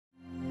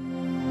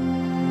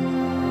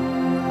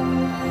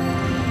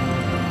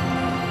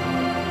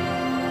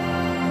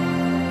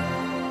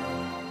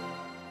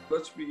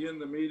let's begin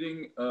the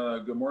meeting.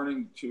 Good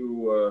morning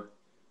to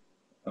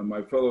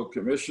my fellow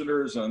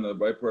commissioners on the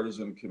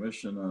Bipartisan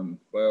Commission on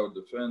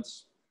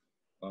Biodefense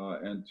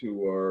and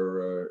to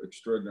our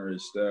extraordinary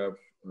staff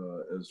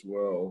as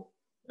well.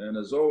 And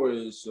as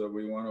always,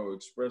 we want to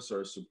express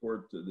our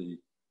support to the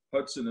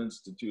Hudson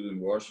Institute in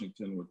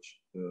Washington,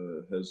 which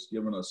has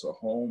given us a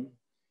home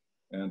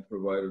and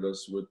provided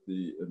us with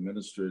the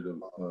administrative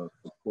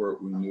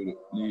support we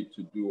need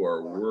to do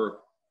our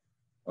work.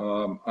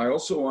 I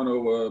also want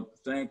to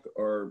thank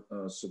our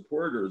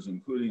supporters,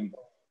 including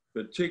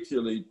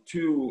particularly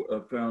two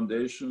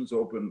foundations,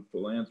 Open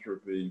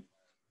Philanthropy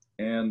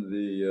and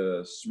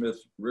the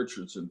Smith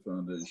Richardson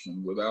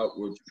Foundation, without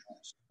which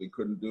we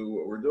couldn't do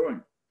what we're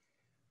doing.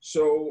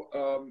 So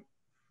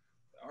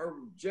our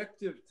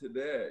objective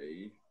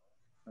today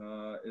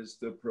is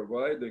to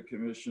provide the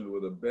Commission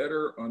with a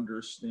better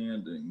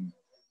understanding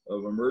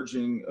of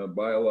emerging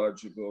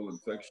biological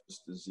infectious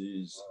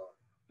disease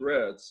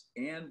threats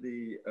and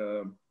the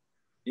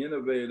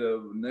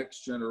innovative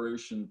next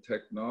generation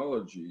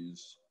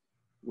technologies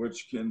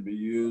which can be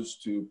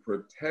used to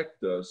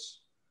protect us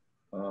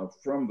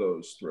from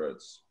those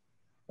threats.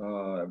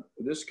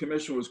 This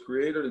commission was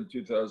created in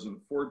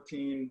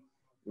 2014.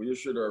 We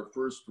issued our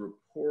first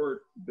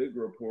report, big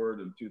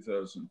report, in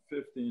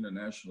 2015, a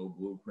national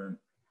blueprint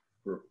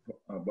for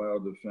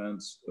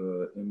biodefense,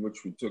 in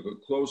which we took a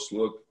close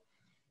look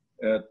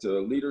at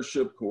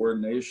leadership,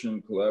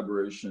 coordination,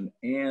 collaboration,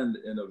 and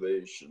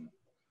innovation.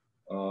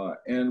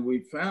 And we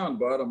found,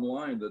 bottom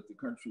line, that the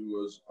country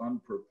was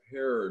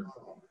unprepared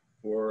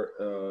for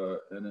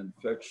an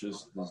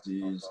infectious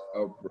disease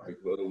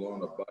outbreak, let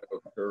alone a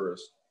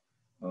bioterrorist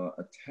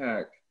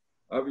attack.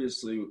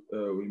 Obviously,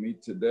 we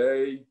meet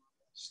today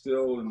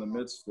still in the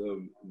midst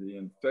of the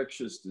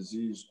infectious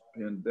disease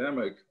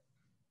pandemic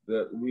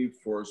that we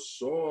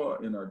foresaw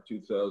in our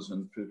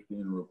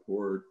 2015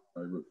 report.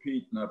 I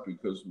repeat, not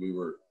because we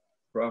were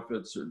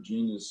prophets or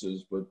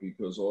geniuses, but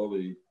because all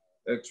the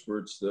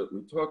experts that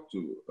we talked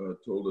to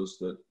told us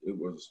that it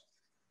was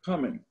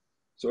coming.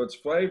 So it's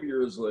 5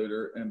 years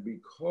later, and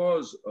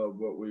because of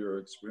what we are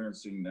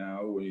experiencing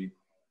now, we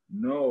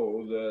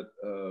know that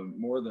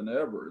more than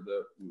ever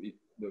that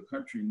the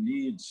country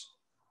needs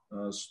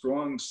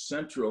strong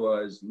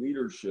centralized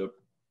leadership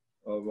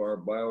of our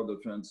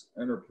biodefense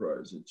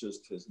enterprise. It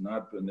just has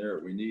not been there.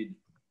 We need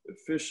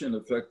efficient,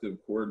 effective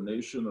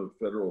coordination of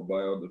federal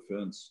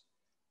biodefense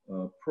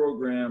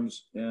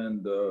programs,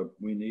 and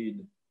we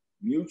need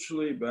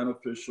mutually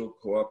beneficial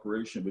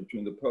cooperation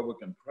between the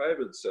public and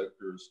private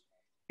sectors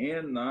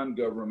and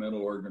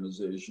non-governmental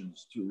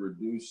organizations to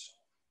reduce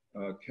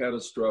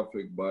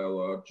catastrophic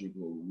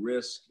biological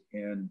risk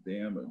and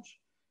damage.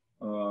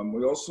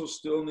 We also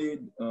still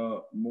need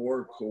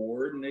more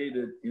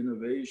coordinated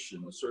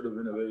innovation, a sort of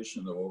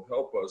innovation that will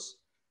help us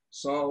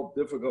solve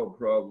difficult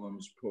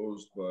problems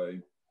posed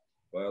by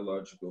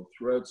biological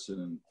threats and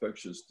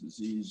infectious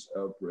disease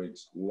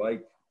outbreaks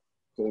like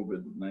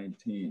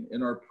COVID-19.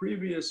 In our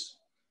previous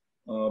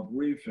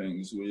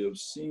briefings, we have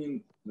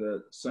seen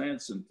that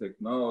science and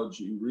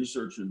technology,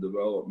 research and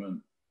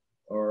development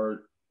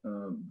are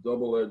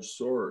double-edged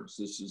swords.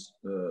 This is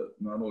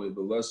not only the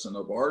lesson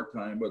of our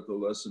time, but the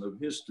lesson of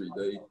history.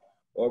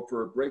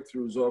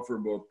 Breakthroughs offer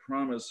both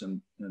promise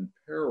and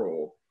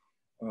peril.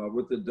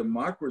 With the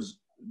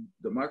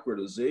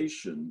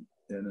democratization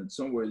and in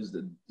some ways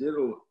the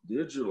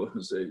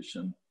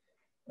digitalization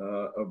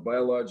of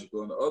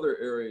biological and other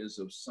areas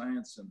of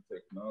science and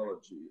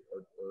technology,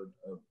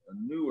 a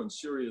new and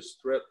serious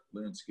threat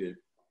landscape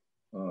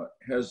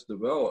has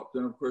developed.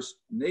 And of course,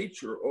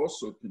 nature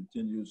also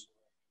continues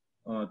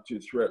to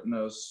threaten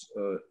us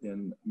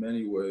in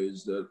many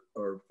ways that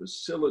are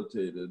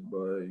facilitated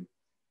by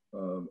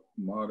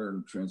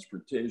modern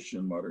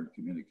transportation, modern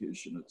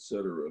communication,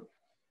 etc.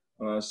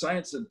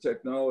 Science and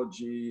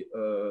technology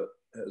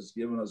has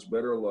given us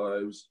better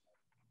lives,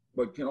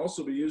 but can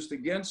also be used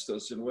against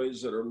us in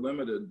ways that are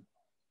limited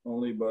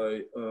only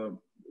by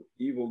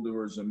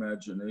evildoers'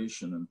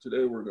 imagination. And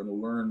today we're going to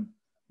learn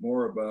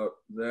more about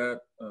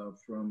that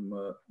from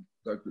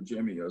Dr.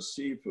 Jamie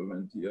Asif of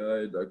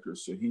NTI, Dr.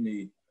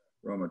 Sohini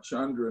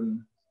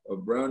Ramachandran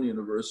of Brown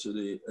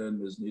University, and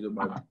Ms. Nita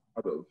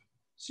Madhav,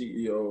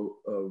 CEO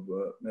of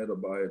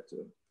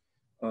Metabiota.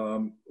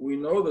 We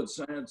know that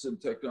science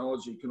and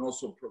technology can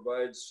also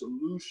provide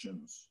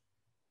solutions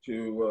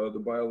to the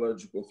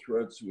biological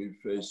threats we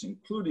face,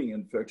 including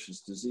infectious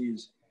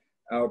disease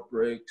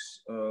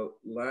outbreaks.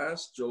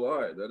 Last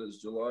July, that is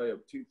July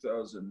of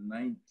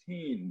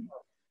 2019,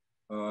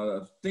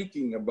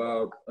 thinking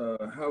about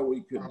how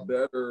we could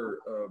better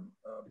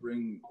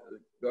bring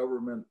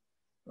government,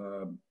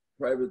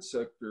 private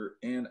sector,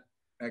 and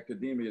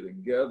academia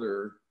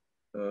together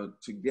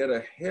to get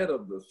ahead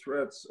of the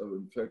threats of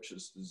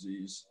infectious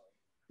disease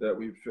that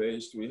we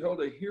faced. We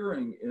held a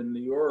hearing in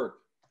New York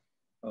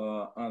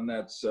on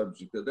that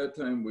subject. At that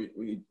time,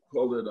 we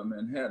called it a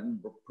Manhattan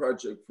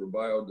Project for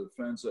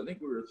Biodefense. I think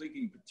we were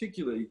thinking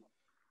particularly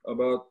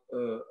about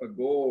a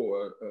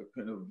goal, a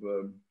kind of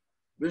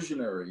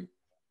visionary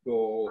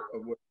goal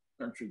of what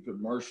the country could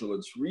marshal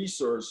its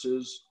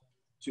resources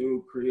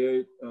to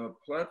create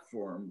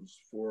platforms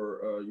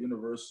for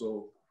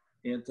universal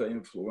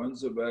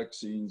anti-influenza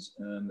vaccines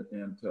and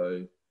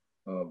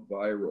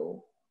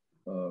antiviral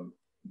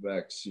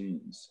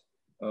vaccines.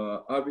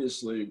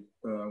 Obviously,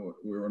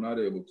 we were not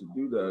able to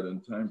do that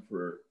in time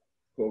for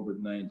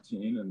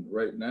COVID-19, and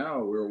right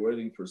now we're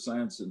waiting for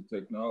science and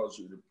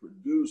technology to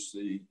produce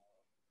the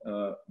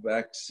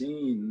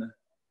vaccine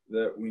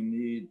that we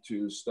need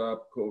to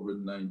stop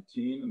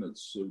COVID-19, and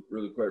it's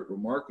really quite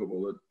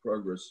remarkable that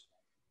progress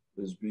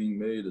is being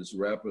made as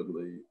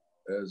rapidly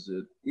as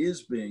it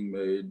is being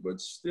made, but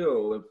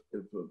still,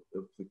 if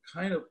the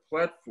kind of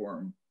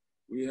platform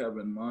we have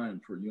in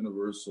mind for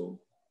universal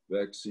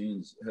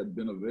vaccines had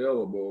been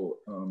available,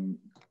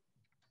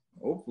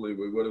 hopefully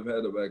we would have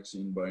had a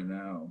vaccine by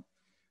now.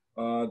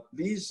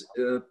 These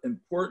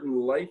important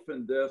life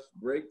and death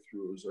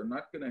breakthroughs are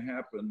not going to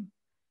happen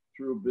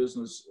through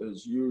business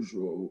as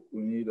usual.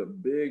 We need a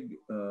big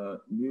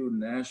new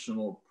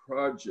national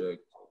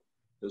project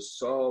to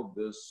solve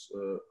this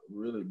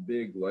really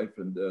big life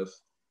and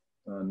death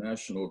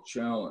national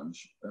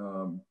challenge.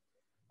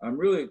 I'm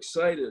really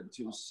excited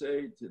to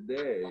say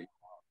today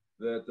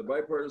that the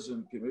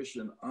Bipartisan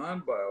Commission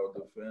on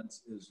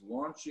Biodefense is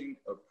launching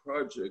a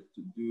project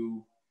to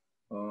do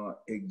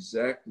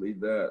exactly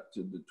that,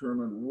 to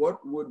determine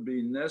what would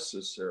be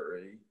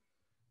necessary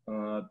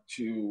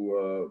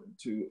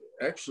to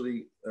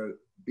actually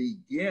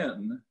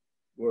begin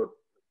what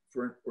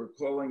we're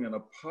calling an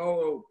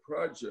Apollo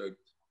project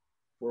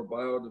for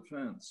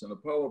biodefense, an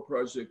Apollo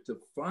project to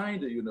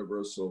find a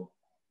universal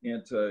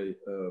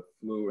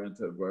anti-flu,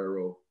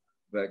 antiviral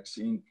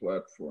vaccine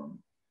platform.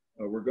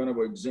 We're going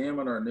to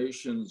examine our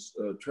nation's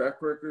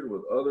track record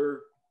with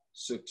other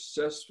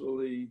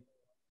successfully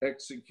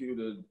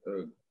executed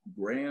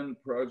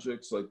grand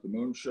projects like the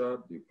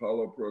Moonshot, the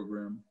Apollo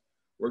program.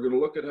 We're going to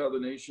look at how the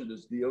nation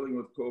is dealing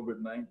with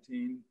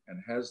COVID-19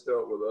 and has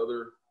dealt with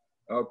other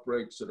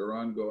outbreaks that are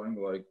ongoing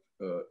like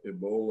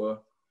Ebola.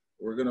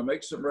 We're going to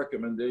make some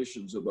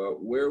recommendations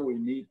about where we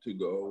need to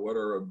go, what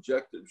our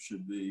objectives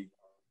should be,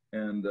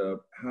 and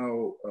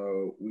how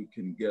we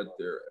can get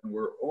there. And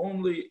we're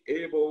only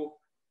able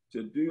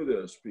to do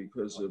this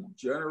because of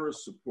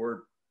generous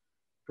support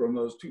from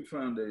those two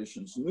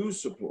foundations, new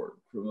support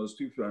from those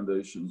two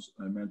foundations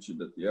I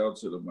mentioned at the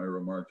outset of my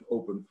remarks,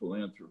 Open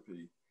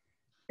Philanthropy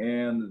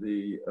and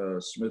the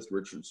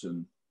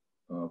Smith-Richardson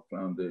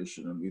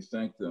Foundation. And we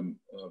thank them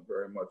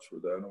very much for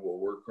that, and we'll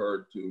work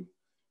hard to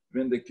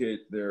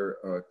vindicate their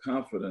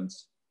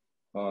confidence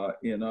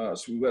in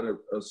us. We've got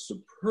a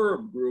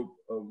superb group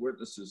of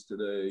witnesses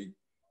today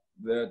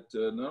that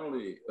not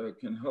only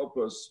can help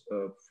us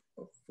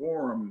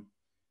form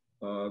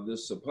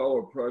this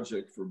Apollo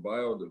project for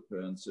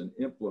biodefense and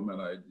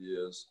implement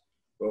ideas,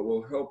 but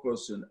will help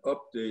us in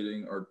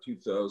updating our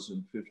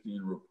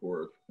 2015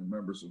 report. And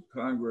members of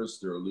Congress,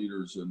 there are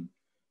leaders in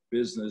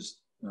business,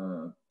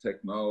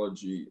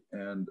 technology,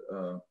 and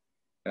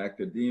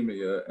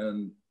academia.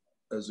 And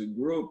as a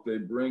group, they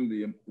bring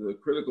the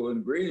critical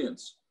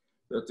ingredients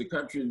that the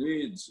country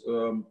needs,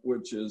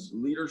 which is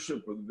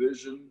leadership with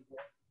vision.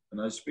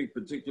 And I speak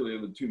particularly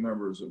of the two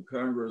members of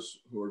Congress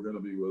who are going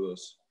to be with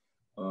us,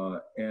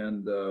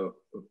 and a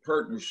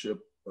partnership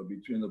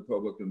between the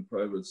public and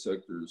private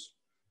sectors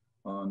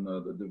on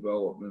the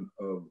development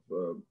of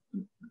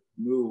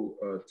new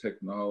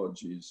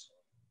technologies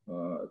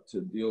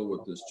to deal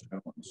with this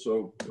challenge.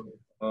 So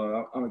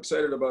I'm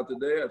excited about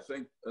today. I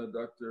thank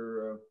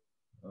Dr.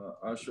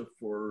 Asha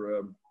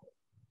for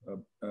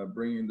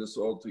bringing this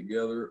all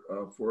together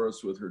for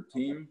us with her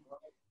team.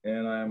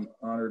 And I'm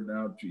honored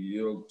now to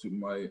yield to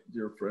my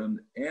dear friend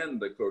and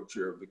the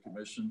co-chair of the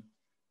commission,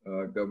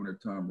 Governor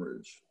Tom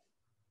Ridge.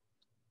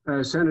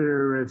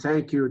 Senator,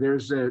 thank you.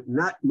 There's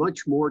not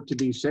much more to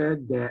be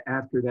said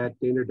after that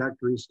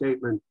introductory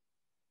statement.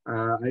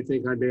 I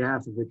think on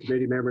behalf of the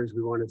committee members,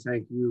 we want to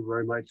thank you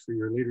very much for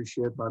your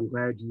leadership. I'm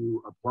glad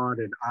you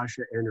applauded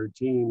Asha and her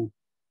team.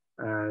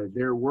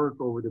 Their work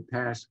over the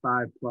past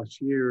 5+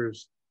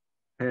 years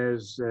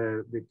has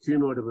the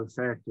cumulative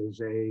effect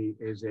as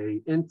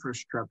a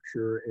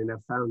infrastructure and a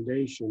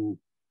foundation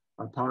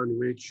upon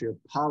which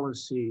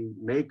policy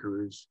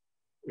makers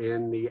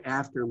in the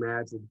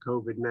aftermath of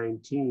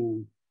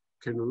COVID-19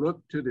 can look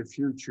to the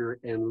future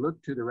and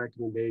look to the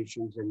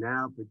recommendations, and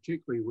now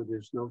particularly with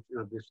this notion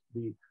of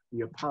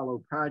the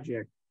Apollo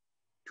project,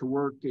 to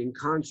work in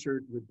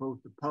concert with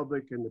both the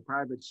public and the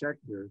private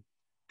sector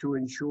to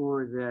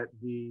ensure that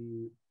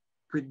the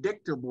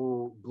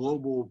predictable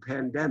global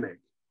pandemic,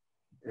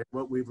 and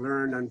what we've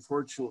learned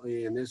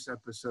unfortunately in this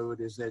episode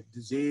is that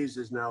disease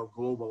is now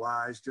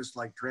globalized, just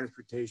like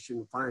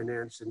transportation,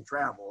 finance, and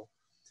travel,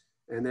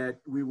 and that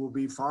we will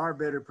be far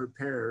better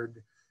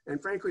prepared,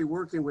 and frankly,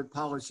 working with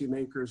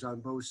policymakers on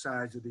both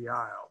sides of the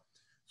aisle.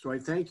 So I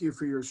thank you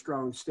for your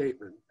strong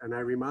statement. And I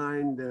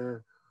remind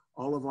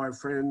all of our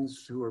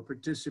friends who are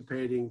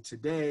participating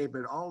today,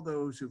 but all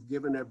those who've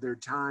given up their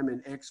time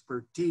and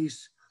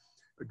expertise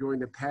during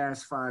the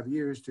past 5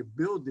 years to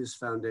build this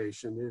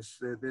foundation.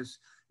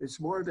 It's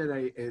more than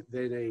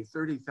a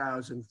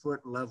 30,000 foot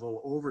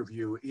level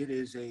overview. It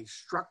is a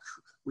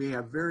structure. We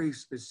have very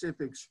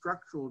specific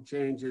structural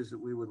changes that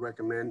we would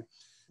recommend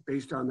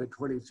based on the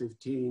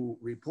 2015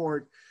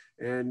 report.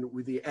 And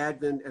with the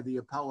advent of the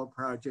Apollo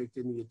project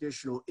and the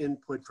additional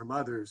input from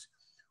others,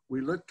 we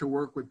look to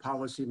work with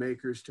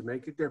policymakers to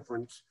make a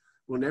difference.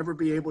 We'll never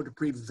be able to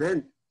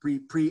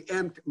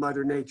preempt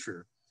Mother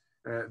Nature.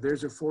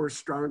 There's a force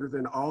stronger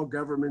than all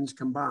governments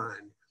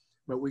combined,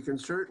 but we can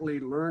certainly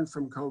learn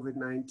from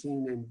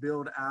COVID-19 and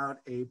build out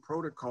a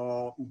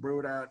protocol,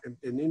 build out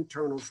an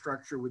internal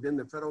structure within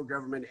the federal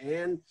government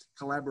and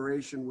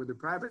collaboration with the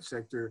private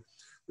sector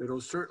that'll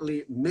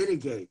certainly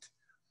mitigate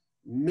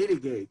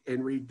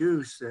and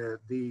reduce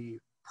the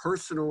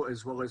personal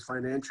as well as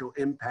financial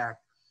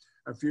impact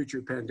of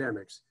future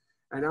pandemics.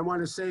 And I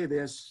want to say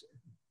this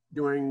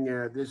during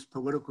this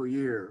political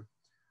year,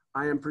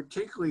 I am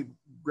particularly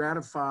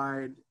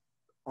gratified,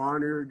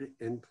 honored,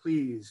 and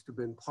pleased to have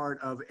been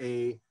part of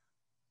a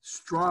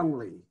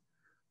strongly,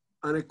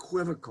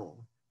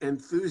 unequivocal,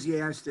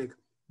 enthusiastic,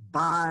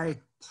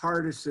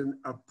 bipartisan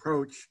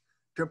approach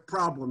to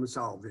problem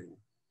solving.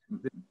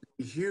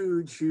 The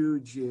huge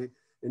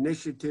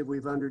initiative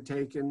we've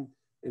undertaken,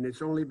 and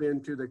it's only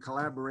been through the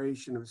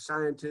collaboration of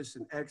scientists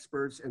and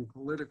experts and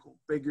political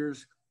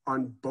figures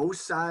on both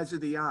sides of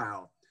the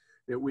aisle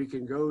that we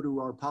can go to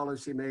our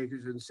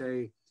policymakers and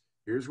say,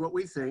 here's what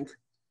we think,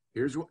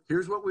 here's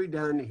what we've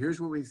done, here's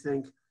what we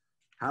think,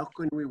 how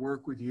can we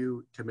work with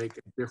you to make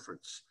a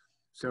difference?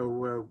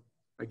 So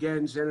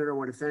again, Senator, I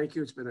want to thank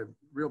you. It's been a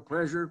real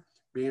pleasure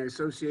being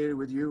associated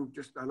with you,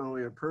 just not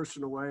only in a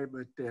personal way,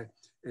 but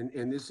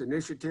in this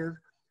initiative.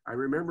 I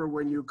remember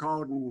when you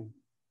called and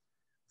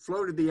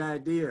floated the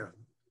idea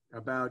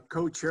about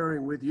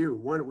co-chairing with you.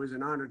 One, it was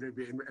an honor to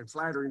be and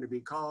flattering to be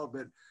called,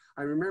 but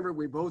I remember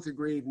we both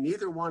agreed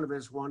neither one of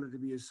us wanted to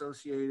be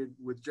associated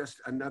with just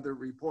another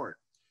report.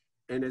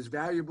 And as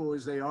valuable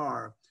as they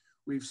are,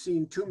 we've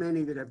seen too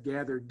many that have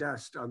gathered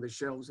dust on the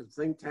shelves of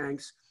think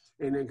tanks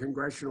and in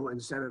congressional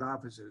and Senate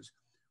offices.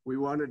 We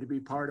wanted to be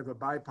part of a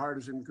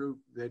bipartisan group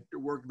that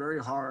worked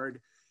very hard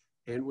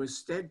and was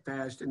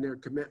steadfast in their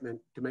commitment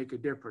to make a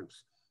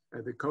difference.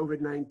 The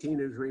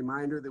COVID-19 is a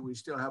reminder that we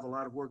still have a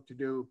lot of work to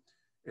do,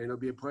 and it'll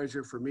be a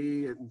pleasure for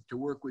me and to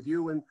work with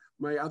you and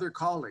my other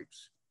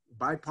colleagues,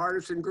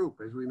 bipartisan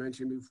group, as we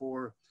mentioned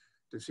before,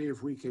 to see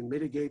if we can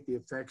mitigate the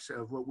effects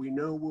of what we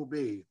know will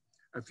be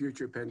a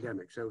future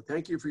pandemic. So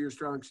thank you for your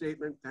strong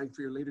statement. Thank you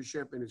for your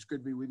leadership, and it's good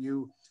to be with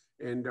you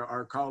and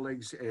our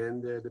colleagues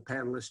and the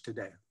panelists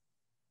today.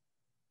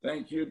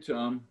 Thank you,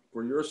 Tom,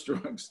 for your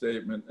strong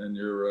statement and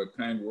your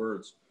kind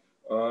words.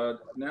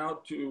 Now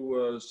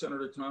to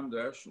Senator Tom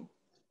Daschle.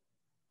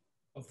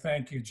 Well,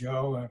 thank you,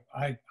 Joe.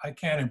 I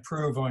can't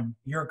improve on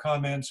your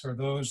comments or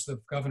those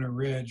of Governor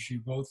Ridge. You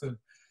both have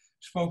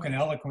spoken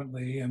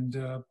eloquently, and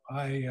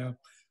I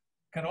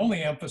can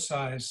only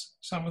emphasize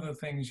some of the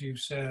things you've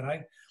said.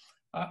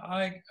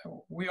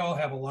 We all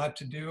have a lot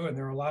to do, and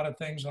there are a lot of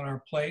things on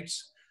our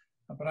plates,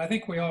 but I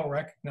think we all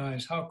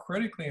recognize how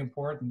critically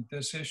important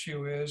this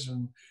issue is,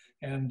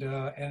 and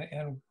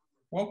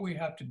what we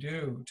have to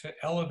do to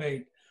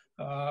elevate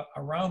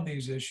around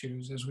these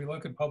issues as we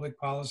look at public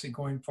policy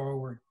going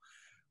forward.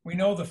 We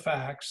know the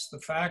facts. The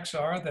facts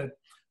are that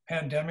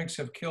pandemics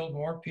have killed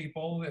more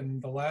people in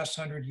the last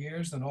 100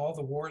 years than all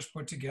the wars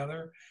put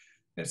together.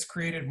 It's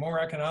created more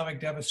economic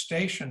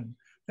devastation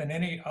than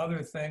any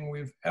other thing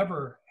we've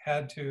ever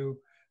had to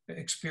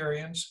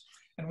experience.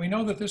 And we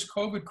know that this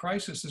COVID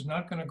crisis is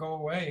not going to go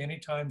away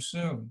anytime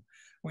soon.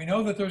 We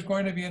know that there's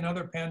going to be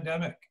another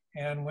pandemic.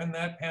 And when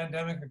that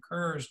pandemic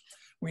occurs,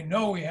 we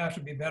know we have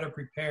to be better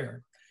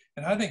prepared.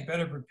 And I think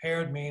better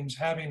prepared means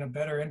having a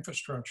better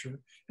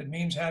infrastructure. It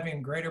means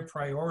having greater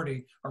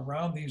priority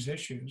around these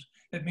issues.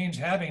 It means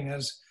having,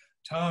 as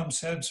Tom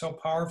said so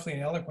powerfully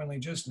and eloquently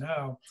just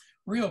now,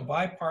 real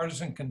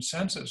bipartisan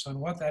consensus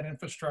on what that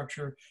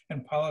infrastructure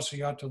and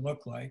policy ought to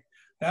look like.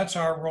 That's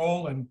our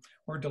role, and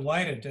we're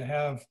delighted to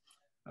have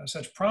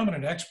such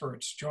prominent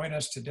experts join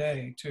us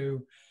today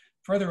to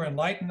further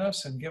enlighten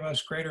us and give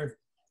us greater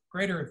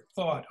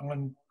thought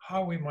on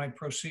how we might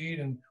proceed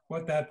and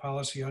what that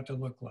policy ought to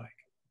look like.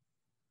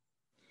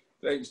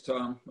 Thanks,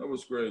 Tom. That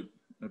was great.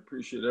 I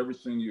appreciate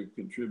everything you've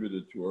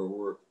contributed to our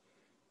work.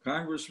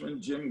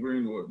 Congressman Jim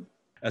Greenwood.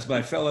 As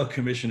my fellow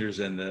commissioners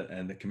and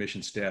the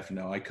commission staff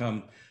know, I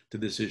come to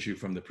this issue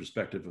from the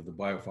perspective of the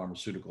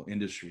biopharmaceutical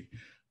industry.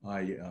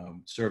 I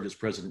served as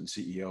president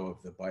and CEO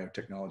of the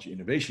Biotechnology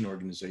Innovation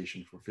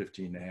Organization for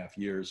 15.5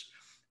 years,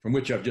 from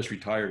which I've just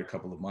retired a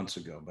couple of months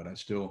ago, but I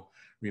still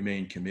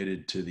remain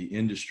committed to the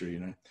industry.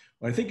 And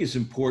what I think is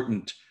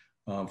important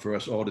for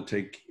us all to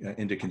take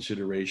into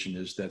consideration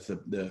is that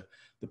the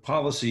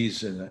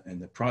policies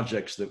and the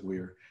projects that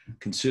we're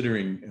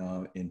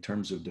considering in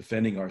terms of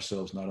defending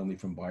ourselves, not only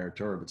from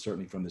bioterror, but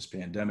certainly from this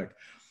pandemic,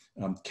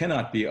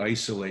 cannot be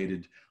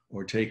isolated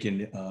or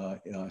taken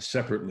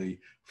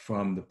separately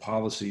from the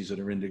policies that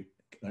are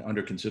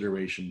under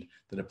consideration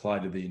that apply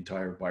to the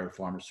entire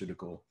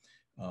biopharmaceutical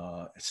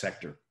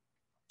sector.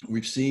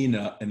 We've seen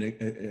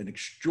an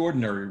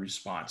extraordinary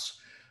response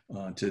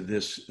to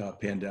this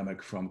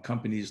pandemic from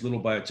companies,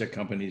 little biotech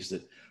companies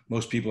that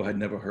most people had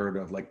never heard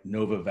of, like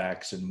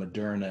Novavax and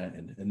Moderna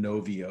and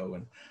Inovio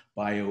and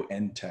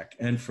BioNTech,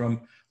 and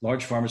from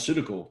large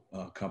pharmaceutical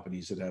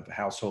companies that have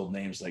household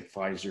names like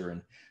Pfizer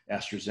and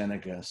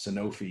AstraZeneca,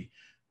 Sanofi,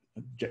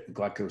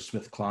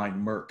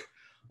 GlaxoSmithKline, Merck.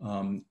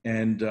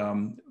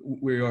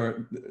 We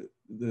are,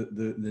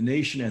 the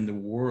nation and the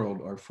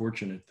world are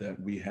fortunate that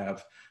we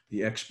have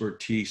the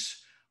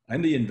expertise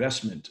and the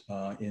investment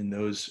in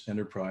those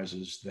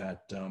enterprises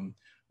that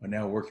are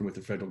now working with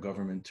the federal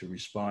government to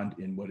respond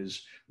in what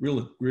is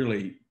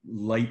really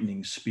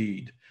lightning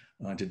speed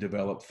to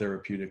develop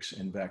therapeutics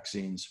and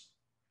vaccines.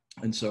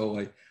 And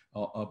so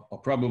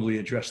I'll probably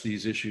address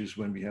these issues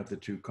when we have the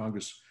two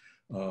Congress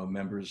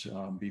members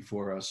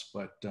before us,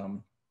 but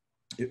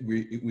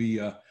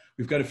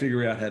we've got to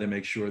figure out how to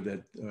make sure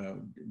that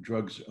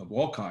drugs of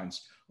all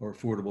kinds are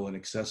affordable and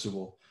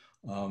accessible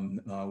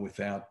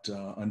without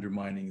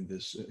undermining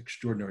this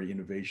extraordinary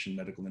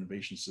medical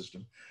innovation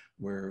system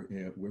where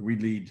we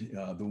lead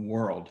the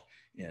world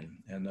in.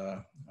 And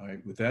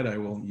with that, I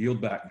will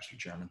yield back, Mr.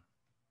 Chairman.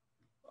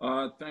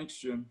 Thanks,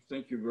 Jim.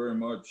 Thank you very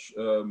much.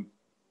 I'm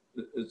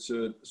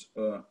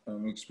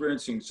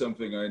experiencing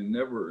something I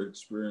never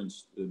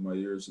experienced in my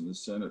years in the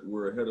Senate.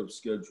 We're ahead of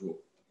schedule.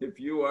 If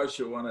you,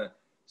 Asha, want to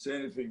say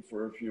anything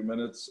for a few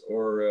minutes,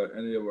 or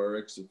any of our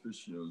ex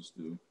officios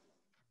do.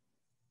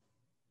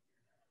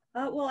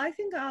 Well, I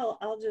think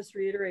I'll just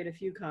reiterate a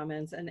few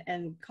comments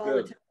and call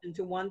attention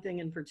to one thing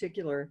in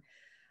particular.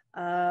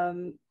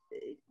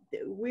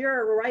 We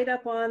are right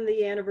up on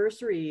the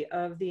anniversary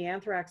of the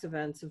anthrax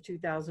events of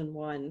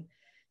 2001.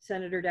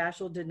 Senator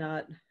Daschle did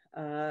not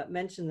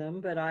mention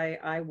them, but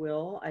I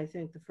will. I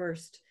think the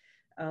first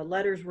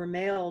letters were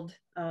mailed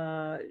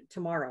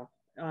tomorrow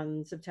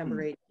on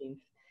September 18th.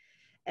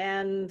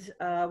 And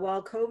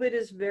while COVID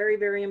is very,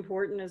 very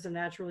important as a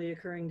naturally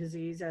occurring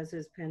disease, as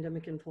is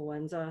pandemic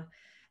influenza,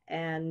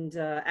 and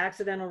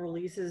accidental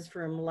releases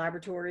from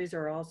laboratories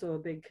are also a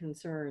big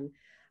concern,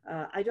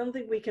 I don't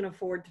think we can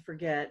afford to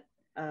forget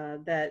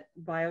that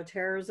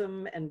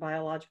bioterrorism and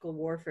biological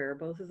warfare,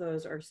 both of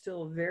those are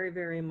still very,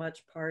 very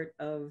much part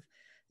of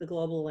the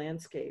global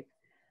landscape.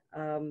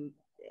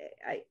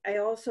 I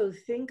also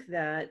think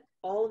that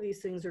all of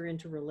these things are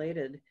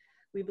interrelated.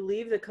 We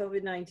believe that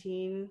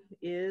COVID-19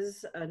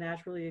 is a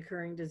naturally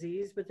occurring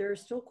disease, but there are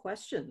still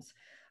questions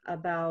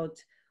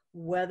about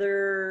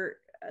whether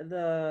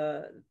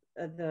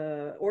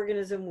the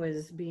organism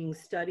was being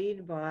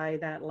studied by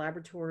that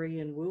laboratory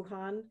in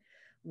Wuhan,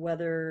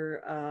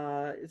 whether,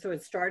 so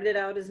it started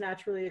out as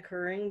naturally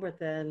occurring, but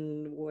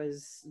then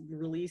was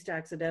released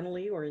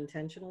accidentally or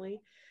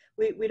intentionally.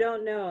 We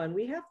don't know, and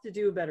we have to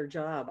do a better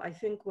job. I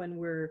think when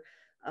we're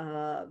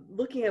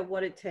looking at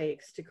what it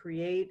takes to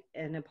create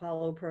an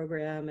Apollo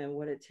program and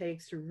what it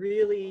takes to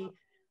really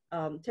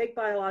take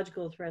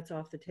biological threats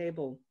off the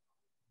table,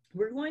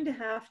 we're going to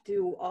have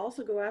to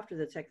also go after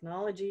the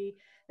technology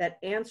that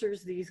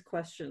answers these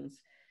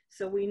questions.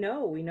 So we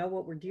know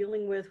what we're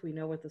dealing with, we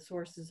know what the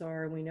sources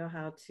are, and we know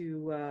how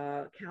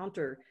to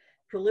counter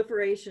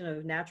proliferation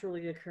of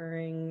naturally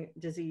occurring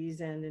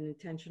disease and an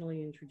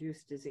intentionally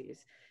introduced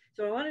disease.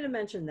 So I wanted to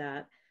mention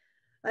that.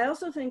 I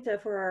also think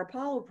that for our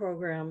Apollo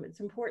program, it's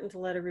important to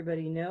let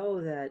everybody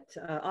know that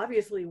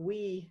obviously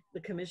we, the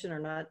Commission, are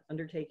not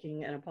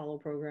undertaking an Apollo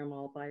program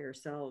all by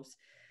ourselves.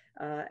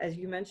 As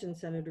you mentioned,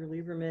 Senator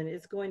Lieberman,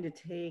 it's going to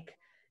take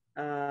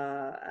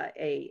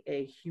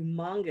a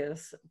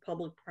humongous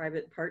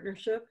public-private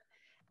partnership.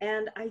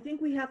 And I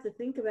think we have to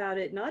think about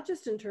it not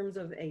just in terms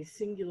of a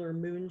singular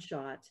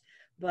moonshot,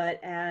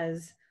 but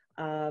as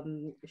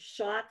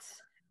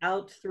shots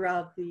out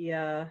throughout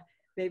the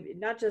maybe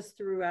not just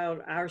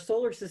throughout our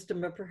solar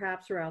system, but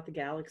perhaps throughout the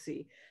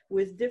galaxy,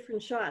 with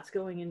different shots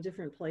going in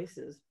different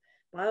places.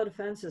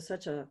 Biodefense is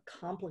such a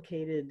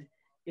complicated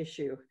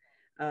issue,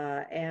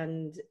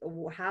 and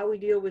how we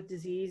deal with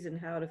disease and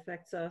how it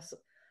affects us,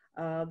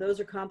 those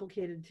are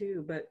complicated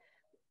too. But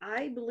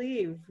I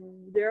believe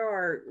there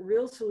are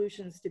real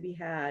solutions to be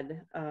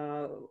had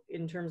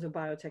in terms of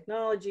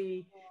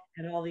biotechnology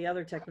and all the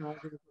other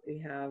technologies that we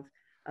have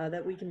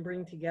that we can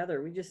bring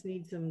together. We just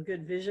need some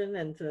good vision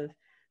and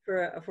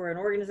for an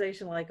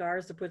organization like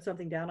ours to put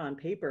something down on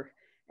paper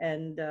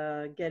and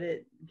get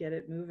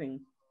it moving.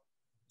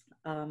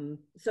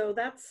 So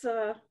that's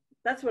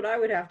what I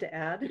would have to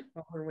add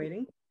while we're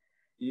waiting.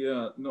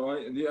 Yeah, no,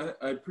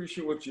 I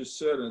appreciate what you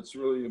said, and it's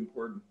really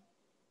important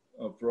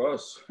for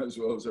us as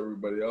well as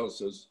everybody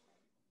else as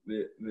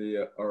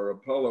our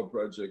Apollo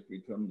project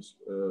becomes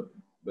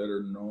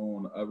better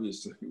known.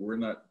 Obviously, we're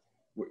not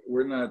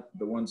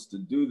the ones to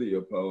do the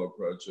Apollo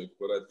project,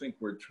 but I think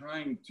we're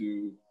trying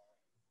to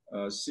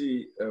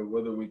see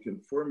whether we can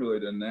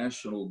formulate a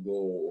national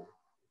goal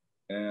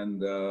and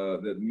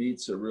that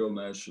meets a real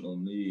national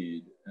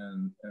need,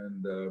 and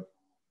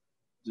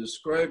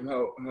describe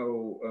how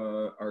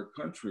our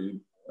country,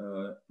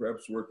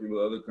 perhaps working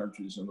with other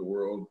countries in the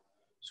world,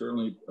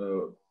 certainly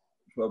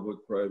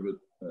public-private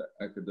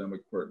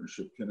academic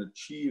partnership can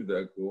achieve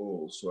that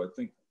goal. So I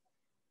think,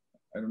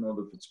 I don't know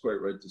if it's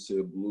quite right to say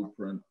a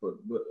blueprint, but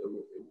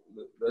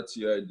that's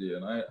the idea,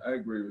 and I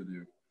agree with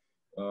you.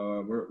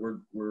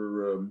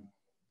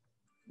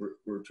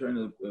 We're trying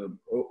to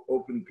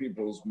open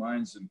people's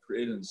minds and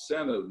create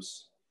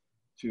incentives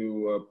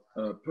to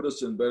put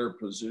us in better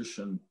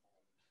position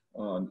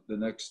the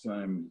next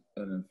time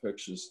an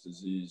infectious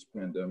disease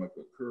pandemic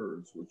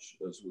occurs, which,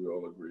 as we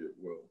all agree, it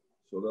will.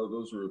 So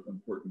those are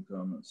important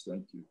comments.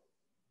 Thank you.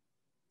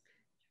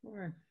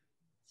 Sure,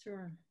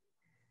 sure.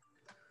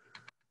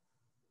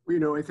 You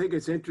know, I think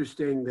it's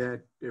interesting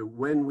that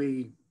when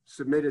we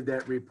submitted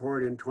that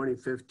report in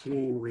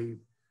 2015, we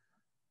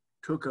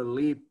took a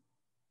leap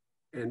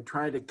and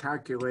tried to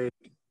calculate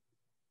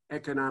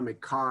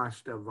economic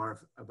cost of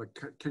a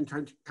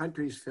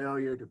country's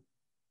failure to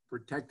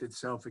protect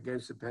itself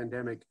against the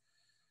pandemic.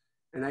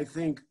 And I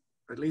think,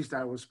 at least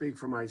I will speak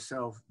for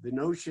myself, the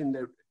notion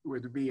that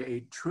would be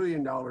 $1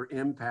 trillion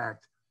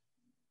impact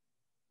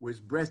was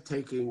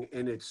breathtaking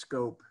in its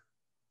scope.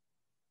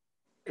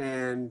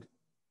 And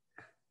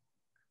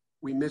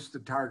we missed the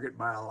target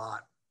by a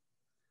lot.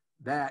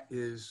 That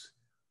is,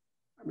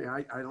 I mean,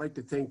 I like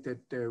to think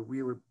that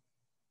we were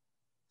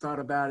thought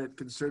about it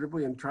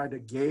considerably and tried to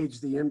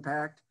gauge the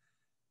impact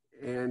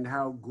and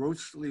how we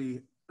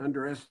grossly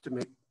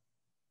underestimated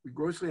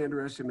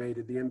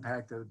the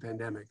impact of the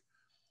pandemic.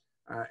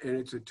 And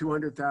it's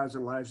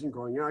 200,000 lives and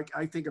growing. You know,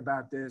 I think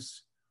about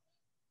this.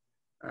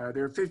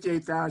 There are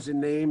 58,000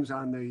 names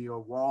on the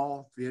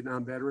wall,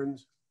 Vietnam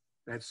veterans.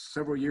 That's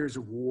several years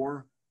of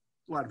war,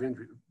 a lot of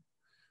injury.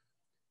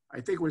 I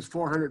think it was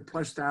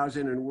 400,000+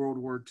 in World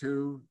War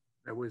II.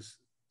 That was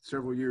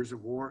several years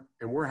of war,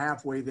 and we're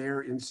halfway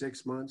there in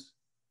 6 months.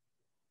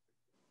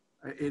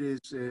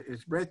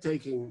 It's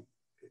breathtaking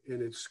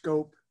in its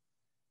scope,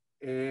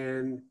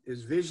 and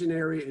as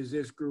visionary as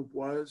this group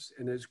was,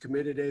 and as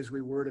committed as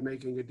we were to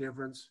making a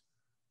difference,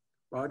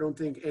 well, I don't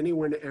think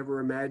anyone ever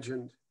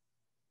imagined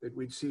that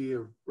we'd see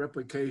a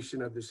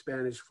replication of the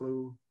Spanish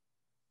flu.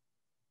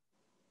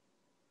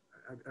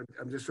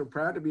 I'm just so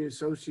proud to be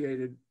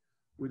associated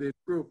with this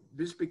group,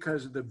 just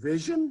because of the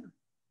vision.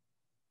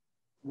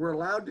 We're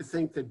allowed to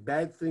think that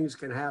bad things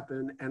can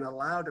happen and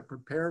allowed to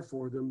prepare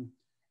for them,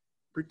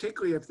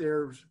 particularly if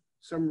there's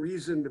some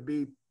reason to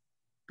be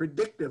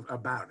predictive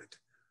about it.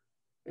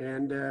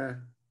 And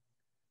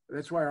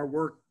that's why our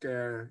work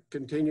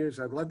continues.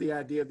 I love the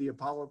idea of the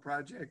Apollo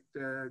project.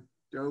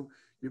 Joe,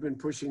 you've been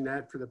pushing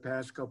that for the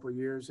past couple of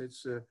years.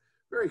 It's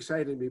very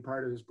exciting to be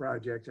part of this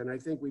project. And I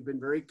think we've been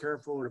very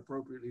careful, and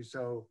appropriately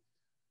so,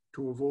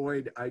 to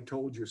avoid "I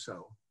told you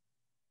so."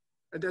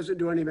 It doesn't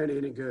do anybody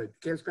any good.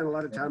 Can't spend a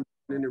lot of time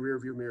in the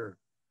rearview mirror.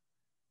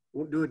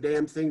 Won't do a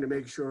damn thing to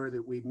make sure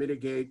that we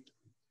mitigate.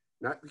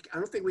 I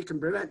don't think we can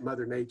prevent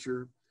Mother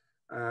Nature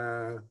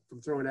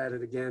from throwing at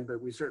it again, but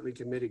we certainly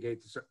can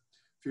mitigate the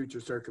future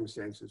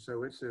circumstances.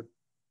 So it's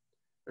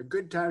a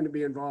good time to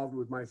be involved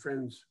with my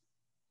friends.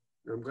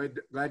 I'm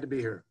glad to be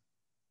here.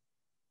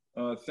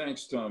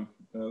 Thanks, Tom.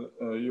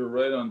 You're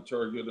right on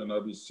target, and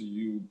obviously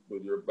you,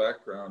 with your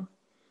background,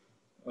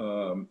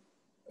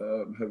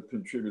 have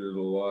contributed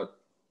a lot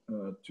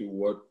to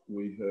what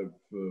we've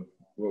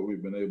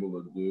been able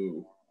to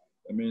do.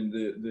 I mean,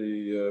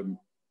 the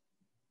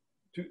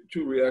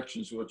two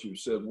reactions to what you've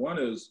said. One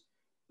is,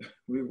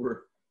 we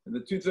were in the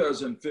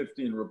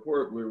 2015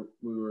 report. We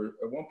were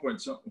at one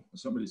point.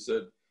 Somebody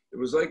said it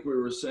was like we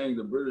were saying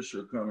the British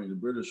are coming. The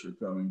British are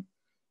coming.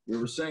 We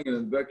were saying an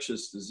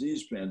infectious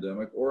disease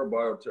pandemic or a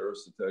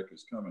bioterrorist attack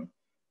is coming,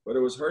 but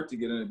it was hard to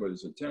get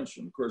anybody's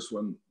attention. Of course,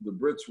 when the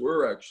Brits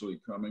were actually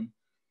coming,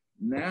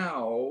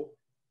 now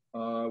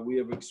we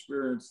have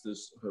experienced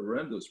this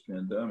horrendous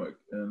pandemic,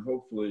 and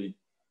hopefully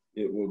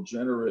it will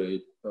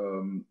generate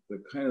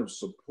the kind of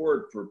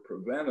support for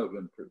preventive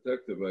and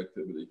protective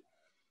activity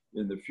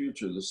in the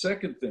future. The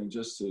second thing,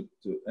 just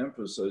to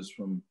emphasize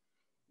from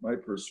my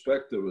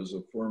perspective as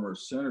a former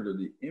senator,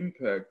 the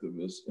impact of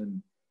this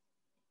in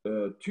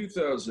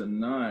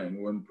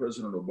 2009, when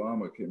President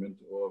Obama came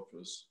into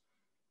office,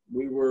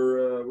 we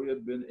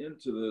had been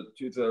into the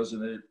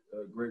 2008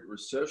 Great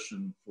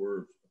Recession for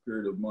a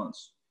period of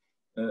months,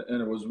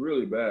 and it was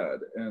really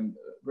bad. And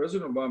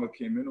President Obama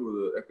came in with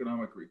an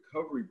economic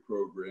recovery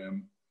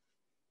program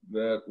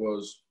that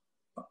was,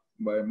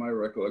 by my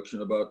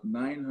recollection, about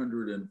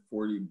 $940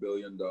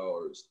 billion.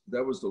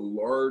 That was the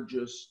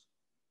largest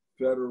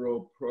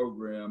federal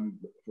program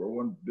for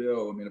one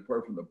bill, I mean,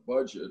 apart from the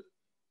budget,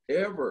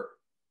 ever.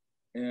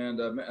 And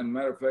a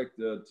matter of fact,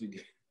 to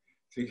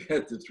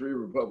get the 3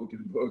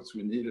 Republican votes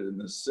we needed in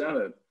the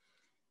Senate,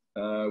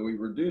 we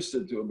reduced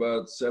it to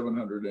about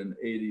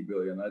 $780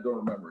 billion. I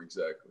don't remember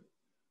exactly.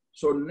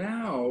 So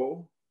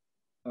now,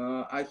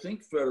 I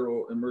think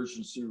federal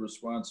emergency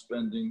response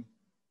spending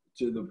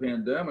to the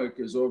pandemic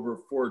is over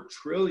 $4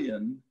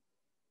 trillion.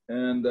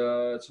 And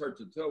it's hard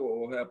to tell what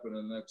will happen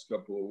in the next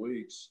couple of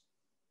weeks,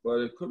 but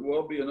it could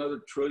well be another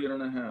 $1.5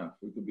 trillion.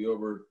 It could be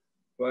over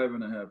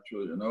 $5.5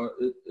 trillion. Now,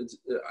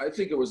 I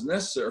think it was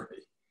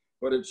necessary,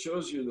 but it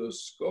shows you the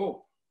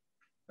scope.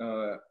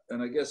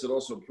 and I guess it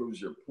also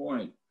proves your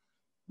point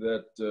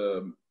that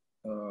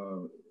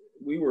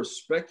we were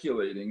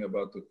speculating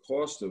about the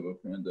cost of a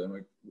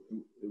pandemic.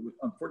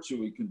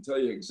 Unfortunately, we can tell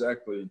you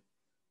exactly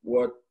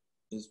what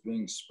is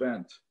being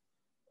spent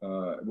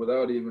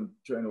without even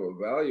trying to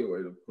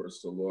evaluate, of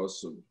course, the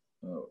loss of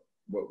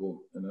what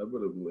will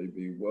inevitably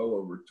be well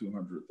over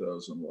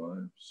 200,000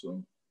 lives.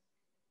 So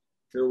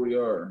here we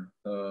are.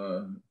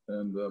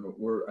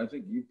 I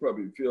think you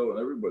probably feel, and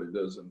everybody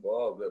does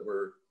involved, that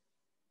we're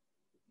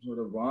sort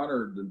of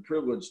honored and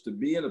privileged to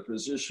be in a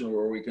position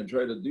where we can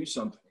try to do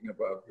something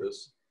about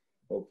this.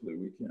 Hopefully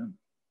we can.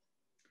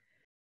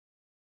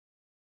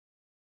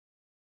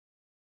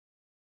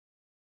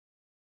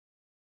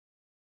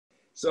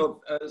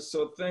 So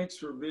thanks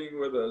for being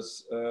with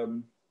us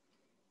in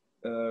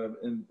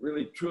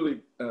really,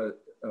 truly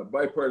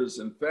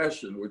bipartisan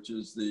fashion, which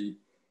is the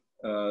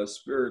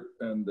spirit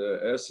and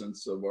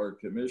essence of our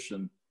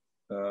commission.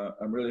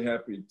 I'm really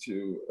happy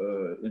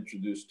to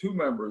introduce two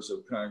members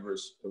of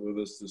Congress with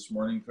us this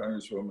morning,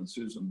 Congresswoman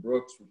Susan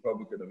Brooks,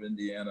 Republican of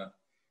Indiana,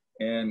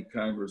 and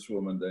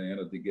Congresswoman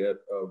Diana DeGette,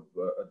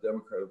 a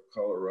Democrat of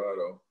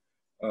Colorado.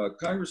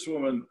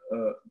 Congresswoman,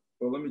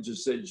 well, let me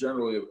just say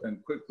generally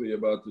and quickly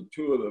about the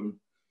two of them.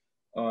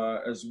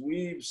 As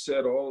we've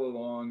said all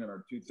along in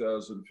our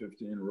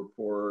 2015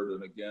 report,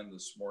 and again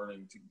this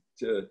morning,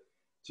 to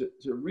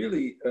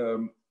really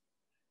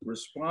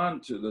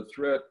respond to the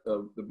threat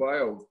of the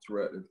bio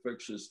threat,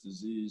 infectious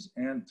disease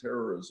and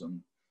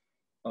terrorism,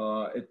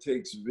 it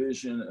takes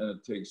vision and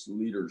it takes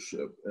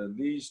leadership. And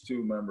these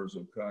two members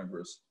of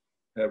Congress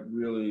have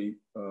really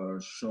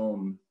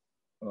shown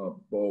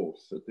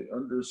both, that they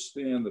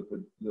understand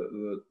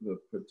the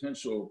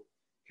potential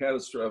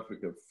catastrophic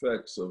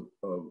effects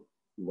of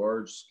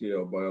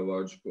large-scale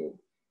biological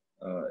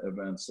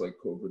events like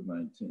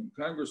COVID-19.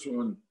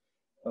 Congresswoman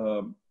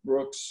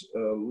Brooks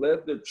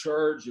led the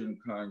charge in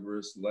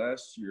Congress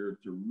last year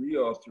to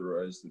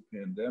reauthorize the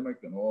Pandemic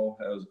and All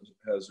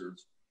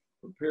Hazards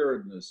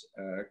Preparedness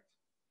Act,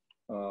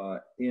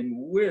 in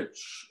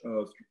which,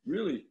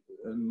 really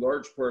in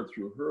large part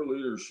through her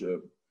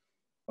leadership,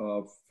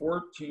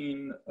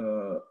 14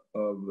 of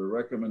the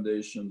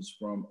recommendations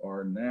from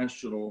our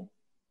national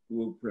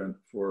blueprint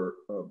for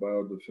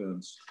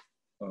biodefense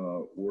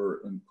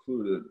were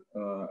included.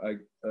 I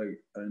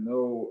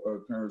know,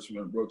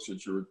 Congresswoman Brooks,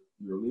 that you're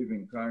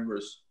leaving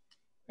Congress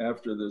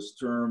after this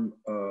term.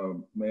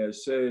 May I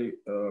say,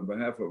 on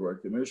behalf of our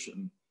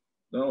commission,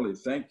 not only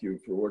thank you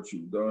for what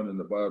you've done in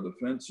the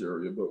biodefense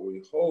area, but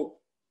we hope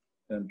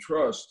and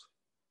trust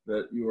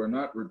that you are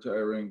not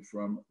retiring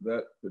from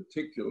that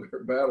particular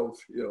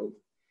battlefield,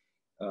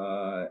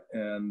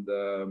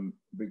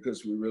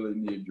 because we really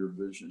need your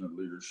vision and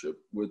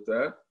leadership with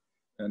that.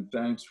 And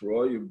thanks for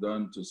all you've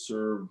done to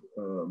serve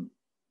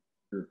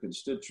your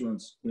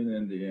constituents in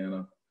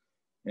Indiana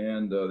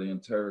and the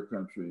entire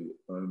country.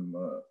 I'm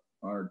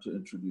honored to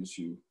introduce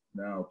you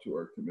now to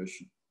our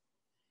commission.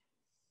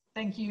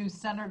 Thank you,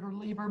 Senator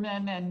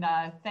Lieberman, and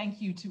thank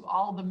you to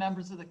all the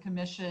members of the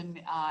commission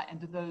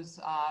and to those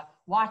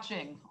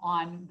watching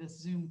on this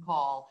Zoom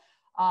call.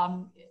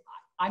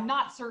 I'm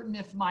not certain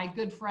if my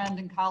good friend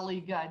and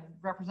colleague,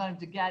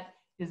 Representative DeGette,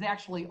 is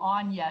actually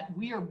on yet.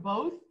 We are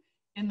both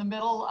in the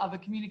middle of a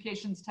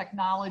communications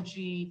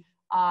technology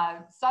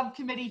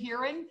subcommittee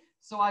hearing.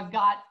 So I've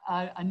got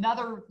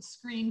another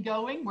screen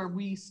going where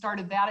we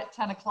started that at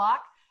 10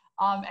 o'clock.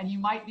 And you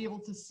might be able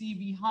to see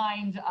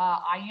behind,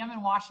 I am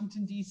in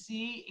Washington,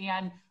 D.C.,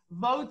 and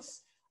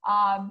votes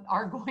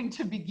are going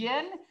to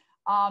begin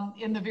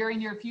in the very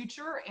near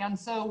future. And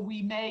so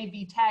we may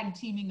be tag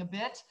teaming a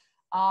bit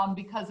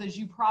because, as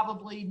you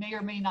probably may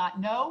or may not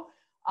know,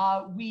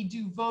 we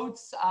do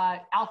votes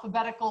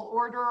alphabetical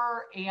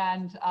order,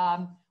 and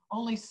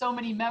only so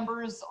many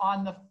members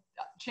on the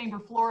chamber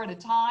floor at a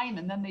time,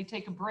 and then they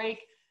take a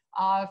break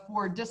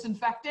for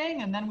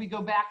disinfecting, and then we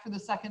go back for the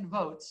second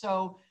vote.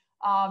 So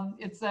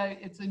it's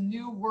a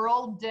new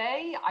world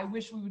day. I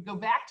wish we would go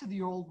back to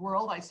the old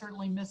world. I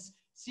certainly miss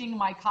seeing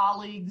my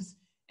colleagues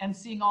and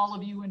seeing all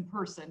of you in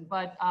person.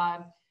 But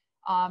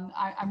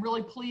I'm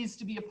really pleased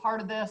to be a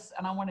part of this,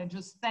 and I want to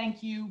just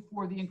thank you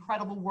for the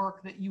incredible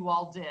work that you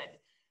all did.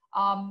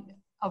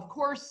 Of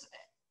course,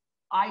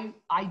 I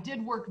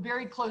did work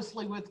very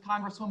closely with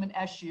Congresswoman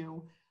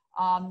Eshoo,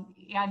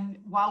 and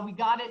while we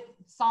got it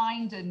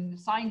signed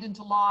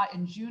into law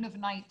in June of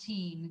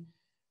 19,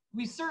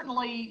 we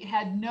certainly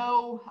had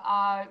no,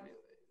 had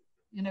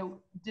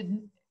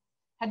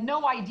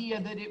no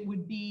idea that it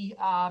would be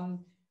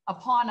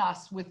upon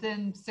us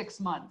within 6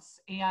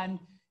 months, and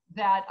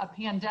that a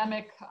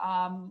pandemic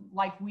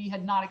like we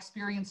had not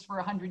experienced for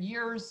 100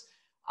 years,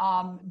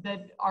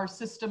 that our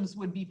systems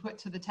would be put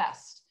to the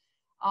test.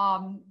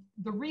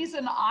 The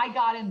reason I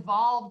got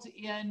involved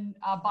in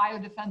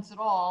biodefense at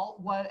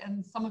all,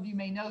 and some of you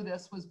may know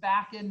this, was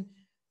back in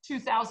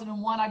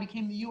 2001, I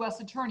became the U.S.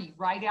 attorney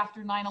right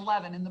after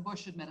 9/11 in the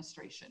Bush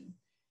administration.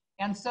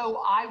 And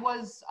so I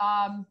was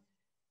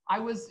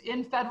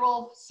in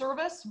federal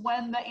service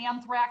when the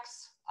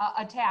anthrax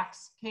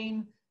attacks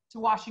came to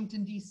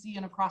Washington, D.C.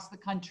 and across the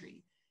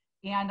country.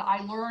 And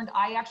I learned,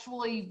 I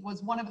actually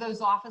was one of those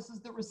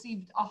offices that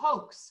received a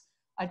hoax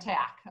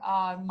attack.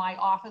 My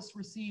office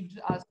received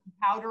some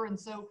powder, and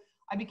so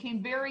I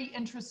became very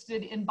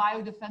interested in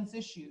biodefense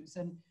issues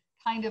and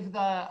kind of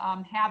the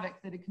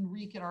havoc that it can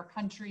wreak in our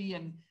country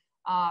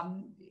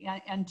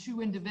and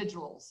to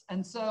individuals.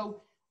 And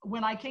so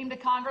when I came to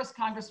Congress,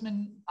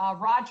 Congressman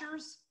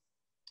Rogers,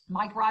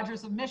 Mike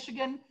Rogers of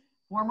Michigan,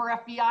 former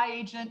FBI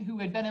agent who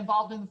had been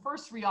involved in the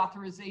first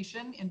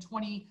reauthorization in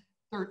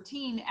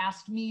 2013,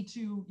 asked me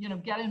to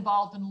get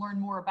involved and learn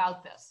more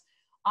about this.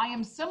 I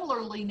am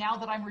similarly, now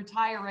that I'm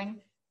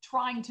retiring,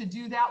 trying to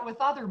do that with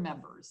other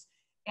members.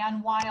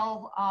 And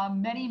while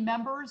many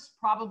members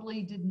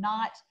probably did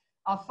not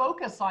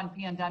focus on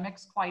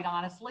pandemics, quite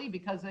honestly,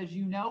 because as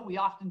you know, we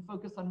often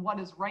focus on what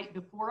is right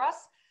before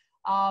us.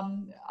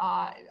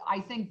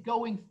 I think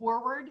going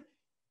forward,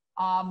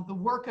 the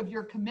work of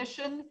your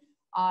commission,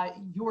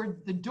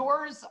 the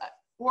doors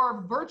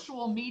or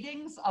virtual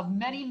meetings of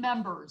many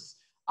members,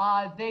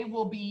 they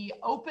will be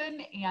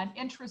open and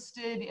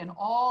interested in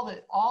all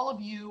that all of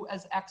you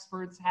as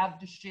experts have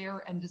to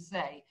share and to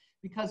say,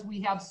 because we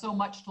have so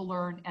much to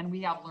learn and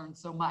we have learned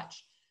so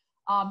much.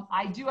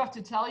 I do have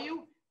to tell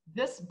you,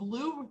 this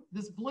blue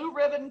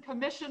ribbon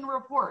commission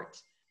report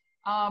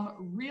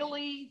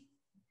really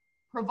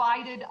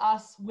provided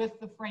us with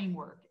the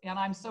framework. And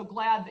I'm so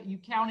glad that you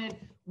counted.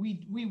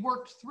 We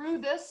worked through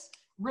this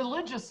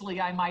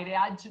religiously, I might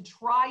add, to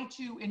try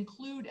to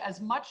include as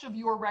much of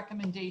your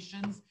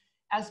recommendations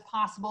as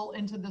possible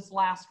into this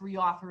last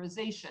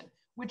reauthorization,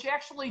 which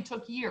actually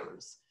took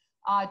years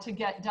to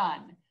get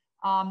done.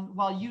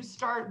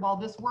 While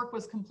this work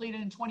was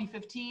completed in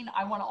 2015,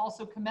 I want to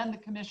also commend the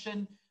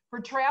Commission for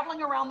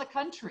traveling around the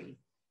country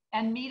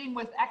and meeting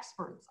with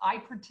experts. I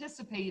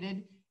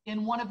participated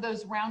in one of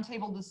those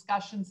roundtable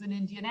discussions in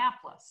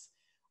Indianapolis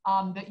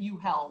that you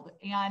held.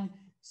 And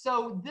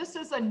so this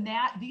is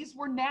these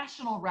were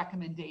national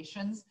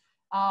recommendations.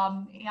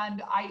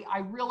 And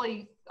I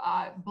really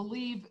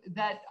believe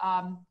that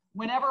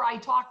whenever I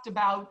talked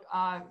about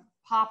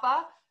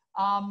PAPA,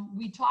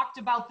 we talked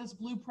about this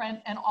blueprint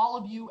and all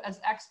of you as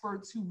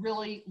experts who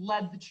really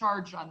led the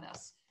charge on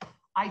this.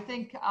 I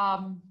think,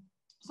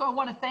 so I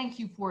want to thank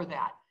you for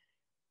that.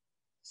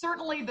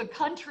 Certainly the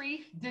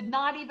country did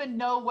not even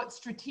know what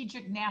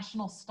strategic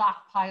national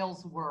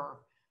stockpiles were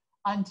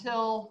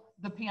until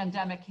the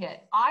pandemic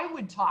hit. I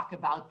would talk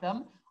about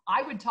them.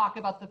 I would talk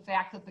about the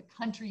fact that the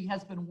country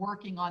has been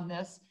working on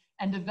this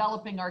and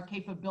developing our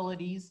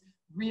capabilities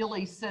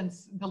really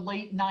since the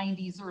late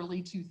 90s,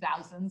 early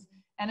 2000s.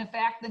 And in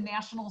fact,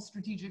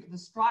 the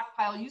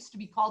stockpile used to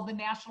be called the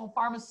National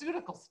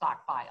Pharmaceutical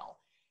Stockpile.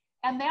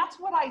 And that's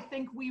what I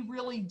think we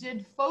really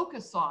did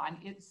focus on,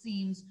 it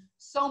seems,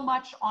 so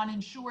much on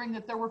ensuring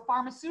that there were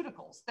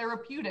pharmaceuticals,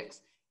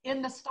 therapeutics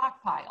in the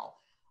stockpile.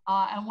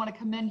 I want to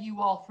commend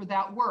you all for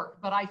that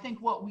work. But I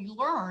think what we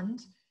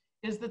learned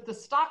is that the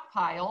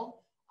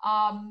stockpile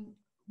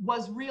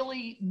was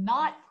really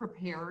not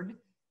prepared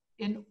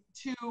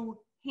to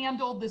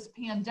handle this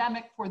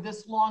pandemic for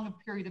this long a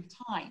period of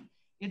time.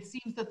 It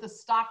seems that the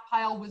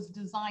stockpile was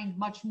designed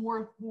much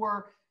more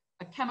for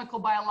a chemical,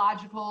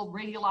 biological,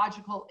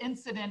 radiological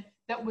incident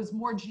that was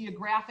more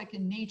geographic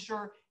in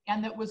nature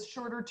and that was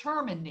shorter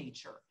term in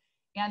nature.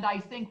 And I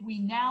think we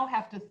now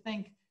have to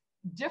think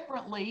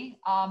differently,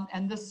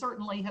 and this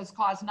certainly has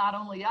caused not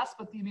only us,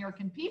 but the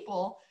American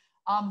people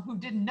who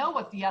didn't know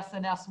what the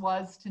SNS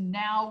was to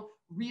now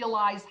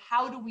realize,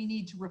 how do we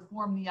need to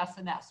reform the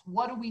SNS?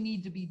 What do we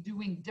need to be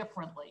doing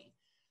differently?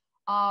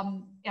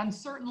 And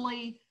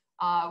certainly,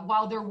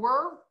 while there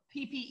were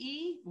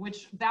PPE,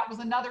 which that was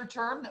another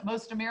term that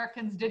most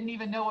Americans didn't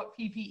even know what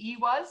PPE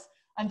was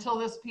until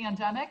this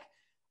pandemic,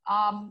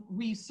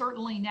 we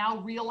certainly now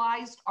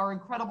realized our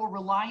incredible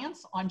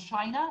reliance on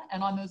China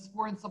and on those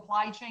foreign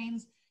supply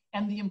chains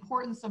and the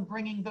importance of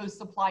bringing those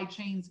supply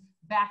chains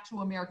back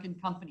to American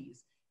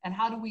companies. And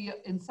how do we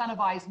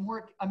incentivize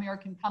more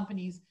American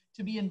companies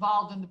to be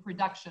involved in the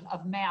production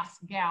of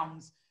masks,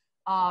 gowns,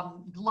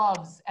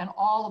 gloves, and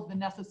all of the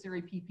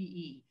necessary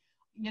PPE.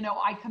 You know,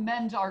 I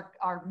commend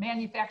our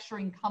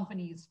manufacturing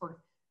companies for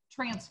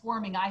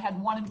transforming. I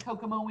had one in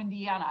Kokomo,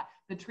 Indiana,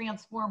 that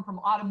transformed from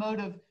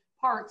automotive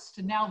parts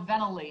to now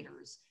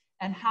ventilators.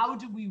 And how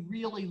do we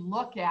really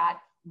look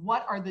at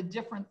what are the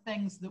different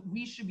things that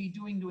we should be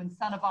doing to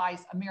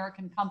incentivize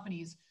American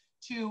companies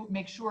to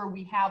make sure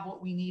we have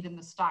what we need in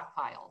the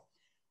stockpile?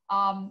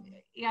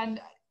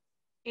 And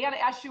Anna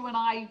Eshoo and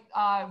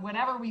I,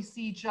 whenever we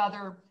see each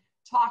other,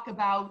 talk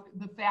about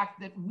the fact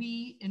that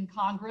we in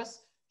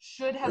Congress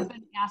should have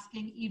been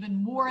asking even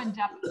more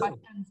in-depth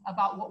questions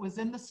about what was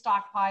in the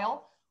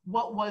stockpile,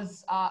 what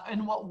was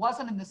and what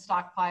wasn't in the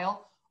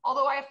stockpile.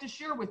 Although I have to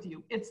share with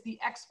you, it's the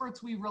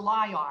experts we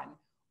rely on.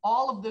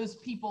 All of those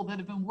people that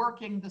have been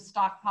working the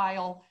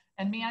stockpile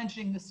and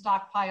managing the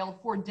stockpile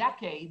for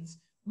decades,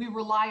 we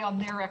rely on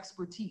their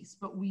expertise,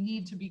 but we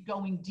need to be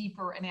going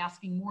deeper and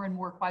asking more and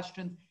more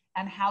questions.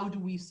 And how do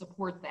we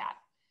support that?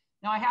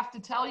 Now I have to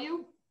tell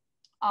you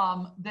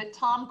that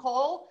Tom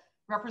Cole,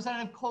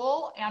 Representative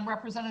Cole and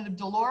Representative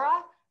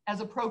DeLaura as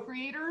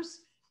appropriators,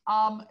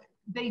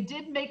 they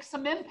did make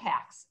some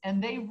impacts,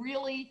 and they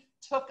really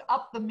took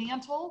up the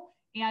mantle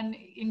and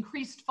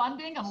increased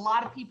funding. And a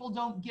lot of people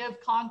don't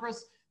give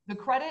Congress the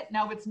credit.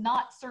 Now, it's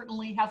not,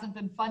 certainly hasn't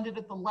been funded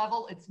at the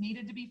level it's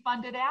needed to be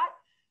funded at.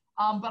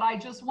 But I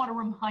just want to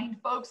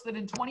remind folks that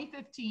in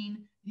 2015,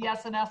 the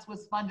SNS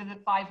was funded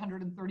at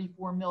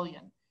 $534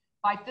 million.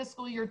 By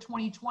fiscal year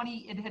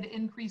 2020, it had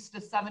increased to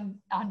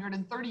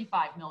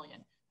 $735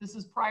 million. This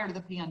is prior to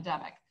the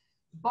pandemic.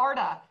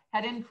 BARDA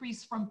had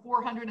increased from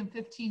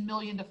 $415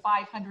 million to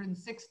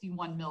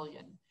 $561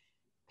 million.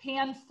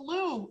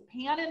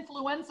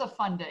 Pan-influenza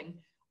funding,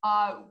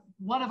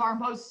 one of our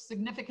most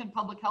significant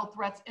public health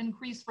threats,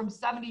 increased from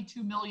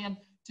 72 million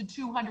to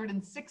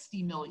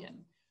 260 million.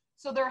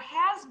 So there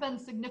has been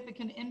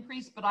significant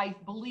increase, but I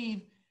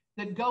believe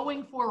that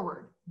going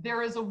forward,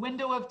 there is a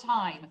window of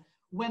time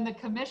when the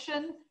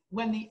commission,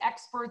 when the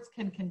experts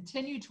can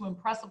continue to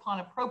impress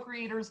upon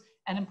appropriators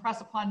and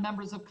impress upon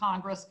members of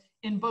Congress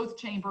in both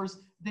chambers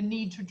the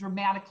need to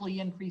dramatically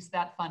increase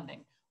that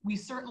funding. We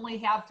certainly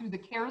have through the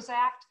CARES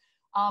Act,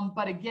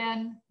 but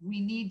again,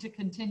 we need to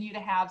continue to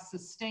have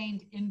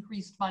sustained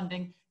increased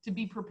funding to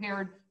be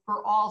prepared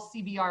for all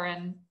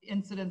CBRN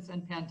incidents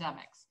and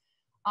pandemics.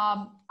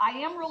 I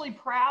am really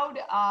proud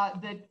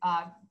that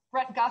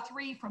Brett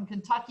Guthrie from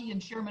Kentucky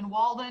and Chairman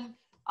Walden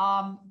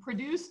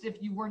produced,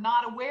 if you were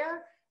not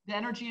aware, the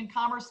Energy and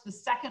Commerce, the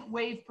Second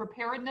Wave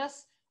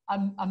Preparedness,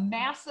 a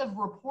massive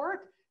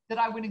report that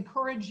I would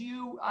encourage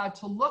you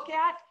to look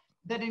at,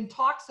 that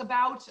talks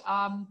about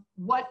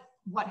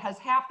what has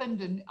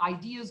happened and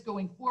ideas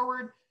going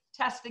forward,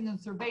 testing and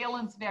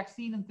surveillance,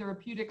 vaccine and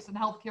therapeutics, and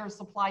healthcare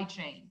supply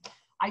chain.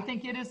 I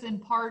think it is in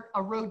part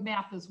a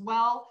roadmap as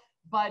well,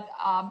 but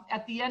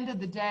at the end of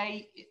the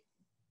day,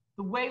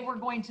 the way we're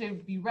going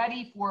to be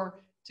ready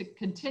to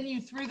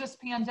continue through this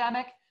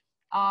pandemic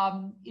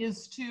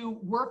is to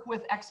work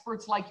with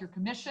experts like your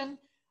commission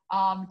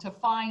to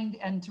find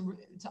and to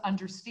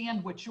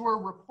understand what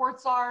your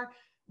reports are,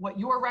 what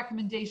your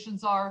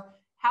recommendations are.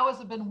 How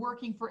has it been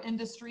working for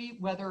industry,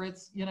 whether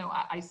it's, you know,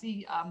 I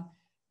see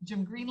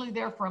Jim Greenlee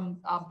there from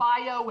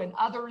Bio and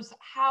others.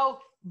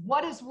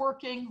 What is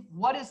working,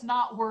 what is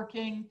not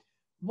working,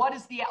 what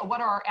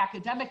are our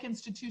academic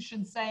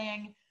institutions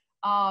saying,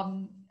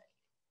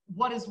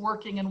 what is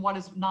working and what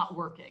is not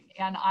working.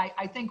 And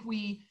I think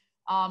we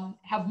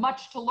have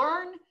much to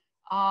learn.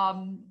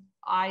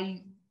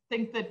 I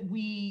think that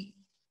we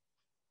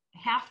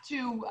have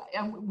to,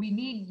 and we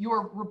need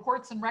your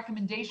reports and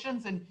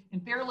recommendations in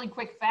fairly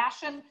quick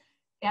fashion.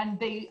 And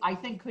they, I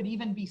think, could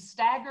even be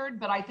staggered,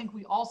 but I think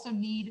we also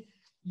need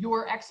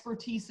your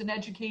expertise in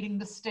educating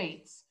the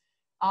states.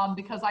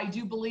 Because I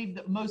do believe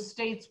that most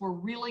states were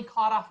really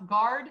caught off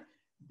guard.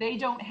 They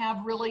don't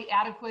have really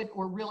adequate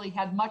or really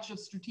had much of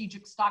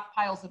strategic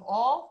stockpiles at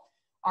all.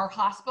 Our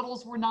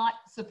hospitals were not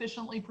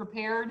sufficiently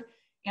prepared.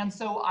 And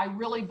so I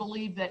really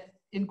believe that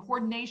in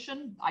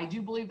coordination, I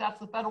do believe that's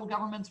the federal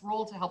government's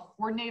role to help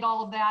coordinate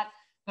all of that.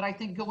 But I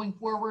think going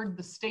forward,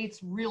 the states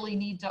really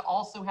need to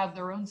also have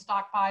their own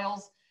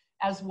stockpiles,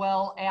 as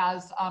well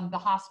as the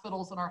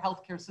hospitals and our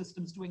healthcare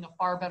systems doing a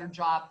far better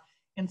job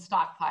in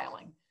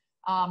stockpiling.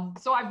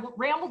 So I've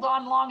rambled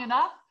on long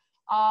enough,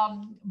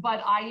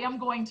 but I am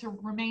going to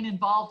remain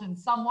involved in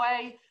some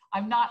way.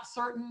 I'm not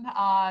certain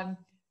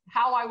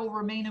how I will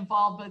remain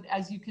involved, but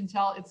as you can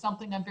tell, it's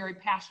something I'm very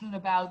passionate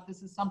about.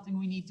 This is something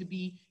we need to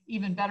be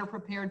even better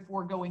prepared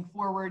for going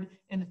forward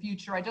in the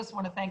future. I just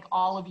want to thank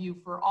all of you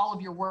for all of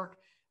your work,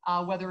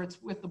 whether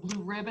it's with the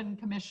Blue Ribbon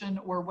Commission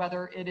or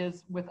whether it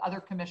is with other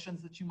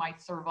commissions that you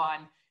might serve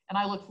on. And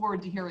I look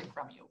forward to hearing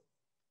from you.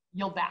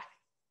 Yield back.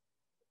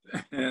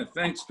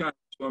 Thanks,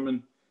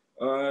 Congresswoman.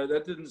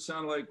 That didn't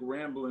sound like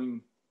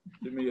rambling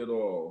to me at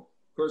all.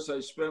 Of course, I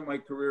spent my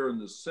career in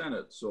the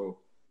Senate, so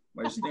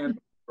my standards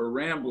for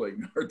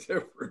rambling are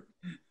different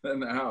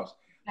than the House.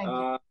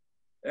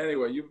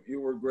 Anyway,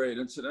 you were great.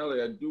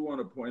 Incidentally, I do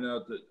want to point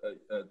out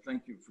that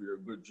thank you for your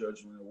good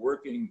judgment in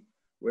working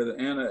with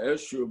Anna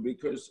Eshoo,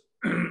 because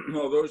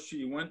although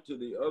she went to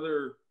the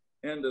other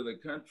end of the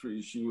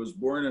country, she was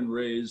born and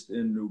raised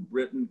in New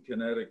Britain,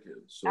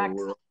 Connecticut.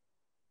 So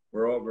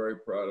we're all very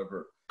proud of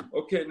her.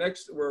 Okay,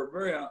 next, we're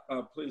very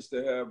pleased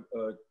to have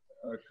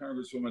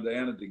Congresswoman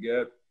Diana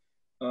DeGette.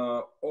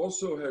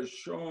 Also has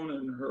shown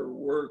in her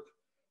work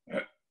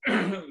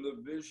the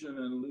vision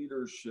and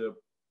leadership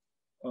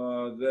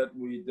that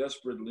we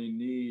desperately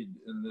need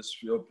in this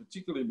field,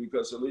 particularly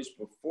because at least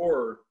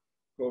before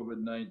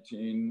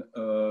COVID-19,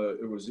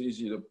 it was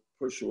easy to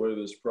push away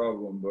this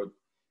problem, but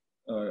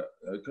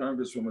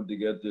Congresswoman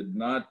DeGette did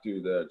not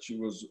do that. She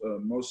was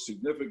most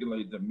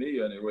significantly to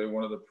me anyway,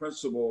 one of the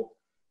principal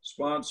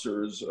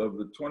sponsors of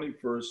the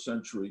 21st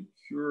Century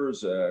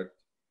Cures Act,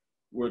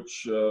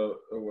 which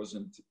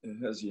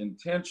has the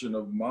intention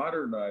of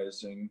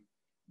modernizing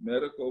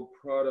medical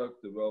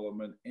product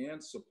development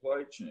and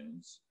supply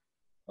chains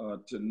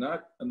to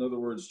not, in other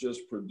words,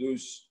 just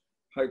produce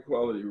high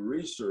quality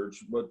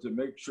research, but to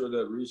make sure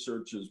that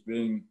research is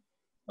being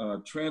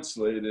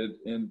translated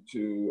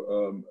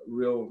into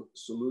real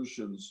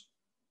solutions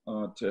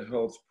to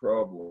health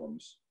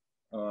problems.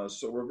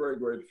 So we're very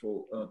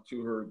grateful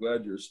to her.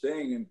 Glad you're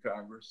staying in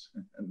Congress,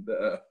 and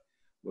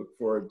look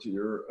forward to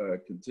your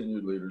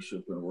continued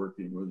leadership and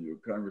working with you,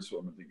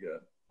 Congresswoman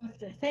DeGette.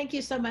 Thank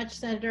you so much,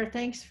 Senator.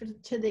 Thanks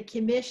to the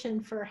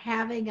commission for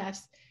having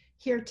us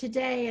here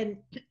today. And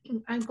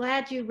I'm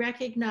glad you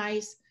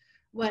recognize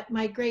what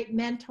my great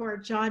mentor,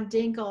 John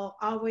Dingell,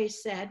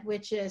 always said,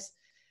 which is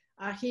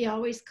he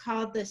always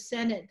called the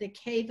Senate the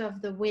cave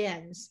of the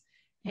winds.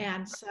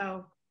 And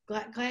so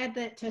glad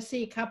that to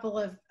see a couple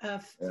of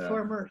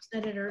former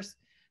senators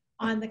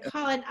on the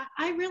call. And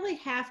I really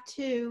have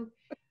to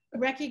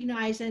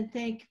recognize and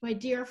thank my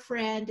dear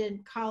friend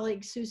and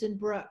colleague, Susan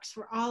Brooks,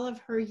 for all of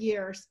her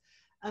years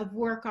of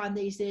work on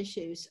these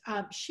issues.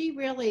 She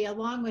really,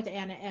 along with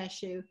Anna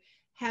Eshoo,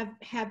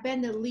 have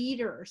been the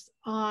leaders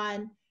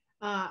on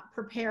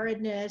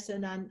preparedness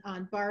and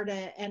on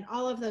BARDA and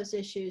all of those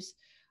issues.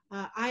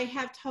 I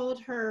have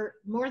told her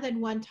more than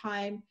one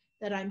time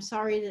that I'm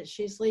sorry that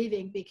she's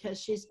leaving, because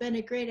she's been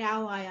a great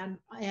ally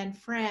and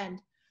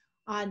friend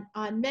on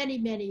many,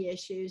 many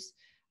issues.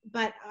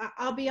 But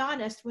I'll be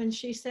honest, when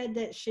she said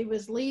that she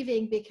was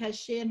leaving because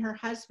she and her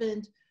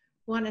husband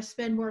want to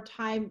spend more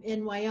time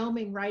in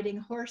Wyoming riding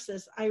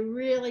horses, I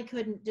really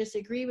couldn't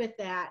disagree with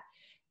that.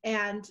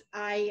 And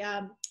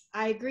I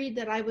agreed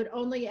that I would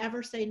only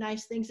ever say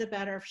nice things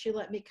about her if she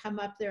let me come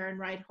up there and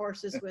ride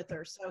horses with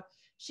her. So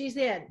she's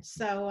in.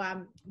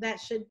 So that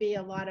should be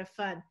a lot of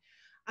fun.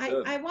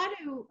 I want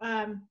to,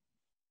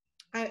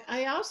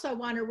 I also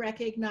want to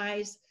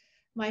recognize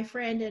my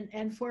friend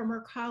and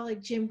former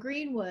colleague, Jim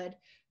Greenwood,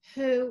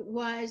 who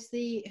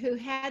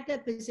had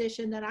the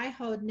position that I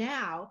hold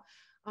now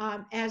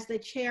as the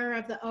chair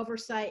of the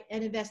Oversight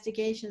and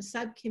Investigation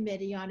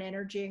Subcommittee on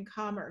Energy and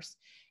Commerce.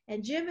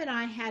 And Jim and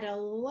I had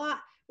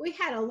we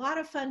had a lot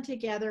of fun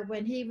together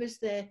when he was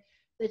the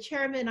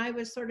chairman. I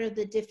was sort of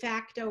the de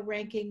facto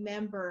ranking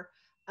member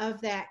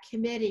of that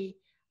committee.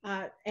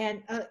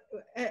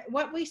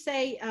 What we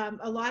say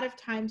a lot of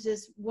times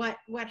is what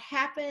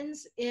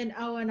happens in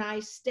O&I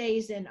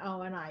stays in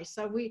O&I.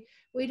 So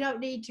we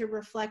don't need to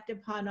reflect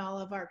upon all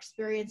of our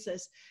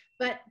experiences.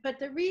 But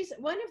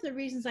one of the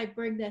reasons I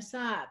bring this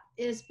up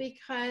is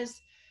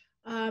because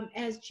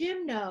as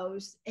Jim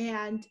knows,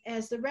 and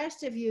as the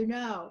rest of you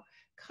know,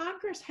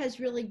 Congress has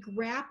really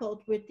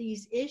grappled with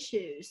these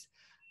issues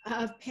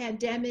of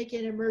pandemic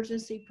and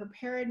emergency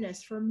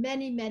preparedness for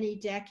many, many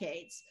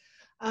decades.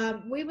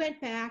 We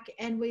went back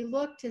and we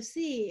looked to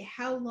see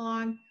how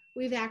long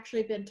we've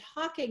actually been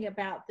talking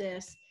about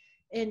this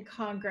in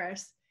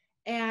Congress,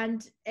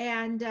 and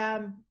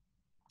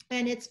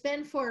it's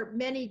been for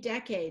many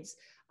decades.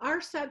 Our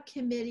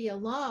subcommittee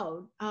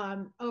alone,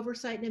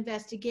 Oversight and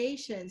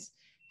Investigations,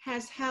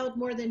 has held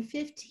more than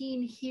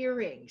 15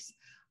 hearings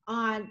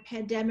on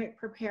pandemic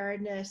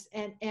preparedness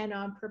and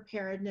on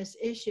preparedness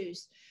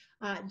issues.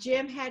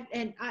 Jim had,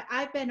 and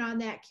I've been on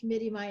that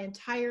committee my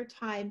entire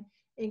time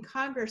in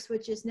Congress,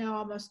 which is now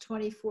almost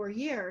 24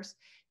 years.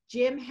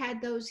 Jim had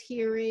those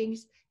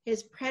hearings.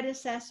 His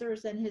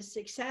predecessors and his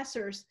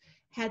successors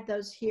had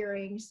those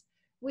hearings.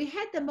 We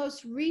had the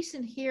most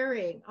recent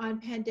hearing on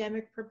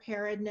pandemic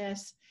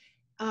preparedness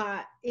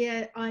on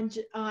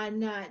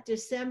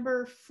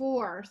December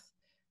 4th,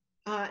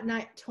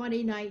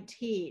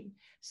 2019.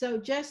 So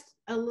just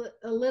a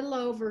little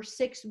over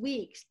 6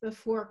 weeks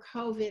before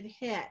COVID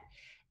hit.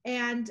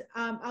 And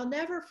I'll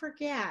never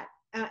forget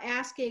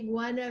asking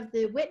one of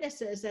the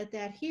witnesses at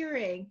that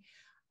hearing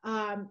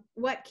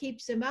what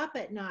keeps him up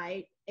at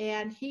night.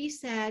 And he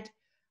said,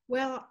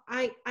 well,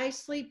 I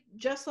sleep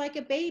just like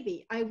a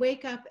baby. I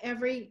wake up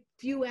every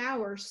few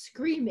hours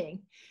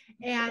screaming.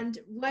 And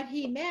what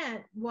he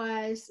meant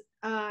was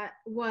that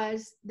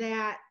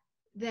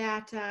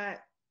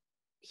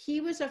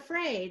he was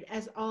afraid,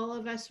 as all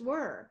of us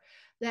were,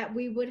 that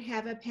we would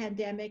have a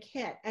pandemic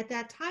hit. At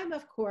that time,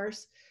 of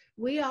course,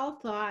 we all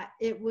thought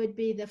it would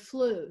be the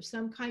flu,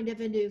 some kind of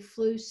a new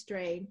flu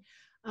strain,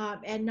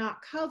 and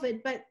not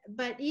COVID.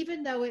 But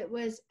even though it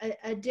was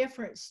a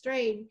different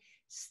strain,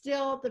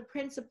 still the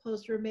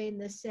principles remain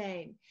the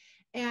same.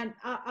 And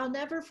I'll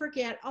never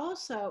forget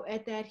also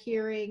at that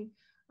hearing,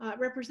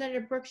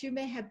 Representative Brooks, you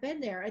may have been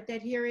there at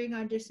that hearing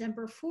on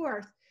December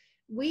 4th,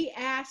 we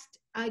asked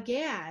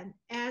again,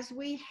 as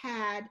we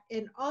had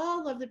in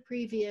all of the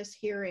previous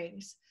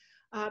hearings,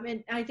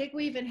 and I think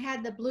we even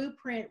had the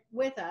blueprint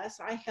with us.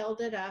 I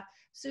held it up.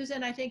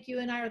 Susan, I think you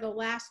and I are the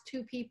last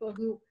two people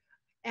who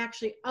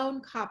actually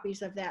own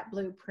copies of that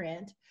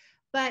blueprint.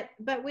 But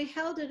we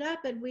held it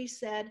up and we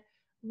said,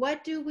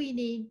 what do we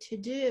need to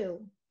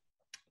do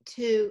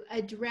to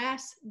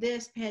address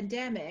this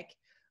pandemic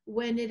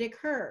when it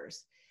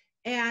occurs?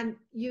 And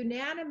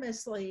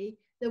unanimously,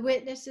 the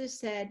witnesses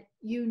said,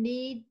 you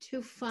need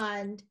to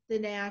fund the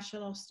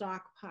national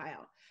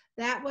stockpile.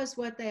 That was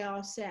what they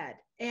all said.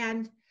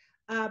 And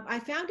I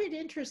found it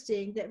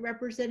interesting that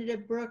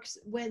Representative Brooks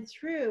went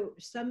through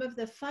some of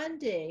the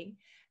funding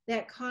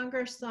that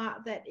Congress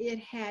thought that it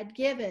had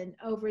given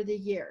over the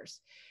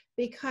years,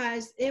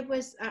 because it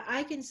was,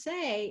 I can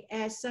say,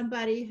 as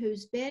somebody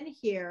who's been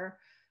here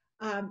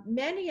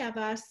many of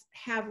us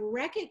have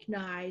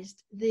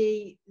recognized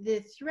the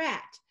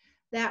threat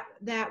that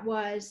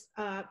was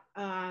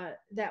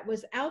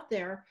out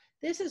there.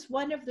 This is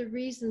one of the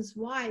reasons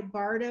why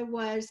BARDA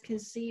was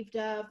conceived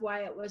of, why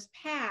it was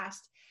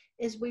passed,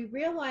 is we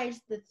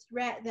realized the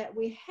threat that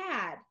we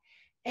had.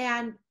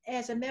 And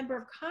as a member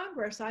of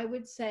Congress, I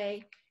would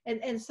say,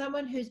 and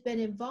someone who's been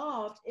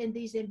involved in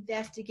these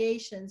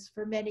investigations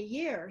for many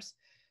years,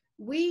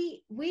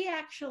 we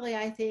actually,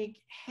 I think,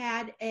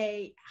 had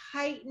a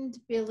heightened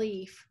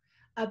belief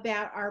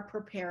about our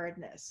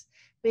preparedness,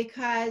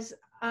 because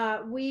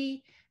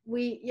we,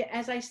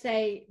 as I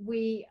say,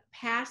 we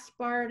passed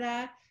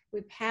BARDA,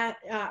 we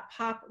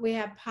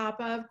have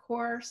PAPA, of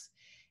course,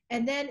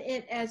 and then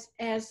as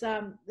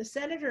the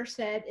senator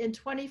said, in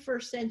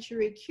 21st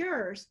Century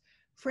Cures,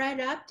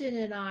 Fred Upton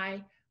and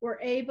I were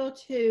able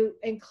to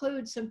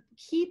include some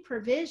key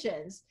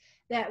provisions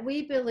that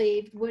we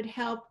believed would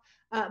help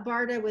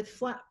BARDA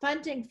with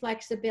funding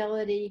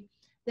flexibility,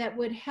 that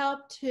would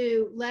help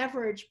to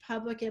leverage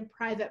public and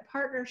private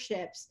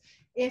partnerships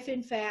if,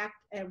 in fact,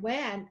 and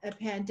when a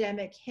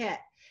pandemic hit.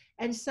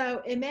 And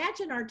so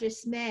imagine our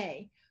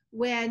dismay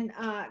when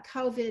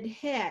COVID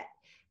hit.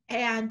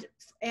 And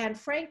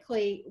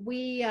frankly,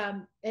 we,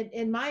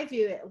 in my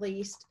view at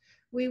least,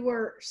 we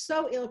were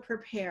so ill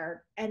prepared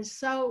and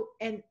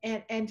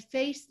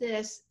faced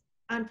this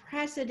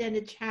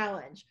unprecedented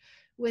challenge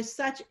with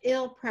such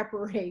ill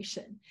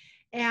preparation.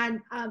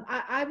 And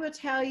I will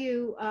tell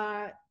you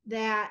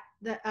that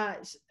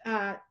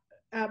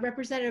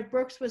Representative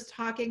Brooks was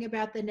talking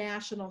about the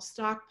national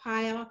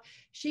stockpile.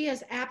 She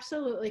is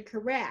absolutely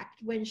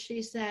correct when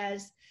she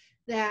says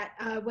that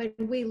when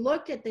we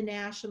looked at the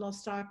national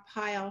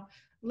stockpile,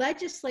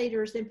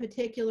 legislators in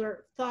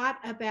particular thought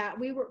about,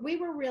 we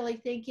were really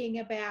thinking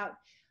about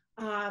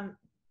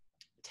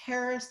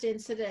terrorist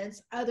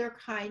incidents, other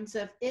kinds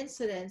of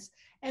incidents,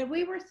 and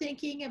we were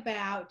thinking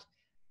about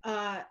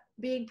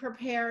being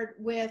prepared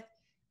with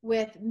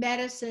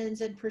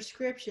medicines and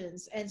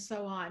prescriptions and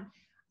so on.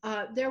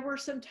 There were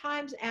some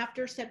times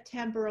after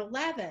September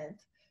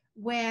 11th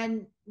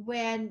when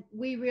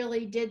we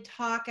really did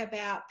talk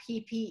about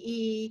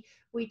PPE.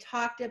 We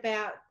talked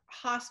about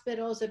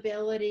hospitals'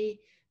 ability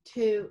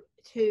to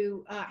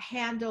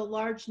handle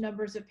large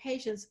numbers of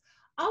patients,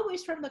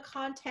 always from the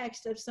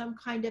context of some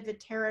kind of a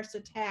terrorist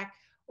attack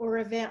or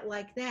event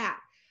like that.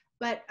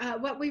 But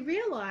what we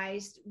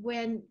realized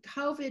when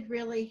COVID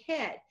really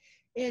hit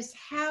is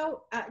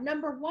how,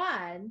 number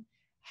one,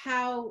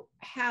 how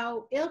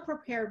ill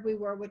prepared we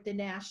were with the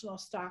national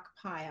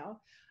stockpile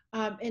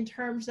in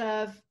terms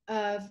of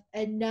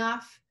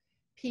enough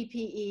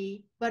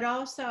PPE, but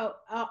also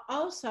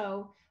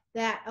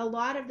that a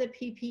lot of the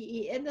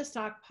PPE in the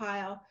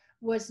stockpile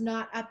was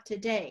not up to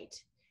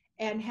date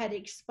and had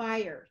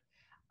expired.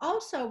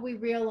 Also, we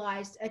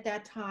realized at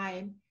that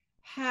time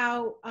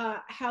how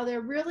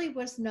there really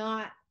was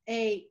not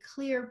a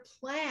clear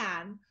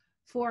plan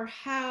for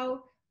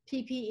how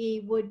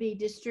PPE would be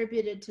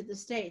distributed to the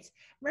states.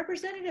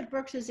 Representative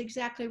Brooks is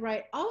exactly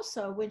right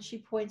also when she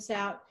points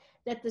out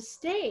that the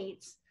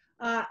states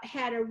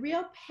had a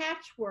real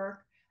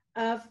patchwork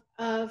of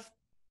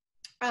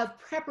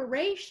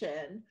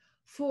preparation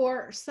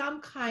for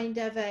some kind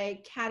of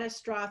a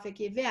catastrophic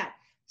event.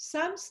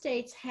 Some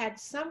states had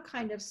some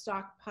kind of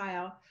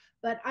stockpile,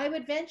 but I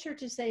would venture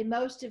to say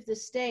most of the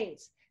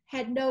states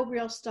had no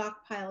real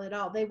stockpile at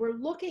all. They were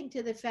looking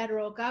to the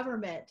federal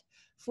government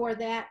for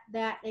that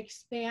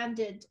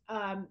expanded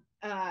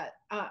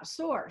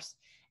source.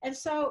 And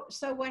so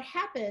what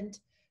happened,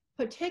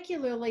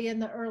 particularly in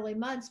the early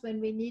months when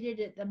we needed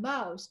it the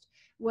most,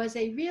 was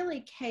a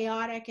really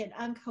chaotic and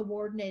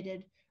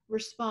uncoordinated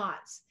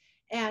response.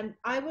 And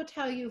I will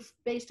tell you,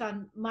 based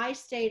on my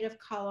state of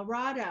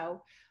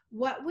Colorado,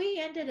 what we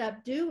ended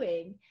up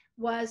doing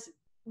was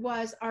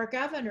our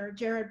governor,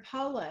 Jared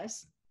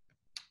Polis,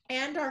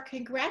 and our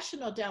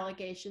congressional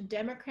delegation,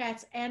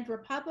 Democrats and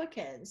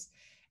Republicans,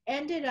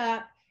 ended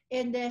up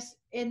in this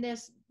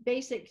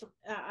basic,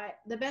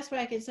 the best way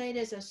I can say it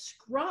is a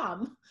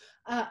scrum,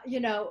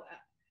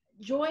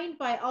 joined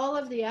by all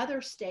of the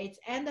other states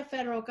and the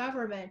federal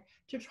government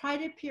to try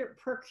to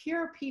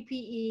procure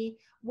PPE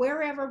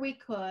wherever we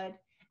could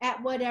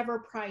at whatever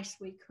price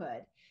we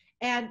could.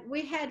 And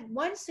we had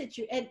one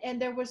situation,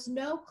 and there was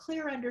no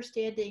clear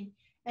understanding.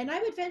 And I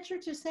would venture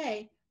to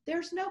say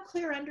there's no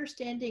clear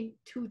understanding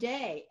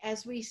today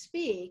as we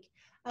speak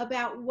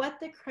about what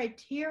the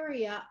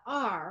criteria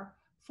are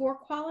for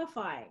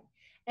qualifying.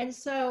 And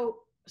so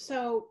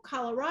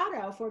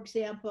Colorado, for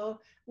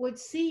example, would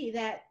see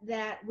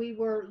that we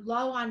were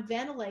low on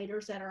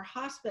ventilators at our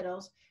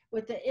hospitals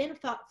with the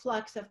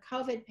influx of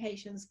COVID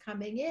patients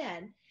coming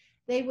in.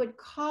 They would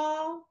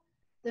call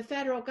the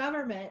federal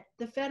government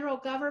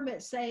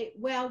say,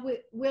 well,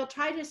 we'll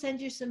try to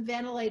send you some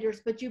ventilators,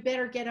 but you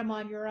better get them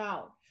on your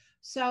own.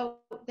 So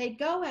they'd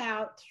go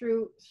out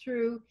through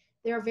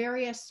their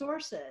various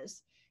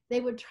sources.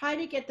 They would try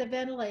to get the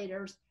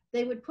ventilators.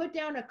 They would put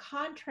down a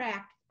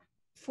contract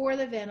for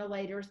the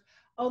ventilators,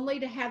 only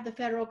to have the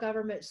federal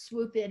government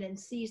swoop in and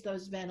seize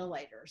those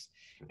ventilators.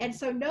 And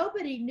so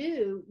nobody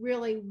knew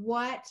really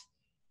what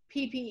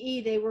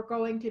PPE they were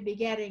going to be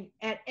getting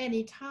at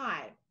any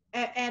time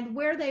and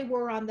where they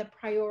were on the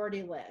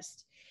priority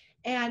list.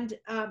 And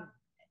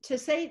to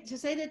say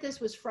that this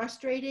was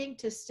frustrating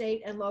to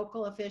state and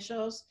local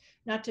officials,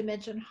 not to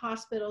mention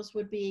hospitals,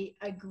 would be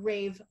a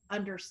grave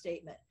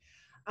understatement.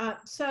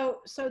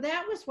 So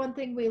that was one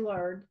thing we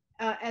learned,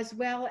 as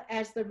well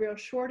as the real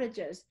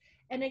shortages.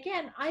 And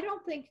again, I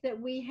don't think that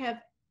we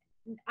have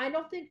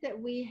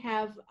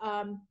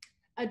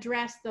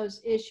addressed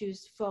those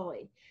issues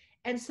fully.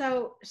 And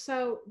so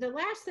the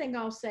last thing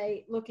I'll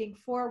say looking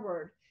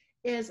forward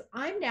is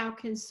I'm now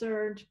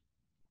concerned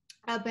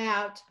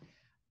about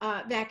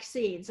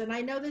vaccines. And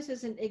I know this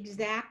isn't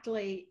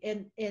exactly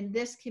in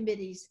this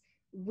committee's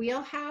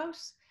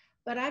wheelhouse,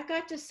 but I've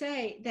got to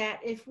say that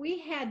if we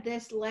had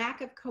this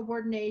lack of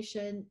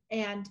coordination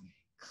and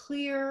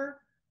clear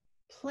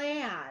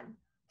plan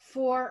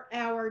for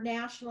our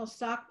national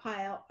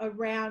stockpile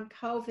around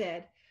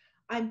COVID,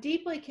 I'm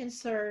deeply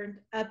concerned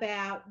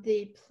about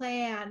the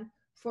plan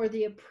for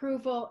the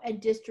approval and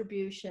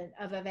distribution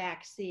of a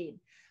vaccine.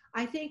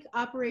 I think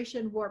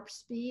Operation Warp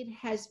Speed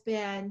has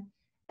been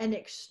an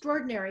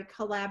extraordinary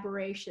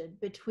collaboration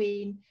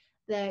between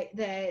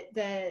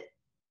the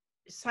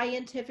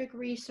scientific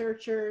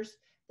researchers,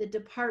 the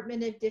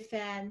Department of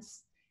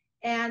Defense,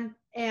 and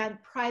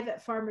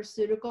private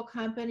pharmaceutical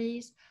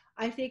companies.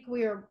 I think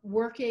we are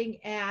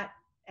working at,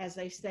 as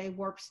I say,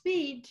 warp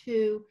speed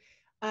to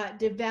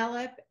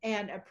develop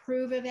and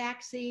approve a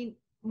vaccine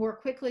more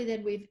quickly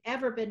than we've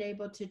ever been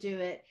able to do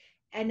it.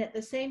 And at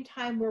the same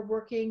time, we're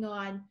working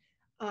on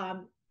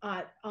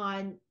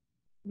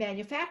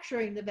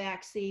manufacturing the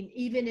vaccine,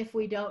 even if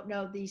we don't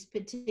know these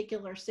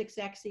particular 6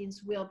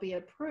 vaccines will be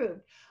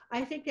approved.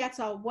 I think that's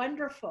all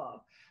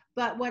wonderful.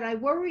 But what I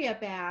worry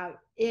about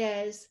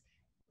is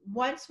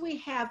once we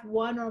have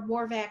 1 or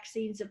more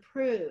vaccines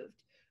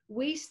approved,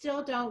 we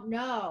still don't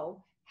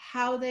know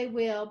how they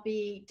will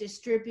be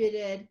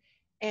distributed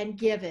and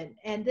given.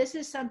 And this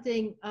is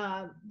something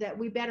that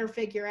we better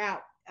figure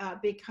out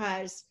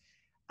because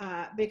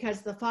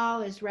the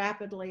fall is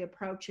rapidly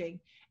approaching.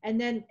 And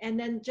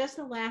then just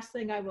the last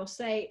thing I will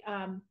say,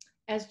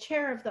 as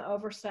chair of the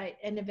Oversight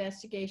and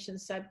Investigation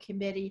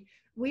Subcommittee,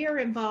 we are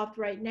involved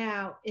right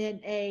now in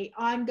an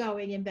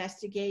ongoing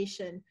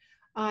investigation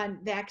on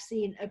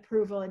vaccine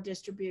approval and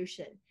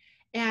distribution.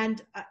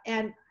 And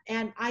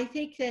I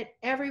think that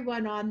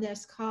everyone on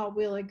this call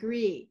will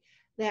agree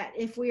that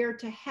if we are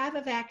to have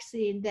a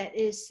vaccine that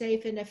is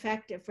safe and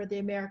effective for the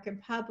American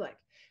public,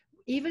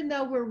 even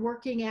though we're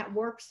working at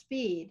warp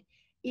speed,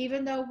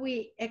 even though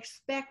we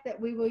expect that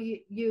we will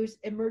use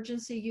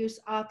emergency use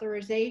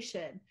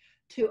authorization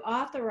to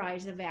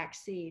authorize a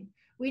vaccine,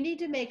 we need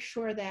to make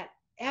sure that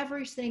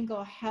every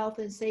single health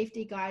and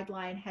safety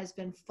guideline has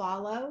been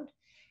followed,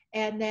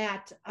 and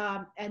that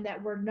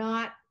we're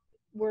not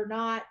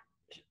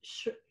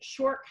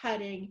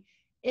shortcutting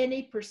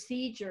any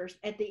procedures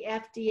at the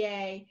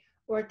FDA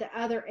or at the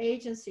other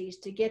agencies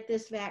to get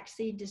this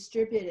vaccine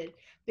distributed,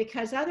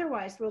 because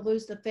otherwise we'll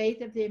lose the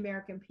faith of the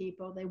American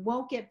people. They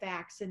won't get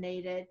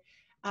vaccinated.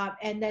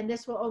 And then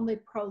this will only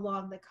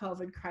prolong the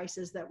COVID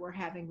crisis that we're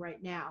having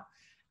right now.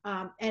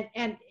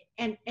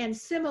 And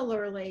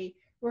similarly,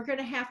 we're going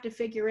to have to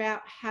figure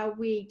out how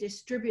we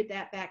distribute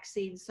that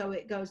vaccine so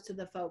it goes to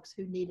the folks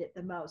who need it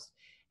the most.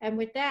 And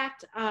with that,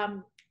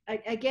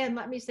 again,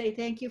 let me say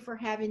thank you for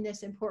having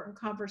this important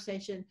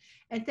conversation.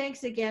 And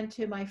thanks again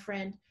to my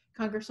friend,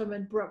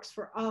 Congresswoman Brooks,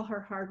 for all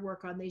her hard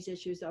work on these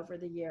issues over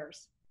the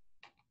years.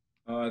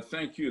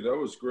 Thank you. That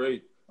was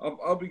great.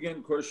 I'll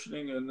begin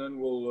questioning and then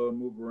we'll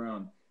move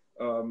around.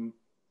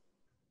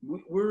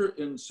 We're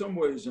in some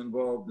ways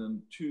involved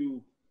in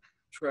 2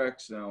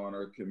 tracks now on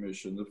our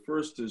commission. The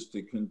first is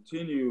to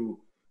continue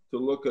to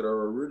look at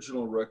our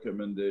original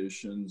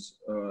recommendations,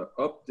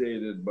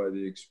 updated by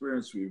the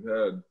experience we've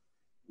had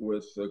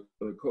with the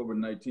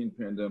COVID-19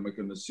 pandemic,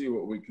 and to see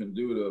what we can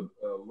do to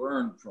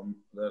learn from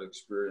that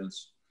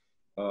experience.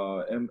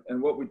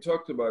 And what we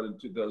talked about in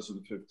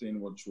 2015,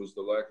 which was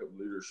the lack of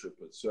leadership,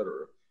 et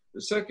cetera.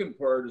 The second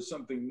part is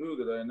something new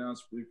that I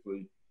announced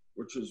briefly,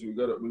 which is we've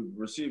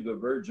received a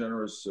very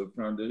generous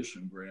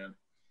foundation grant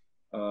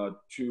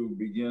to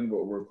begin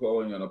what we're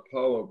calling an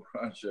Apollo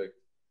project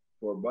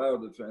for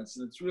biodefense.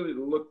 And it's really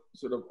to look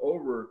sort of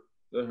over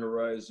the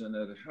horizon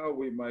at how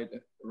we might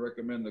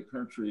recommend the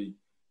country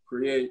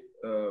create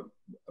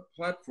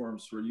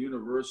platforms for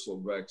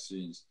universal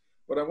vaccines.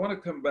 But I want to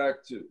come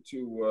back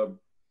to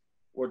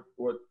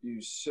what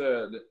you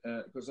said,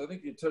 because I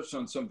think you touched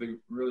on something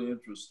really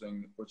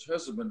interesting, which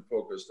hasn't been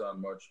focused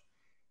on much.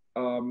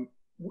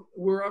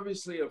 We're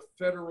obviously a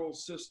federal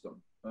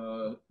system.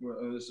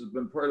 This has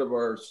been part of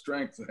our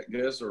strength, I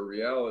guess, or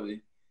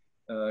reality,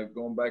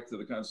 going back to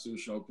the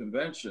Constitutional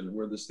Convention,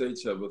 where the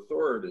states have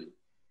authority.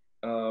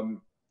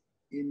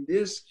 In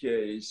this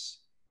case,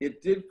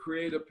 it did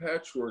create a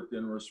patchwork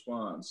in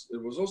response.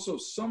 It was also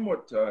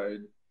somewhat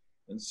tied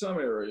in some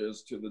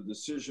areas to the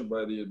decision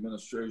by the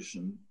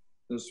administration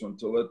this one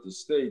to let the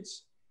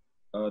states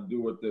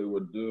do what they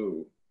would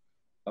do.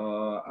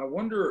 I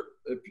wonder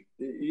if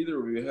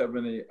either of you have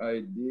any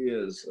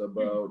ideas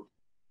about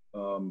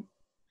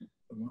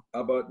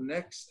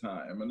next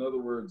time. In other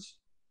words,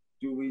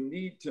 do we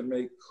need to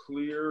make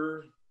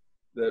clear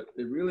that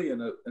it really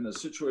in a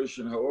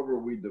situation, however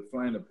we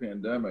define a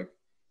pandemic,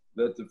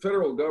 that the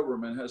federal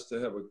government has to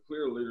have a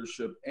clear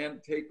leadership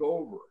and take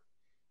over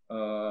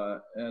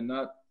and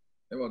not,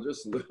 and we'll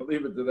just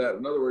leave it to that.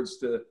 In other words,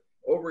 to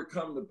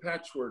overcome the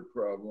patchwork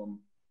problem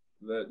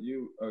that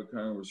you,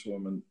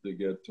 Congresswoman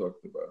DeGette,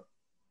 talked about.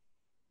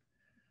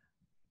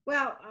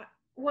 Well,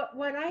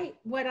 what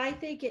I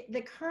think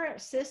the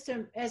current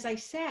system, as I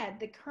said,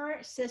 the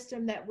current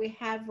system that we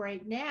have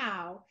right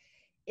now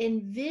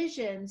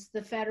envisions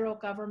the federal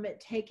government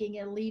taking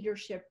a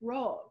leadership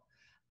role.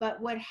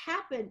 But what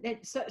happened,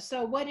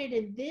 so what it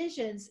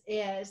envisions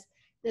is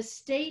the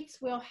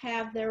states will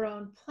have their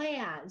own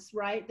plans,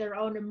 right? Their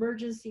own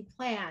emergency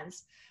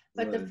plans,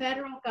 but Right. the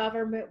federal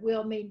government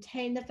will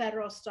maintain the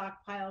federal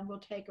stockpile and will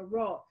take a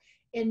role.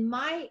 In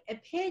my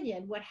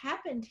opinion, what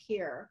happened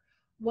here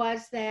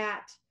was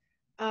that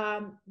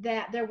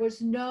that there were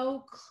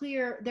no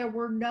clear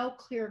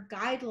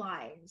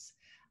guidelines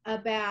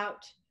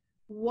about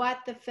what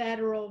the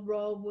federal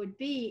role would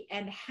be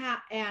and how,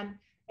 and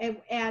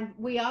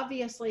we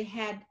obviously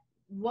had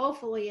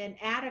woefully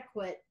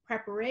inadequate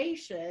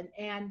preparation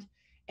and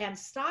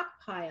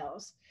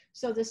stockpiles.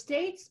 So the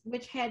states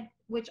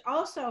which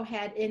also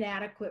had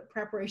inadequate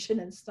preparation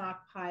and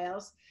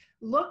stockpiles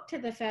looked to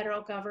the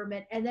federal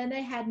government, and then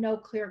they had no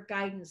clear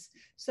guidance.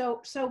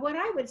 So what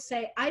I would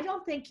say, I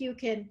don't think you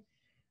can,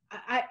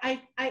 I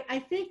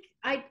think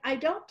I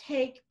don't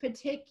take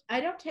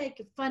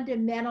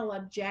fundamental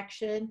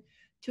objection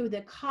to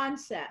the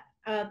concept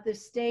of the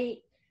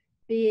state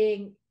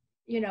being,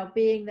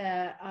 being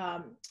the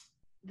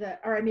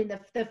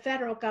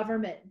federal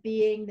government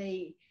being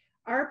the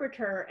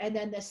arbiter and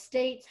then the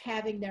states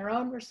having their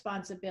own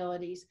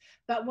responsibilities.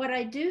 But what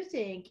I do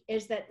think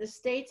is that the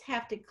states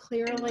have to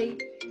clearly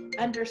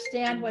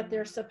understand what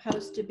they're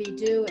supposed to be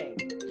doing.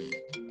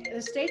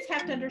 The states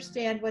have to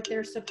understand what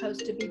they're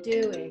supposed to be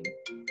doing.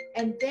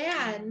 And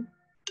then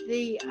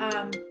the,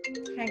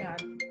 hang on, let's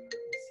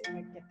see if I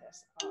can get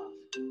this off.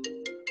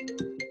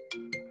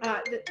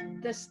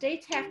 The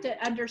states have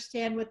to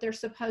understand what they're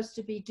supposed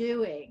to be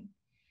doing,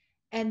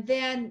 and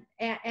then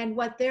and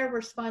what their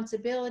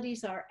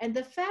responsibilities are, and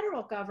the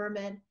federal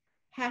government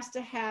has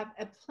to have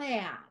a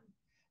plan.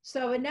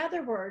 So in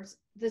other words,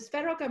 this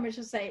federal government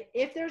should say,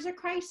 if there's a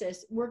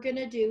crisis, we're going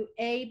to do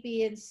A,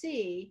 B, and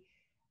C,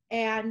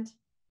 and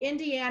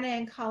Indiana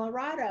and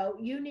Colorado,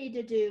 you need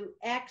to do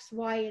X,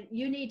 Y, and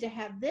you need to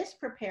have this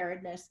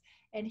preparedness,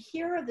 and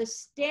here are the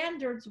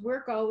standards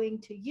we're going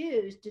to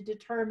use to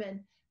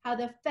determine how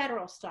the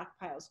federal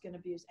stockpile is going to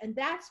be used. And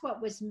that's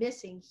what was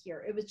missing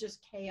here. It was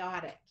just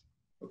chaotic.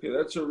 Okay,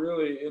 that's a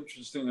really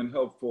interesting and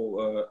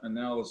helpful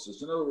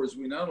analysis. In other words,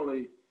 we not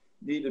only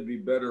need to be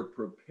better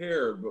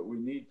prepared, but we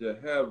need to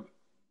have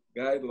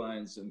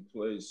guidelines in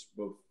place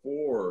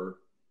before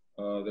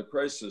the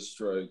crisis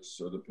strikes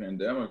or the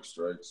pandemic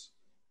strikes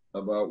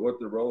about what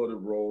the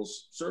relative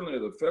roles, certainly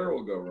of the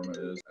federal government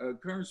is.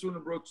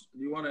 Congresswoman Brooks, do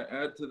you want to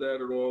add to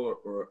that at all,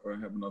 or I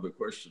have another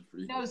question for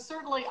you? No,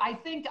 certainly. I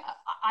think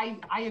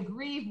I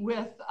agree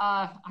with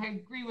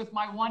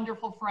my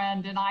wonderful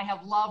friend, and I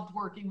have loved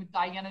working with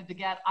Diana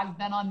DeGette. I've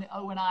been on the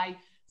O&I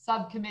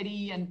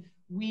subcommittee, and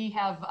we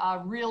have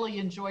really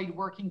enjoyed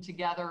working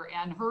together.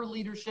 And her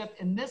leadership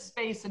in this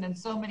space and in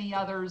so many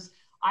others,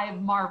 I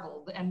have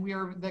marveled. And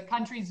the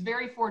country's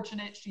very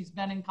fortunate. She's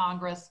been in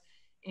Congress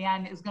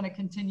and is going to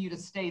continue to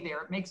stay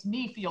there. It makes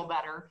me feel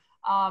better.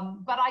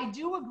 But I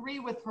do agree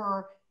with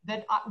her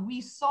that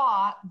we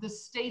saw the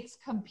states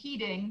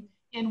competing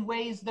in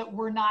ways that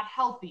were not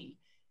healthy.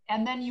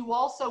 And then you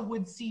also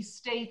would see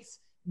states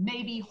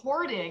maybe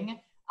hoarding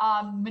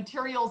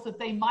materials that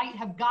they might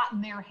have gotten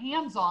their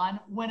hands on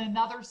when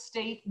another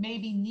state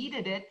maybe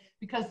needed it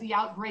because the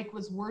outbreak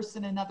was worse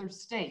in another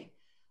state.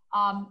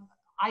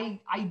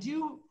 I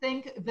do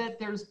think that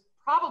there's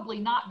probably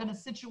not been a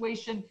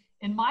situation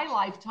in my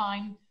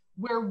lifetime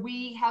where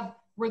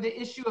the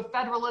issue of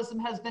federalism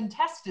has been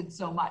tested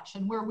so much,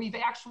 and where we've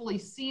actually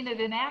seen it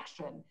in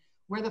action,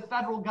 where the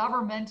federal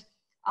government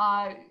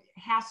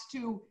has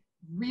to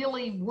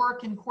really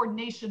work in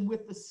coordination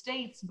with the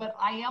states. But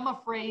I am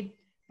afraid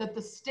that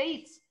the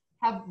states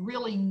have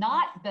really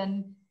not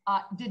been,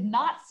 did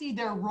not see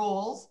their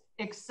roles,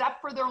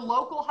 except for their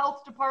local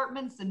health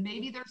departments and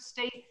maybe their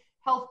state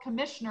health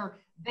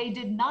commissioner. They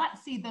did not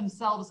see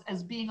themselves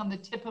as being on the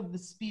tip of the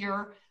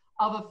spear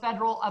of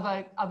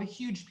a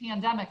huge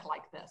pandemic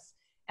like this.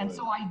 And Right.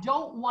 So I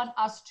don't want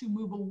us to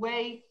move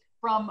away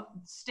from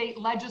state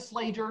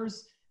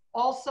legislators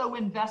also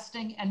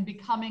investing and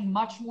becoming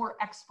much more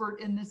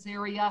expert in this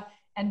area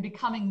and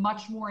becoming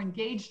much more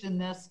engaged in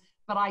this.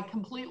 But I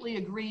completely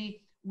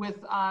agree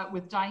with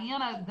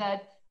Diana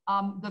that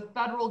the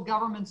federal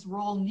government's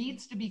role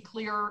needs to be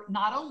clear.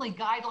 Not only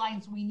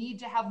guidelines, we need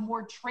to have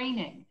more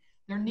training.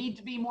 There need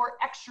to be more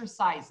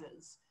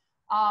exercises.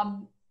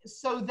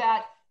 so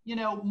that, you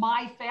know,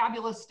 my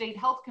fabulous state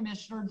health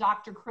commissioner,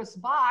 Dr. Chris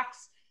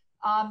Box,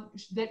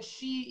 that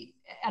she,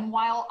 and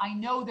while I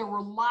know there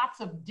were lots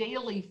of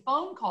daily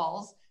phone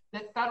calls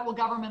that federal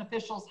government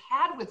officials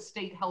had with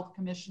state health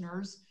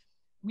commissioners,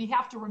 we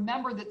have to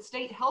remember that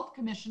state health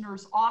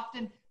commissioners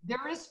often,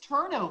 there is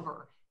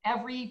turnover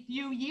every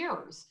few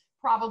years,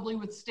 probably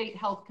with state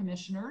health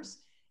commissioners,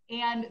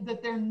 and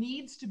that there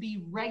needs to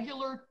be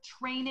regular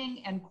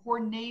training and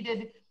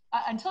coordinated,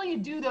 until you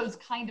do those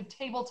kind of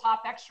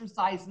tabletop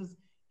exercises,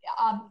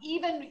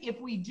 even if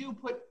we do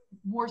put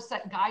more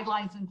set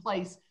guidelines in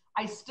place,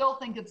 I still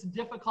think it's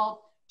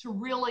difficult to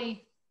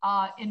really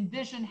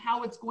envision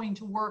how it's going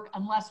to work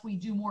unless we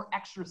do more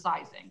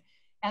exercising.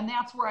 And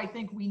that's where I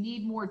think we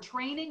need more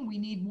training. We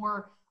need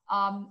more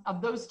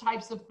of those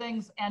types of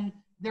things. And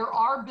there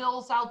are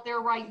bills out there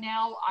right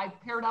now. I've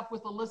paired up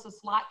with Alyssa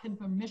Slotkin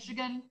from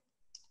Michigan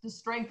to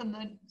strengthen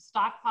the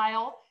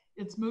stockpile.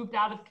 It's moved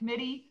out of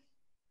committee.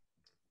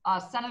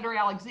 Senator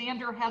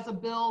Alexander has a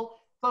bill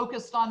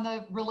focused on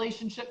the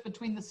relationship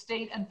between the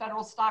state and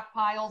federal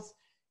stockpiles.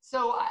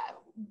 So,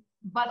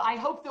 but I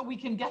hope that we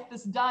can get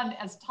this done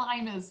as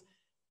time is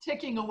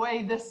ticking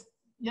away this,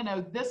 you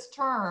know, this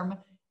term,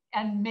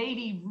 and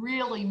maybe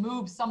really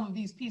move some of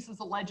these pieces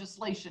of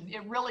legislation.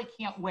 It really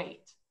can't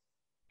wait.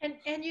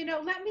 And you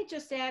know, let me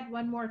just add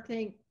one more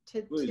thing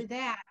to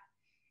that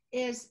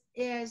is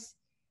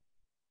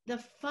the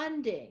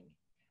funding,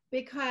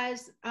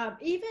 because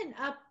even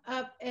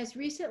up as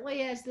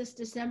recently as this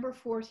December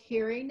 4th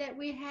hearing that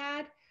we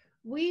had,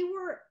 we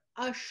were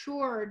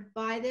assured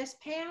by this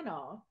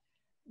panel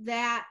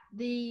that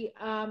the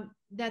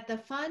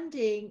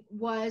funding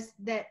was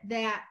that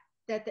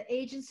the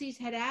agencies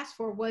had asked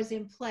for was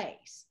in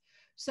place.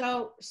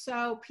 So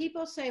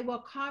people say, well,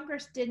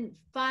 Congress didn't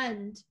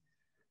fund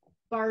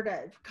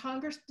BARDA.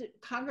 Congress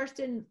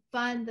didn't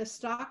fund the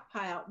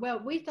stockpile.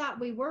 Well, we thought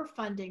we were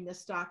funding the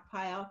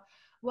stockpile.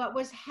 What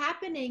was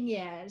happening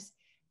is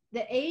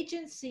the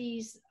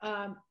agencies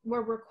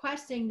were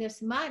requesting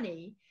this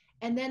money,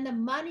 and then the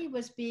money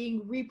was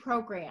being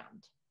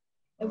reprogrammed.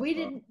 And we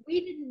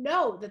didn't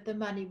know that the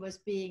money was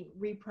being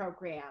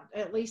reprogrammed,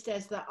 at least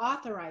as the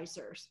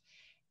authorizers.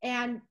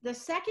 And the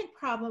second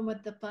problem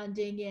with the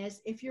funding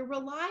is if you're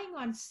relying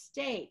on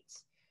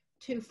states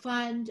to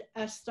fund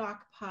a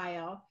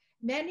stockpile,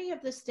 many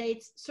of the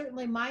states,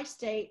 certainly my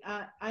state,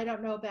 I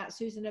don't know about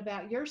Susan,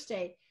 about your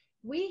state,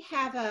 we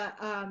have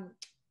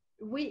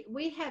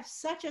we have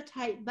such a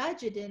tight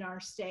budget in our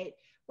state.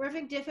 We're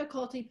having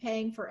difficulty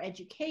paying for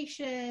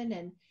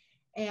education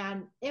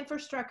and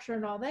infrastructure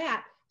and all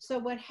that. So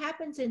what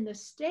happens in the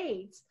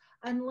states,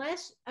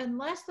 unless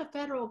the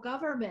federal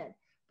government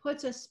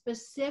puts a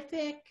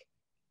specific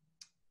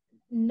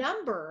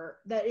number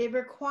that it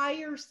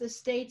requires the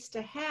states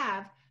to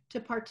have to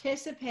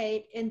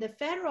participate in the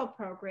federal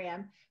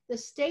program, the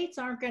states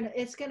aren't going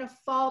to, it's going to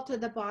fall to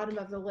the bottom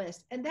of the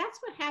list. And that's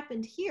what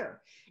happened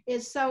here,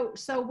 is so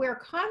where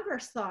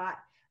Congress thought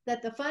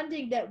that the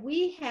funding that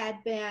we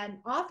had been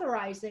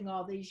authorizing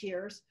all these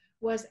years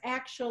was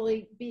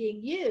actually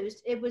being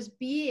used, it was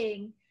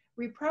being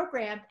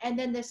reprogrammed, and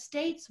then the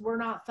states were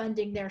not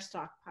funding their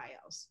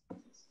stockpiles.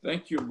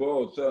 Thank you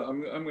both.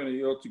 I'm going to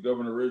yield to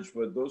Governor Ridge,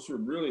 but those were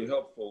really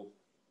helpful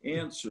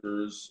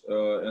answers,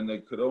 and they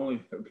could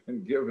only have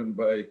been given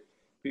by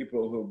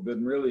people who've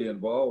been really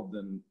involved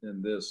in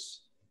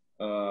this,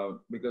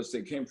 because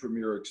they came from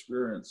your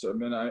experience. I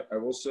mean, I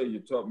will say you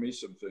taught me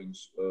some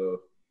things,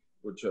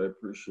 which I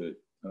appreciate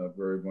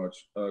very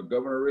much.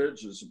 Governor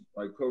Ridge is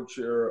my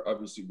co-chair,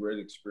 obviously great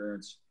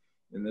experience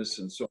in this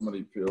in so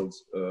many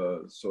fields.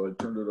 So I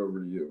turned it over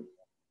to you.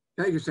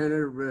 Thank you,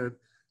 Senator.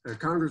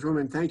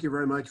 Congresswoman, thank you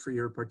very much for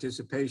your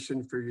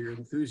participation, for your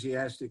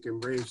enthusiastic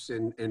embrace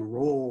and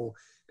role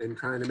in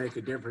trying to make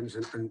a difference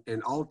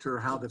and alter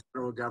how the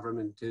federal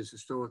government has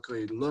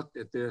historically looked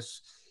at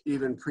this,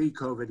 even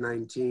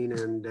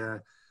pre-COVID-19.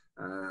 And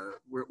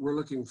we're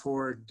looking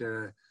forward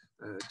to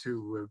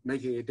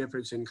making a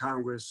difference in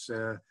Congress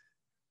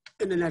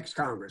in the next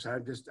Congress.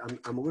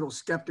 I'm a little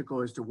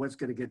skeptical as to what's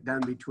going to get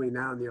done between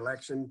now and the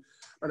election,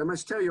 but I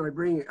must tell you,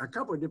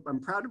 I'm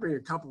proud to bring a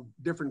couple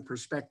different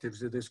perspectives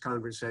to this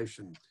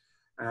conversation.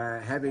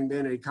 Having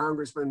been a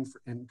congressman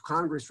in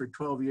Congress for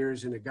 12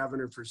 years and a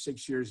governor for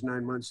 6 years,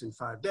 9 months, and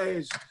 5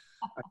 days,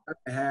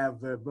 I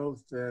have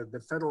both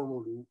the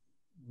federal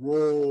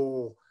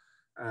role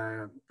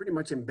pretty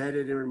much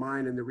embedded in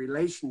mind, and the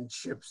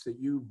relationships that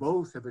you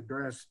both have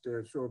addressed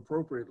so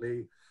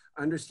appropriately,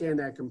 understand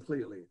that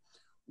completely.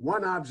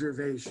 One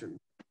observation,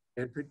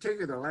 in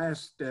particular, the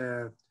last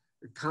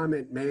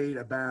comment made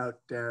about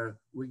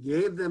we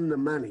gave them the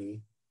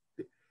money,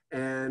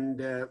 and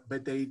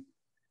but they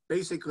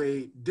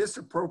basically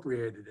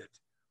disappropriated it.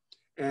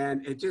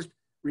 And it just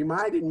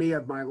reminded me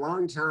of my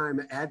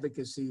longtime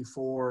advocacy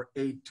for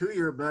a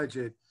 2-year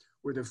budget,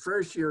 where the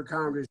first year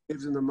Congress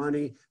gives them the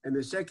money, and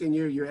the second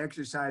year you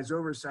exercise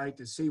oversight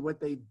to see what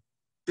they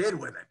did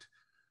with it.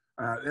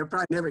 They'll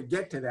probably never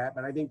get to that,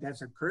 but I think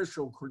that's a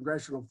crucial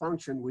congressional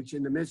function, which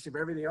in the midst of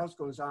everything else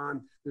goes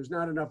on, there's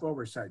not enough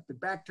oversight. But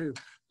back to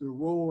the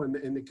role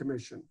in the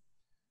commission.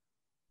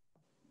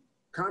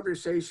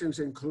 Conversations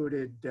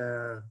included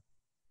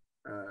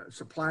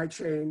supply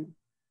chain,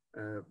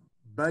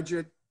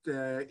 budget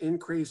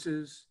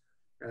increases,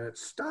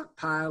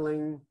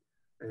 stockpiling,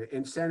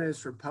 incentives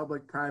for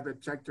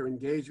public-private sector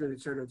engagement,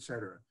 et cetera, et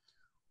cetera.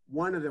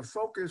 One of the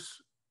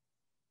focus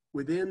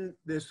within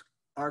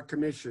our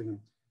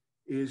commission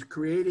is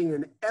creating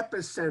an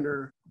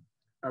epicenter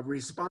of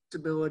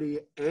responsibility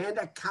and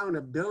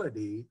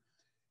accountability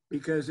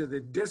because of the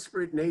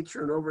disparate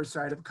nature and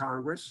oversight of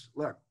Congress.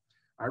 Look,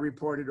 I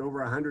reported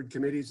over 100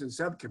 committees and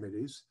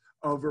subcommittees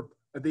over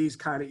these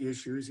kind of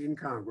issues in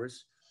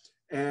Congress,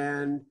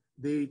 and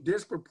the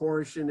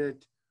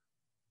disproportionate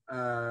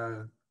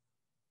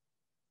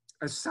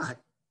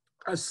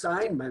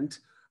assignment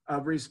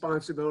of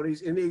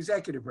responsibilities in the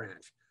executive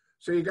branch.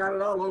 So you got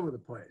it all over the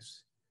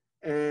place.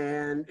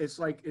 And it's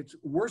like, it's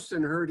worse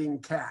than herding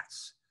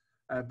cats.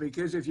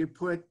 Because if you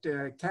put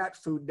cat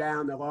food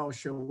down, they'll all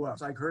show up.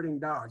 It's like herding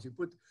dogs.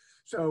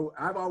 So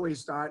I've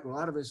always thought, and a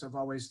lot of us have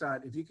always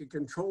thought, if you could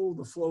control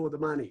the flow of the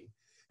money,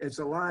 it's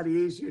a lot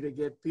easier to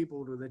get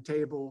people to the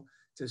table,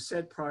 to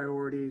set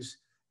priorities,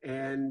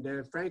 and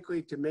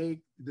frankly, to make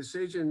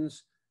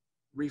decisions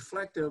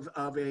reflective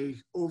of a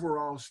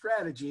overall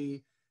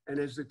strategy. And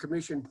as the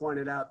commission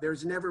pointed out,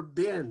 there's never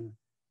been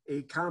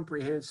a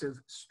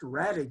comprehensive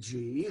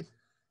strategy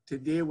to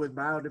deal with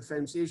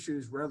biodefense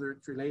issues, whether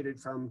it's related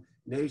from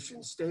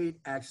nation state,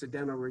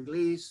 accidental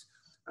release,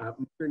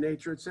 mother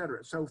nature, et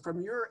cetera. So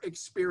from your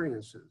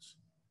experiences,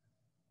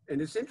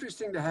 and it's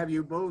interesting to have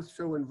you both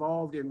so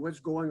involved in what's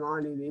going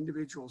on in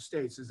individual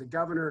states. As a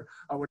governor,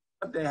 I would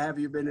love to have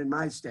you been in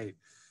my state,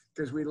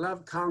 because we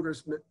love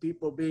Congress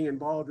people being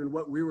involved in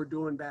what we were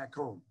doing back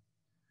home.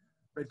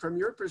 But from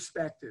your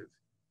perspective,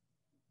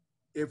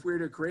 if we were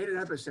to create an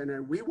epicenter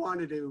and we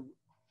wanted to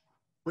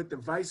put the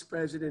vice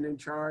president in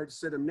charge,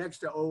 sit him next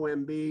to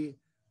OMB,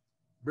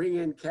 bring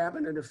in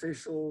cabinet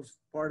officials,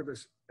 part of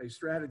a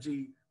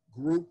strategy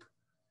group,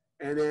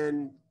 and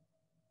then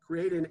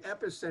create an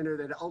epicenter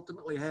that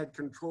ultimately had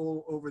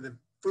control over the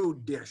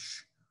food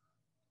dish,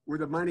 where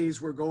the monies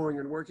were going,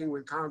 and working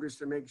with Congress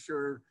to make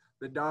sure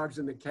the dogs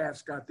and the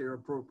cats got their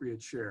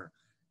appropriate share.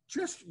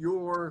 Just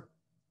your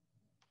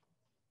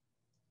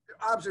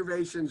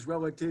observations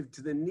relative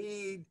to the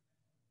need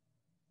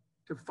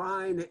to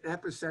find an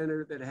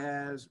epicenter that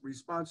has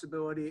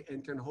responsibility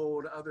and can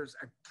hold others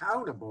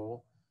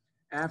accountable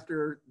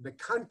after the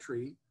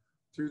country,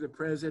 through the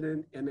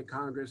president and the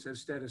Congress,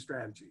 has set a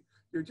strategy.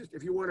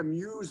 If you want to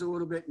muse a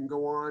little bit and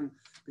go on,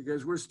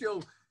 because we're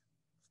still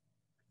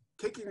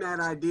kicking that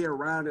idea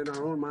around in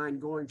our own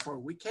mind going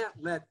forward. We can't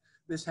let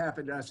this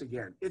happen to us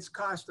again. It's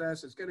going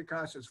to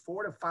cost us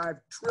 $4 to $5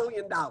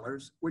 trillion,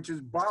 which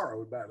is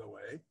borrowed, by the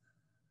way,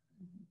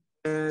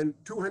 and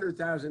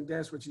 200,000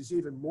 deaths, which is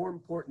even more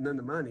important than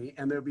the money,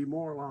 and there'll be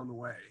more along the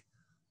way.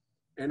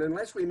 And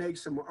unless we make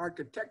some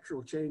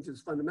architectural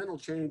changes, fundamental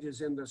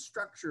changes in the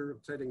structure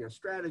of setting a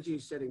strategy,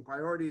 setting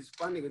priorities,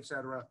 funding, et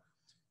cetera,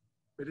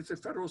 but it's a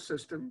federal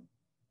system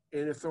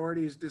and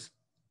authorities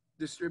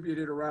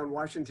distributed around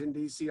Washington,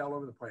 D.C., all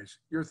over the place.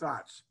 Your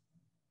thoughts?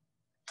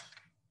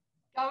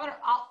 Governor,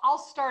 I'll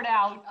start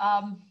out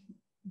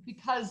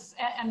because,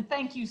 and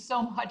thank you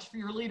so much for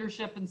your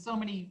leadership in so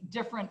many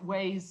different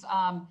ways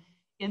on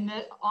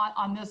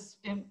this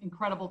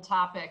incredible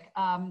topic.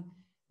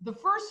 The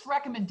first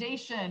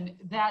recommendation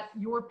that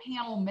your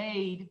panel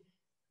made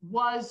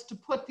was to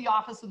put the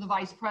office of the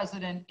vice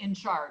president in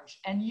charge.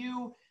 And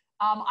you,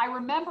 I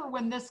remember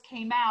when this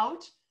came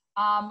out,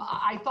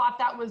 I thought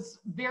that was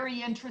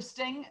very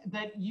interesting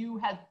that you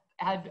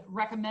had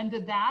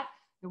recommended that.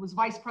 It was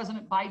Vice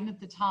President Biden at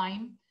the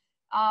time.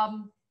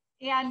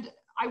 And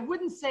I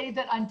wouldn't say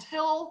that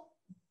until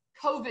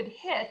COVID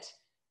hit,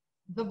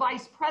 the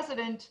vice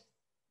president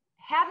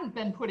hadn't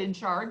been put in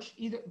charge.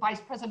 Either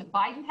Vice President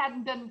Biden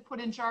hadn't been put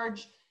in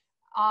charge,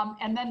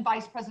 and then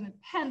Vice President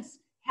Pence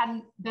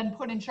hadn't been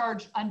put in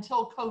charge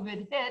until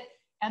COVID hit.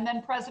 And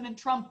then President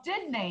Trump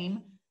did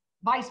name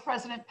Vice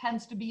President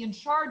Pence to be in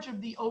charge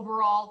of the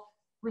overall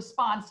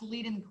response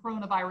leading the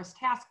coronavirus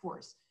task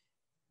force.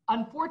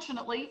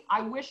 Unfortunately,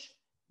 I wish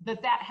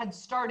that had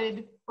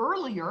started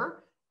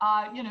earlier,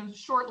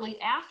 shortly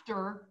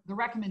after the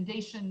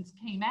recommendations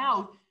came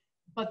out.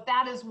 But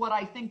that is what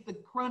I think the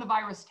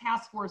coronavirus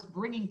task force,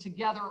 bringing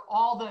together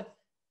all the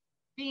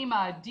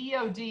FEMA,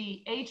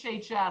 DOD,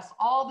 HHS,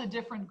 all the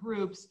different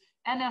groups,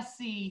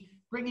 NSC,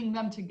 bringing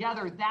them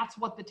together, that's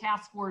what the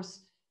task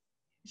force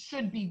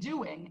should be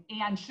doing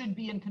and should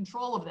be in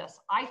control of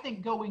this. I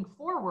think going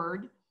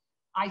forward,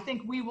 I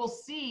think we will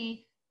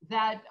see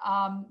that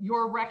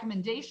your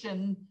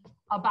recommendation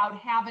about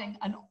having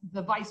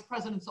the vice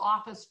president's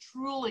office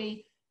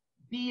truly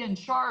be in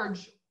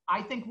charge,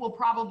 I think will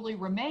probably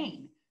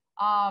remain.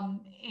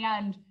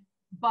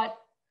 But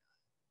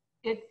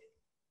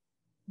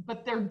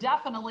there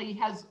definitely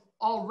has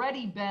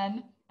already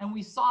been, and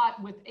we saw it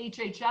with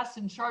HHS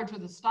in charge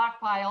of the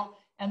stockpile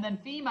and then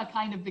FEMA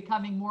kind of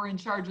becoming more in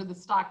charge of the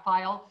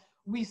stockpile.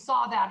 We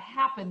saw that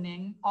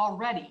happening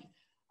already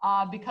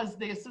because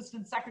the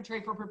Assistant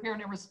Secretary for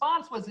Preparedness and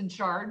Response was in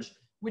charge,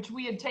 which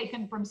we had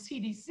taken from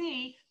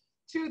CDC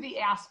to the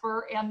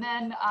ASPR, and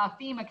then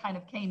FEMA kind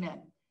of came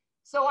in.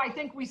 So I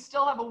think we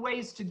still have a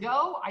ways to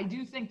go. I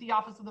do think the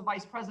Office of the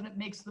Vice President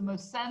makes the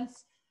most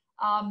sense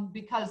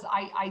because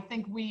I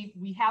think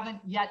we haven't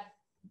yet,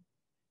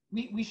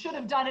 we should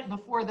have done it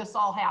before this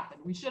all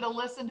happened. We should have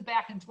listened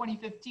back in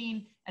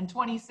 2015 and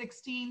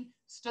 2016,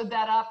 stood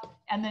that up,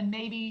 and then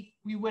maybe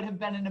we would have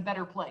been in a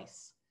better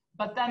place.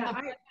 But then the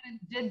president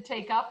did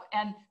take up,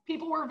 and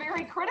people were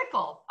very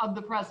critical of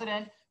the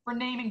president for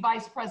naming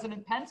Vice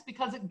President Pence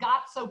because it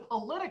got so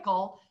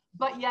political,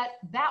 but yet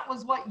that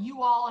was what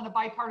you all in a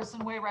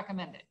bipartisan way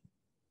recommended.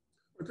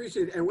 I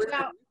appreciate it. And we're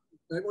not,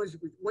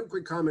 one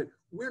quick comment.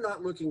 We're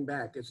not looking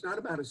back. It's not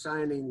about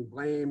assigning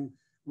blame.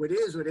 What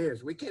is, what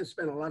is. We can't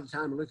spend a lot of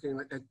time looking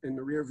at in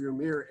the rearview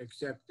mirror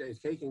except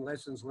taking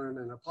lessons learned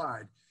and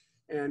applied.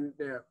 And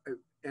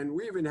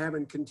we're even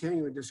having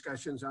continuing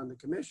discussions on the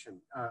commission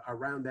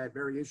around that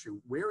very issue.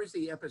 Where is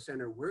the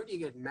epicenter? Where do you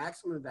get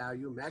maximum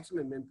value,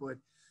 maximum input,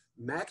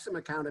 maximum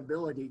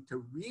accountability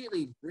to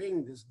really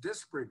bring these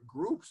disparate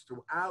groups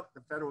throughout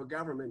the federal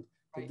government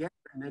together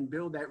and then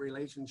build that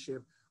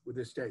relationship with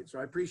the state? So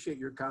I appreciate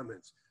your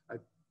comments.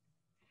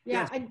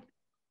 Yeah, yes.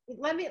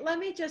 Let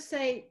me just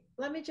say,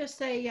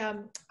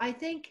 I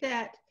think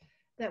that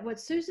what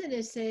Susan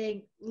is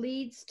saying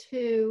leads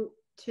to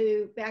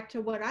back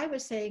to what I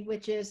was saying,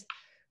 which is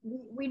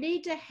we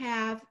need to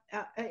have,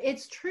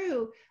 it's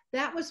true,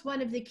 that was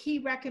one of the key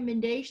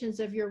recommendations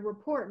of your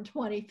report in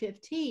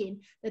 2015,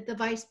 that the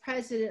vice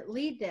president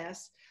lead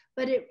this,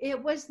 but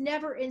it was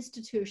never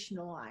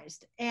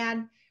institutionalized.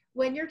 And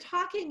when you're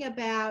talking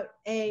about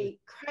a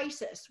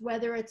crisis,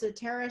 whether it's a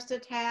terrorist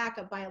attack,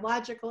 a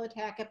biological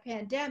attack, a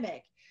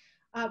pandemic,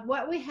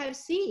 what we have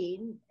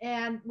seen,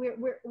 and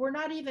we're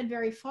not even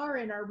very far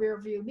in our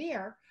rearview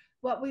mirror,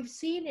 what we've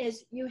seen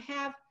is you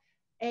have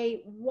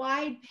a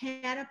wide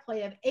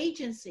panoply of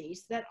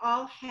agencies that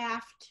all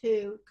have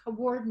to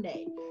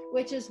coordinate,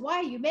 which is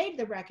why you made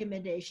the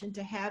recommendation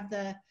to have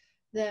the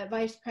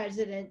vice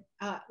president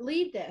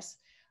lead this.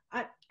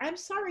 I'm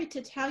sorry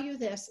to tell you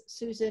this,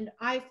 Susan.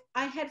 I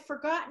had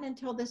forgotten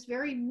until this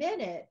very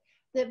minute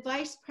that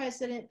Vice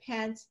President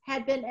Pence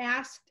had been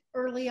asked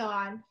early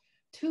on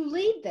to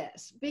lead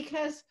this,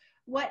 because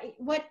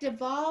what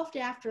devolved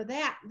after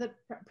that,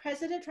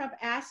 President Trump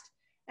asked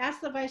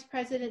the vice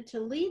president to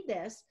lead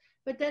this,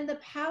 but then the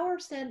power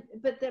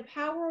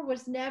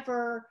was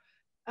never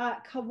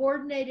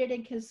coordinated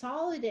and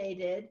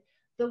consolidated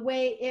the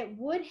way it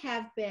would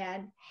have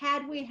been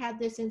had we had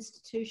this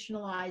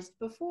institutionalized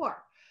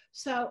before.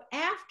 So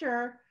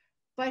after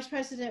Vice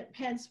President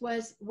Pence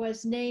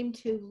was named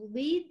to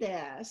lead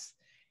this,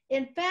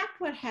 in fact,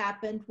 what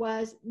happened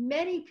was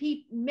many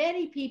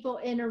people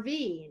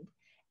intervened,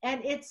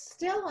 and it's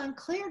still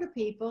unclear to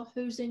people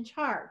who's in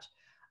charge.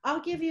 I'll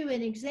give you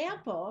an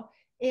example.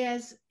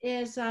 Is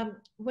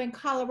when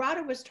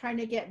Colorado was trying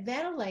to get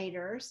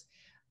ventilators,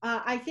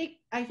 I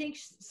think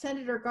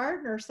Senator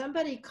Gardner,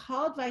 somebody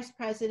called Vice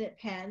President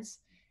Pence,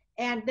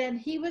 and then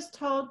he was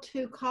told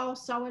to call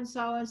so and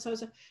so and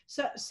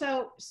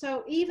so.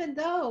 So even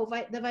though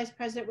the vice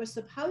president was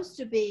supposed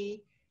to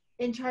be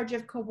in charge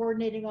of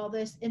coordinating all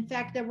this, in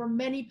fact, there were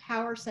many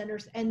power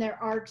centers, and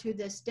there are to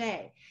this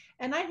day.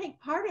 And I think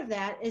part of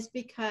that is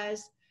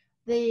because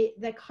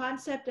the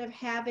concept of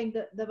having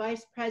the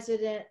vice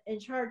president in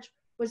charge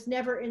was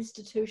never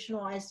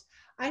institutionalized.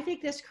 I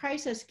think this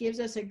crisis gives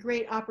us a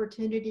great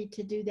opportunity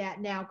to do that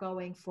now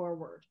going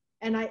forward.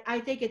 And I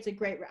think it's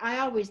I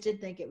always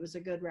did think it was a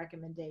good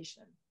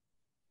recommendation.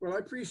 Well, I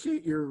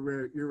appreciate your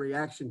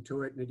reaction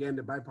to it. And again,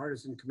 the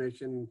Bipartisan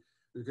Commission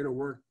is going to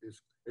work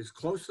as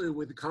closely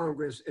with the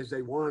Congress as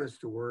they want us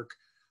to work.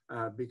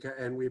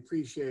 And we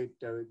appreciate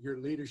your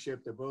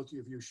leadership that both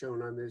of you have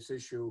shown on this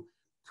issue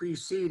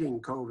preceding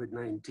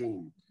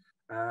COVID-19.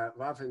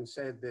 I've often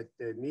said that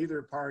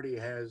neither party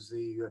has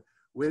the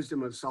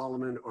wisdom of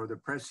Solomon or the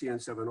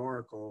prescience of an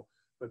oracle,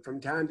 but from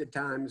time to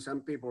time,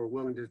 some people are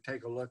willing to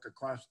take a look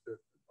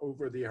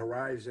over the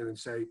horizon and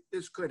say,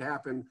 this could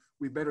happen.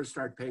 We better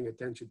start paying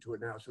attention to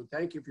it now. So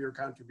thank you for your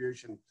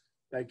contribution.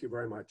 Thank you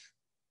very much.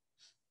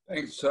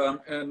 Thanks,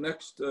 and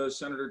next,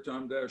 Senator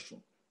Tom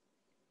Daschle.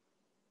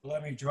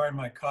 Let me join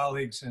my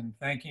colleagues in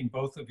thanking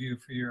both of you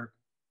for your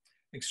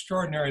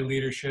extraordinary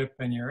leadership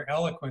and your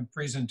eloquent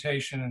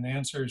presentation and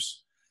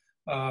answers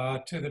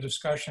to the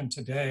discussion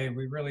today.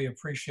 We really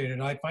appreciate it.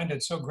 I find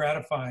it so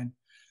gratifying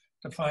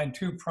to find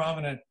two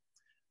prominent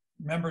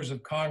members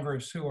of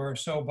Congress who are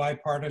so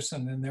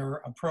bipartisan in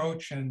their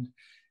approach and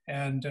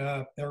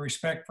their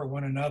respect for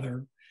one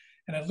another.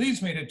 And it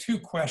leads me to two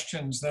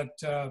questions that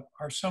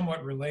are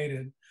somewhat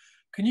related.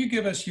 Can you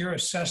give us your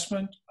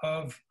assessment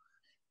of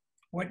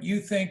what you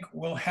think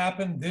will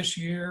happen this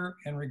year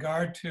in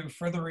regard to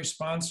further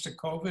response to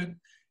COVID?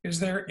 Is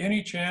there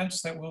any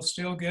chance that we'll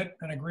still get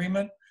an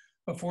agreement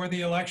before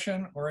the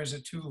election, or is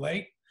it too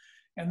late?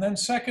 And then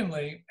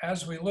secondly,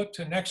 as we look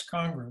to next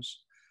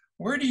Congress,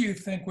 Where do you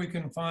think we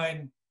can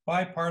find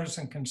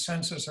bipartisan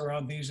consensus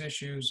around these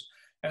issues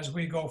as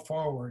we go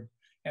forward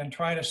and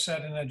try to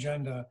set an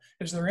agenda?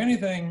 Is there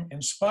anything, in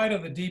spite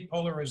of the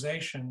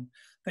depolarization,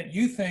 that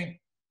you think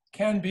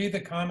can be the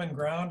common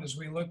ground as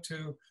we look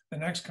to the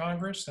next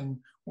Congress and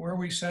where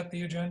we set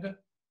the agenda?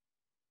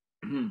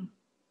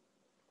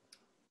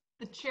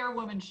 The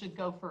chairwoman should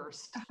go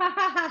first.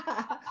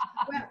 I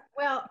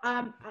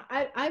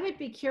would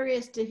be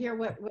curious to hear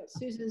what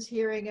Susan's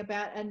hearing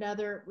about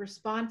another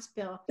response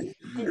bill.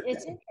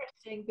 It's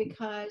interesting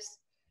because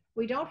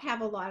we don't have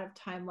a lot of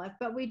time left,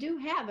 but we do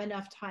have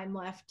enough time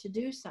left to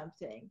do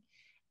something.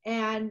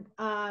 And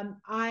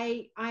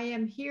I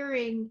am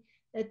hearing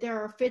that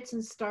there are fits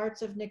and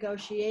starts of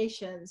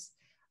negotiations.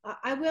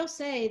 I will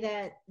say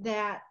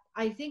that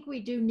I think we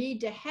do need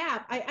to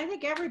have, I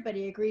think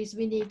everybody agrees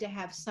we need to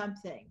have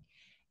something.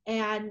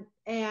 And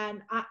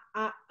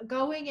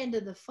going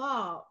into the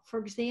fall, for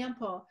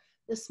example,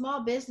 the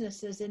small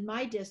businesses in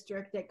my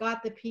district that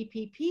got the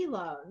PPP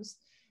loans,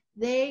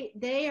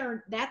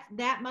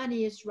 that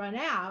money is run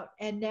out,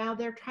 and now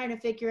they're trying to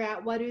figure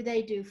out what do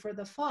they do for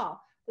the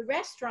fall. The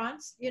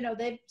restaurants, you know,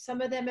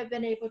 some of them have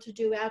been able to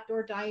do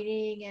outdoor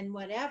dining and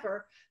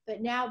whatever,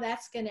 but now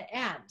that's going to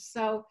end.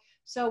 So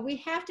we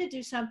have to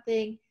do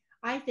something,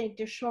 I think,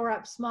 to shore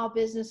up small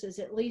businesses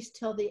at least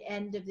till the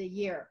end of the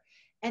year.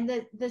 And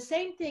the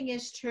same thing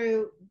is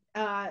true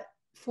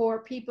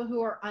for people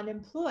who are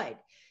unemployed.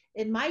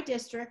 In my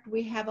district,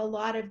 we have a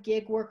lot of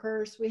gig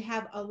workers. We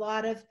have a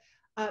lot of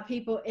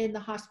people in the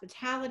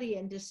hospitality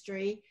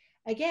industry.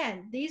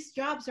 Again, these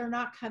jobs are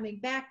not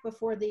coming back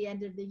before the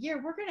end of the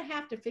year. We're going to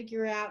have to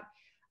figure out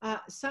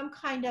some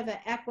kind of an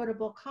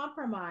equitable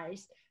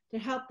compromise to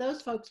help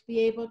those folks be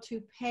able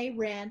to pay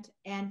rent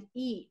and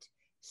eat.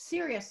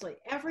 Seriously,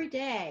 every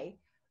day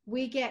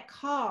we get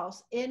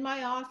calls in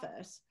my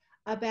office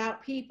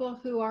about people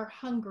who are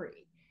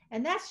hungry.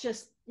 And that's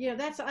just, you know,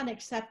 that's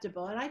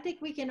unacceptable. And I think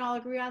we can all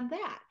agree on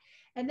that.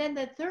 And then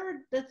the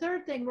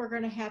third thing we're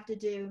going to have to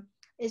do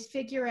is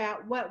figure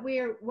out what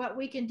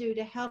we can do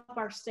to help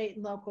our state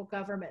and local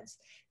governments.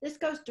 This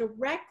goes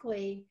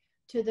directly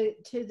to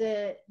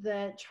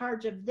the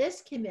charge of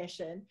this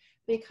commission,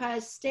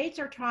 because states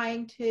are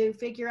trying to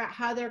figure out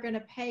how they're going to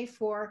pay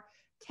for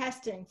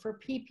testing, for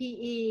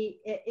PPE,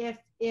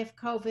 if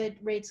COVID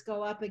rates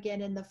go up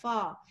again in the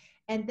fall.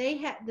 And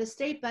the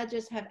state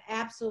budgets have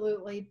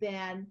absolutely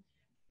been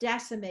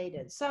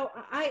decimated. So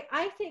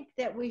I think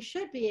that we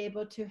should be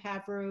able to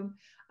have room.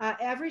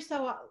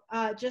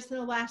 Just in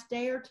the last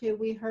day or two,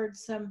 we heard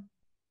some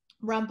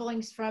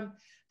rumblings from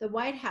the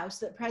White House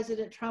that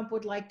President Trump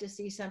would like to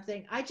see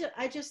something. I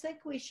just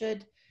think we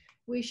should,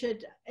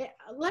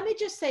 let me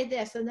just say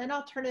this, and then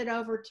I'll turn it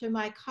over to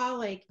my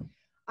colleague.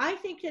 I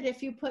think that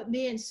if you put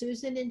me and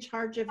Susan in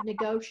charge of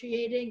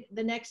negotiating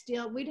the next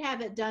deal, we'd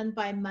have it done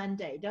by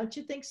Monday. Don't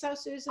you think so,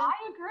 Susan? I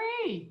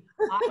agree.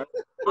 I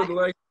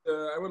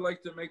would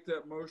like to make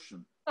that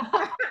motion.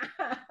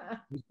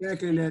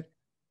 Second it.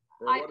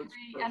 I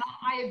agree, and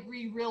I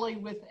agree really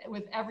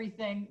with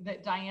everything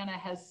that Diana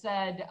has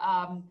said.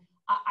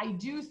 I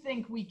do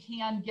think we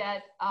can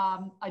get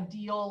a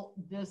deal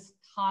this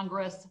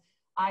Congress.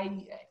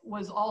 I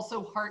was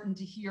also heartened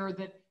to hear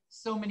that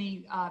so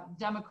many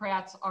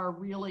Democrats are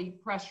really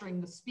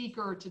pressuring the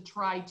speaker to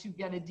try to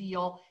get a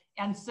deal.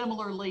 And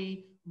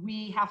similarly,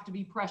 we have to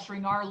be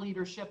pressuring our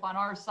leadership on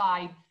our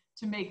side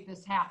to make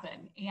this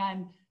happen.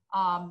 And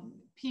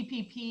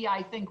PPP,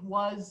 I think,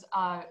 was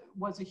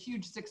a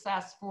huge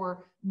success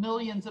for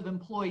millions of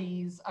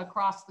employees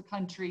across the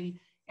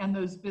country, and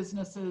those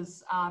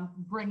businesses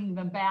bringing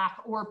them back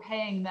or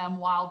paying them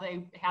while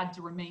they had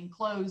to remain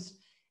closed.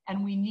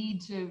 And we need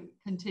to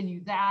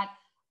continue that.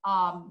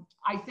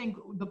 I think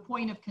the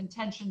point of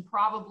contention,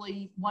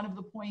 probably one of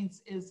the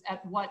points, is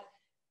at what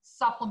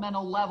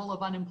supplemental level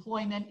of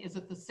unemployment. Is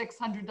it the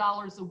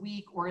 $600 a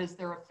week, or is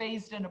there a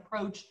phased-in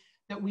approach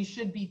that we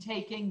should be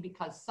taking,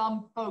 because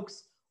some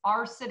folks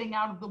are sitting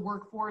out of the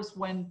workforce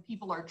when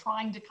people are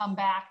trying to come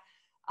back?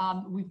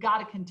 We've got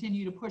to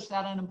continue to push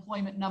that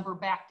unemployment number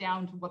back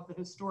down to what the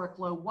historic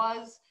low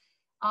was.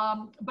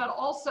 But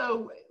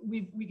also,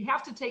 we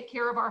have to take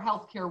care of our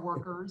healthcare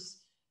workers.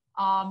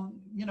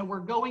 You know, we're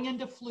going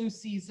into flu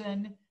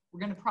season. We're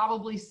going to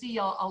probably see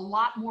a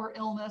lot more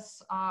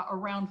illness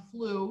around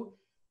flu.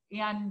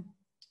 And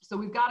so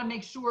we've got to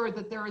make sure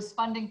that there is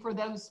funding for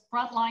those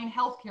frontline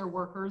healthcare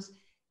workers.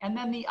 And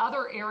then the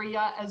other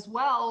area as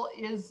well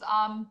is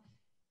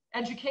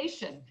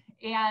education.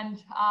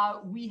 And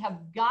we have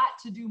got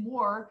to do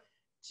more.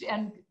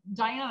 And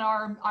Diana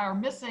and I are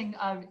missing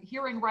a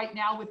hearing right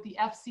now with the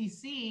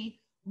FCC.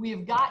 We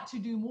have got to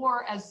do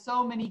more, as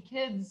so many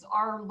kids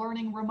are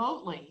learning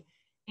remotely.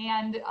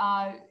 And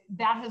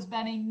that has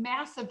been a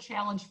massive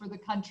challenge for the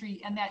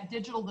country. And that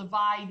digital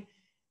divide,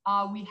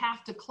 we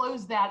have to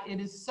close that. It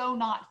is so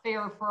not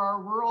fair for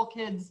our rural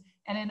kids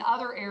and in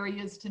other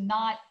areas to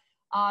not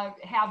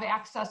have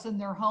access in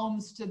their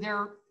homes to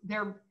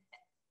their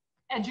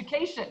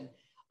education.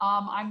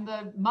 I'm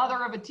the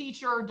mother of a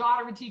teacher,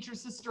 daughter of a teacher,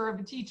 sister of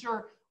a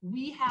teacher.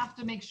 We have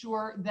to make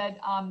sure that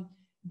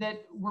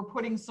that we're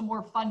putting some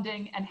more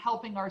funding and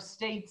helping our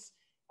states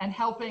and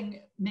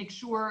helping make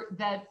sure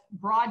that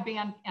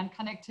broadband and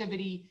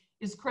connectivity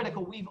is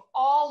critical. We've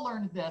all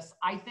learned this.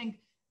 I think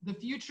the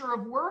future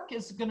of work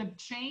is going to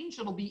change.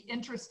 It'll be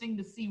interesting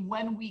to see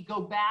when we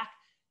go back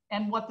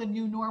and what the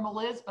new normal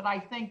is, but I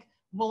think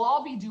we'll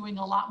all be doing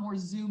a lot more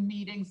Zoom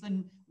meetings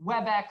and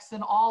WebEx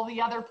and all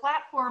the other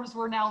platforms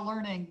we're now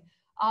learning,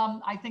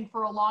 I think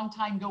for a long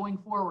time going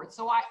forward.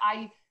 So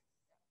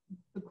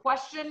the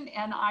question,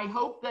 and I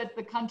hope that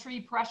the country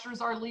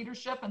pressures our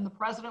leadership and the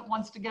president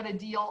wants to get a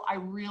deal. I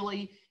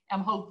really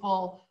am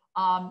hopeful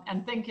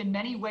and think in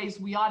many ways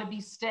we ought to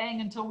be staying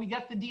until we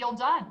get the deal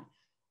done.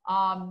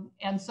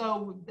 And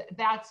so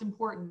that's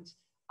important.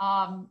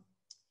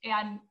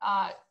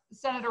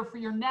 Senator, for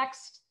your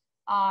next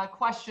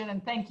question,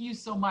 and thank you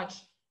so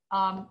much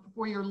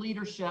for your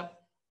leadership.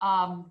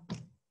 The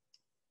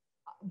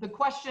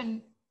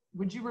question,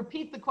 would you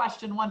repeat the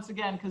question once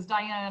again? Because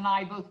Diana and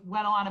I both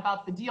went on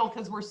about the deal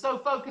because we're so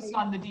focused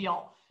on the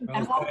deal.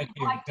 Oh,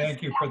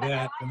 thank you for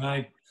that. And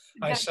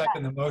I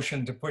second the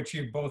motion to put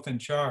you both in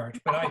charge.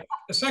 But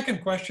the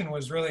second question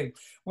was really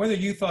whether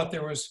you thought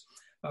there was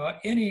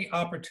any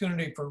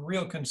opportunity for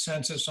real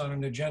consensus on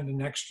an agenda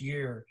next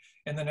year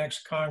in the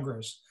next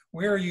Congress,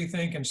 where you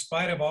think, in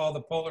spite of all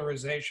the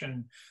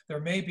polarization, there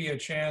may be a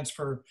chance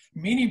for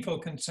meaningful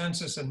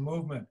consensus and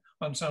movement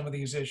on some of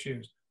these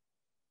issues.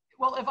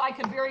 Well, if I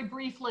could very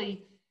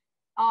briefly,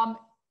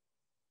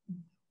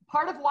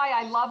 part of why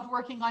I loved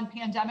working on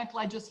pandemic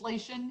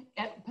legislation,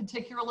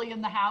 particularly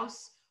in the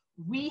House,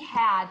 we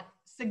had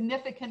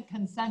significant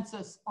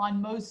consensus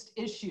on most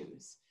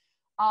issues.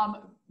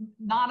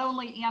 Not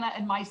only Anna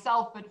and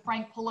myself, but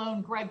Frank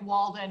Pallone, Greg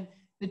Walden,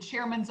 the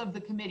chairmen of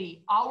the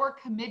committee. Our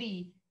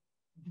committee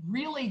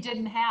really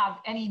didn't have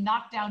any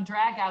knockdown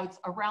dragouts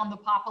around the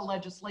PAPA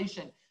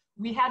legislation.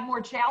 We had more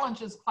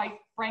challenges, quite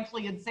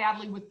frankly and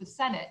sadly, with the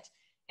Senate.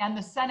 And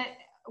the Senate,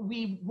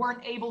 we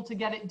weren't able to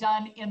get it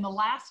done in the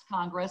last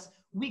Congress.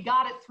 We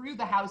got it through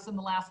the House in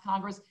the last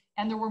Congress,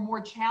 and there were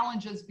more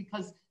challenges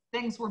because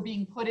things were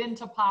being put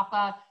into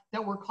PAPA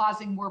that were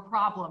causing more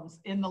problems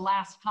in the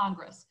last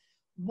Congress.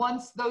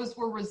 Once those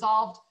were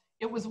resolved,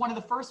 it was one of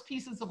the first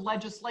pieces of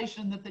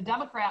legislation that the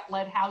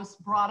Democrat-led House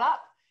brought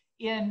up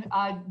in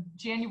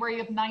January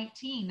of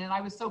 19, and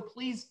I was so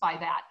pleased by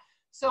that.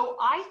 So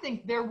I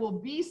think there will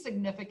be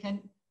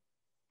significant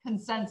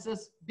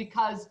consensus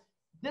because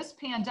this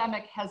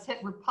pandemic has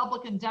hit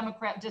Republican,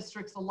 Democrat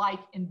districts alike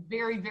in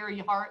very, very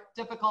hard,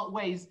 difficult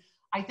ways.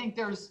 I think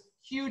there's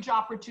huge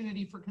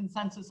opportunity for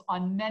consensus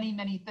on many,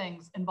 many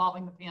things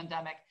involving the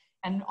pandemic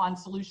and on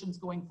solutions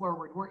going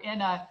forward. We're in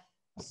a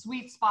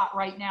sweet spot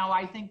right now,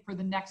 I think, for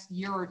the next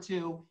year or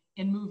two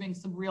in moving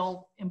some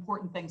real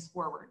important things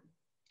forward.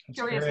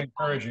 That's very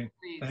encouraging.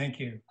 Thank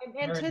you.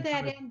 And to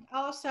that end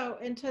also,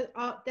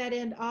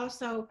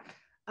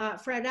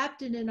 Fred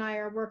Upton and I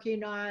are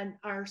working on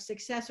our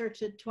successor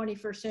to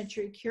 21st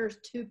Century Cures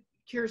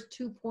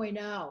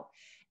 2.0.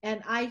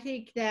 And I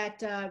think that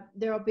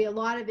there will be a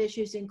lot of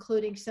issues,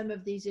 including some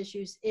of these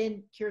issues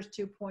in Cures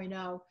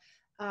 2.0.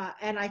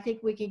 And I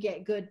think we can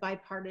get good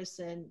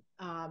bipartisan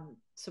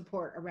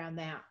support around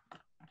that.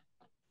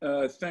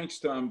 Thanks,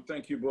 Tom.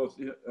 Thank you both.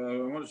 I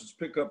want to just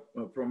pick up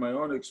from my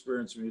own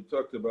experience when you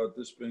talked about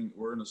this being,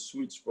 we're in a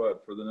sweet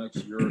spot for the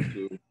next year or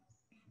two.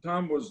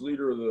 Tom was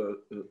leader of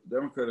the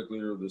Democratic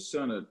leader of the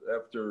Senate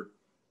after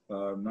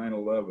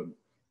 9/11.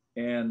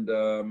 And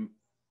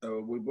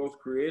we both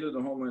created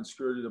the Homeland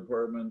Security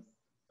Department,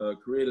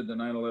 created the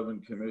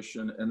 9/11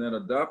 Commission, and then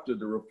adopted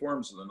the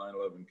reforms of the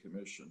 9/11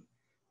 Commission.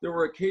 There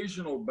were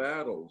occasional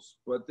battles,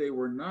 but they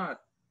were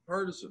not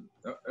partisan.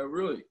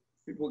 Really,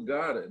 people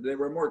got it. They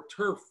were more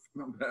turf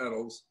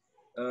battles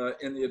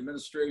in the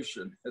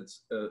administration, et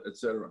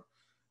cetera.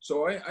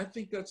 So I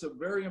think that's a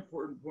very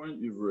important point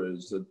you've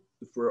raised, that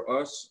for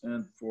us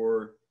and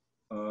for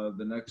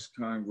the next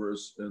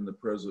Congress and the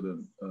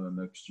president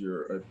next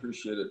year. I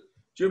appreciate it.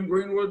 Jim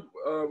Greenwood,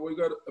 we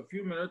got a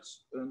few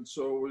minutes, and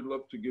so we'd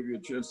love to give you a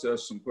chance to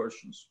ask some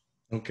questions.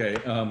 Okay,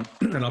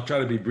 and I'll try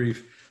to be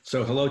brief.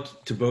 So hello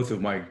to both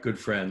of my good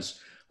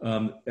friends.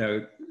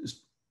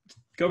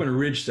 Governor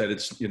Ridge said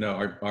it's,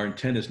 our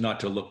intent is not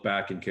to look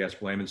back and cast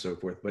blame and so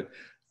forth, but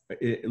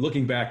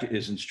looking back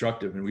is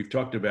instructive. And we've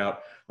talked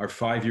about our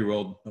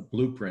 5-year-old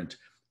blueprint.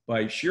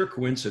 By sheer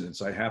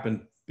coincidence, I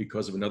happened,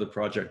 because of another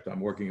project I'm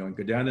working on,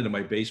 go down into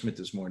my basement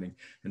this morning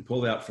and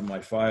pull out from my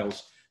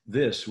files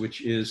this,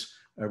 which is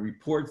a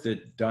report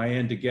that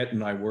Diane DeGette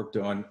and I worked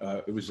on.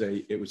 It was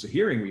a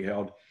hearing we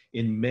held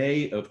in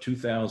May of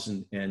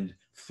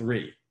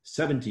 2003,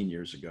 17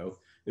 years ago.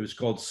 It was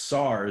called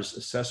SARS,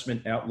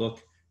 Assessment,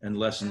 Outlook, and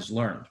Lessons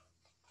Learned.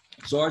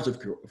 SARS, of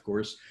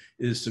course,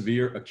 is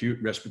severe acute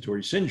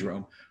respiratory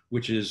syndrome,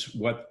 which is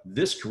what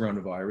this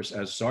coronavirus,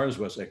 as SARS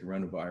was a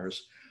coronavirus,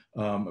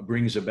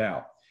 brings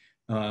about.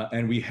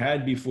 And we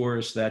had before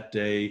us that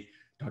day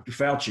Dr.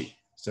 Fauci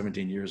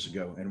 17 years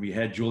ago, and we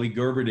had Julie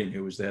Gerberding,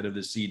 who was the head of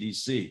the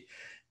CDC.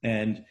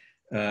 And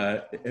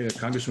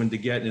Congressman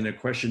DeGette, in a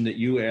question that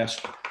you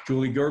asked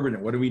Julie Gerberding,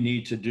 what do we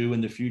need to do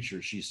in the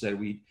future? She said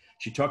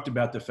She talked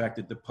about the fact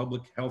that the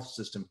public health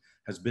system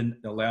has been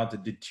allowed to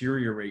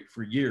deteriorate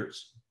for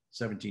years.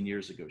 17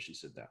 years ago, she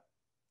said that.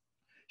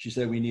 She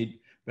said we need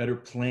better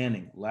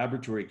planning,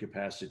 laboratory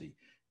capacity,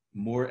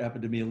 more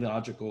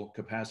epidemiological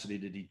capacity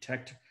to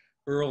detect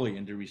early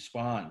and to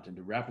respond and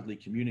to rapidly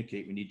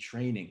communicate. We need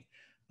training.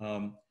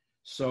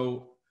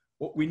 So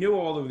we knew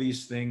all of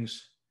these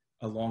things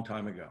a long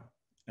time ago.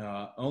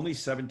 Only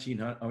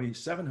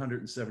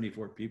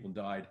 774 people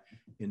died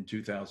in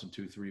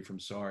 2002-03 from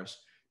SARS.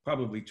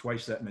 Probably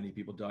twice that many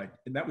people died,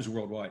 and that was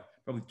worldwide.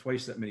 Probably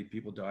twice that many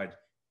people died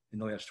in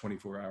the last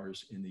 24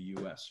 hours in the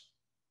US.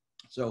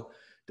 So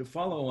to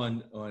follow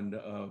on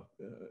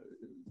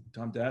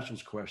Tom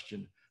Daschle's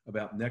question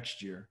about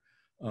next year,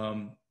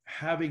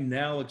 having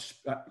now,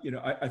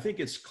 I think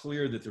it's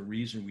clear that the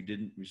reason we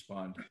didn't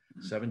respond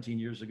 17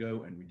 years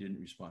ago and we didn't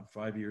respond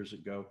 5 years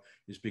ago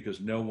is because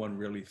no one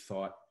really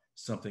thought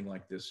something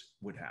like this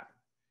would happen.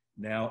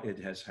 Now it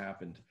has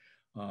happened.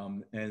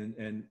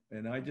 And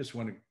I just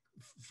want to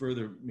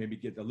further maybe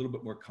get a little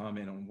bit more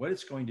comment on what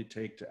it's going to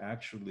take to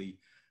actually,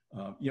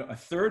 a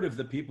third of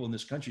the people in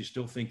this country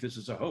still think this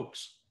is a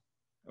hoax,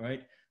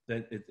 right?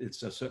 That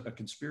it's a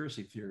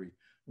conspiracy theory.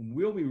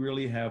 Will we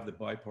really have the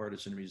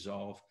bipartisan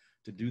resolve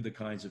to do the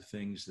kinds of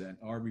things that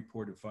our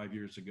report of 5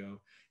 years ago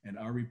and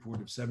our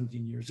report of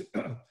 17 years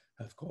ago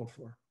have called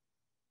for?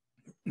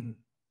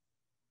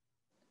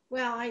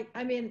 Well,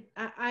 I mean,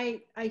 I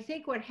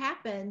think what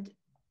happened,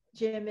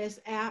 Jim, is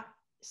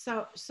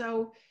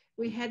so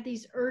we had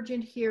these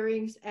urgent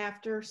hearings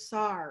after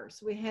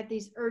SARS. We had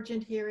these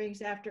urgent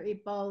hearings after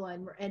Ebola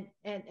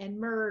and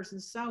MERS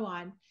and so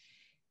on.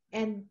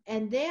 And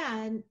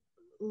then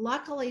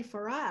luckily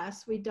for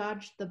us, we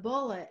dodged the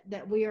bullet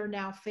that we are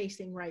now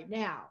facing right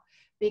now,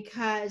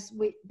 because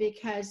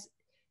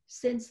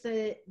since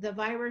the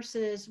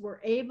viruses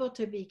were able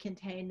to be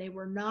contained, they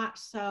were not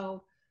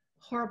so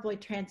horribly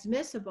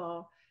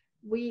transmissible.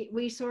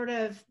 We sort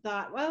of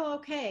thought, well,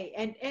 okay,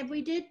 and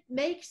we did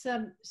make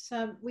some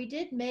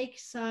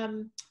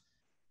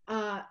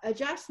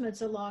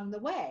adjustments along the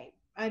way.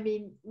 I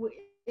mean,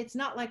 it's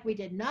not like we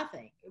did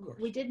nothing.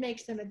 We did make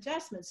some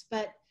adjustments,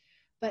 but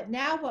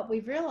now what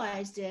we've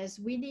realized is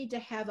we need to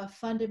have a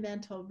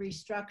fundamental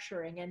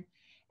restructuring.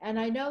 And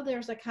I know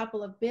there's a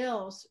couple of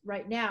bills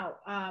right now.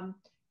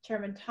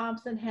 Chairman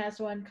Thompson has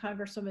one,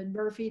 Congresswoman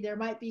Murphy, there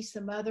might be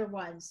some other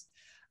ones,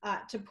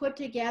 to put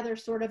together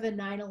sort of a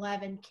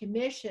 9/11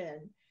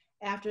 commission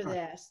after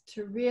this,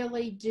 to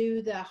really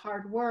do the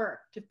hard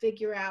work to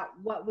figure out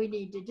what we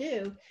need to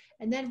do.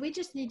 And then we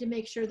just need to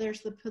make sure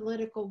there's the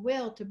political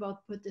will to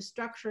both put the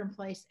structure in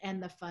place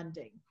and the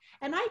funding.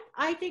 And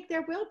I think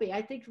there will be.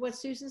 I think what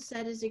Susan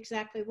said is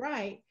exactly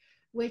right,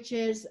 which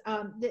is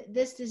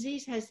this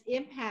disease has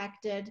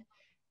impacted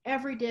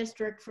every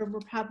district, from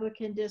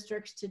Republican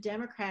districts to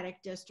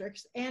Democratic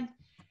districts. And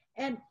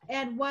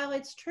while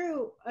it's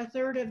true, a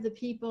third of the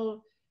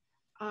people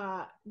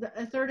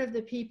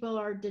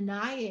are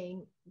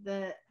denying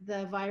the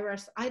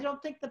virus, I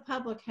don't think the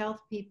public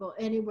health people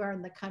anywhere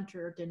in the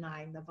country are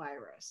denying the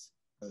virus.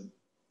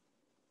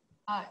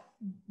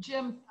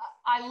 Jim,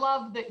 I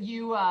love that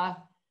you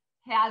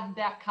had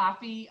that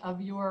copy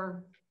of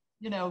your,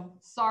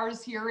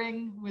 SARS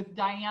hearing with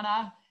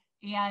Diana,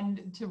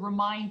 and to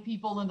remind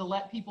people and to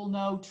let people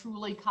know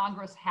truly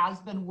Congress has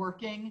been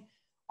working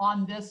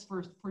on this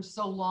for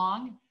so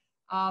long.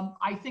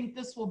 I think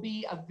this will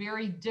be a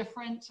very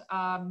different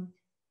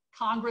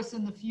Congress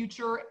in the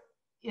future,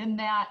 in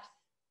that,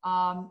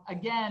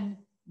 again,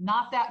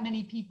 not that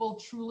many people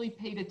truly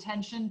paid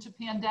attention to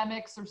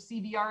pandemics or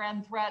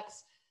CVRN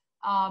threats,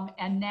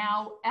 and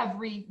now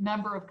every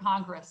member of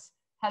Congress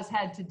has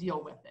had to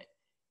deal with it.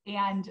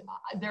 And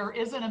there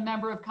isn't a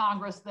member of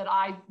Congress that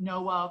I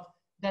know of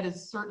that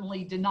is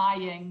certainly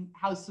denying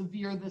how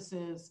severe this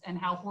is and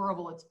how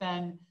horrible it's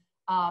been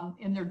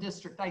in their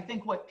district. I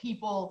think what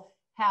people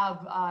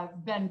have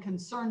been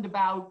concerned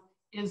about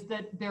is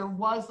that there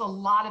was a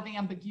lot of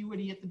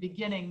ambiguity at the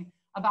beginning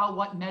about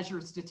what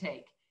measures to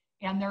take.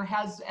 And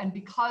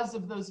because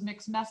of those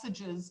mixed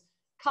messages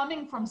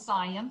coming from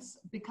science,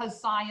 because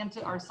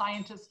our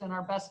scientists and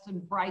our best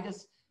and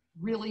brightest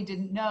really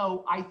didn't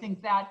know, I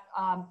think that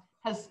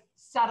has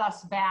set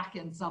us back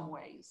in some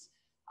ways.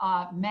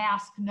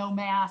 Mask, no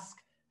mask,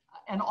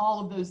 and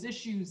all of those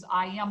issues,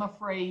 I am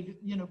afraid,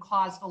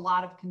 caused a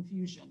lot of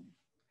confusion.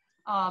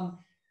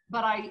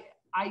 But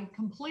I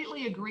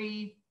completely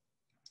agree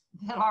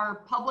that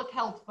our public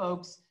health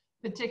folks,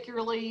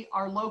 particularly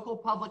our local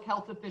public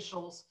health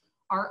officials,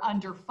 are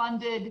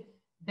underfunded.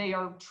 They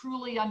are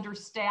truly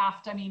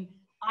understaffed. I mean,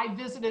 I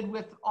visited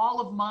with all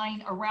of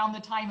mine around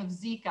the time of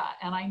Zika,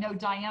 and I know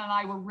Diane and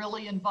I were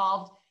really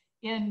involved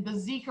in the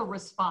Zika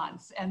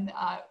response and,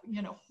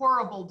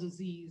 horrible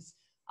disease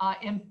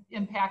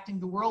impacting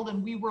the world.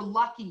 And we were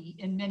lucky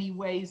in many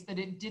ways that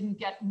it didn't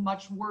get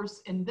much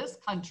worse in this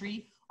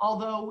country,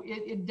 although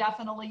it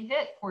definitely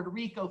hit Puerto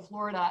Rico,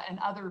 Florida, and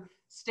other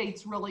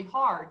states really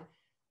hard.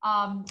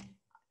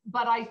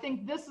 But I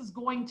think this is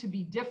going to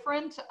be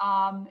different.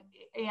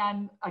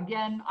 And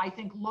again, I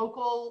think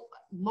local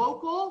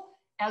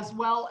as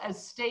well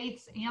as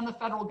states and the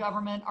federal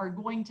government, are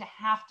going to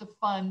have to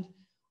fund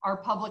our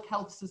public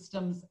health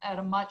systems at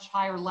a much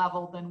higher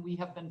level than we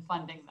have been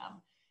funding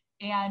them.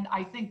 And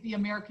I think the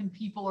American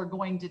people are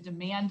going to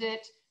demand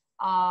it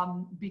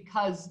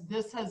because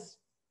this has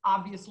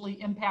obviously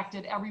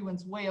impacted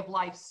everyone's way of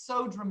life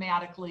so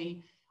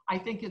dramatically. I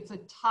think it's a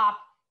top,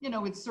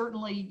 it's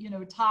certainly,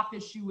 top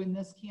issue in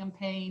this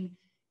campaign,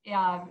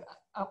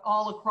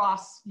 all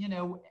across,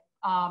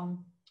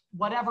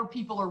 whatever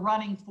people are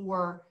running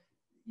for,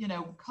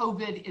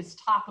 COVID is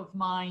top of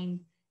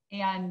mind,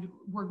 and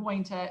we're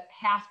going to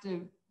have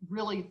to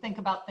really think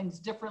about things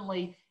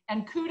differently.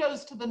 And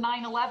kudos to the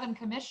 9/11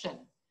 Commission.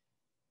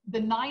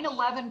 The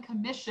 9/11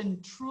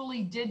 Commission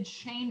truly did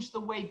change the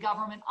way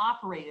government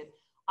operated.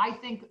 I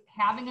think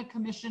having a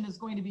commission is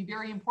going to be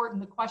very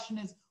important. The question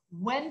is,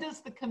 when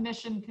does the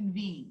commission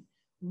convene?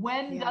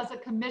 When does a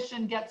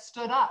commission get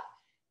stood up?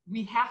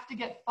 We have to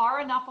get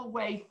far enough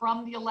away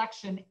from the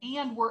election,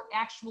 and we're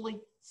actually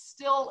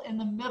still in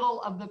the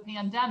middle of the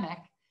pandemic.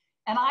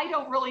 And I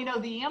don't really know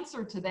the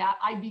answer to that.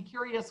 I'd be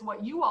curious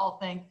what you all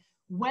think.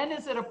 When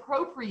is it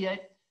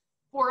appropriate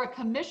for a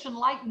commission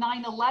like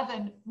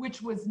 9/11,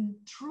 which was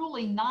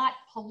truly not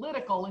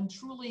political and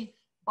truly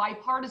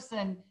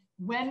bipartisan?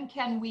 When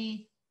can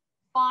we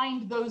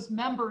find those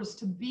members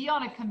to be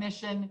on a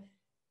commission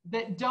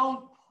that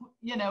don't,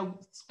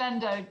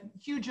 spend a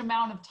huge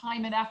amount of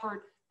time and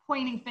effort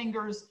pointing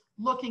fingers,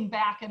 looking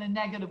back in a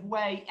negative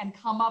way, and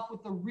come up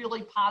with the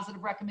really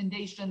positive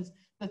recommendations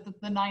that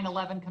the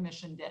 9/11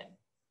 Commission did?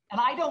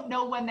 And I don't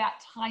know when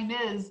that time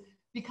is,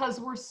 because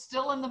we're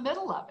still in the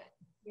middle of it.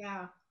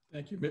 Yeah.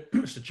 Thank you,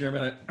 Mr.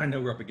 Chairman. I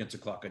know we're up against the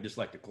clock. I'd just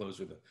like to close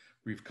with a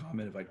brief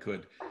comment, if I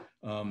could.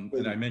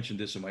 And I mentioned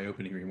this in my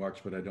opening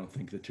remarks, but I don't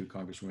think the two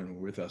congresswomen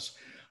were with us.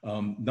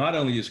 Not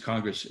only is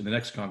Congress, in the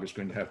next Congress,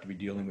 going to have to be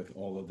dealing with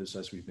all of this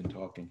as we've been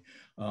talking,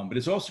 but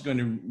it's also going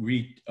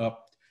to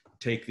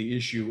take the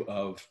issue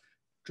of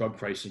drug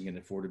pricing and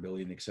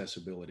affordability and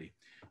accessibility.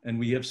 And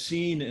we have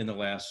seen in the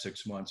last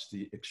 6 months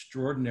the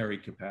extraordinary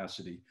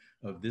capacity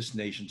of this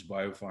nation's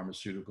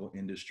biopharmaceutical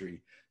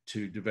industry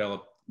to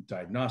develop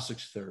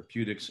diagnostics,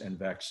 therapeutics, and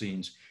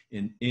vaccines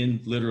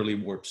in literally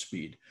warp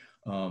speed.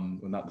 Well,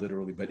 not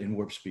literally, but in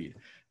warp speed.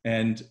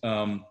 And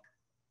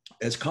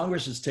as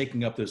Congress is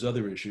taking up those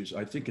other issues,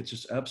 I think it's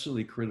just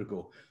absolutely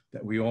critical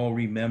that we all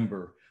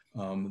remember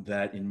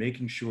that in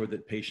making sure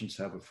that patients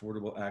have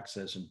affordable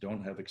access and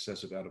don't have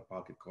excessive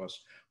out-of-pocket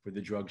costs for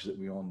the drugs that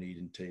we all need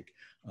and take,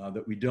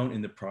 that we don't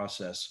in the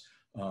process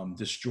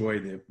destroy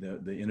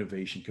the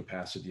innovation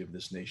capacity of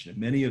this nation. And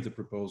many of the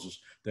proposals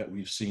that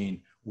we've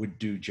seen would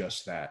do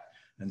just that.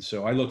 And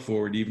so I look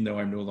forward, even though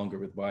I'm no longer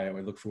with Bio,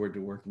 I look forward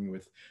to working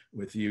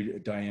with you,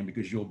 Diane,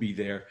 because you'll be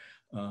there,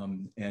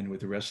 and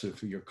with the rest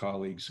of your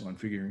colleagues on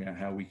figuring out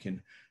how we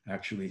can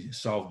actually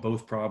solve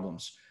both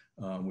problems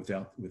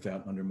without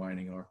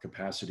undermining our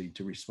capacity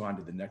to respond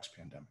to the next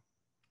pandemic.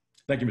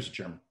 Thank you, Mr.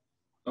 Chairman.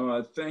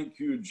 Thank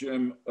you,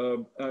 Jim.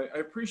 I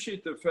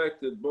appreciate the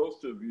fact that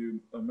both of you,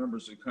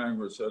 members of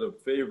Congress, had a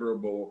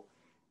favorable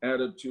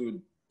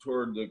attitude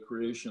toward the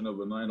creation of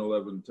a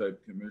 9/11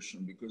 type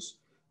commission, because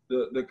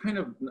the kind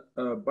of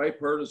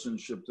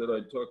bipartisanship that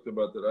I talked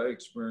about that I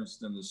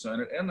experienced in the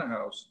Senate and the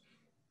House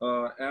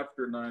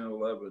after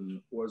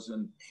 9/11 was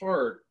in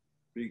part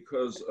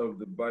because of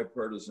the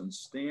bipartisan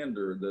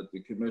standard that the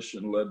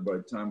commission led by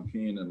Tom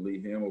Keene and Lee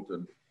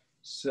Hamilton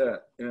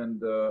set.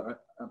 And I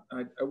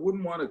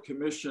wouldn't want a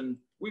commission,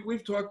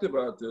 we've talked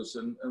about this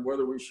and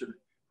whether we should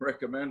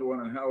recommend one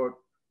and how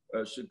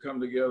it should come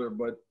together,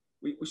 but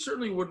we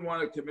certainly wouldn't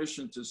want a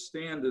commission to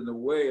stand in the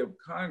way of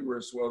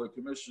Congress while the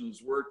commission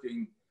is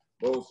working,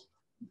 both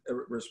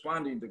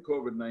responding to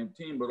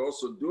COVID-19, but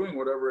also doing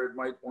whatever it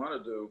might want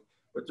to do.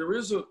 But there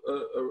is a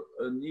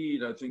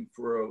need, I think,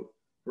 for a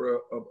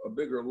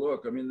bigger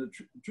look. I mean, the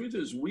truth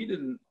is we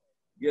didn't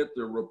get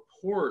the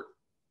report.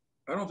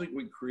 I don't think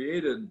we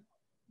created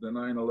the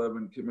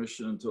 9/11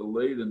 Commission until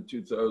late in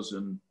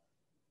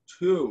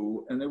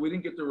 2002. And then we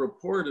didn't get the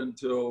report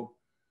until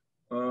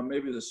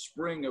maybe the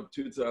spring of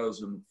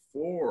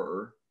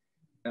 2004.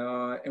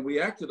 And we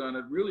acted on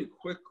it really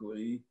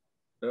quickly.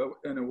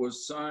 And it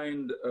was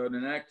signed and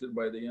enacted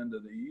by the end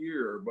of the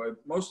year by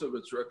most of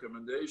its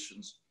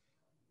recommendations.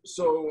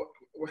 So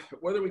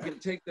whether we can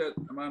take that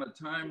amount of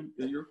time,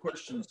 your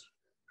questions,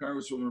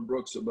 Congresswoman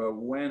Brooks, about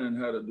when and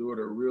how to do it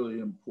are really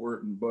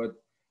important. But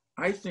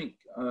I think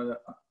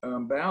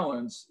on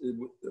balance,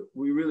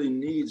 we really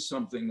need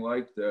something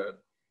like that.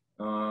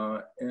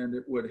 And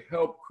it would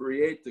help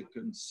create the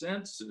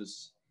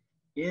consensus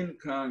in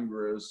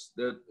Congress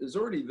that is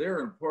already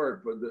there in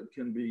part, but that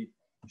can be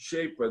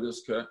shaped by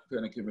this kind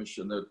of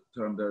commission that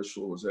Tom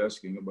Daschle was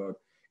asking about.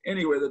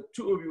 Anyway, the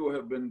two of you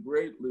have been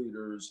great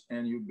leaders,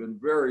 and you've been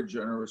very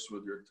generous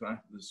with your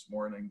time this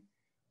morning.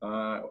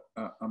 On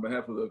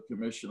behalf of the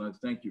commission, I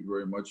thank you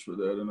very much for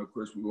that. And of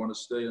course, we want to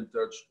stay in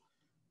touch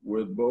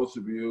with both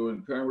of you.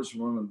 And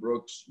Congresswoman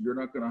Brooks, you're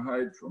not going to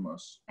hide from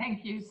us.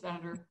 Thank you,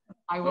 Senator.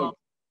 I will. Okay.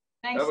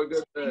 Thanks. Have a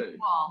good day. Thank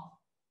you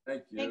all.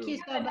 Thank you. Thank you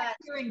so much.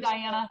 Hearing,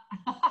 Diana.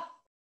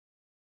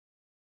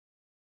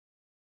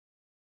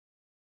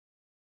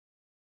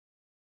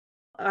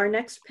 our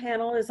next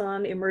panel is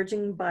on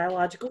emerging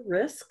biological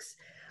risks.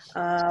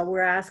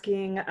 We're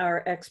asking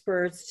our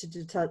experts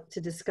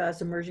to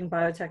discuss emerging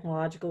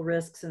biotechnological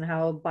risks and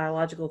how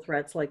biological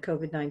threats like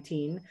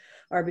COVID-19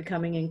 are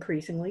becoming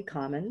increasingly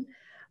common.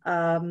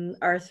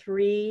 Our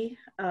three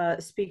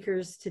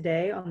speakers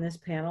today on this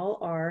panel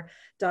are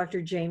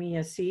Dr. Jamie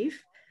Asif.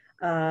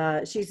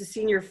 She's a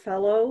senior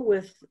fellow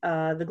with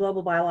the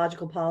Global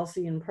Biological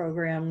Policy and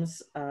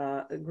Programs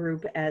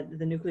group at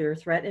the Nuclear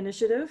Threat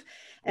Initiative.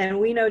 And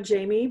we know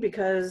Jamie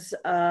because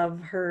of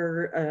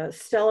her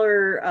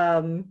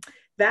stellar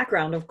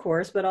background, of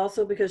course, but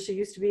also because she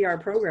used to be our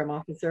program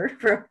officer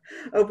for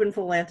Open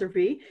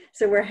Philanthropy.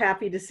 So we're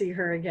happy to see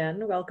her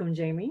again. Welcome,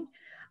 Jamie.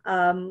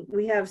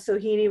 We have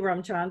Sohini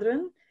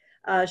Ramchandran.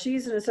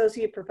 She's an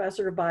associate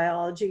professor of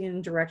biology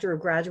and director of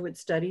graduate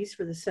studies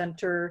for the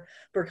Center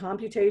for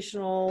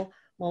Computational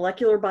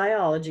Molecular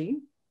Biology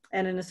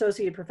and an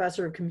associate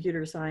professor of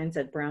computer science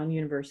at Brown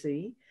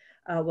University.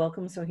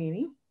 Welcome,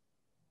 Sohini.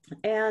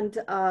 And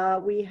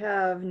we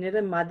have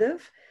Nita Madhav,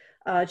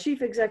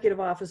 Chief Executive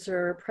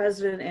Officer,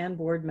 President, and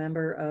Board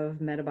Member of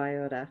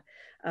Metabiota.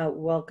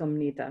 Welcome,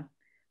 Nita.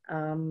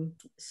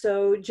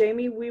 So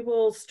Jamie, we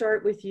will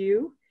start with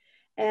you.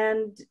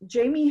 And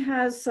Jamie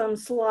has some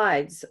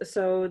slides,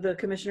 so the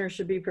commissioner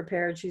should be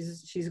prepared.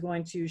 She's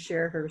going to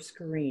share her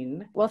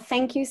screen. Well,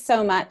 thank you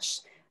so much.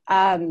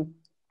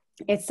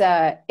 It's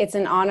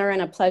an honor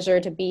and a pleasure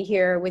to be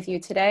here with you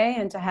today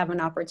and to have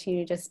an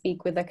opportunity to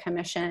speak with the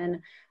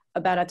commission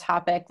about a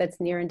topic that's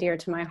near and dear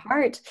to my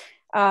heart.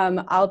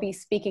 I'll be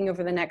speaking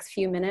over the next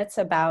few minutes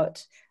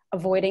about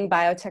avoiding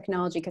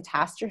biotechnology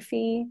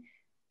catastrophe,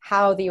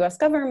 how the US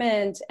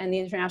government and the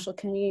international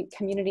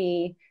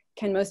community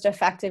can most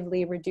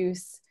effectively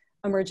reduce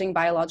emerging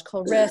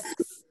biological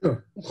risks,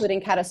 including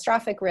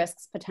catastrophic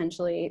risks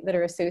potentially that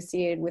are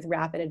associated with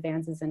rapid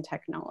advances in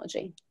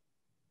technology.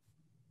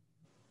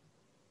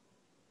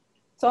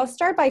 So I'll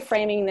start by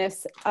framing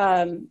this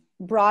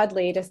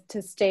broadly just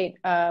to state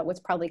what's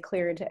probably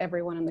clear to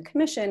everyone on the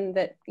commission,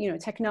 that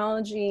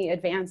technology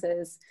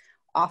advances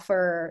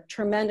offer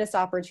tremendous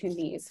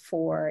opportunities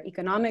for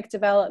economic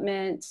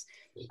development,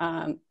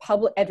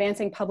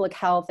 advancing public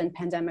health and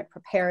pandemic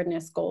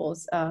preparedness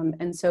goals.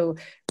 And so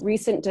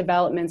recent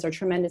developments are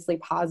tremendously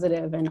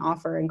positive and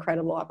offer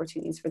incredible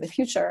opportunities for the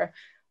future.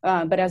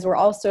 But as we're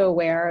also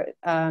aware,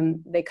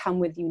 they come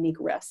with unique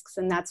risks.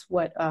 And that's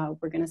what I'm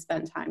going to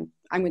spend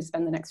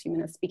the next few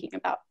minutes speaking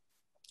about.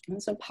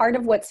 And so part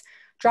of what's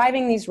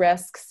driving these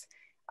risks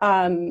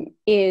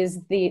is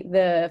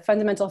the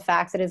fundamental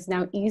fact that it's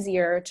now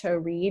easier to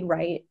read,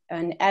 write,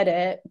 and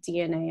edit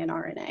DNA and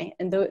RNA.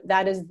 And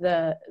that is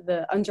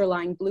the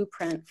underlying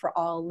blueprint for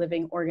all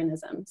living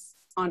organisms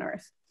on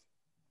Earth.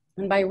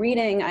 And by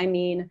reading, I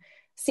mean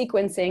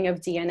sequencing of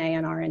DNA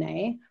and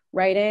RNA.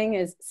 Writing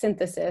is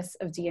synthesis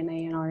of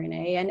DNA and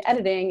RNA. And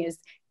editing is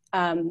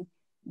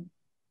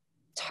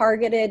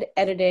targeted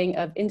editing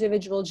of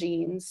individual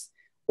genes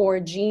or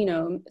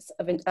genomes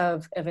of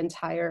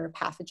entire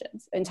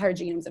pathogens, entire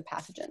genomes of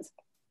pathogens.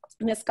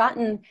 And it's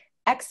gotten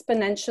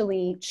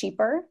exponentially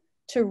cheaper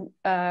to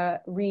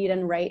read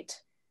and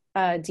write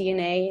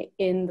DNA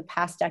in the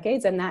past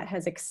decades, and that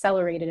has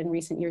accelerated in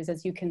recent years,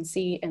 as you can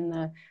see in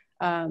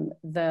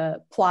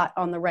the plot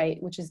on the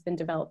right, which has been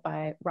developed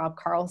by Rob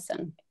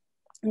Carlson.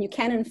 And you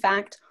can, in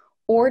fact,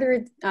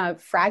 order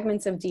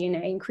fragments of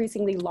DNA,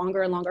 increasingly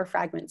longer and longer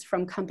fragments,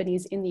 from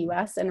companies in the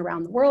US and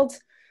around the world.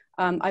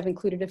 I've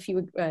included a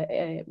few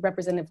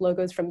representative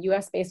logos from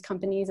US-based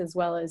companies, as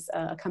well as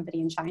a company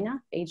in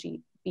China,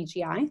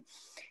 BGI.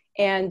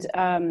 And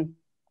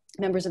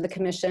members of the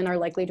commission are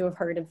likely to have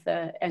heard of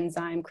the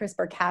enzyme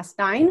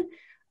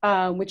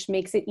CRISPR-Cas9, which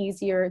makes it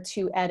easier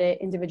to edit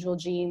individual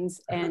genes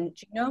and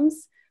genomes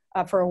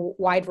for a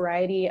wide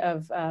variety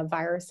of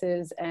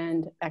viruses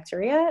and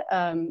bacteria,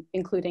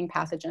 including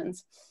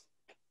pathogens.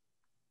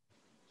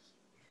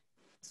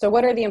 So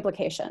what are the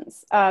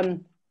implications?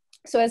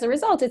 So as a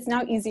result, it's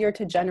now easier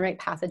to generate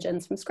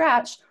pathogens from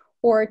scratch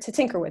or to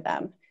tinker with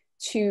them,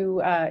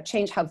 to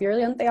change how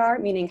virulent they are,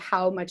 meaning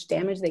how much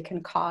damage they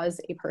can cause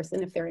a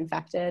person if they're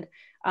infected,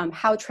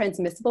 how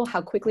transmissible,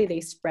 how quickly they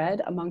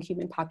spread among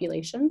human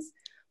populations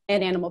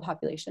and animal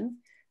populations,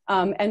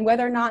 and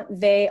whether or not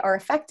they are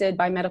affected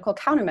by medical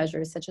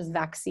countermeasures such as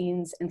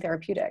vaccines and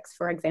therapeutics.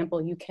 For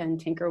example, you can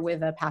tinker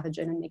with a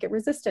pathogen and make it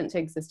resistant to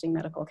existing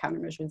medical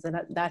countermeasures, and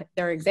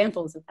there are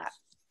examples of that.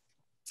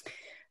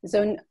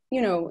 So,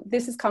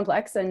 this is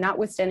complex, and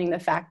notwithstanding the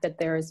fact that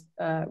there's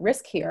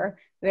risk here,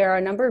 there are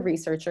a number of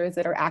researchers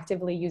that are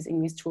actively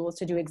using these tools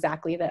to do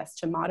exactly this,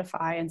 to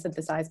modify and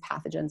synthesize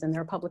pathogens, and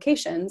there are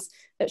publications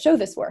that show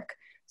this work.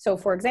 So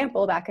for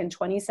example, back in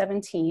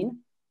 2017,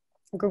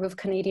 a group of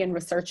Canadian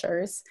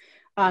researchers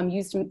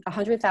used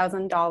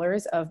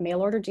 $100,000 of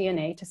mail order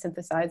DNA to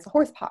synthesize the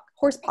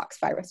horsepox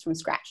virus from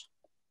scratch.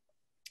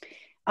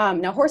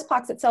 Now,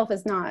 horsepox itself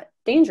is not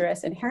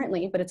dangerous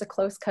inherently, but it's a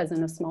close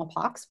cousin of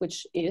smallpox,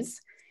 which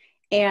is.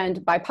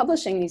 And by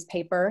publishing this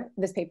paper,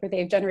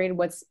 they've generated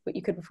what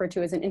you could refer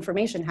to as an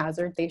information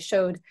hazard.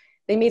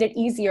 They made it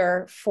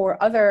easier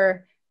for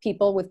other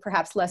people with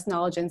perhaps less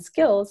knowledge and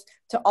skills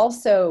to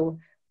also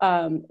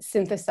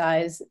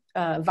synthesize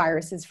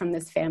viruses from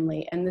this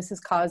family. And this has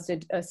caused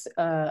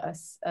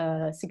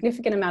a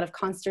significant amount of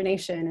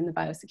consternation in the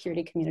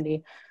biosecurity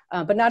community.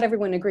 But not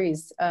everyone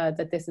agrees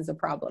that this is a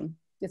problem.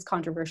 It's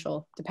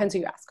controversial, depends who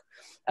you ask.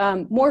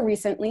 More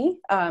recently,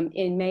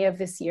 in May of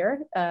this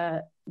year,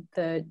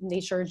 the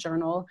Nature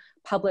journal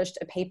published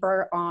a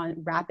paper on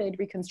rapid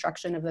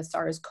reconstruction of the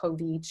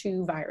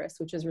SARS-CoV-2 virus,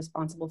 which is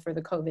responsible for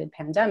the COVID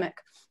pandemic.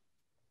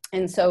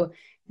 And so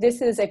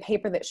this is a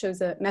paper that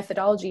shows a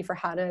methodology for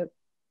how to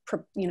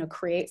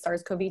create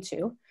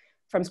SARS-CoV-2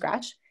 from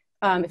scratch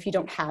if you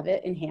don't have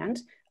it in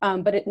hand.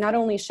 But it not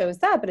only shows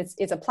that, but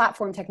it's a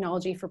platform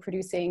technology for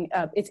producing,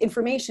 it's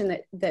information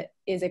that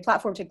is a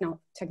platform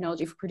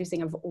technology for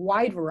producing a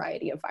wide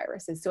variety of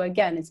viruses. So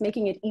again, it's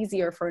making it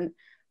easier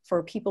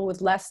for people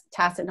with less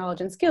tacit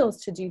knowledge and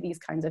skills to do these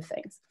kinds of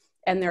things.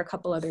 And there are a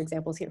couple other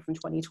examples here from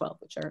 2012,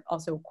 which are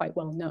also quite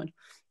well known.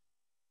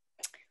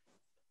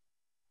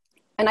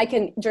 And I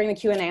can, during the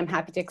Q&A, I'm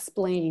happy to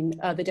explain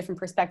the different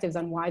perspectives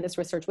on why this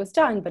research was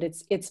done, but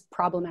it's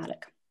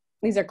problematic.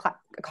 These are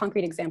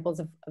concrete examples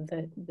of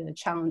the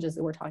challenges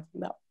that we're talking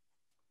about.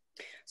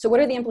 So what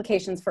are the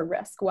implications for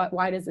risk?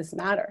 Why does this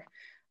matter?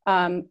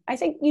 I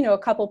think, a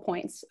couple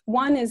points.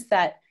 One is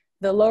that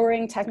the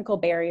lowering technical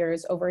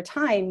barriers over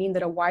time mean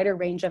that a wider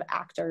range of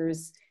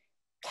actors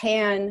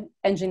can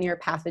engineer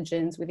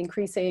pathogens with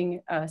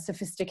increasing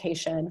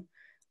sophistication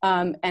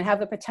and have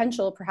the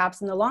potential,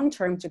 perhaps in the long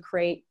term, to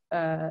create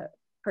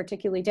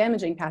particularly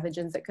damaging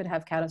pathogens that could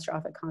have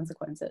catastrophic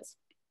consequences.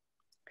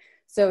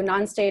 So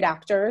non-state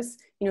actors,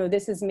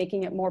 this is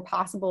making it more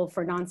possible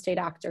for non-state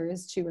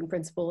actors to, in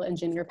principle,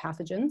 engineer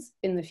pathogens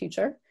in the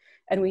future.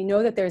 And we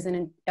know that there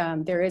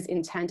is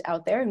intent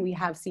out there, and we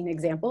have seen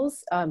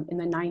examples. In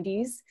the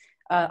 90s,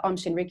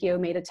 Shinrikyo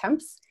made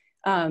attempts,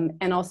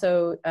 and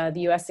also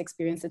the US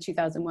experienced the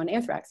 2001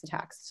 anthrax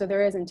attacks. So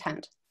there is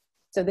intent.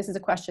 So this is a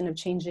question of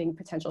changing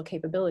potential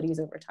capabilities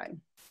over time.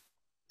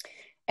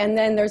 And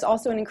then there's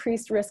also an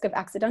increased risk of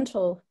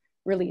accidental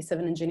release of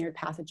an engineered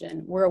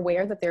pathogen. We're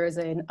aware that there is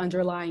an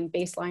underlying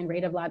baseline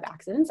rate of lab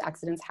accidents.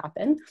 Accidents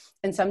happen,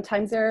 and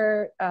sometimes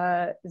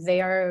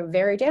they are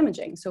very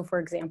damaging. So for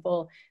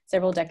example,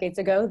 several decades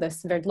ago, the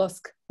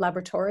Sverdlovsk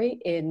laboratory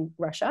in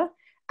Russia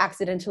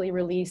accidentally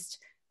released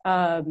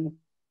an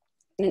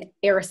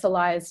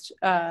aerosolized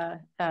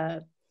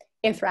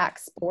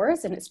anthrax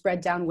spores, and it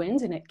spread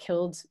downwind and it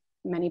killed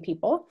many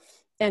people.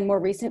 And more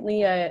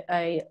recently,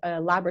 a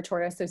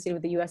laboratory associated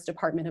with the US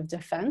Department of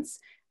Defense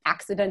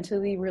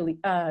accidentally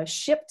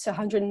shipped to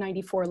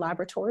 194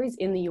 laboratories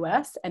in the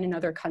US and in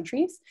other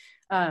countries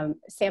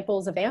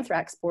samples of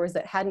anthrax spores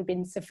that hadn't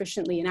been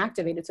sufficiently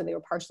inactivated, so they were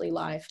partially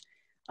live.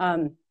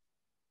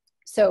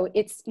 So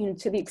it's,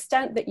 to the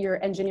extent that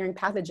you're engineering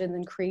pathogens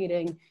and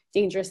creating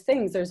dangerous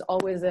things, there's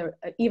always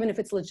even if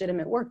it's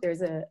legitimate work,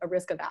 there's a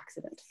risk of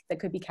accident that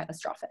could be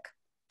catastrophic.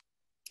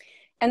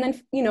 And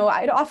then,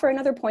 I'd offer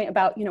another point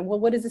about, well,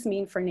 what does this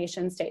mean for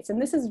nation states? And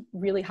this is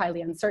really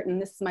highly uncertain.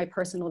 This is my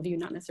personal view,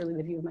 not necessarily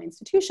the view of my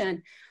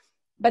institution,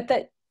 but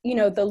that,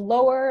 the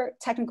lower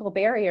technical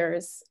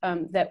barriers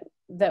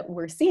that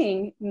we're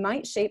seeing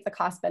might shape the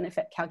cost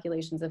benefit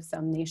calculations of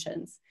some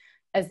nations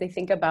as they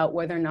think about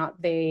whether or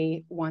not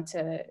they want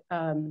to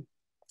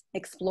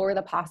explore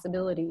the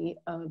possibility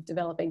of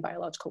developing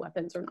biological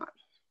weapons or not.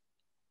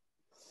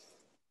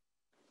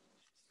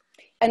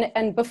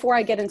 And before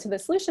I get into the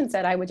solution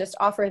set, I would just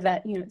offer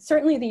that,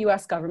 certainly the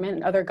US government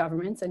and other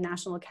governments and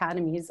national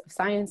academies of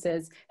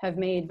sciences have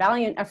made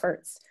valiant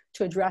efforts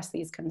to address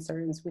these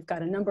concerns. We've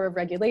got a number of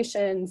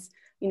regulations.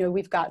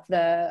 We've got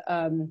the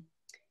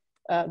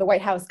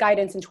White House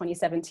guidance in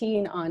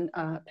 2017 on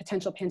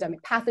potential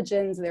pandemic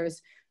pathogens.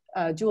 There's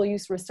dual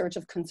use research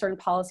of concern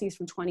policies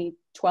from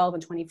 2012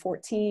 and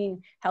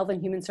 2014. Health and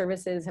Human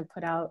Services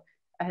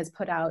has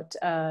put out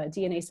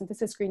DNA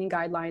synthesis screening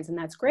guidelines, and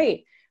that's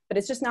great. But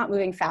it's just not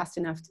moving fast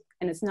enough,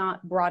 and it's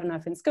not broad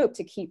enough in scope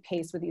to keep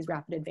pace with these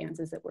rapid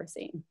advances that we're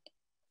seeing.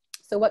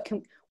 So what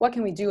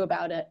can we do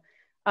about it?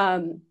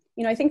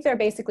 I think there are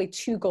basically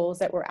two goals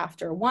that we're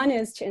after. One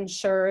is to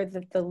ensure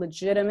that the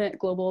legitimate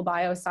global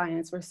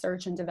bioscience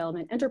research and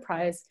development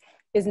enterprise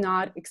is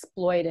not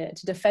exploited,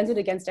 to defend it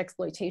against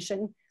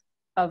exploitation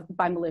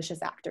by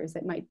malicious actors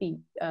that might be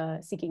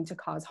seeking to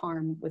cause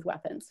harm with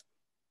weapons.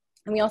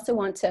 And we also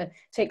want to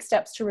take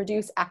steps to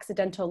reduce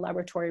accidental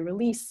laboratory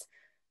release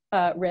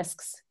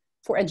risks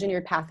for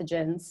engineered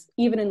pathogens,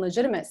 even in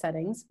legitimate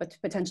settings, but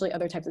potentially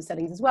other types of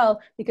settings as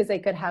well, because they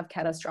could have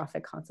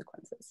catastrophic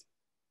consequences.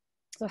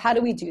 So how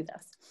do we do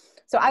this?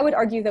 So I would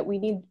argue that we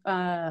need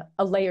a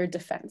layered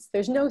defense.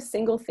 There's no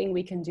single thing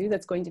we can do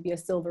that's going to be a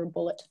silver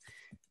bullet.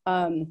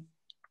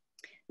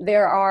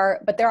 There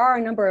are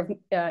a number of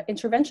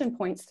intervention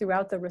points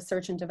throughout the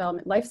research and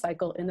development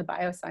lifecycle in the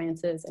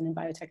biosciences and in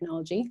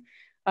biotechnology,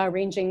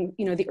 ranging,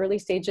 the early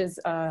stages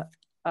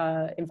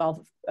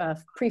involve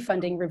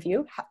pre-funding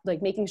review,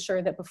 like making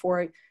sure that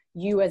before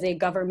you as a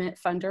government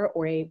funder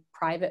or a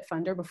private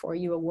funder, before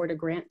you award a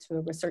grant to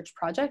a research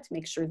project,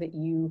 make sure that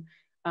you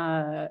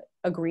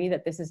agree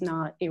that this is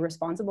not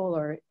irresponsible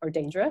or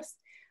dangerous.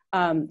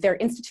 There are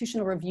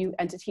institutional review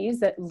entities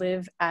that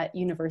live at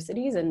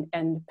universities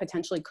and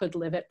potentially could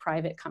live at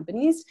private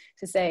companies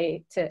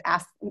to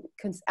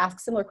ask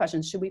similar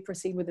questions. Should we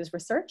proceed with this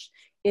research?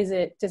 Does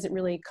it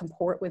really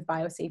comport with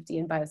biosafety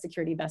and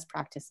biosecurity best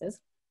practices?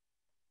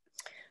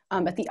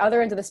 At the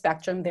other end of the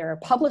spectrum, there are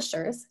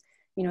publishers.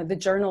 The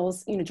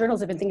journals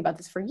have been thinking about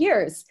this for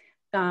years.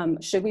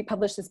 Should we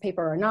publish this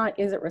paper or not?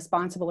 Is it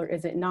responsible or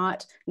is it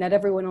not? Not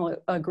everyone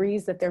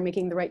agrees that they're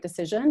making the right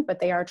decision, but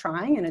they are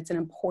trying, and it's an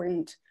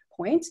important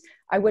point.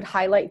 I would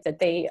highlight that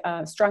they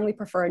strongly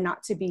prefer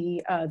not to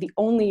be the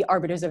only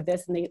arbiters of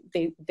this, and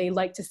they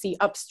like to see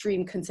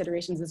upstream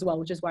considerations as well,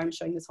 which is why I'm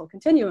showing this whole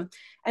continuum.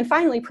 And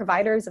finally,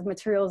 providers of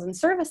materials and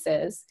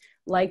services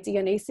like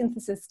DNA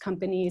synthesis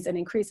companies and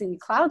increasingly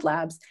cloud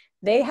labs,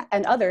 they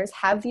and others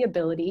have the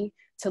ability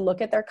to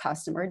look at their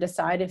customer,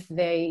 decide if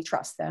they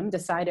trust them,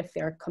 decide if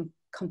they're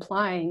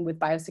complying with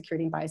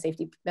biosecurity and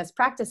biosafety best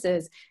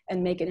practices,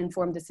 and make an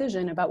informed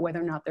decision about whether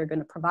or not they're going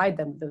to provide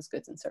them with those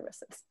goods and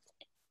services.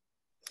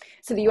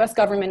 So the US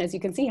government, as you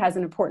can see, has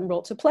an important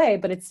role to play,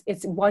 but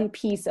it's one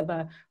piece of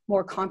a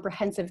more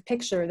comprehensive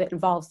picture that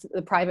involves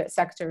the private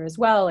sector as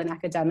well and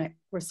academic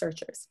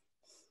researchers.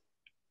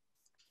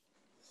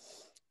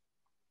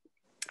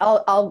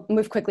 I'll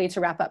move quickly to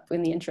wrap up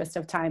in the interest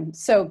of time.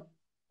 So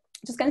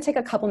just going to take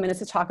a couple minutes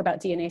to talk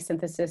about DNA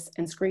synthesis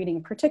and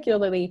screening,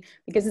 particularly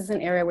because it's an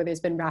area where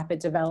there's been rapid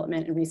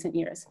development in recent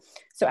years.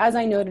 So as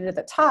I noted at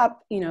the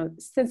top,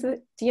 since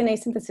DNA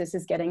synthesis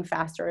is getting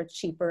faster,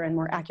 cheaper, and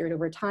more accurate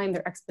over time,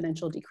 there are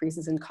exponential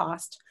decreases in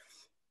cost.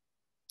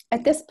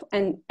 At this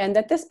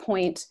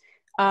point,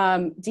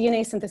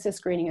 DNA synthesis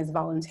screening is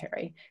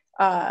voluntary.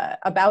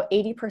 About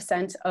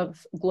 80%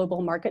 of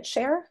global market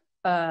share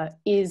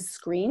is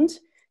screened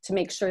to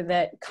make sure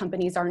that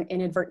companies aren't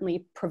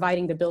inadvertently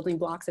providing the building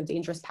blocks of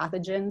dangerous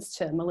pathogens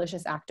to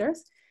malicious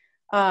actors.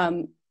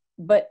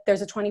 But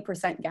there's a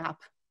 20%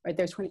 gap, right?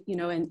 There's 20,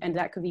 and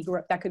that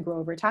could grow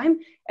over time.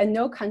 And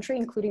no country,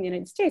 including the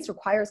United States,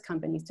 requires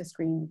companies to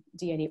screen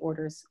DNA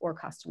orders or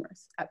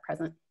customers at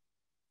present.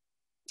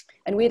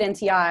 And we at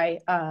NTI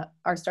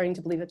are starting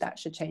to believe that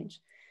should change.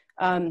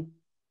 And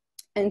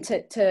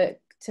to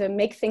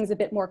make things a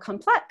bit more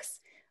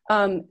complex,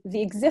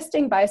 the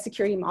existing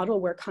biosecurity model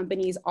where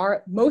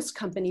most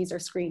companies are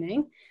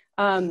screening,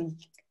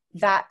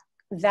 that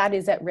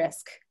is at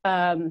risk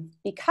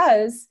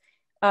because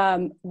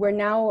we're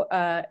now,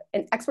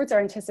 and experts are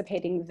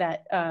anticipating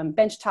that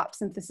benchtop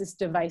synthesis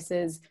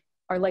devices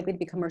are likely to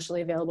be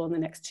commercially available in the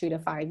next 2 to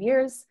 5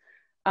 years.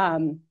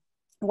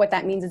 What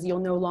that means is you'll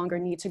no longer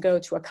need to go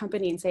to a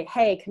company and say,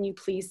 hey, can you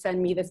please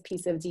send me this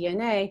piece of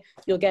DNA?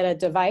 You'll get a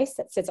device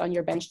that sits on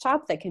your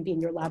benchtop that can be in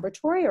your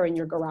laboratory or in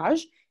your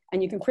garage,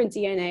 and you can print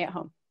DNA at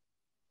home.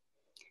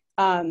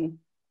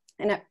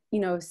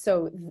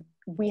 So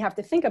we have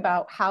to think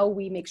about how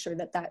we make sure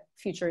that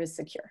future is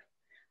secure.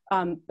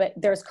 But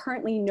there's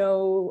currently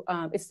no,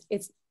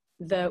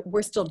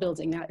 we're still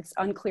building that. It's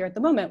unclear at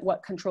the moment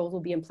what controls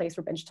will be in place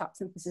for benchtop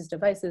synthesis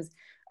devices.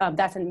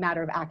 That's a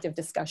matter of active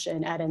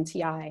discussion at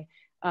NTI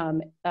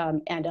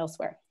and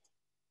elsewhere.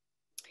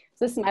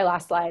 So this is my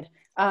last slide.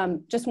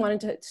 Just wanted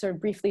to sort of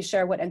briefly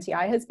share what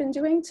NTI has been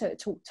doing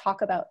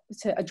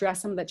to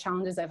address some of the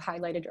challenges I've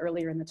highlighted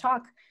earlier in the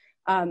talk.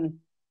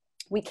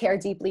 We care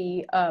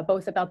deeply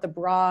both about the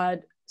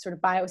broad sort of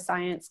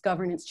bioscience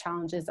governance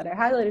challenges that I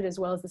highlighted, as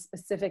well as the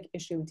specific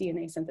issue of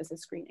DNA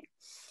synthesis screening.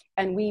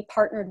 And we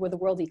partnered with the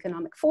World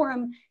Economic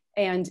Forum,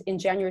 and in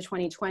January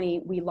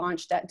 2020, we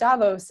launched at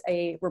Davos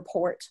a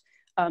report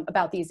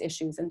about these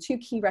issues. And 2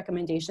 key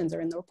recommendations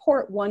are in the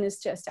report. One is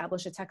to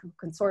establish a technical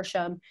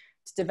consortium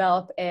to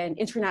develop an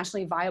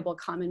internationally viable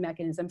common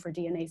mechanism for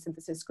DNA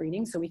synthesis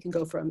screening. So we can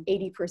go from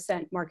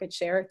 80% market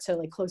share to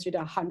like closer to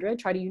 100,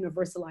 try to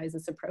universalize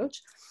this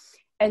approach.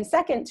 And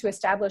second, to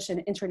establish an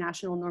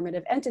international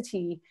normative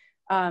entity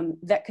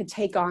that could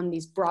take on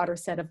these broader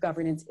set of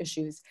governance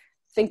issues.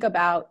 Think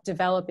about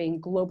developing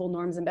global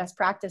norms and best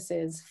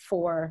practices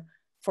for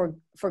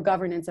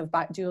governance of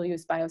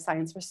dual-use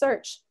bioscience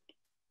research,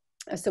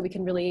 so we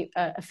can really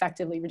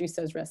effectively reduce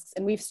those risks.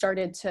 And we've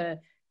started to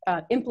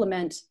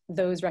implement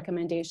those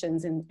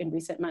recommendations in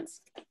recent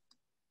months.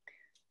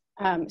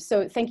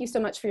 So thank you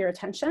so much for your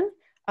attention.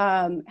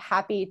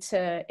 Happy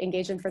to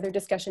engage in further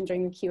discussion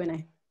during the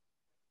Q&A.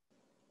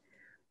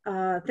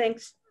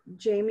 Thanks,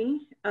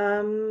 Jamie.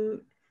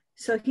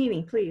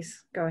 Sohini,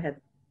 please go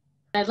ahead.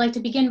 I'd like to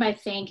begin by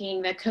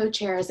thanking the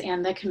co-chairs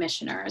and the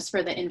commissioners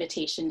for the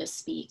invitation to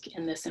speak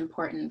in this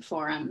important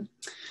forum.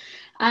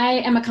 I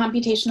am a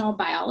computational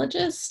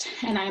biologist,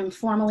 and I'm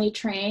formally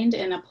trained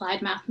in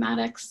applied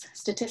mathematics,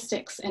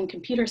 statistics, and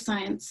computer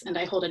science, and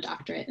I hold a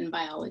doctorate in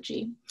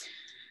biology.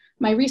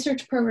 My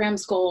research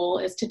program's goal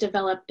is to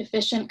develop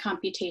efficient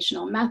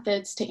computational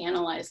methods to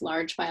analyze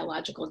large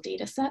biological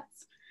data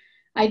sets.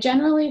 I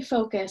generally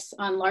focus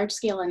on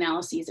large-scale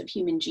analyses of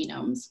human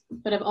genomes,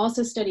 but I've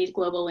also studied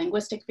global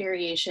linguistic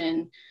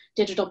variation,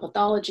 digital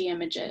pathology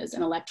images,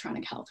 and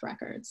electronic health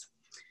records.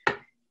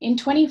 In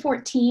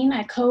 2014,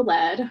 I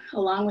co-led,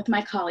 along with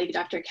my colleague,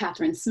 Dr.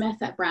 Catherine Smith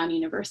at Brown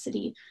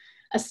University,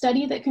 a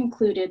study that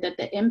concluded that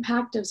the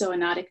impact of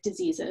zoonotic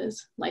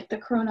diseases, like the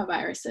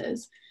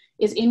coronaviruses,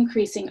 is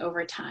increasing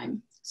over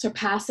time,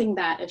 surpassing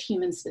that of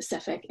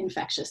human-specific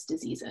infectious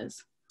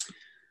diseases.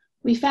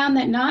 We found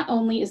that not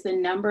only is the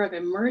number of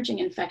emerging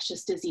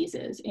infectious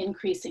diseases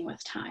increasing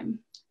with time,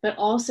 but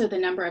also the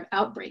number of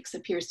outbreaks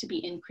appears to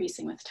be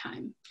increasing with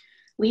time,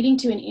 leading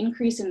to an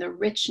increase in the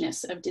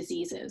richness of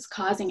diseases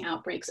causing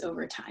outbreaks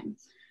over time,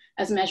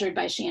 as measured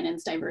by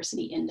Shannon's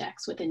Diversity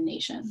Index within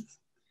nations.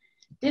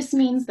 This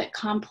means that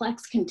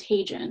complex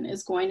contagion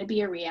is going to be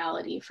a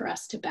reality for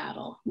us to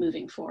battle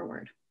moving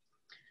forward.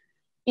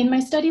 In my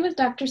study with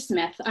Dr.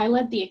 Smith, I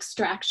led the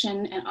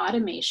extraction and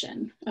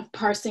automation of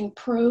parsing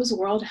PRO's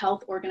World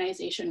Health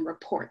Organization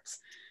reports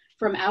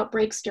from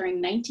outbreaks during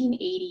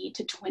 1980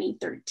 to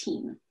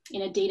 2013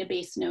 in a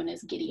database known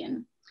as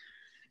Gideon.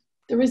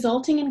 The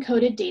resulting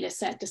encoded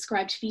dataset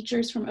described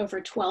features from over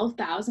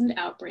 12,000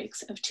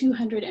 outbreaks of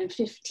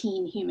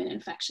 215 human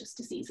infectious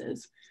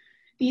diseases.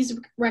 These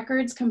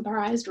records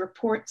comprised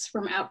reports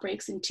from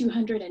outbreaks in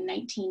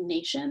 219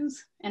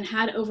 nations and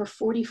had over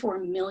 44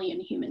 million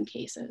human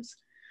cases.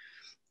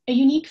 A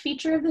unique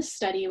feature of this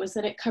study was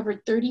that it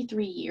covered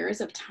 33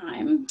 years of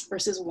time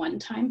versus one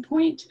time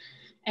point,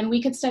 and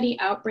we could study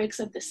outbreaks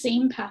of the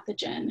same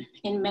pathogen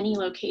in many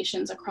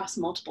locations across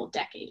multiple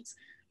decades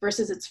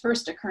versus its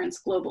first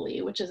occurrence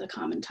globally, which is a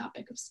common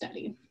topic of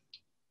study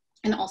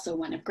and also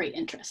one of great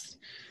interest.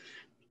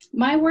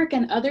 My work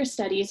and other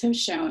studies have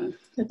shown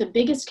that the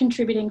biggest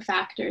contributing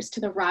factors to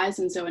the rise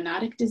in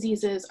zoonotic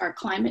diseases are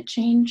climate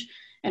change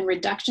and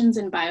reductions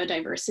in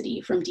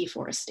biodiversity from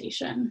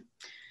deforestation.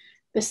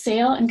 The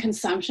sale and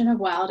consumption of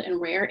wild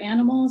and rare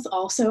animals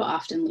also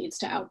often leads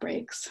to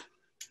outbreaks.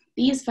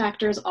 These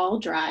factors all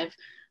drive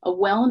a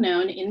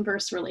well-known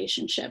inverse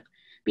relationship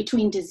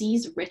between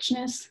disease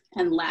richness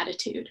and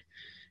latitude,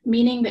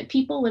 meaning that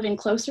people living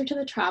closer to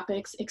the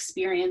tropics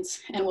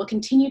experience and will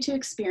continue to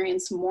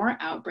experience more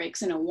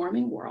outbreaks in a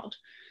warming world,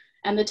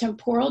 and the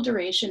temporal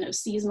duration of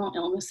seasonal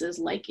illnesses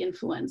like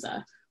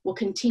influenza will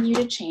continue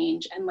to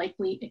change and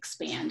likely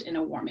expand in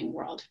a warming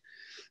world.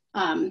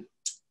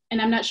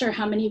 And I'm not sure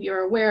how many of you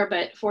are aware,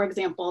 but for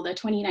example, the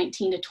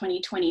 2019 to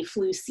 2020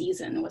 flu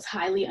season was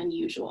highly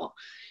unusual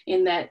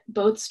in that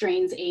both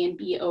strains A and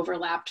B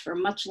overlapped for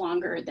much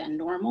longer than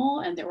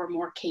normal, and there were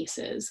more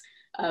cases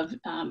of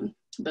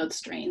both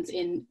strains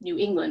in New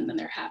England than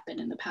there have been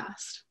in the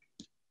past.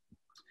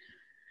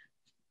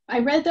 I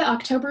read the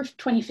October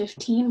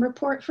 2015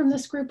 report from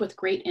this group with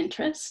great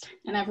interest,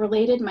 and I've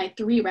related my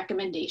 3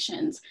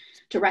 recommendations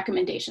to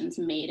recommendations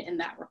made in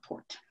that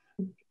report.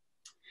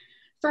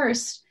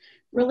 First,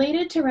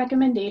 related to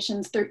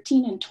recommendations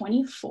 13 and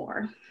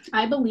 24,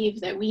 I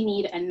believe that we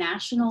need a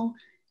national,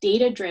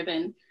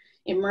 data-driven,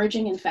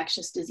 emerging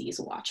infectious disease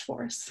watch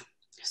force.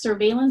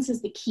 Surveillance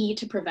is the key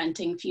to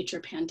preventing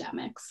future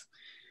pandemics.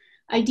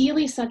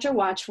 Ideally, such a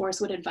watch force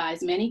would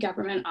advise many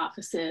government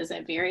offices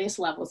at various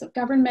levels of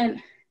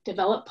government,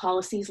 develop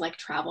policies like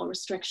travel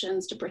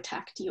restrictions to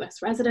protect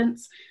US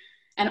residents,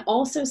 and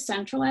also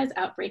centralize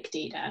outbreak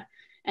data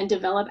and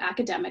develop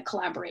academic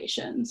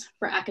collaborations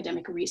for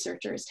academic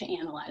researchers to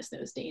analyze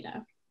those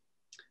data.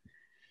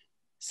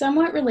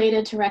 Somewhat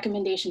related to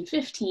recommendation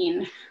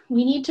 15,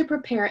 we need to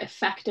prepare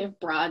effective,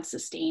 broad,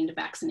 sustained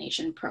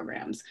vaccination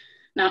programs,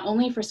 not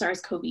only for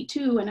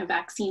SARS-CoV-2 when a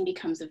vaccine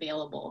becomes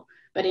available,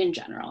 but in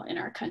general in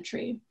our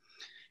country.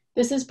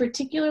 This is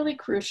particularly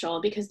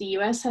crucial because the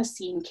US has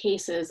seen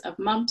cases of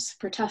mumps,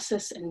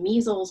 pertussis, and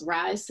measles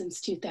rise since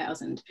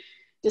 2000,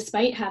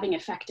 despite having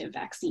effective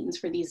vaccines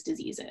for these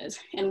diseases.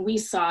 And we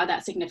saw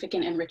that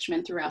significant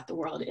enrichment throughout the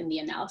world in the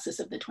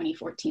analysis of the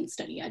 2014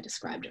 study I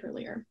described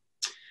earlier.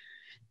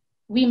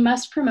 We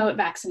must promote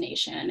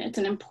vaccination. It's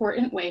an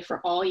important way for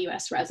all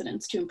US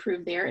residents to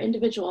improve their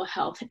individual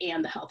health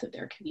and the health of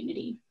their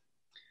community.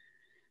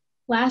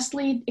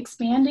 Lastly,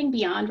 expanding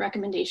beyond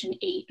recommendation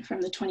 8 from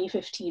the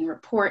 2015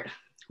 report,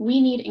 we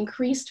need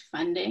increased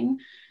funding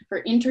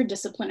for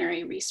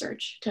interdisciplinary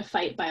research to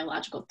fight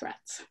biological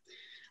threats.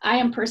 I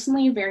am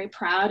personally very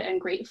proud and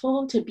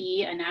grateful to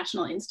be a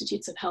National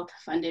Institutes of Health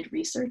funded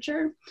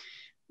researcher,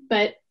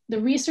 but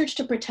the research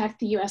to protect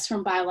the US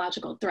from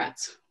biological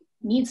threats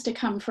needs to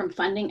come from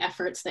funding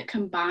efforts that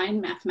combine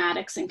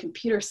mathematics and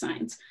computer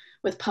science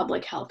with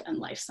public health and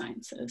life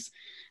sciences.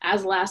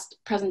 As last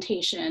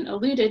presentation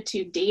alluded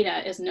to,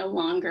 data is no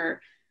longer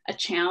a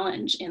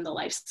challenge in the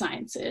life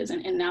sciences,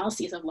 and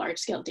analyses of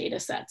large-scale data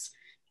sets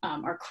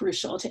are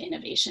crucial to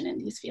innovation in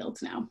these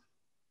fields now.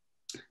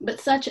 But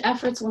such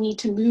efforts will need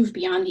to move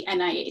beyond the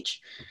NIH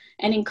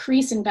and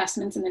increase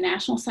investments in the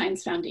National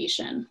Science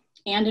Foundation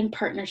and in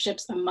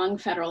partnerships among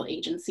federal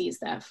agencies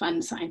that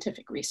fund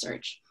scientific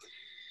research.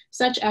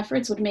 Such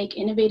efforts would make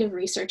innovative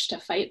research to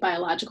fight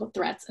biological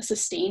threats a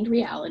sustained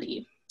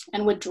reality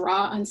and would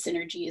draw on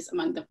synergies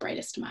among the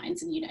brightest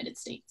minds in the United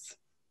States.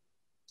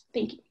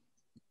 Thank you.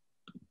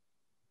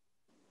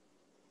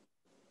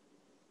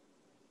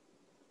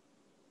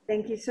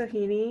 Thank you,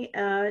 Sohini.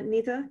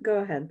 Nita, go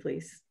ahead,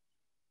 please.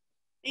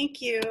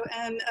 Thank you,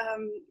 and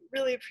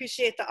really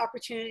appreciate the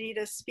opportunity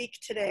to speak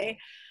today.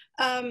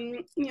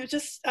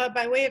 Just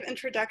by way of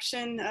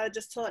introduction,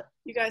 just to let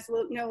you guys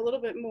know a little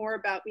bit more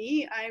about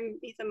me, I'm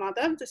Neetha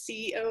Madhav, the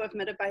CEO of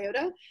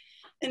MetaBiota.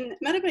 And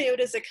MetaBiota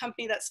is a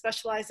company that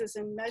specializes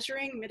in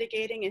measuring,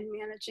 mitigating, and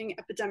managing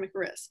epidemic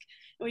risk.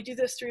 And we do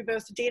this through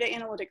both data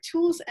analytic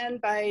tools and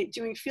by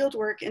doing field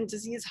work in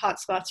disease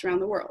hotspots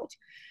around the world.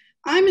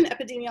 I'm an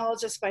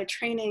epidemiologist by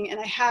training, and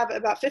I have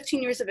about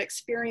 15 years of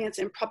experience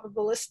in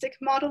probabilistic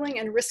modeling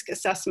and risk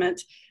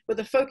assessment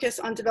with a focus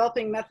on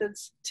developing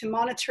methods to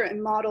monitor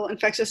and model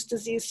infectious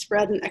disease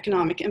spread and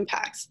economic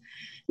impacts.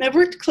 And I've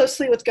worked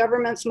closely with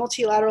governments,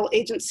 multilateral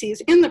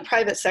agencies, and the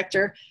private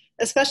sector,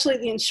 especially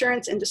the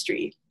insurance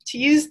industry, to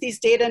use these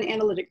data and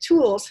analytic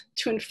tools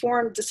to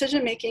inform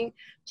decision-making,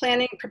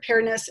 planning,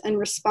 preparedness, and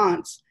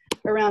response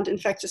around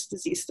infectious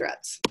disease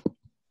threats.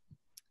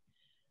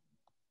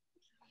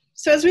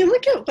 So as we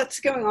look at what's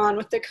going on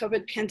with the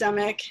COVID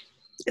pandemic,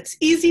 it's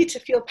easy to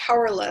feel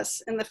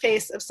powerless in the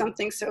face of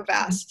something so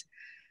vast.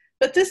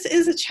 But this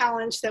is a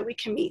challenge that we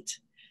can meet.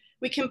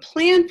 We can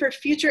plan for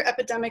future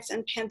epidemics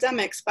and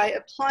pandemics by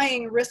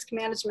applying risk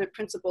management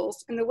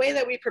principles in the way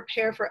that we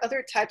prepare for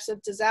other types of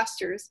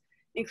disasters,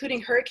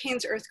 including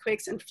hurricanes,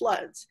 earthquakes, and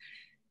floods.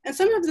 And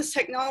some of this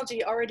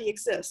technology already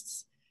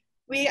exists.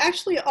 We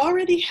actually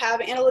already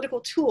have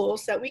analytical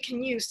tools that we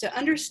can use to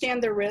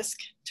understand the risk,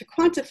 to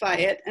quantify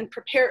it, and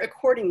prepare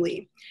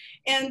accordingly.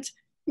 And,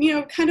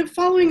 kind of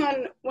following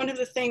on one of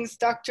the things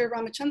Dr.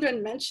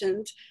 Ramachandran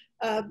mentioned,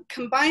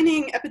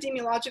 combining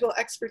epidemiological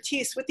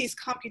expertise with these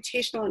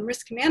computational and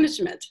risk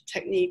management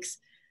techniques,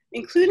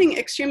 including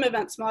extreme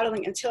events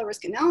modeling and tail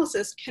risk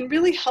analysis, can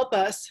really help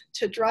us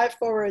to drive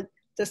forward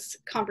this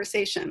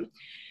conversation.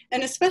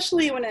 And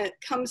especially when it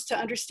comes to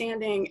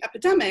understanding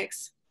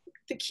epidemics,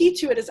 the key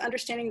to it is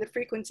understanding the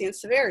frequency and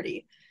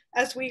severity.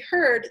 As we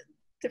heard,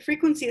 the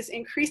frequency is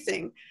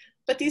increasing,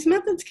 but these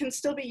methods can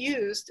still be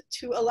used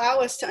to allow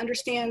us to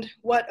understand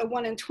what a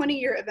 1 in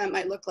 20-year event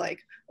might look like,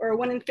 or a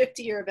 1 in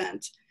 50-year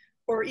event,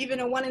 or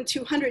even a 1 in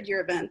 200-year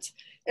event,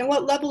 and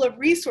what level of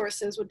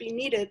resources would be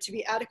needed to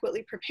be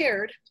adequately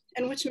prepared,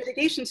 and which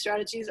mitigation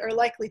strategies are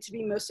likely to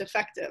be most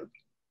effective.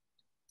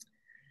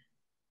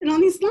 And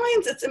on these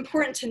lines, it's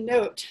important to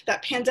note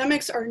that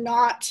pandemics are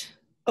not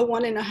a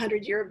 1 in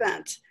 100-year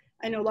event.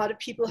 I know a lot of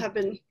people have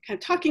been kind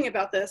of talking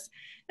about this,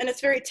 and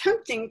it's very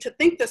tempting to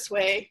think this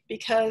way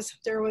because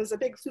there was a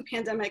big flu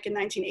pandemic in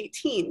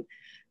 1918.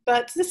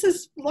 But this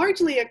is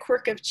largely a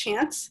quirk of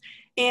chance,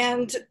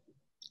 and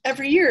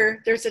every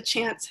year there's a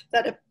chance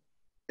that a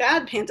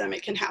bad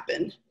pandemic can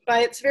happen. By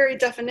its very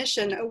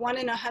definition, a 1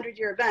 in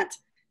 100-year event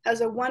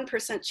has a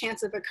 1%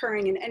 chance of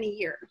occurring in any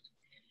year.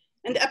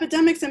 And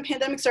epidemics and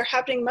pandemics are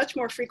happening much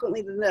more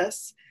frequently than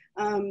this.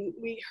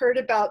 We heard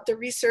about the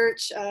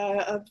research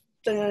of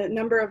the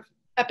number of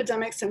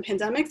epidemics and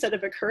pandemics that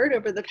have occurred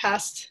over the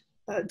past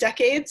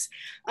decades.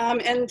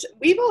 And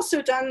we've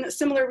also done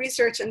similar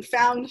research and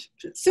found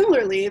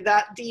similarly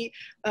that the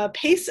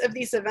pace of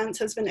these events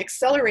has been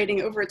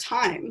accelerating over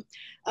time.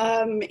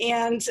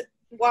 And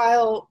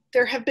while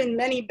there have been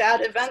many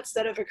bad events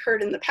that have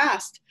occurred in the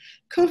past,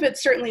 COVID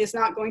certainly is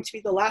not going to be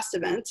the last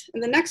event,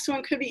 and the next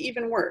one could be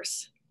even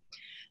worse.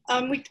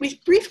 We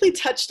briefly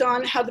touched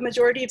on how the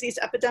majority of these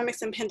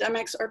epidemics and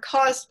pandemics are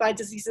caused by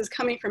diseases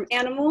coming from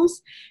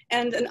animals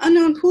and an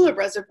unknown pool of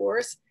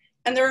reservoirs,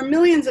 and there are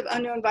millions of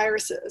unknown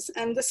viruses.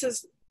 And this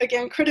is,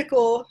 again,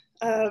 critically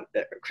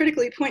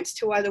points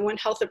to why the One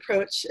Health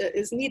approach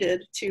is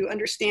needed to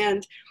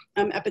understand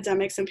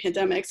epidemics and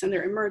pandemics and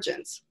their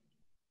emergence.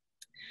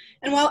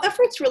 And while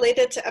efforts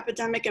related to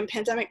epidemic and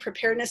pandemic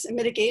preparedness and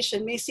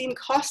mitigation may seem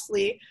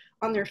costly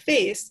on their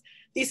face,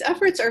 these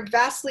efforts are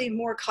vastly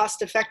more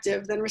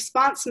cost-effective than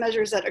response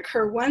measures that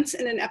occur once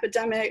in an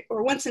epidemic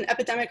or once an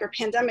epidemic or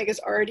pandemic is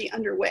already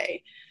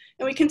underway.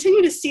 And we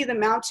continue to see the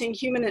mounting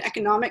human and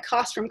economic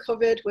costs from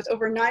COVID, with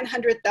over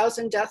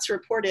 900,000 deaths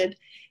reported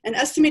and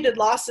estimated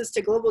losses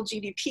to global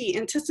GDP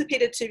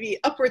anticipated to be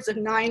upwards of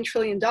 $9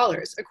 trillion,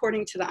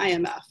 according to the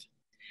IMF.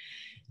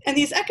 And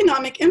these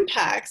economic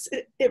impacts,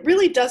 it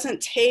really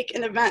doesn't take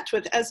an event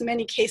with as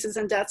many cases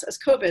and deaths as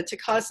COVID to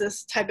cause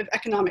this type of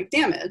economic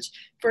damage.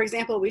 For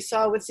example, we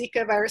saw with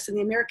Zika virus in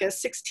the Americas,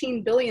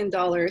 $16 billion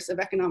of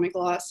economic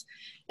loss,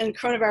 and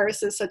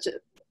coronaviruses such as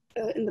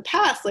in the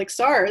past, like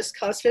SARS,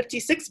 caused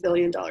 $56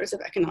 billion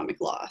of economic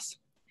loss.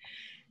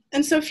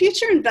 And so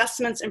future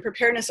investments in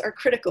preparedness are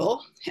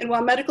critical. And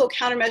while medical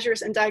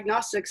countermeasures and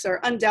diagnostics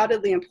are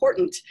undoubtedly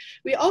important,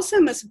 we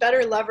also must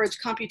better leverage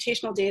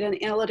computational data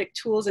and analytic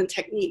tools and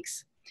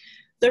techniques.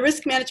 The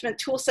risk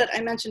management toolset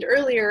I mentioned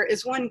earlier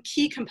is one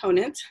key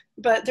component,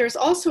 but there's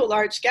also a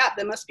large gap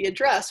that must be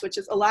addressed, which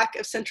is a lack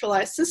of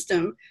centralized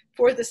system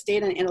for this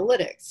data and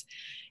analytics.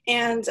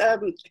 And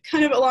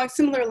kind of along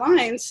similar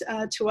lines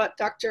to what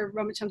Dr.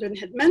 Ramachandran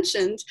had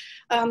mentioned,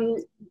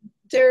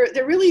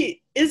 there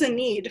really is a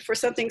need for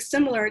something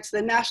similar to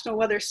the National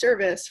Weather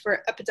Service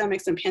for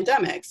epidemics and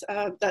pandemics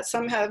that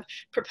some have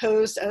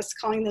proposed as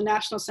calling the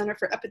National Center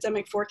for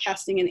Epidemic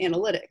Forecasting and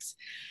Analytics.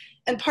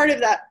 And part of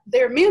that,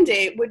 their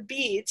mandate would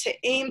be to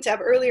aim to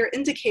have earlier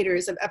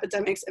indicators of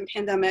epidemics and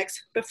pandemics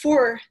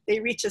before they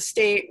reach a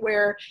state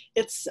where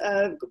it's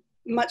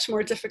much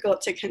more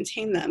difficult to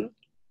contain them.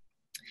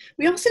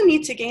 We also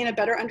need to gain a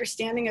better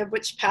understanding of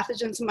which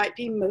pathogens might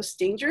be most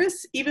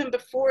dangerous, even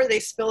before they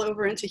spill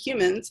over into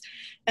humans.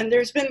 And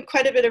there's been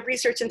quite a bit of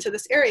research into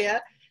this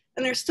area,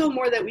 and there's still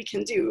more that we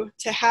can do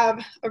to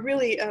have a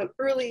really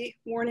early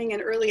warning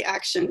and early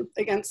action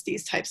against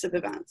these types of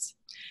events.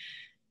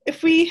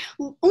 If we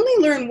only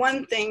learn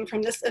one thing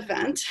from this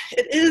event,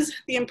 it is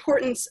the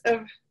importance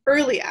of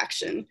early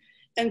action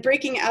and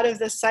breaking out of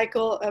this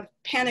cycle of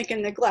panic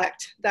and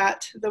neglect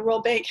that the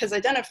World Bank has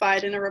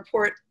identified in a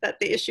report that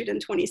they issued in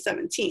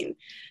 2017.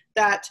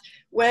 That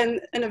when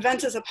an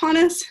event is upon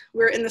us,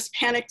 we're in this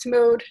panicked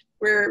mode,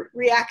 we're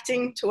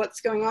reacting to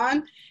what's going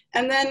on,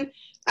 and then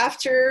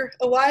after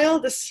a while,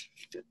 this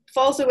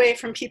falls away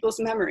from people's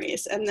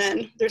memories, and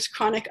then there's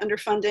chronic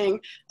underfunding,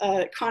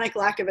 chronic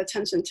lack of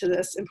attention to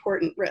this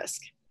important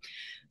risk.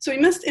 So we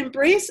must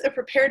embrace a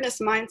preparedness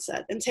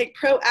mindset and take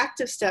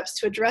proactive steps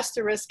to address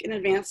the risk in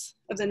advance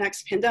of the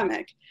next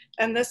pandemic.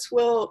 And this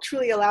will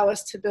truly allow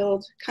us to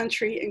build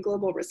country and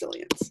global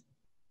resilience.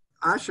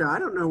 Asha, I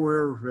don't know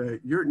where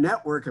your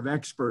network of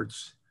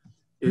experts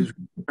is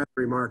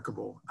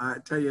remarkable. I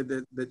tell you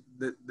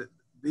that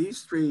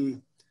these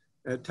three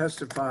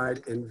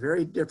testified in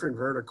very different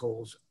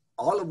verticals,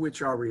 all of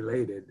which are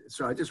related.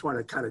 So I just want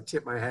to kind of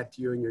tip my hat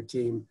to you and your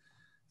team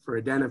for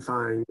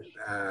identifying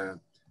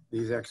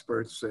these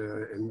experts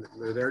and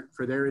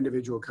for their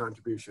individual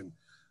contribution.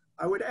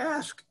 I would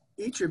ask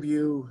each of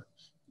you,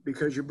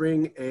 because you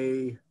bring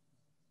a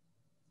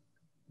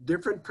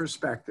different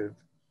perspective,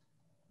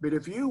 but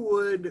if you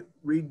would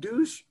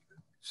reduce,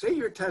 say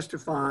you're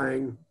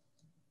testifying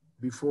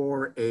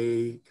before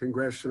a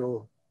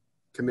congressional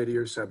committee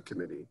or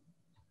subcommittee,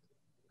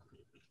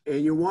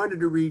 and you wanted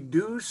to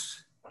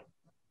reduce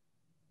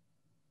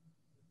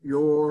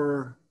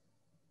your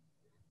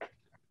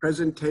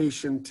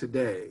presentation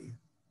today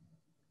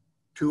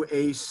to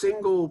a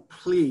single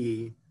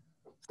plea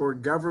for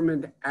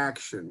government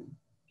action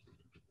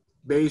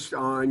based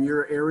on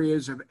your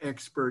areas of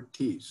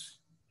expertise,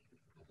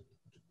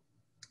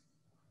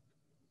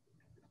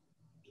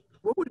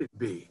 what would it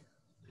be?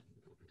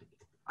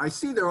 I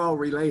see they're all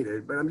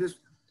related, but I'm just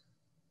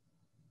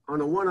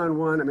on a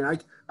one-on-one. I mean,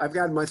 I've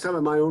got some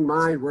of my own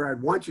mind where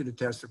I'd want you to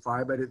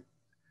testify, but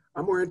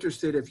I'm more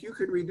interested if you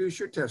could reduce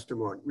your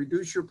testimony,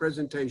 reduce your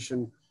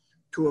presentation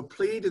to a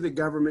plea to the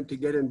government to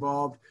get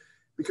involved,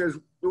 because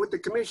what the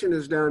commission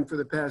has done for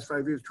the past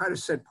 5 years, try to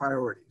set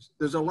priorities.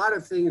 There's a lot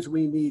of things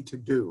we need to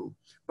do,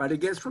 but I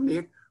guess from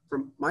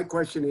my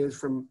question is,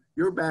 from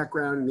your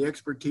background and the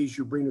expertise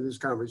you bring to this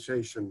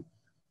conversation,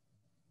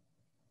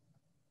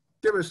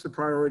 give us the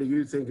priority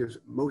you think is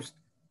must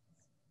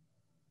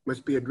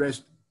be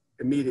addressed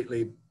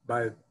immediately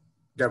by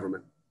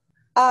government.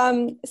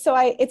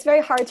 It's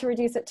very hard to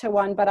reduce it to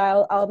one, but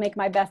I'll make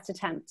my best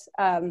attempt.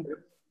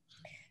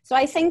 So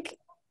I think,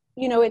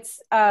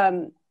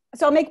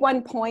 so I'll make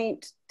one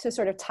point to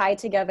sort of tie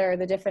together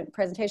the different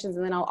presentations,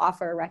 and then I'll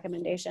offer a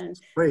recommendation.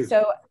 Please.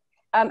 So,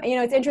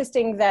 it's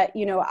interesting that,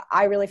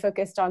 I really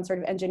focused on sort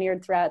of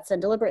engineered threats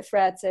and deliberate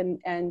threats, and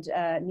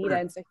Nita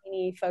and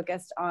Sohini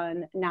focused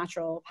on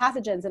natural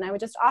pathogens. And I would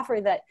just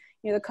offer that,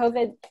 the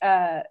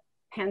COVID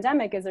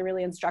pandemic is a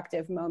really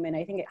instructive moment.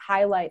 I think it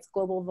highlights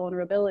global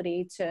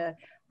vulnerability to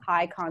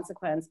high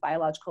consequence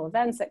biological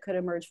events that could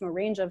emerge from a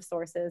range of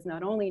sources,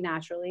 not only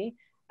naturally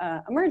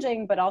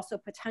emerging, but also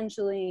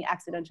potentially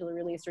accidentally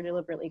released or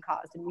deliberately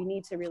caused. And we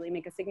need to really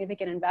make a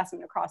significant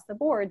investment across the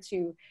board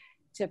to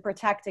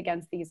protect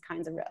against these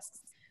kinds of risks.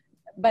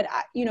 But,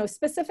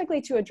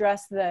 specifically to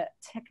address the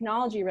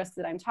technology risks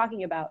that I'm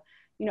talking about,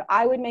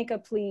 I would make a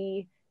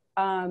plea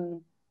to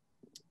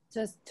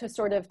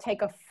sort of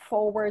take a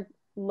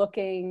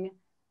forward-looking,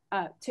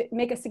 to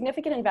make a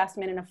significant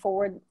investment in a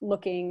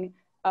forward-looking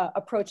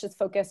approach that's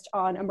focused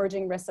on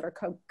emerging risks that are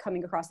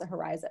coming across the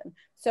horizon.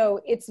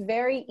 So it's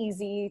very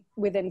easy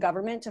within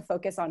government to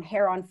focus on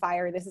hair on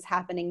fire. This is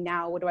happening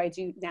now. What do I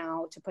do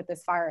now to put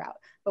this fire out?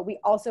 But we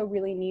also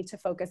really need to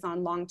focus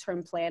on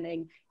long-term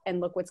planning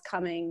and look what's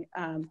coming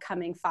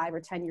 5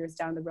 or 10 years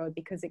down the road,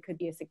 because it could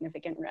be a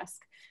significant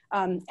risk.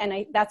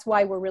 That's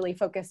why we're really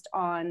focused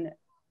on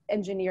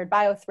engineered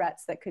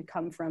biothreats that could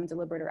come from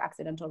deliberate or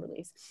accidental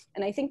release.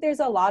 And I think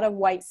there's a lot of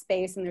white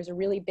space, and there's a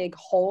really big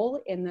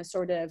hole in the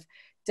sort of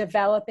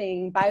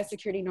developing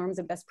biosecurity norms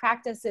and best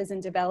practices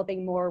and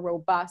developing more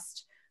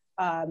robust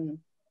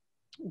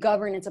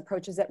governance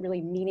approaches that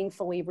really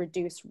meaningfully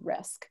reduce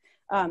risk.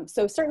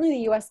 So certainly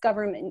the US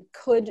government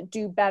could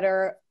do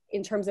better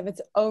in terms of its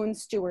own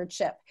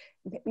stewardship,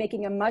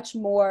 making a much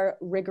more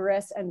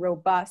rigorous and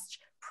robust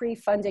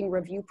pre-funding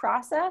review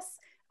process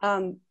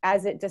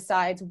as it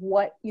decides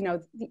what,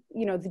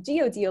 the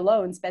DoD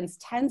alone spends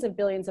tens of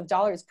billions of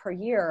dollars per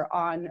year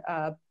on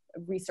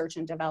research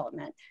and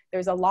development.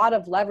 There's a lot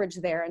of leverage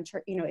there. And,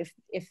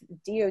 if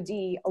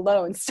DoD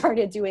alone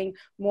started doing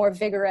more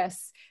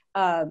vigorous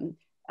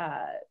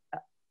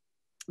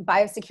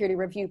biosecurity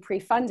review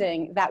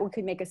pre-funding, that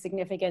could make a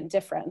significant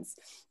difference.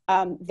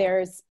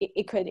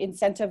 It could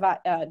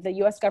incentivize, the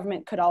US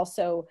government could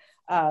also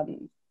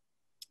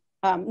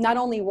not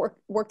only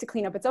work to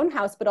clean up its own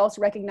house, but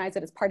also recognize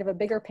it as part of a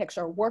bigger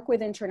picture, work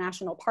with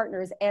international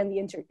partners and the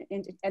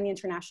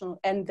international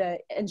and the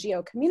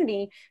NGO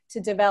community to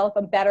develop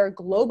a better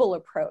global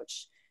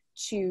approach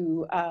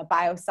to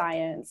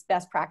bioscience,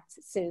 best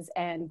practices,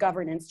 and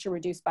governance to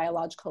reduce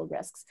biological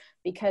risks.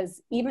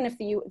 Because even if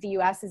the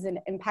US is in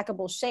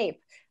impeccable shape,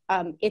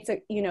 it's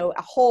a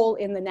hole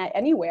in the net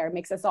anywhere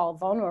makes us all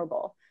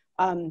vulnerable.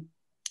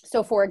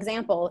 So for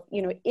example,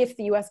 if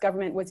the US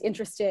government was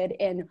interested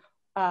in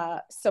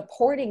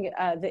supporting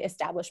the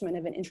establishment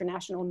of an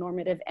international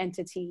normative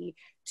entity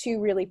to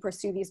really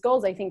pursue these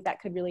goals, I think that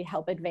could really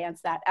help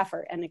advance that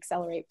effort and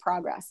accelerate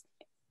progress.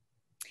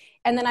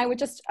 And then I would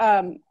just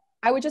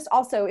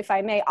also, if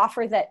I may,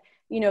 offer that,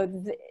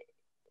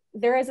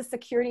 there is a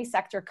security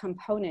sector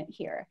component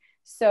here.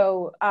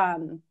 So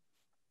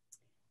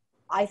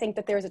I think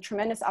that there's a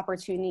tremendous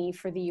opportunity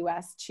for the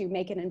US to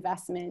make an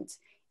investment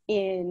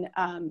in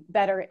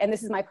better, and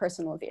this is my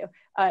personal view,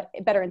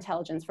 better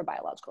intelligence for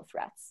biological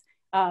threats.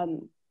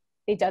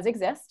 It does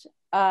exist,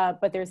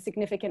 but there's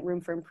significant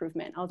room for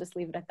improvement. I'll just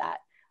leave it at that.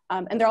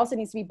 And there also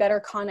needs to be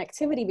better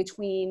connectivity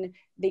between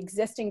the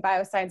existing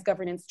bioscience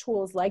governance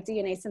tools like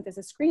DNA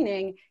synthesis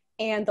screening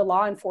and the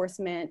law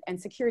enforcement and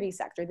security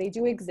sector. They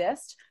do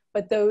exist,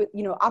 but though,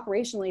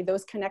 operationally,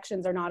 those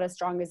connections are not as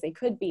strong as they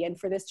could be. And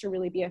for this to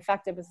really be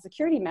effective as a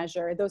security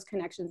measure, those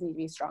connections need to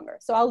be stronger.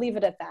 So I'll leave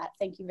it at that.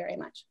 Thank you very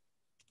much.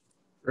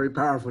 Very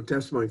powerful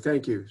testimony.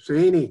 Thank you.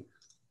 Suhini.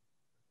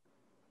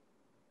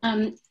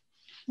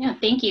 Yeah,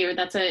 thank you.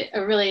 That's a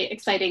really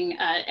exciting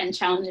and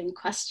challenging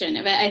question.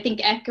 But I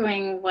think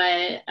echoing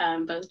what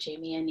both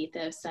Jamie and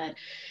Neeta have said,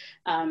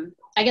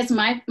 I guess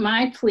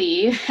my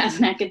plea as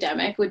an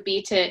academic would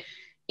be to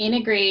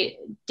integrate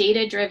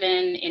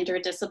data-driven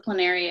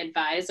interdisciplinary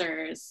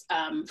advisors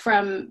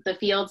from the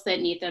fields that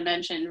Neeta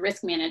mentioned: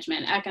 risk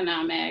management,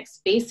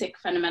 economics, basic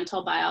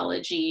fundamental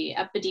biology,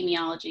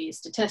 epidemiology,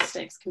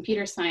 statistics,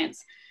 computer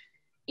science,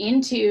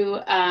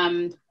 into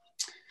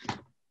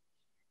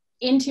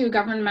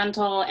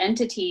governmental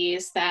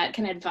entities that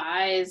can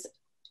advise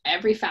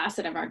every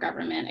facet of our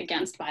government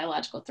against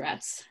biological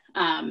threats.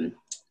 I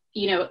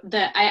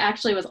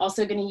actually was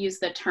also going to use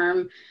the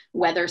term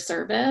weather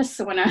service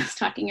when I was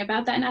talking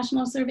about that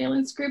national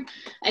surveillance group.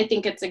 I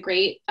think it's a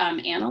great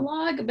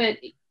analog, but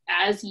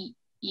as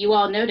you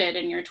all noted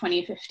in your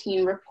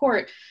 2015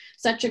 report,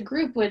 such a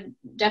group would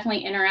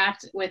definitely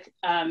interact with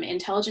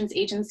intelligence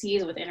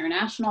agencies, with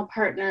international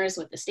partners,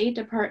 with the State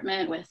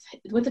Department, with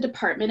the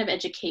Department of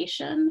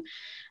Education,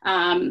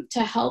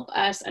 to help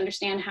us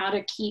understand how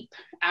to keep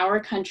our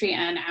country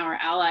and our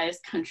allies'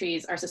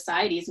 countries, our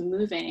societies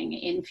moving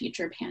in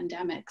future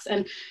pandemics.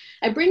 And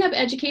I bring up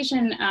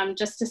education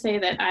just to say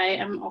that I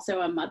am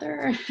also a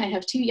mother. I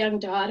have 2 young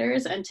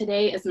daughters, and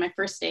today is my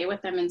first day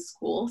with them in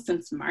school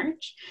since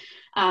March.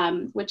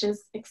 Which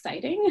is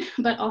exciting,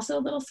 but also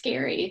a little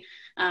scary.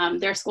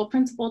 Their school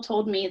principal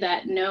told me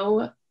that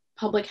no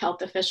public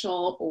health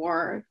official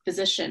or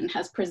physician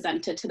has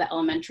presented to the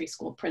elementary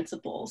school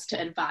principals to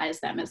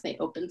advise them as they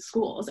open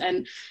schools.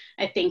 And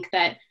I think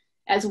that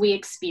as we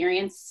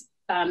experience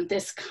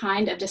this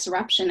kind of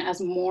disruption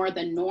as more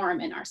the norm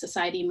in our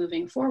society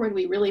moving forward,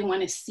 we really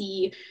want to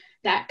see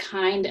that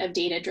kind of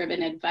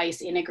data-driven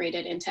advice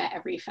integrated into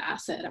every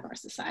facet of our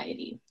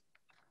society.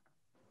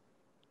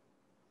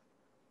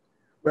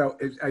 Well,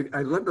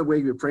 I love the way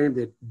you framed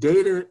it,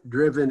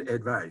 data-driven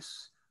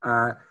advice.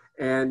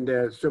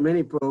 So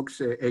many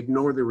folks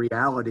ignore the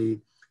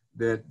reality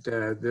that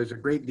there's a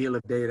great deal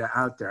of data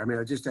out there. I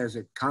mean, just as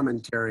a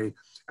commentary,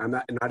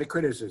 not a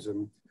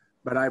criticism,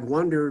 but I've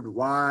wondered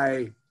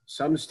why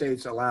some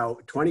states allow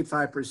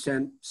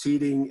 25%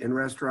 seating in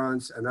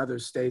restaurants and other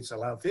states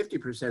allow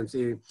 50%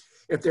 seating.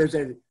 If there's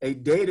a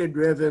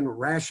data-driven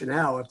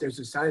rationale, if there's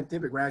a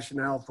scientific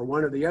rationale for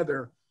one or the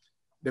other,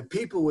 the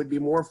people would be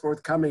more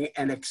forthcoming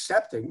and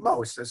accepting.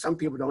 Some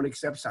people don't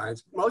accept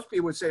science. Most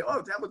people would say,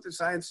 oh, that's what the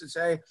science would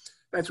say.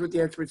 That's what the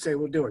experts say,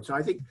 we'll do it. So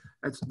I think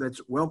that's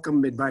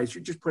welcome advice.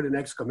 You just put an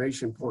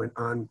exclamation point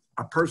on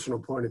a personal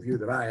point of view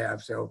that I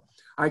have. So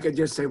I could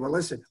just say, well,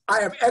 listen,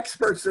 I have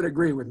experts that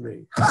agree with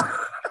me.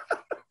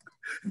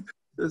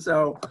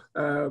 So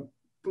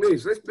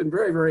please, it's been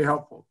very, very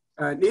helpful.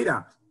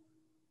 Neeta.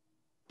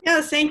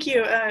 Yes, thank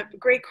you.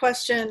 Great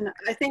question.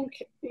 I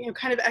think,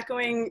 kind of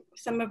echoing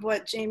some of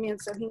what Jamie and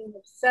Suhini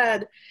have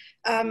said,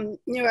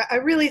 I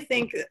really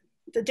think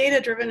the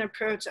data-driven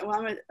approach,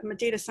 well, I'm a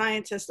data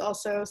scientist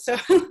also, so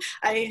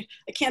I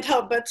can't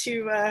help but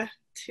to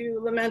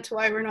lament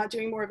why we're not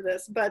doing more of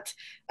this. But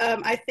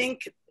I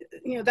think,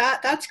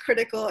 that's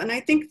critical. And I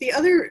think the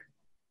other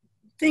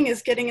thing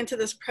is getting into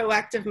this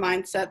proactive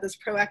mindset, this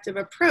proactive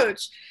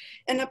approach,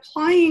 and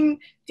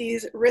applying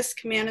these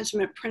risk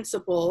management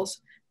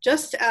principles.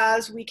 Just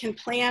as we can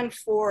plan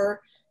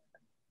for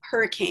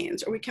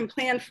hurricanes, or we can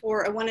plan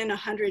for a 1 in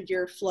 100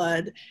 year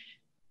flood,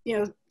 you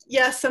know,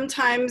 yes,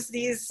 sometimes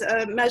these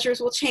measures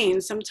will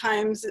change.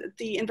 Sometimes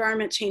the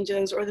environment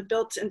changes or the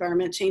built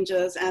environment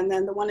changes, and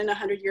then the 1 in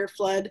 100-year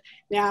flood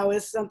now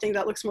is something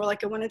that looks more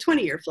like a 1 in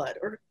 20-year flood,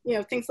 or you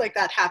know, things like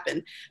that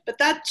happen. But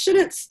that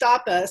shouldn't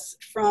stop us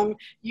from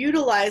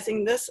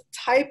utilizing this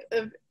type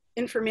of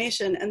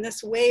information and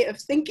this way of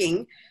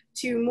thinking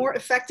to more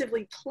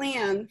effectively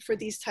plan for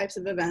these types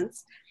of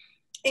events.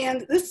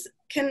 And this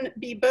can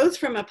be both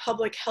from a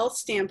public health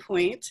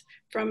standpoint,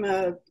 from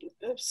a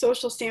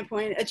social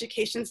standpoint,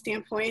 education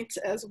standpoint,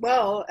 as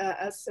well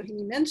as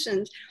Sohini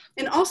mentioned,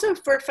 and also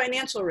for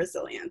financial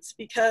resilience,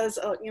 because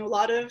you know, a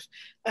lot of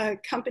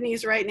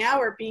companies right now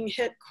are being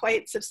hit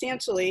quite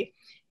substantially.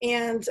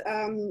 And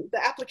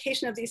the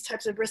application of these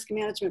types of risk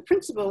management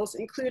principles,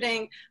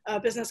 including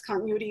business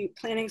continuity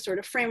planning sort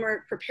of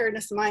framework,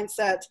 preparedness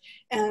mindset,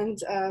 and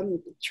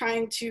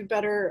trying to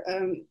better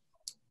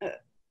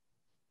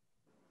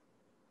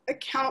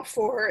account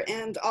for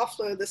and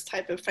offload this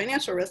type of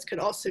financial risk, could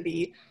also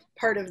be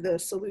part of the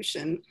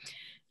solution.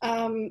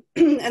 And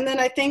then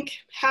I think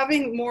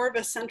having more of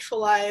a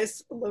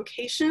centralized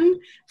location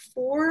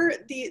for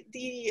the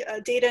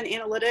data and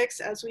analytics,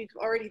 as we've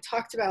already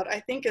talked about,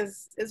 I think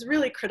is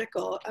really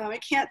critical. I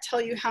can't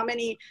tell you how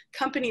many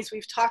companies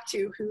we've talked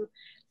to who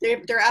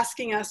they're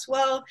asking us,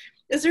 well,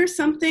 is there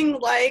something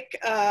like,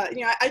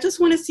 you know, I just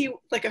want to see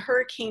like a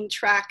hurricane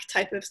track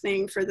type of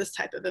thing for this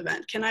type of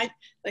event. Can I,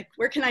 like,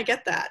 where can I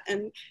get that?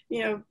 And,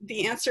 you know,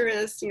 the answer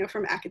is, you know,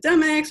 from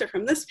academics or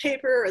from this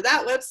paper or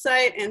that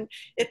website. And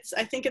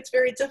I think it's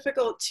very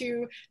difficult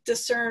to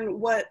discern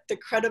what the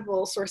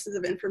credible sources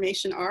of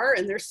information are.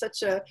 And there's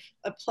such a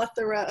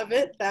plethora of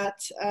it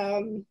that,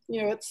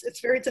 you know,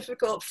 it's very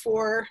difficult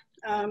for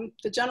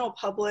the general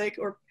public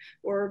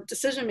or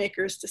decision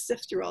makers to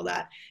sift through all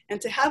that.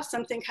 And to have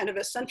something kind of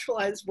a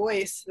centralized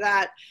voice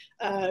that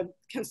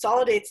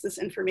consolidates this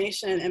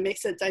information and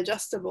makes it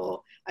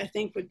digestible, I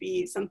think would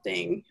be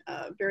something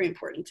very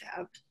important to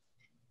have.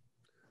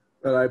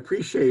 Well, I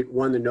appreciate,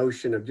 one, the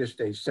notion of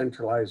just a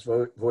centralized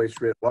voice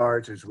writ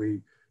large as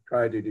we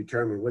try to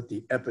determine what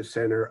the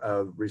epicenter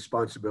of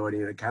responsibility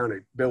and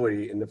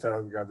accountability in the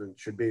federal government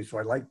should be. So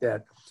I like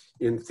that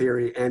in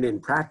theory and in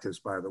practice,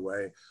 by the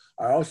way.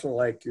 I also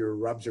like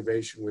your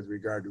observation with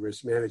regard to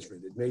risk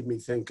management. It made me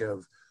think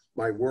of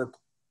my work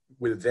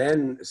with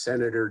then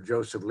Senator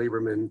Joseph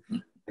Lieberman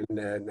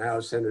and now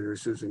Senator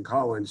Susan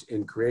Collins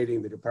in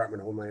creating the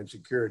Department of Homeland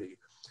Security.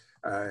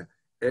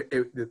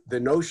 The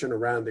notion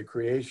around the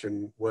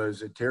creation was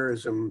that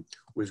terrorism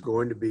was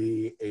going to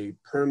be a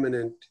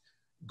permanent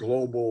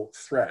global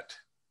threat,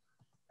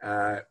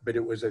 but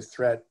it was a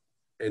threat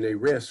and a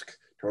risk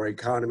to our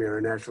economy and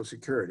our national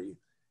security.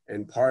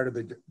 And part of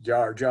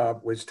our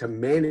job was to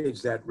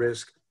manage that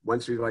risk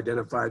once we've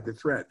identified the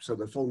threat. So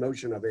the whole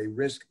notion of a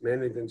risk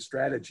management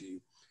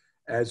strategy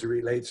as it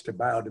relates to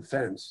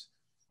biodefense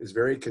is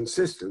very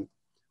consistent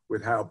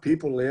with how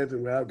people live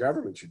and how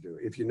government should do.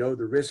 If you know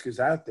the risk is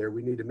out there,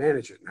 we need to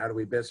manage it. And how do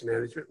we best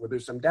manage it? Well,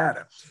 there's some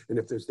data. And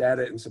if there's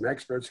data and some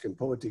experts can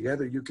pull it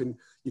together, you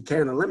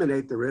can't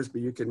eliminate the risk,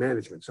 but you can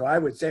manage it. So I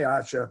would say,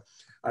 Asha,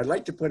 I'd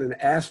like to put an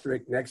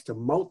asterisk next to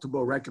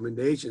multiple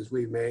recommendations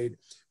we've made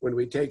when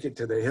we take it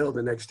to the Hill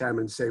the next time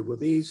and say, well,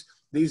 these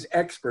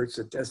experts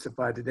that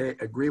testified today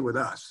agree with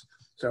us.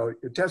 So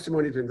your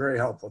testimony has been very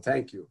helpful.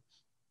 Thank you.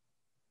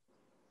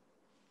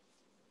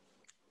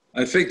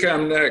 I think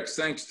I'm next.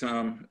 Thanks,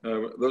 Tom.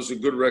 Those are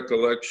good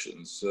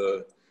recollections.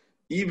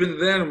 Even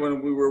then,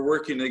 when we were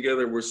working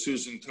together with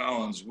Susan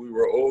Collins, we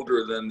were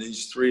older than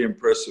these three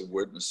impressive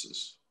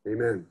witnesses.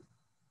 Amen.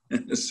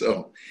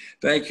 So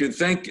thank you.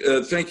 Thank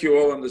you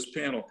all on this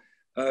panel.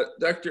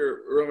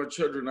 Dr.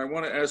 Ramachandran, I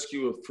want to ask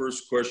you a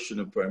first question,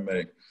 if I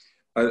may.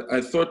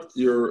 I thought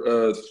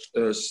your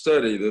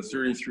study, the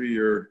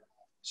 33-year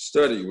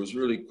study, was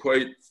really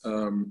quite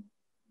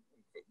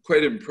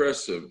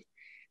impressive.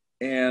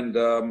 And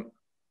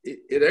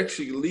it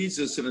actually leads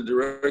us in a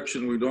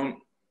direction we don't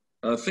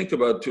think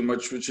about too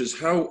much, which is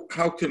how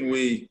can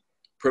we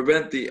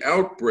prevent the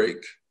outbreak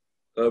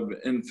of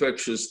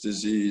infectious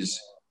disease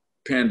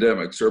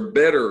pandemics, or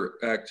better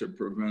act to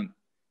prevent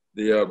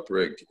the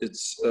outbreak.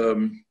 It's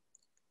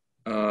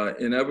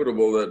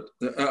inevitable that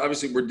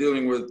obviously we're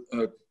dealing with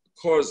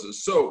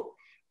causes. So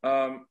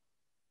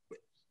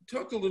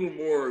talk a little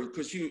more,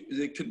 because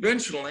the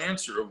conventional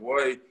answer of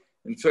why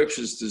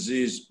infectious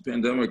disease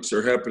pandemics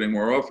are happening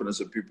more often is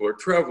that people are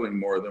traveling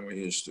more than we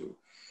used to.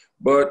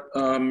 But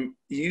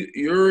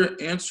your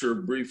answer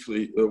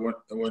briefly,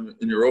 when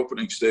in your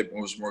opening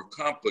statement, was more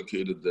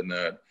complicated than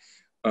that,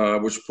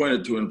 which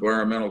pointed to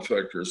environmental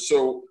factors.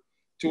 So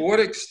to what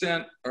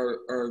extent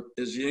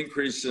is the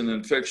increase in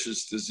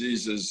infectious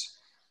diseases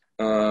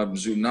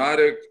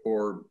zoonotic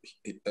or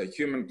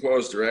human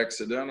caused or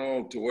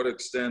accidental? To what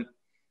extent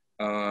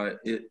have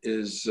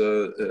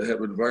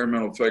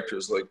environmental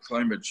factors like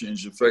climate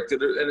change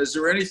affected it? And is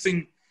there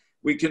anything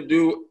we can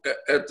do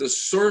at the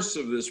source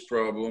of this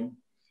problem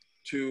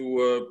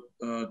to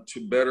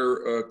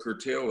better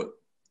curtail it?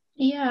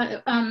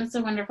 Yeah, it's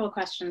a wonderful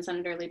question,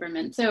 Senator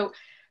Lieberman. So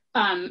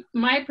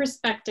my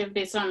perspective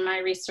based on my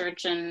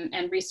research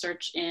and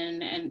research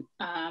in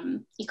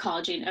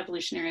ecology and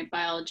evolutionary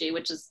biology,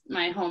 which is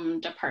my home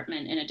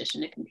department in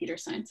addition to computer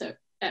science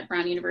at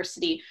Brown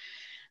University,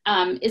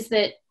 is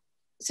that,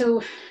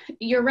 so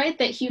you're right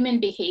that human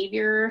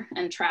behavior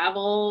and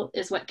travel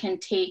is what can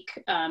take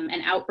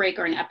an outbreak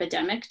or an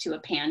epidemic to a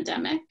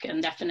pandemic.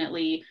 And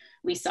definitely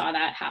we saw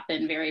that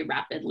happen very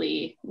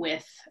rapidly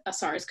with a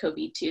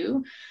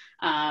SARS-CoV-2.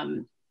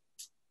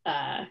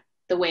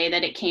 The way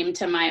that it came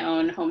to my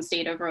own home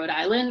state of Rhode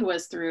Island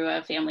was through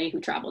a family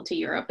who traveled to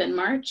Europe in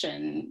March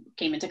and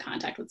came into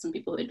contact with some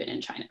people who had been in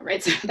China,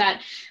 right? So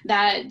that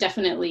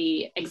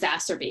definitely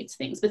exacerbates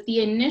things. But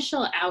the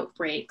initial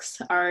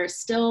outbreaks are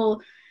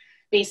still,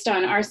 based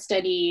on our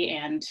study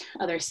and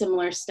other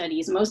similar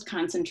studies, most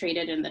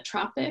concentrated in the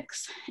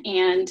tropics.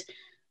 And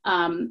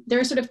there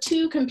are sort of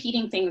two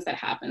competing things that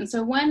happen.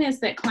 So one is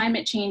that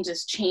climate change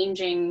is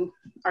changing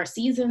our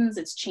seasons.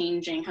 It's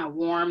changing how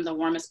warm the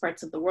warmest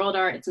parts of the world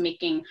are. It's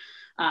making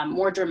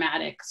more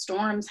dramatic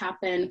storms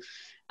happen.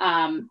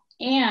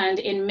 And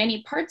in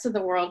many parts of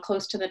the world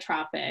close to the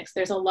tropics,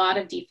 there's a lot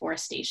of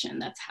deforestation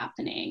that's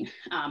happening,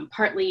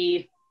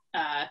 partly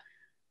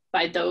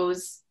by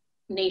those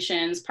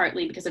nations,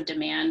 partly because of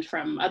demand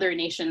from other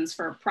nations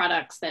for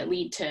products that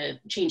lead to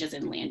changes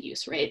in land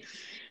use, right?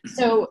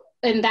 So,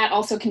 and that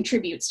also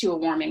contributes to a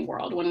warming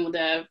world. When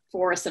the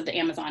forests of the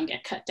Amazon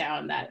get cut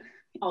down, that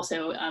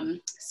also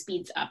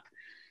speeds up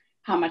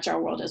how much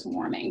our world is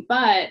warming.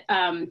 But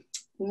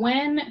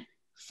when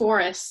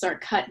forests are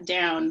cut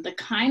down, the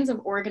kinds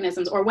of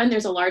organisms, or when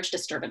there's a large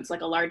disturbance,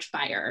 like a large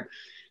fire,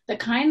 the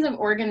kinds of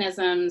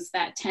organisms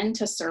that tend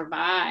to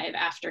survive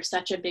after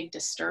such a big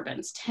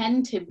disturbance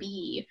tend to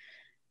be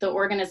the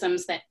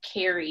organisms that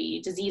carry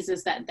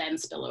diseases that then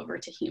spill over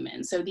to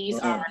humans. So these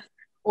are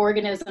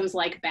organisms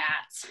like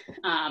bats,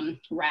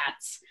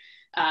 rats,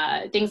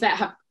 things that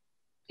have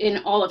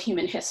in all of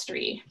human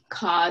history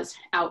caused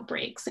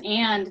outbreaks.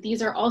 And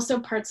these are also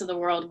parts of the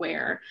world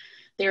where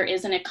there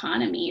is an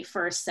economy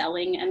for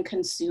selling and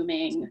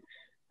consuming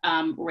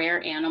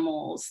rare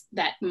animals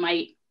that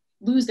might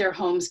lose their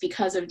homes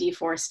because of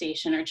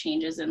deforestation or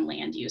changes in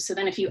land use. So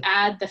then if you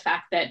add the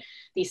fact that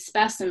these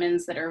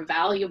specimens that are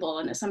valuable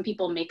and that some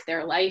people make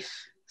their life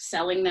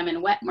selling them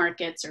in wet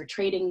markets or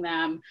trading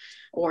them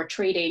or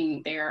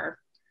trading their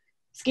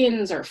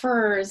skins or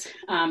furs,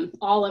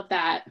 all of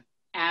that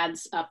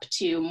adds up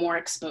to more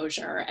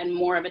exposure and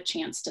more of a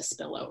chance to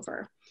spill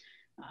over.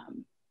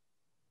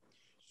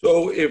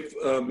 So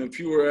if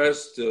you were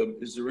asked,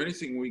 is there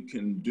anything we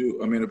can do?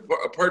 I mean,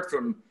 apart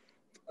from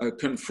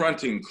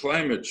confronting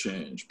climate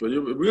change, but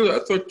I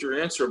thought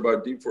your answer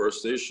about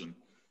deforestation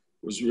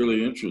was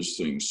really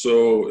interesting.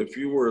 So if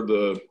you were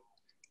the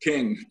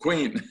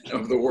queen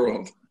of the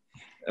world,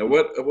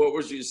 what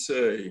would you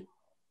say?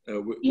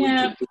 We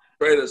could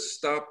try to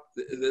stop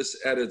this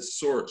at its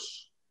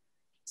source.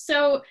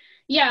 So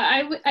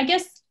yeah, I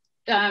guess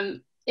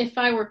if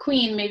I were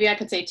queen, maybe I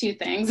could say two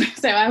things.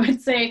 So I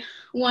would say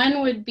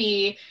one would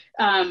be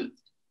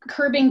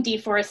curbing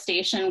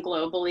deforestation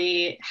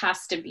globally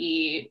has to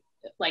be,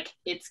 like,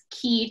 it's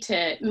key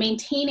to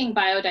maintaining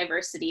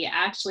biodiversity.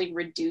 Actually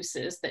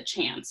reduces the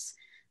chance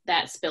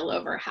that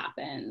spillover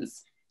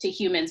happens to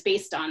humans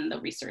based on the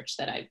research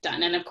that I've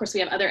done. And of course we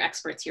have other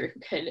experts here who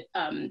could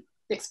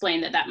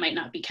explain that might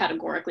not be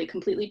categorically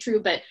completely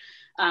true, but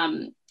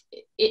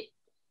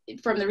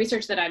from the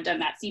research that I've done,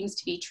 that seems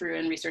to be true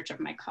in research of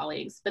my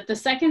colleagues. But the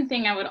second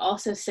thing I would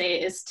also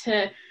say is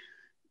to,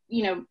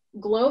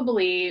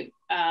 globally,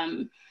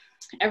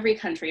 every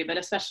country, but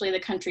especially the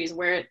countries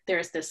where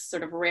there's this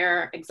sort of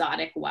rare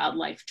exotic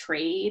wildlife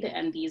trade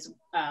and these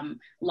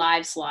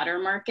live slaughter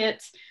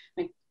markets,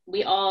 like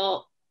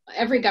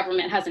every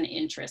government has an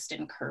interest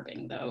in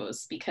curbing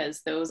those,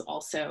 because those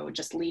also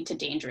just lead to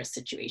dangerous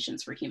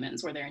situations for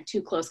humans where they're in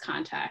too close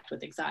contact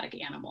with exotic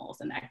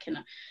animals, and that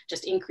can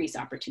just increase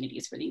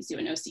opportunities for these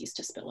zoonoses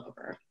to spill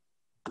over.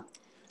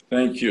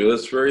 Thank you.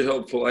 That's very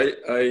helpful.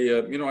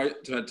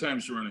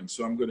 Time's running,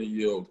 so I'm going to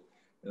yield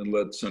and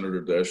let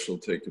Senator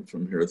Daschle take it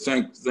from here.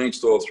 Thanks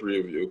to all three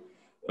of you.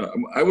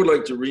 I would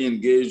like to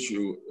re-engage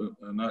you,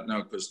 not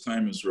now because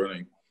time is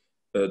running,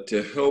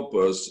 to help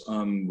us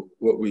on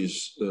what we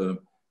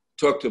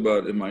talked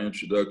about in my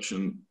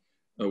introduction,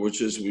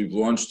 which is we've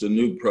launched a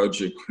new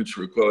project, which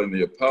we're calling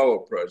the Apollo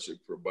Project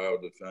for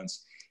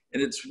Biodefense.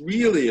 And it's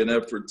really an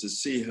effort to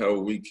see how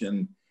we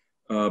can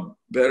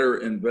better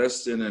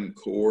invest in and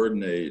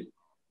coordinate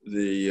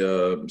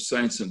the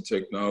science and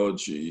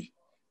technology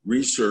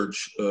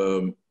research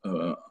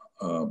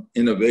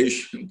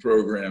innovation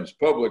programs,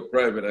 public,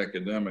 private,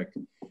 academic,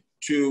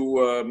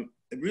 to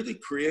really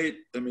create,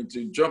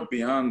 to jump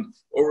beyond,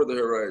 over the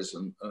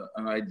horizon,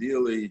 and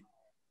ideally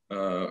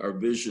our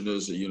vision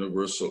is a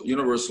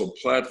universal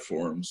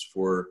platforms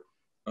for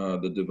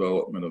the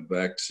development of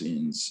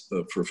vaccines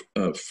for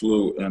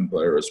flu and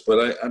virus.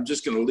 But I'm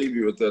just going to leave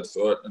you with that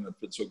thought, and if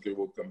it's okay,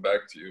 we'll come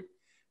back to you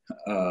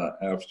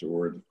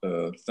afterward.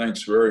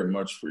 Thanks very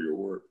much for your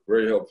work.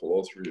 Very helpful,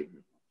 all three of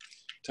you.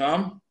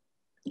 Tom?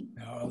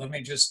 Let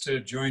me just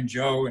join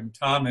Joe and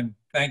Tom in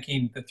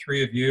thanking the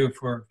three of you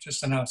for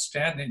just an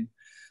outstanding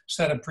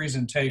set of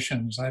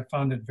presentations. I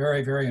found it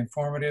very, very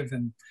informative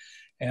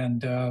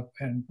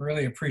and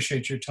really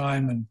appreciate your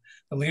time and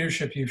the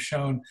leadership you've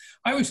shown.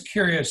 I was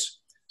curious,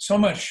 so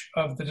much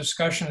of the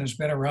discussion has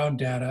been around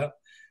data,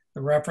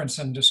 the reference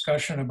and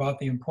discussion about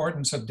the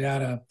importance of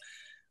data.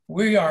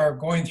 We are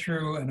going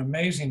through an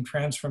amazing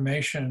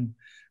transformation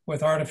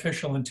with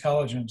artificial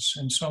intelligence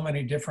in so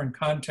many different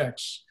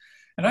contexts.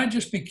 And I'd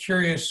just be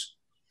curious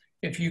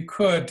if you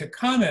could to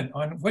comment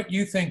on what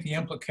you think the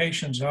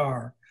implications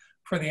are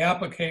for the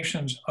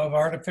applications of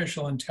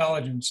artificial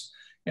intelligence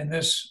in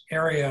this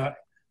area,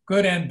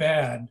 good and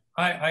bad.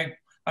 I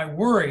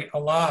worry a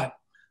lot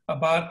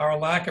about our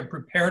lack of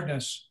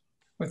preparedness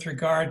with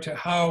regard to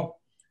how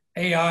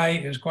AI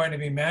is going to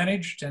be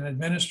managed and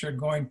administered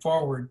going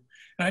forward.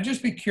 And I'd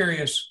just be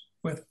curious,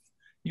 with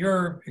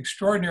your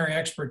extraordinary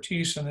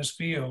expertise in this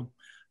field,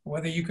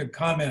 whether you could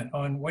comment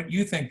on what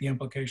you think the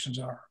implications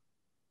are.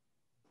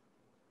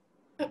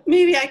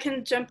 Maybe I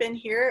can jump in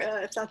here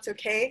if that's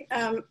okay.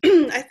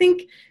 I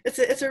think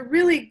it's a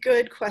really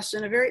good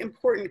question, a very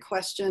important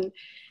question.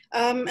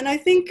 And I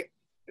think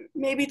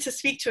maybe to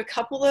speak to a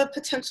couple of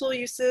potential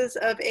uses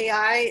of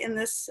AI in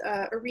this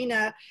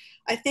arena,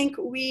 I think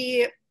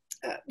we've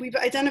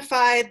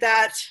identified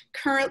that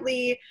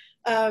currently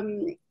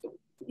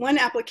one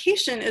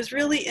application is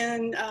really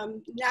in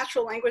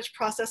natural language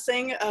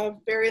processing of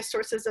various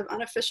sources of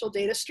unofficial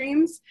data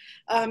streams.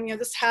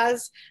 This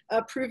has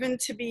proven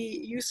to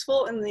be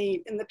useful in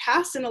the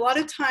past, and a lot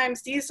of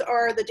times these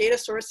are the data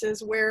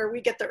sources where we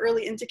get the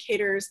early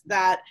indicators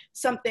that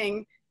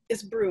something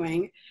is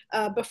brewing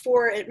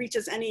before it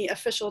reaches any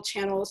official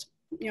channels,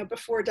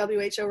 before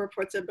WHO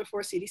reports it,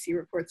 before CDC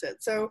reports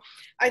it. So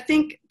I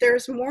think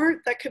there's more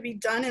that could be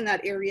done in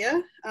that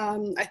area.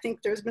 I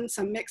think there's been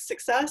some mixed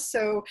success,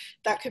 so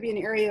that could be an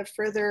area of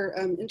further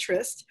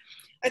interest.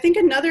 I think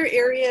another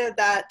area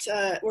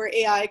that where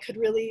AI could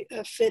really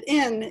fit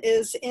in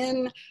is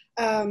in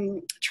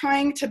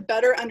trying to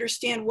better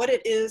understand what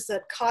it is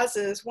that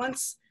causes,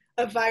 once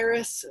a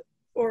virus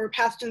or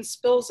pathogen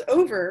spills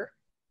over,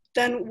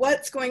 then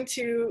what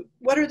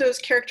are those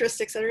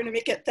characteristics that are going to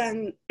make it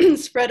then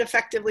spread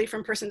effectively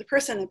from person to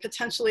person and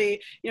potentially,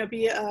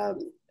 be a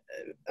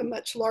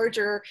much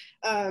larger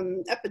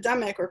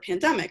epidemic or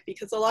pandemic?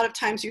 Because a lot of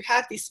times you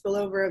have these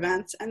spillover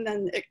events and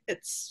then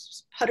it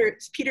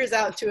peters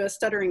out to a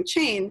stuttering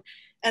chain,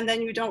 and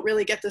then you don't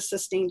really get the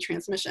sustained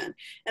transmission.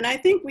 And I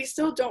think we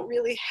still don't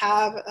really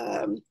have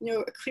a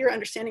clear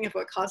understanding of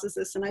what causes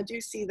this. And I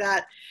do see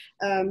that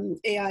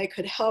AI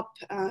could help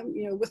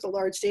with a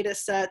large data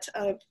set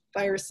of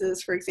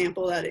viruses, for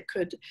example, that it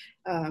could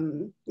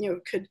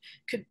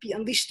could be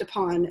unleashed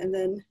upon, and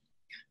then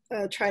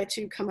try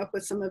to come up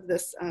with some of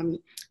this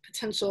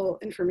potential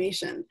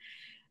information.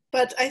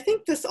 But I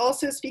think this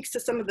also speaks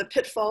to some of the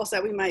pitfalls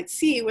that we might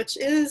see, which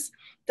is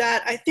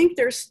that I think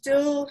there's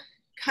still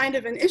kind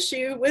of an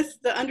issue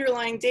with the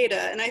underlying data.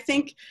 And I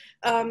think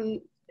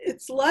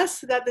it's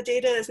less that the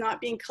data is not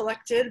being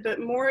collected,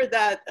 but more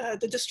that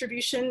the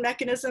distribution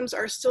mechanisms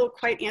are still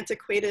quite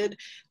antiquated.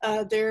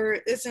 There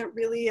isn't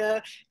really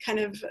a kind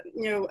of,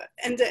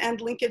 end-to-end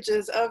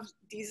linkages of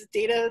these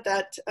data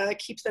that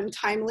keep them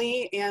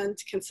timely and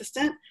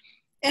consistent.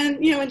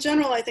 And, in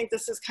general, I think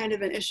this is kind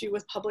of an issue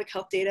with public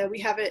health data. We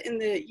have it in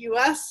the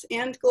US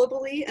and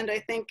globally, and I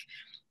think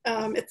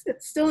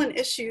it's still an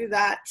issue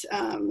that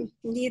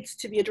needs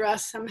to be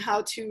addressed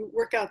somehow to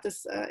work out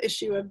this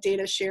issue of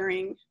data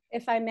sharing.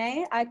 If I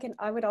may,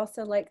 I would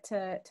also like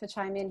to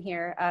chime in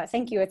here.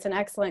 Thank you. It's an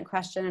excellent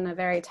question and a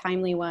very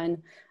timely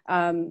one.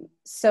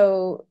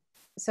 So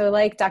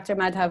like Dr.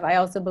 Madhav, I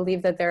also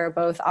believe that there are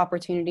both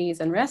opportunities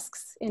and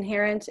risks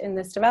inherent in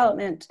this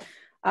development.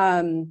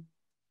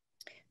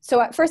 So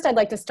at first, I'd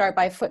like to start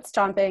by foot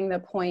stomping the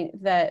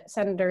point that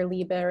Senator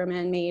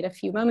Lieberman made a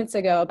few moments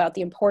ago about the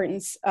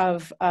importance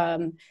of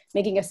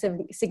making a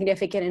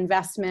significant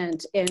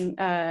investment in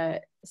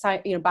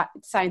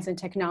science and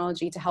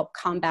technology to help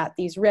combat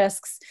these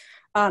risks,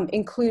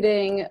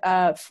 including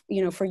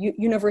for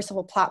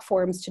universal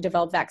platforms to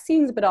develop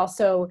vaccines, but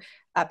also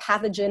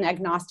pathogen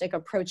agnostic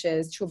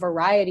approaches to a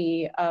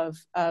variety of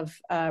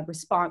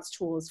response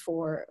tools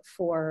for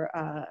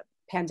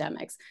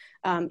pandemics,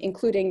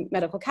 including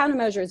medical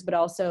countermeasures, but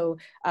also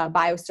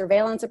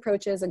biosurveillance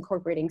approaches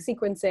incorporating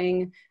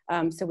sequencing,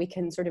 so we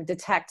can sort of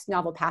detect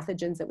novel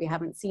pathogens that we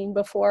haven't seen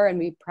before and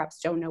we perhaps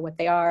don't know what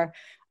they are,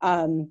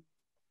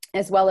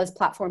 as well as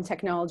platform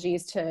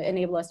technologies to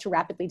enable us to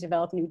rapidly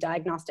develop new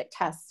diagnostic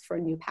tests for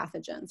new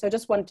pathogens. So I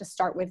just wanted to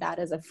start with that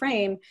as a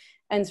frame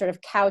and sort of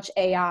couch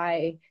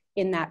AI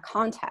in that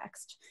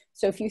context.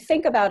 So if you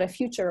think about a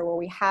future where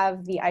we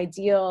have the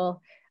ideal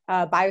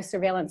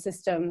biosurveillance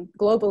system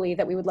globally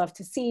that we would love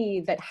to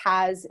see, that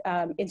has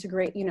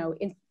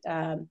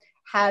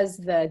has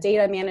the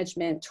data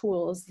management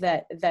tools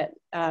that Nita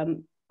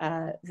and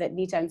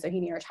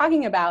Sohini are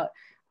talking about,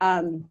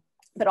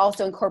 but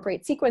also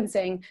incorporate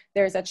sequencing,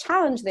 there's a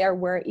challenge there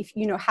where if,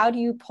 how do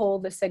you pull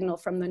the signal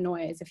from the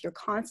noise? If you're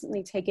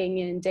constantly taking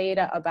in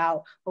data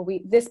about, well,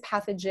 this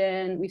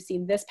pathogen, we've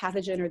seen this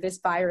pathogen or this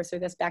virus or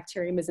this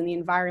bacterium is in the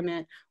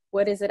environment,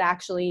 what does it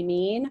actually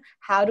mean?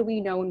 How do we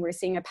know when we're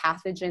seeing a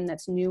pathogen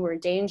that's new or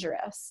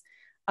dangerous?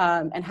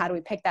 And how do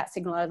we pick that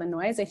signal out of the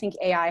noise? I think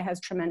AI has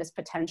tremendous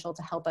potential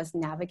to help us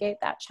navigate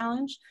that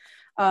challenge.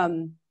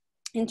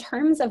 In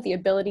terms of the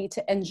ability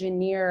to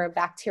engineer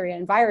bacteria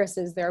and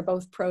viruses, there are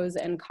both pros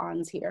and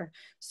cons here.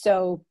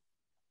 So,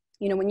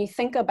 when you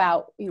think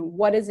about,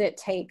 what does it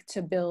take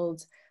to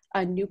build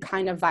a new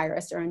kind of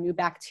virus or a new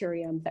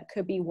bacterium that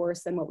could be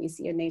worse than what we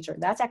see in nature,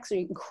 that's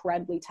actually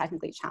incredibly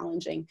technically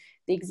challenging.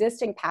 The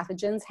existing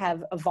pathogens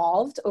have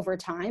evolved over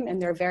time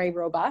and they're very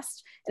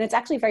robust. And it's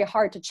actually very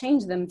hard to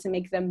change them to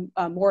make them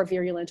more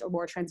virulent or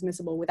more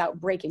transmissible without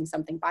breaking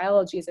something.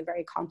 Biology is a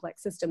very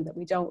complex system that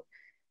we don't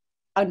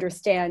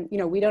understand,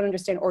 we don't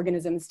understand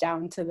organisms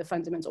down to the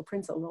fundamental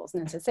principles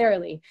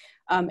necessarily.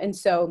 And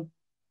so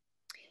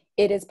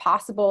it is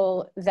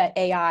possible that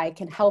AI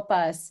can help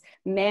us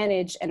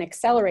manage and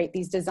accelerate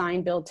these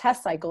design, build,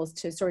 test cycles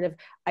to sort of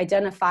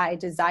identify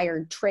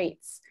desired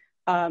traits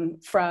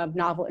from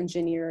novel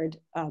engineered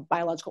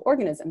biological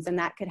organisms. And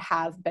that could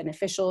have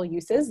beneficial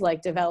uses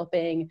like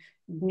developing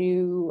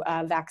new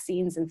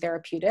vaccines and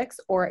therapeutics,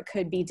 or it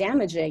could be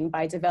damaging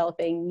by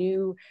developing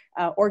new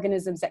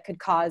organisms that could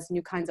cause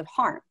new kinds of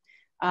harm.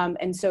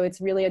 And so it's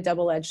really a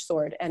double-edged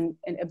sword, and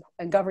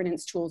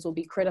governance tools will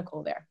be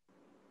critical there.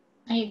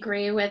 I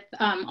agree with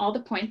all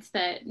the points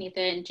that Neetha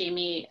and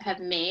Jamie have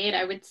made.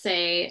 I would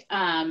say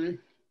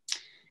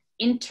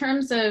in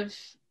terms of,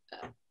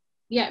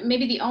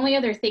 maybe the only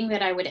other thing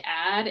that I would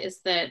add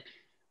is that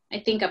I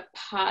think a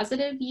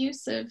positive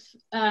use of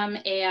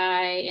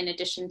AI, in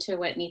addition to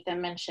what Neetha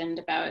mentioned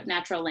about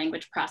natural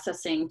language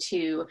processing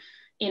to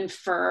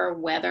infer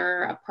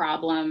whether a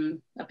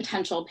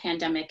potential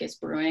pandemic is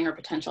brewing or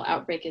potential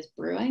outbreak is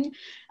brewing,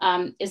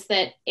 is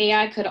that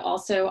AI could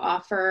also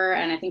offer,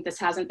 and I think this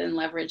hasn't been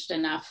leveraged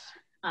enough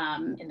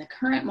in the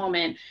current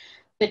moment,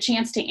 the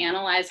chance to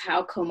analyze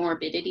how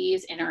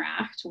comorbidities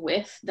interact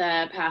with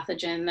the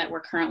pathogen that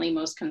we're currently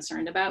most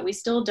concerned about. We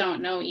still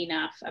don't know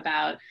enough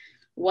about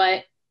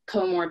what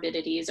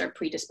comorbidities are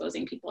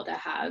predisposing people to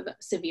have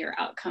severe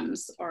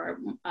outcomes or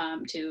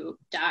to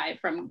die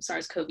from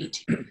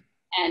SARS-CoV-2.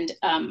 And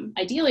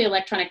ideally,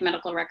 electronic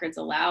medical records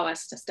allow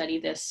us to study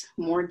this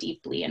more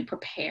deeply and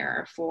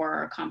prepare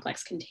for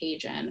complex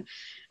contagion.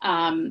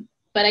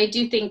 But I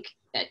do think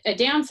a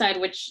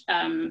downside, which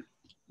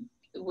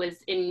was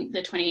in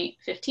the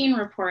 2015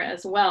 report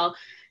as well,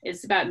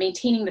 is about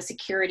maintaining the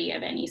security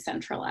of any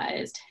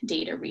centralized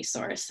data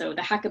resource. So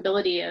the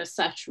hackability of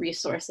such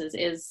resources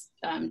is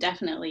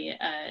definitely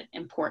an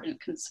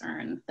important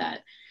concern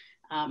that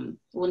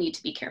will need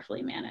to be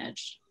carefully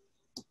managed.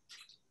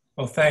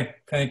 Well, thank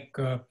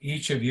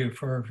each of you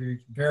for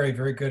very,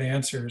 very good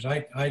answers.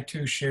 I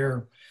too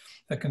share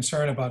the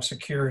concern about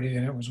security,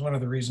 and it was one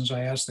of the reasons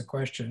I asked the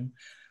question.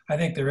 I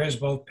think there is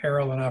both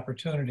peril and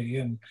opportunity,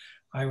 and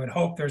I would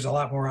hope there's a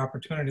lot more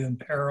opportunity than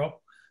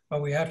peril,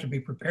 but we have to be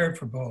prepared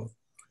for both.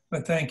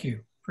 But thank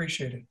you,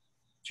 appreciate it.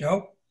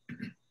 Joe?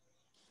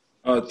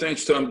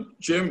 Thanks, Tom.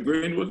 Jim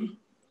Greenwood,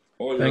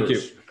 all Thank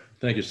yours. you.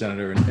 Thank you,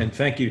 Senator. And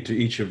thank you to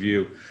each of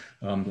you.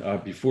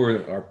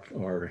 Before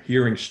our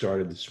hearing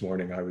started this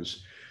morning, I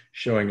was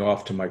showing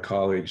off to my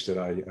colleagues that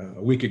I,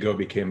 a week ago,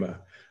 became a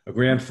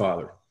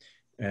grandfather.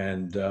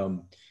 And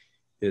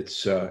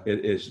it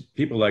is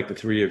people like the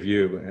three of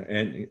you,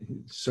 and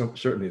so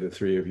certainly the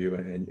three of you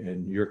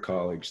and your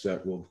colleagues,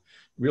 that will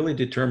really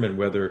determine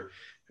whether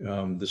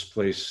this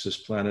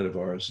planet of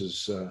ours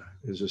is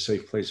a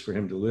safe place for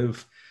him to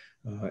live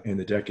in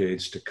the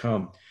decades to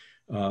come.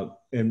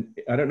 And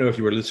I don't know if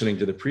you were listening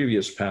to the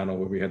previous panel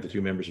where we had the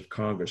two members of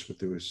Congress, but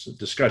there was a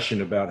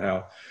discussion about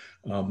how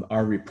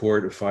our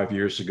report of 5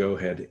 years ago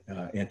had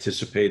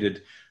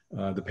anticipated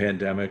the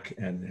pandemic,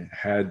 and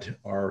had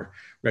our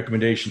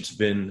recommendations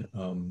been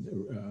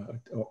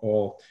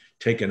all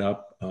taken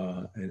up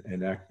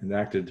and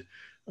enacted,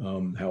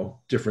 how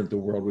different the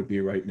world would be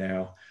right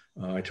now.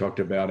 I talked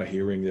about a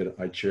hearing that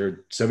I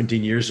chaired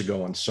 17 years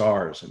ago on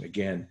SARS, and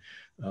again,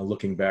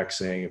 looking back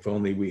saying, if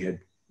only we had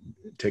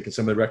taken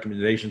some of the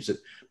recommendations that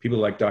people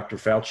like Dr.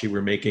 Fauci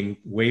were making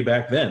way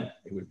back then,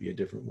 it would be a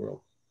different world.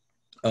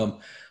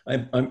 I'm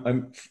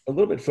a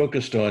little bit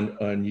focused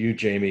on you,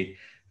 Jamie,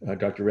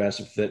 Dr.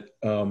 Rassif, that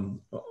on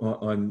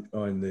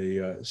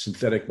the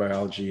synthetic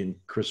biology and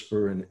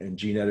CRISPR and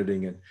gene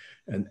editing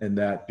and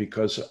that,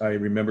 because I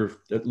remember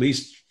at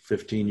least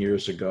 15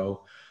 years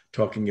ago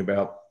talking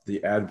about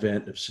the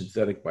advent of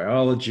synthetic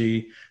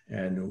biology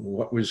and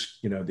what was,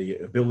 the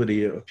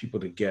ability of people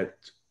to get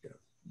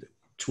the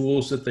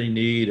tools that they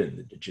need and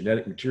the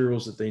genetic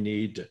materials that they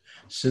need to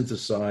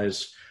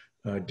synthesize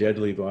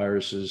deadly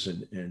viruses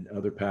and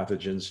other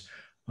pathogens.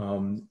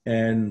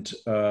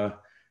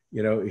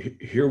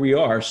 Here we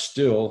are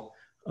still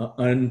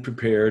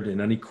unprepared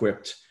and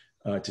unequipped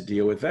to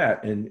deal with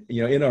that. And,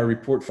 in our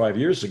report 5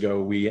 years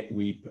ago,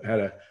 we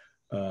had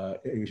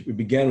we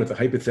began with a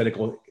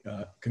hypothetical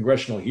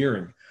congressional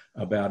hearing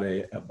about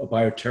a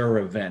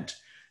bioterror event.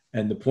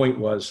 And the point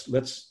was,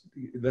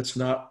 let's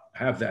not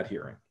have that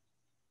hearing.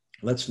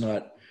 Let's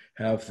not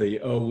have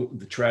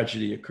the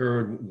tragedy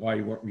occurred.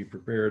 Why weren't we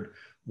prepared?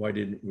 Why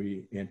didn't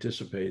we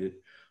anticipate it?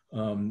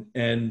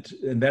 And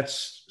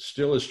that's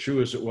still as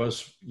true as it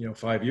was,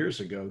 5 years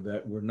ago,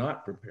 that we're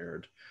not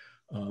prepared.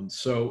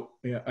 So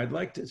I'd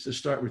like to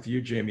start with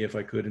you, Jamie, if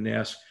I could, and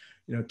ask,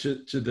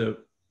 to the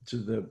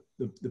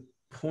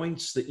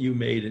points that you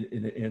made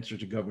in answer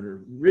to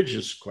Governor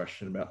Ridge's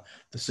question about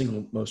the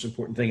single most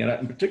important thing. And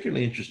I'm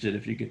particularly interested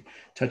if you could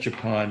touch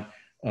upon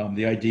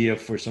the idea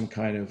for some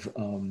kind of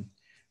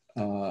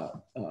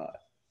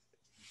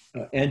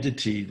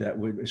entity that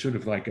would sort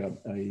of like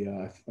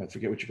I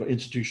forget what you call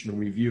institutional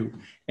review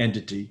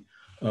entity,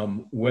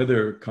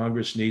 whether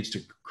Congress needs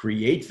to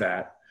create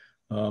that,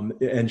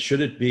 and should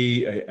it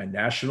be a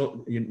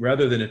national,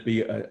 rather than it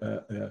be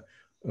a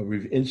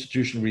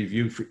institutional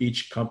review for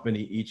each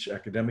company, each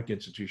academic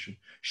institution,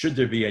 should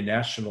there be a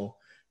national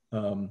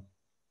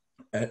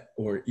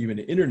or even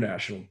an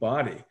international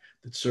body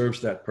that serves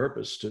that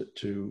purpose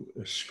to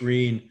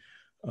screen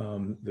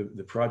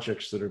the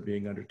projects that are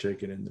being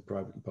undertaken in the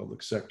private and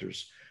public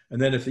sectors?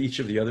 And then if each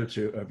of the other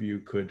two of you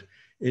could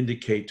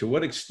indicate to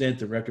what extent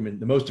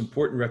the most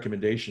important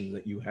recommendations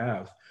that you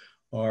have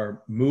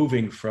are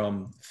moving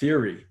from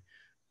theory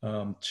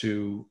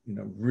to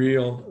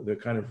the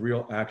kind of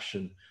real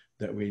action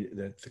that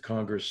the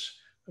Congress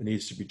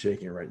needs to be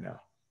taking right now.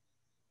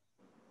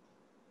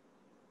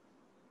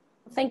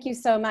 Thank you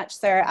so much,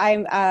 sir.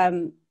 I'm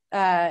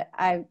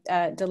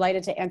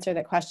delighted to answer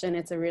that question.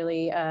 It's a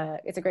really,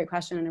 it's a great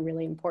question and a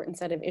really important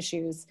set of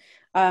issues.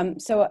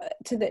 So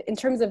in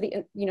terms of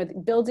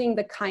building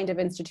the kind of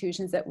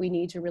institutions that we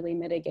need to really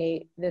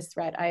mitigate this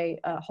threat, I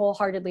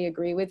wholeheartedly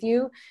agree with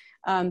you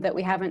that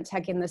we haven't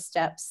taken the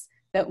steps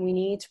that we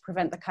need to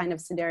prevent the kind of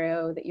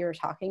scenario that you're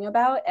talking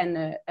about.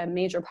 And a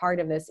major part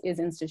of this is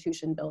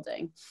institution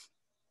building.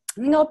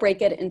 I think I'll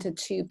break it into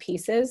two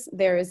pieces.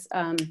 There's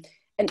an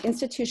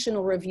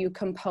institutional review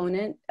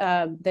component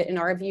that in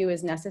our view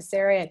is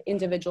necessary at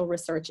individual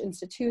research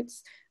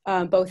institutes,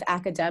 both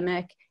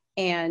academic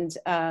and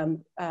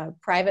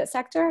private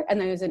sector, and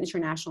then there's an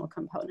international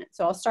component.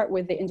 So I'll start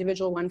with the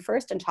individual one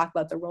first and talk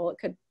about the role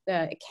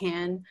it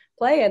can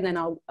play, and then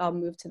I'll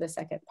move to the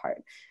second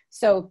part.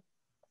 So,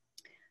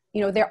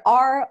 there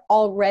are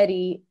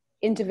already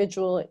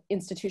individual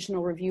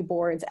institutional review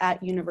boards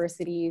at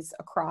universities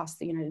across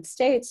the United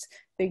States.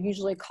 They're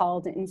usually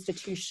called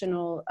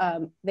institutional,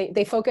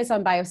 they focus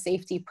on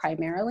biosafety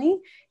primarily,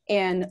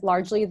 and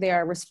largely they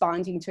are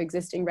responding to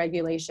existing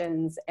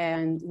regulations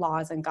and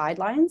laws and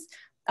guidelines.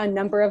 A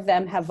number of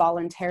them have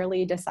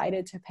voluntarily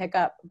decided to pick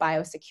up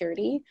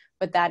biosecurity,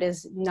 but that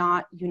is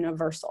not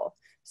universal.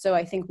 So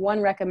I think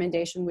one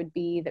recommendation would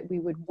be that we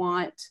would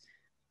want,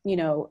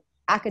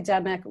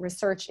 academic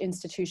research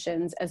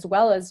institutions as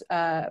well as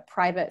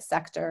private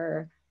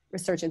sector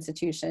research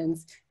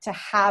institutions to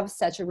have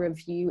such a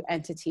review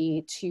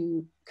entity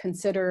to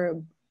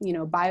consider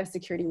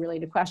biosecurity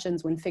related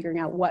questions when figuring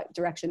out what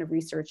direction of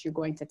research you're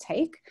going to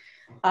take,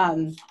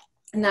 and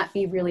that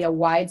be really a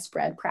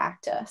widespread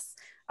practice.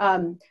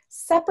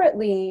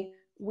 Separately,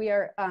 we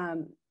are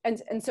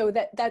and so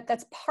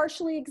that's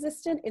partially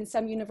existent in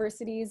some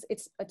universities.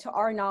 It's, to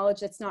our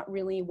knowledge, it's not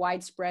really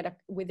widespread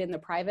within the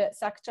private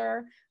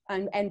sector.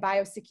 And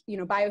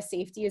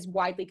biosafety is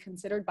widely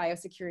considered.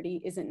 Biosecurity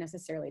isn't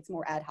necessarily, it's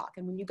more ad hoc.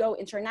 And when you go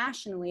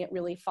internationally, it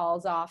really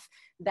falls off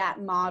that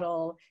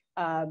model.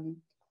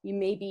 You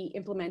may be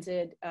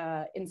implemented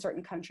in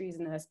certain countries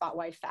in a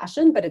spot-wide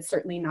fashion, but it's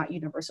certainly not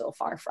universal,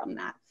 far from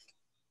that.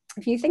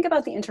 If you think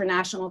about the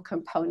international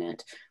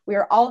component, we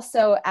are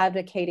also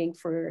advocating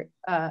for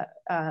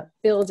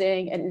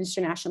building an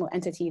international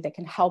entity that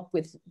can help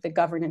with the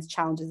governance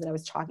challenges that I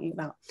was talking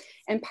about.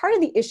 And part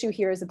of the issue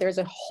here is that there's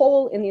a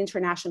hole in the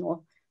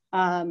international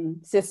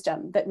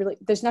system that really,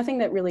 there's nothing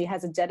that really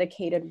has a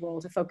dedicated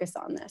role to focus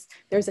on this.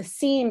 There's a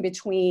seam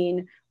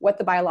between what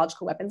the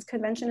Biological Weapons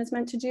Convention is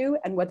meant to do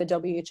and what the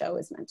WHO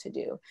is meant to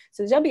do.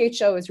 So the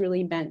WHO is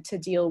really meant to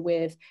deal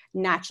with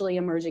naturally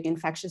emerging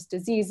infectious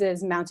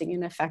diseases, mounting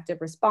an effective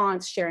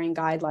response, sharing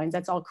guidelines.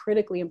 That's all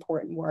critically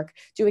important work,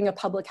 doing a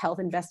public health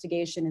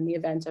investigation in the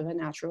event of a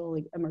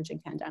naturally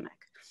emerging pandemic.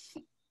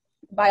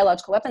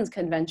 Biological Weapons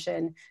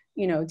Convention,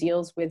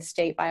 deals with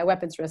state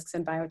bioweapons risks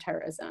and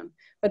bioterrorism.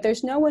 But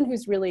there's no one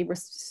whose really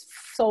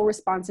sole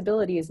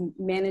responsibility is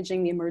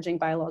managing the emerging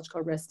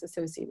biological risks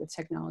associated with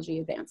technology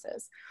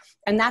advances.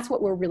 And that's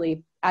what we're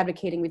really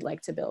advocating we'd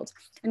like to build.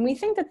 And we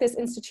think that this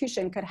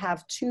institution could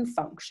have two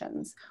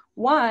functions.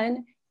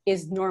 One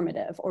is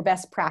normative or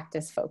best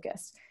practice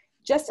focused,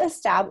 just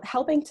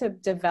helping to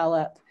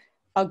develop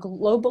a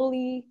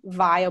globally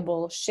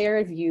viable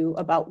shared view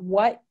about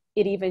what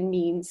it even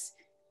means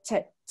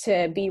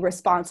to be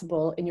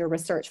responsible in your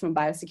research from a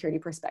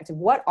biosecurity perspective.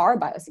 What are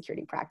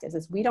biosecurity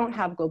practices? We don't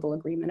have global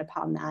agreement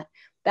upon that.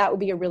 That would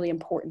be a really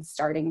important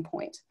starting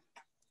point.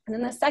 And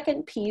then the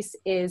second piece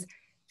is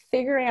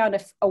figuring out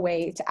a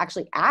way to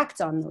actually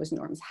act on those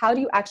norms. How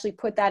do you actually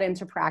put that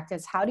into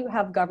practice? How do you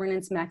have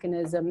governance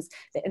mechanisms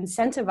that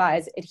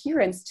incentivize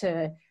adherence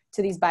to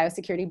these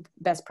biosecurity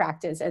best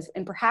practices,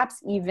 and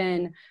perhaps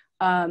even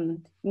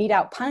mete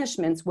out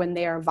punishments when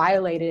they are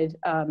violated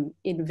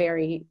in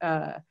very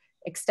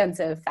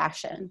extensive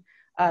fashion?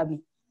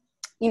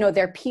 You know,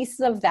 there are pieces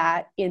of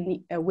that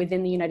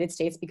within the United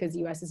States because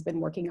the US has been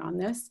working on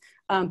this,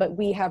 but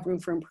we have room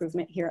for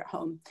improvement here at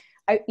home.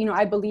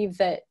 I believe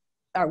that,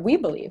 or we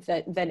believe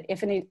that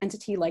if an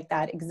entity like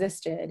that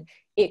existed,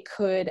 it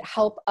could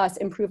help us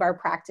improve our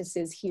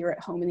practices here at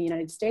home in the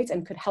United States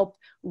and could help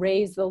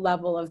raise the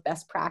level of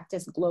best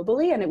practice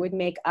globally, and it would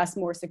make us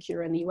more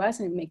secure in the US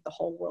and it would make the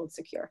whole world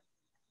secure.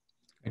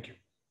 Thank you.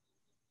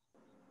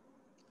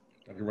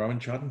 Dr. Raman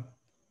Chadhan?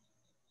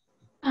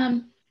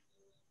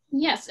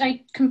 Yes,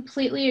 I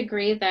completely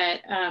agree that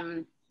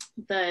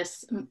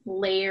this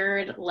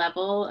layered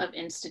level of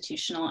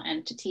institutional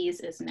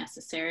entities is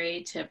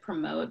necessary to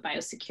promote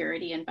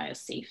biosecurity and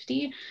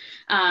biosafety.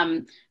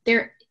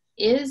 There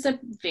is a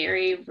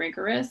very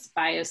rigorous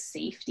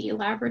biosafety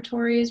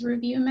laboratories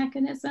review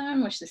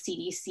mechanism, which the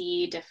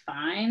CDC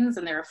defines,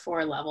 and there are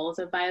 4 levels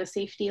of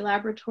biosafety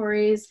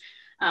laboratories.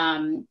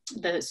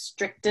 The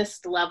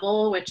strictest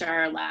level, which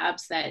are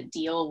labs that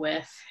deal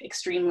with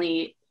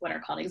extremely what are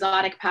called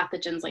exotic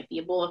pathogens like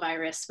the Ebola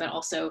virus, but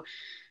also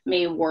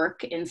may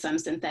work in some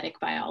synthetic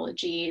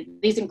biology.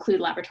 These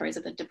include laboratories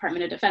at the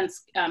Department of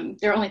Defense.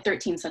 There are only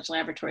 13 such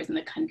laboratories in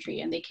the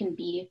country, and they can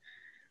be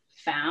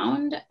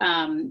found.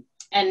 And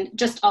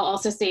just I'll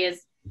also say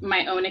is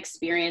my own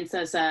experience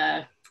as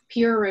a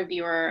peer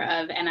reviewer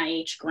of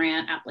NIH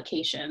grant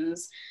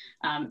applications,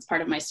 it's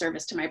part of my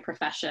service to my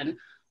profession.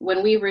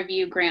 When we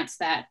review grants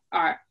that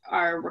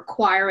are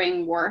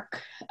requiring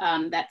work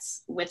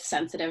that's with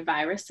sensitive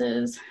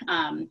viruses,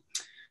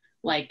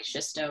 like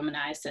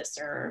schistosomiasis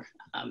or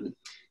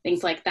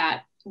things like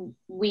that,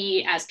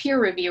 we as peer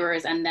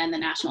reviewers and then the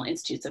National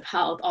Institutes of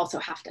Health also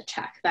have to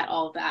check that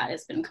all of that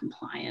has been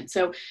compliant.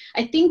 So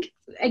I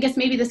guess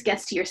maybe this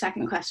gets to your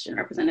second question,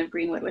 Representative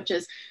Greenwood, which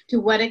is to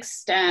what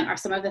extent are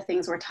some of the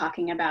things we're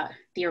talking about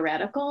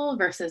theoretical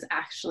versus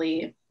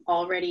actually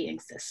already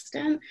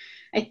existent?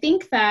 I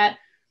think that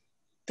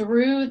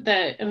through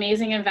the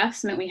amazing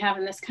investment we have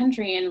in this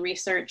country in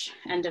research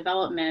and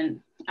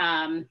development,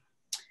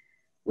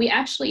 we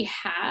actually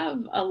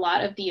have a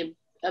lot of the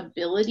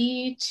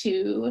ability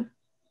to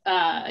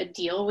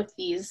deal with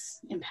these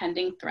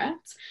impending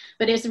threats,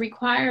 but it's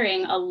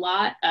requiring a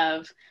lot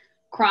of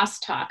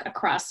crosstalk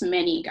across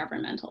many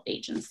governmental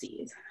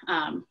agencies,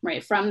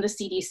 right? From the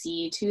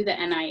CDC to the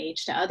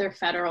NIH to other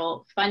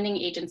federal funding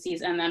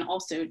agencies, and then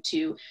also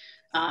to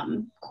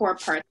core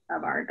parts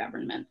of our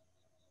government.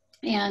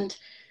 And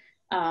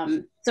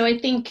so I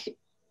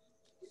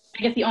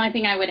guess the only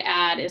thing I would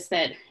add is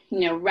that,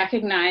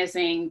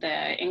 recognizing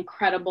the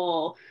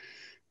incredible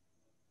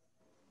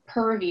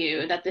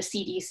purview that the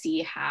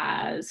CDC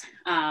has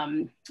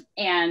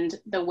and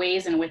the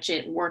ways in which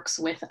it works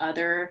with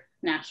other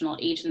national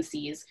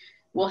agencies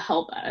will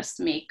help us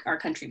make our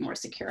country more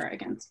secure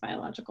against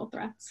biological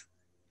threats.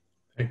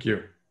 Thank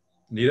you.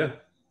 Nita?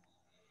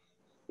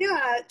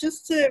 Yeah,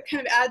 just to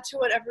kind of add to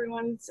what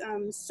everyone's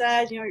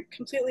said, I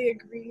completely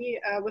agree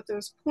with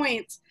those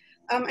points.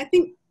 I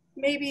think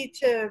maybe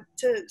to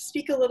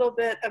speak a little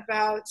bit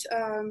about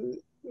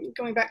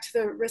going back to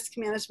the risk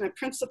management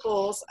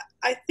principles,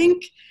 I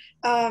think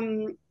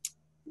at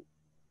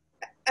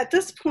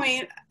this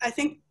point, I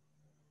think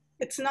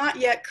it's not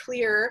yet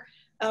clear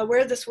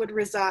where this would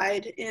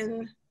reside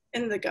in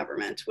the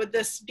government. Would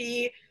this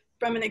be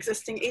from an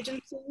existing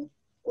agency,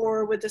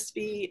 or would this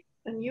be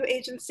a new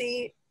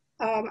agency?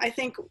 I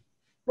think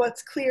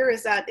what's clear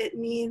is that it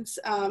needs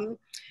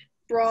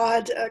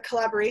broad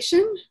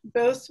collaboration,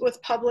 both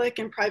with public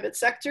and private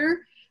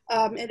sector.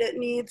 And it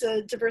needs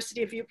a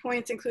diversity of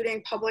viewpoints,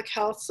 including public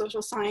health,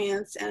 social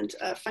science, and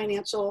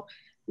financial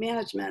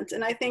management.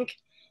 And I think,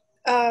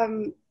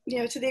 to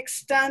the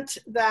extent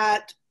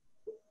that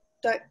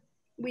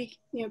we,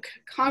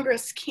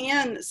 Congress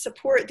can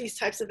support these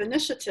types of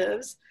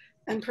initiatives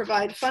and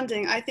provide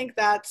funding, I think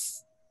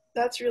that's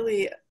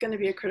really going to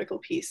be a critical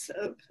piece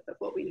of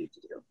what we need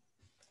to do.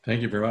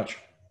 Thank you very much.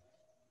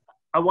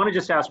 I want to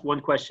just ask one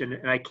question,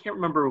 and I can't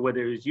remember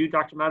whether it was you,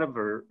 Dr. Madhav,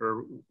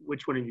 or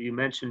which one of you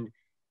mentioned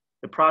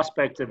the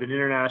prospect of an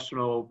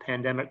international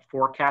pandemic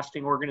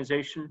forecasting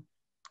organization,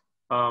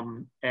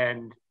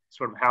 and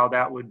sort of how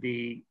that would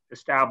be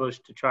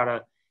established to try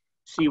to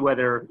see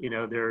whether,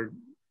 there are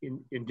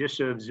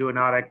indicia of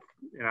zoonotic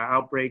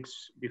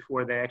outbreaks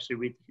before they actually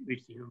reach the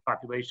human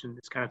population,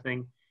 this kind of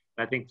thing.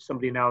 I think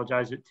somebody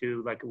analogized it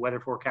to like a weather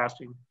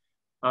forecasting.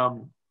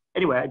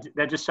 Anyway,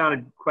 that just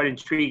sounded quite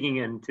intriguing,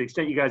 and to the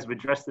extent you guys have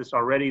addressed this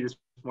already this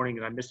morning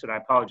and I missed it, I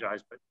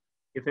apologize, but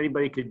if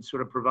anybody could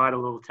sort of provide a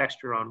little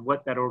texture on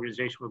what that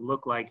organization would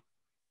look like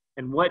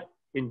and what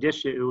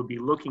indicia it would be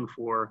looking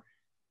for,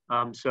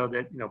 so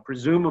that,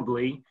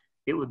 presumably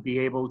it would be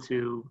able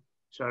to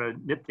sort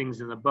of nip things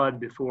in the bud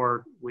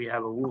before we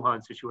have a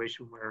Wuhan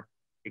situation where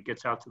it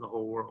gets out to the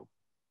whole world.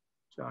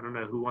 So I don't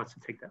know who wants to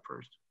take that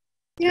first.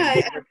 Yeah,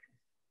 I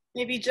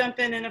maybe jump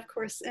in and of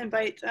course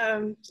invite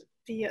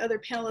the other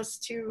panelists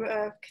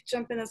to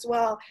jump in as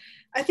well.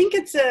 I think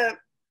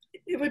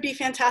it would be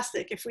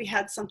fantastic if we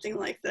had something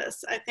like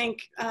this. I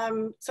think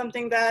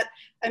something that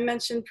I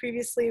mentioned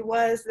previously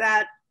was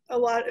that a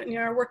lot,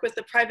 I work with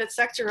the private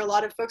sector, a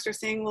lot of folks are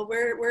saying, well,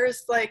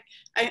 where's like,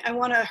 I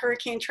want a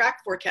hurricane track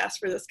forecast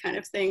for this kind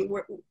of thing.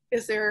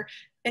 Is there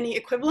any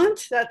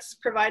equivalent that's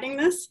providing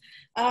this?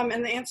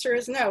 And the answer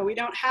is no, we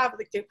don't have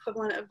the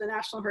equivalent of the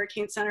National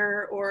Hurricane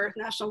Center or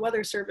National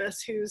Weather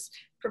Service who's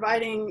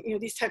providing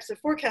these types of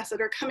forecasts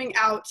that are coming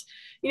out,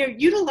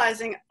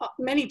 utilizing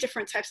many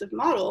different types of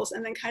models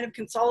and then kind of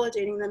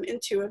consolidating them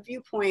into a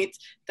viewpoint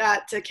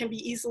that can be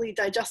easily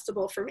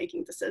digestible for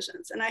making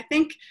decisions. And I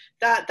think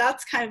that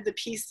that's kind of the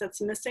piece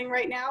that's missing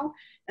right now,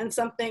 and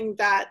something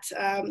that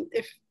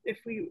if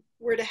we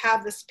were to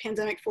have this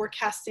pandemic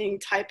forecasting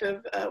type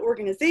of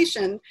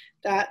organization,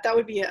 that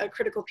would be a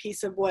critical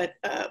piece of what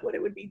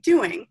it would be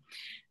doing.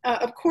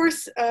 Of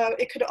course,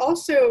 it could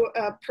also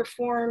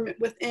perform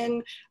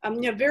within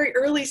very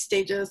early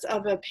stages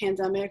of a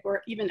pandemic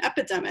or even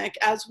epidemic,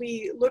 as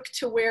we look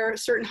to where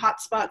certain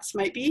hotspots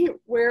might be,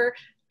 where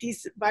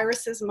these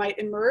viruses might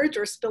emerge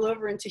or spill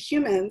over into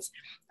humans.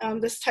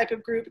 This type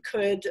of group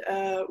could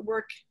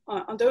work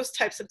on those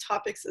types of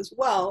topics as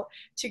well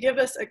to give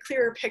us a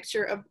clearer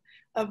picture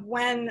of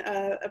when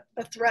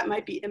a threat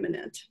might be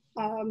imminent.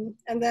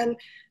 And then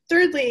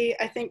thirdly,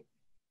 I think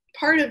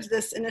part of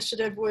this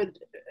initiative would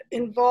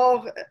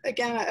involve,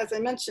 again, as I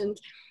mentioned,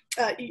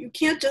 you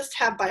can't just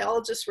have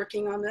biologists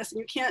working on this, and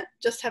you can't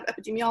just have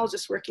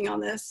epidemiologists working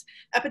on this.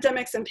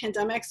 Epidemics and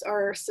pandemics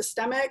are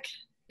systemic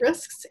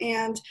risks,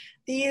 and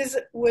these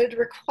would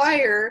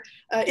require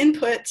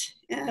input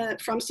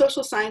from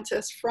social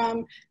scientists,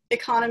 from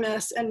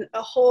economists, and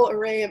a whole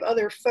array of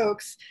other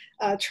folks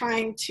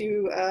trying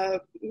to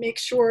make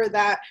sure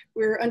that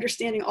we're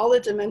understanding all the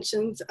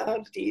dimensions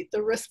of the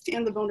risk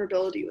and the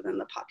vulnerability within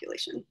the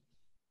population.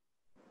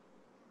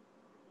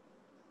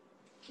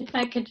 If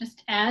I could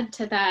just add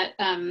to that,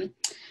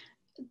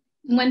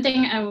 one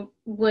thing I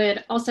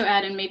would also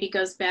add, and maybe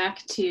goes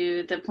back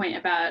to the point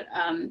about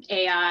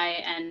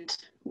AI and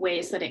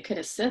ways that it could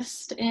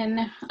assist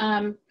in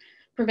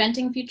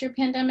preventing future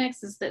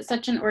pandemics, is that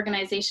such an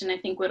organization, I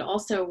think, would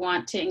also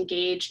want to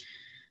engage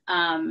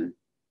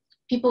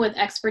people with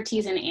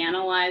expertise in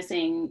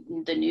analyzing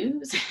the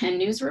news and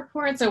news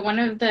reports. So one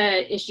of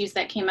the issues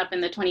that came up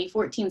in the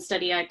 2014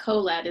 study I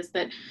co-led is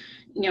that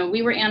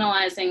we were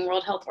analyzing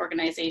World Health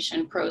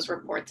Organization PROS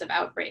reports of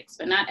outbreaks,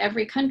 but not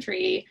every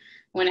country,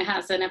 when it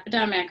has an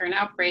epidemic or an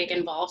outbreak,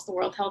 involves the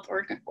World Health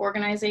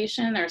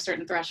Organization. There are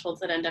certain thresholds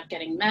that end up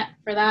getting met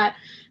for that.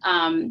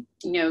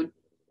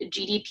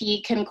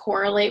 GDP can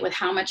correlate with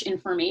how much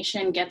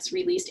information gets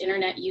released,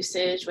 internet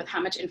usage, with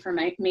how much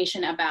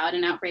information about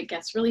an outbreak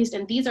gets released.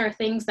 And these are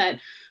things that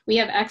we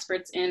have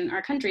experts in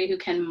our country who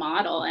can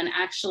model and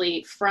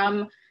actually,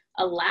 from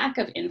a lack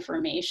of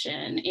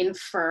information,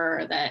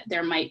 infer that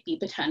there might be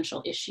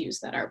potential issues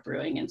that are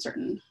brewing in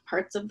certain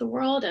parts of the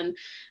world. And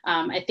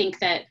I think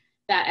that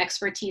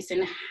expertise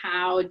in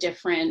how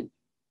different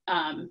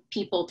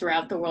people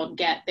throughout the world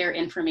get their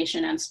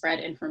information and spread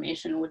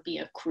information would be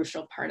a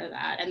crucial part of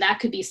that. And that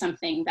could be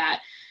something that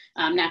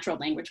natural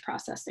language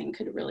processing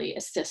could really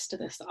assist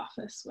this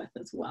office with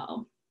as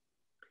well.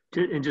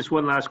 And just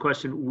one last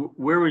question,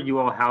 where would you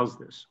all house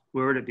this?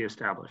 Where would it be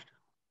established?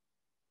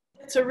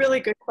 It's a really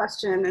good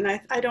question, and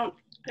I don't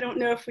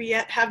know if we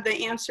yet have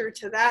the answer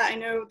to that. I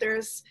know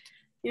there's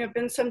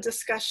been some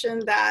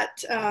discussion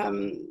that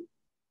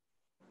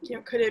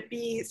could it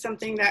be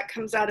something that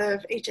comes out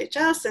of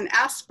HHS and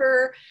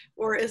ASPR,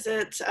 or is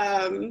it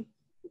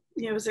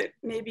is it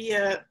maybe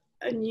a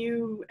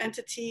new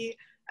entity?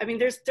 I mean,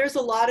 there's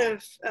a lot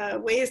of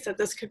ways that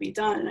this could be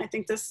done, and I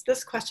think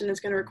this question is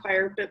going to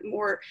require a bit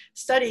more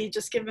study,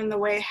 just given the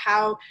way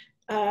how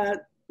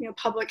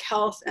public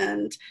health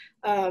and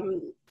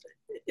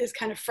is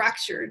kind of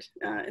fractured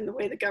in the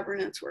way the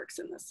governance works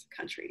in this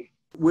country.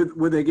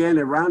 With again,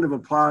 a round of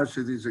applause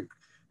to these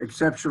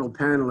exceptional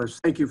panelists.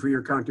 Thank you for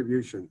your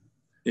contribution.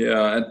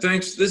 Yeah, and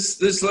thanks.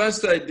 This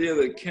last idea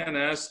that Ken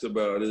asked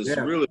about is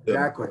really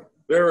exactly a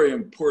very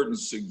important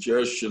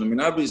suggestion. I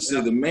mean,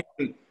 obviously the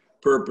main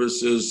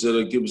purpose is that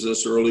it gives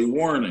us early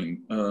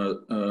warning,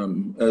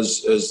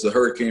 as the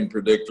hurricane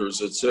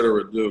predictors, et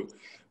cetera, do.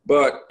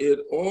 But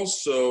it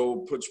also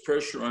puts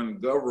pressure on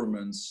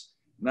governments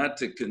not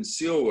to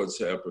conceal what's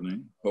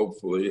happening,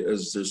 hopefully,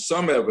 as there's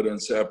some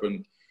evidence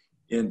happened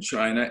in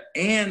China.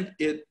 And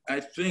it, I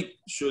think,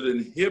 should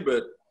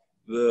inhibit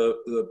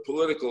the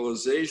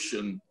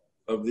politicalization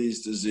of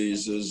these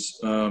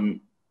diseases,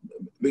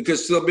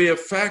 because there'll be a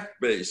fact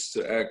base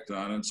to act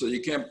on. And so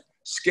you can't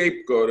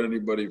scapegoat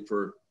anybody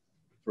for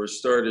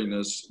starting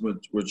this,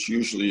 which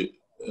usually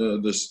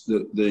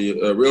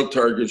the real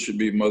target should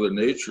be Mother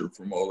Nature,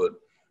 from all that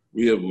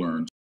we have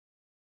learned.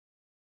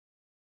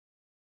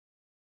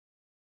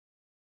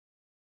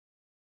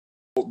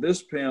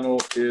 This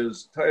panel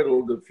is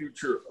titled The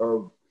Future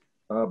of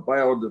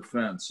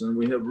Biodefense, and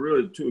we have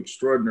really two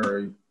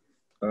extraordinary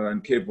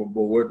and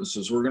capable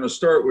witnesses. We're going to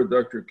start with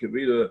Dr.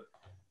 Kavita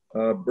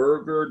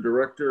Berger,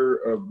 Director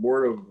of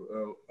Board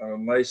of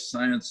Life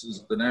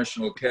Sciences at the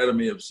National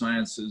Academy of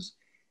Sciences.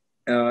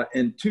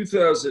 In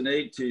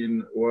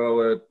 2018,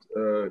 while at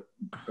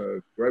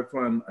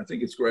Gryphon, I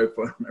think it's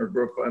Gryphon or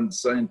Gryphon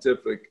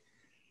Scientific,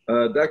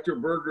 Dr.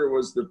 Berger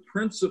was the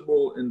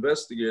principal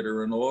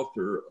investigator and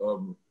author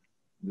of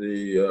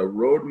the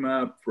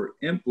roadmap for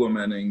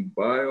implementing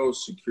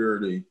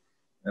biosecurity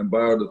and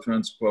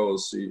biodefense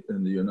policy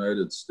in the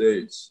United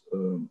States.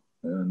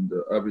 And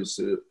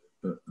obviously,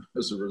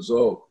 as a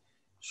result,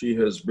 she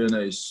has been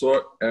a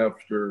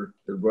sought-after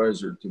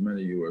advisor to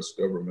many U.S.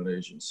 government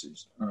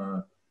agencies.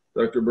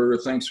 Dr. Berger,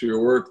 thanks for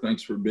your work.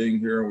 Thanks for being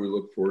here. We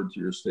look forward to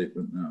your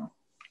statement now.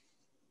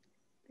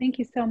 Thank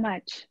you so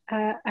much.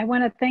 I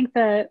want to thank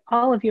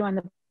all of you on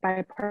the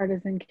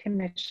Bipartisan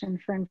Commission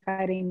for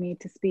inviting me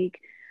to speak.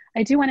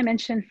 I do want to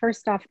mention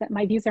first off that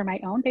my views are my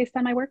own based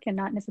on my work and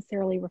not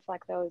necessarily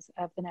reflect those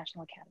of the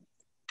National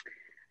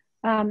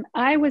Academy.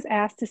 I was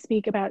asked to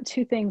speak about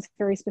two things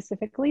very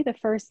specifically. The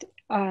first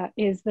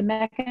is the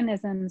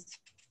mechanisms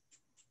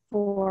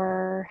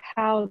for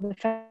how the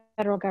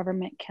federal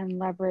government can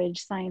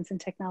leverage science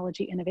and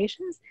technology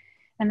innovations.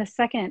 And the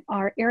second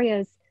are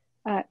areas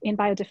in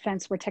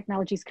biodefense where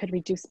technologies could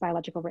reduce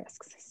biological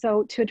risks.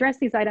 So to address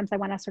these items, I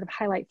want to sort of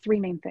highlight three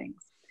main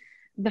things.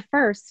 The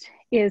first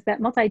is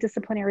that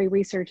multidisciplinary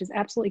research is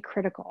absolutely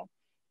critical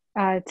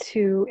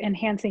to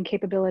enhancing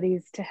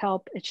capabilities to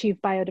help achieve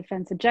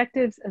biodefense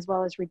objectives as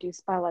well as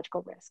reduce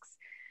biological risks.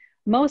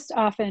 Most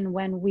often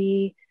when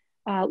we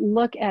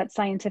look at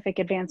scientific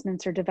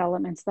advancements or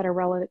developments that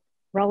are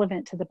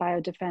relevant to the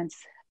biodefense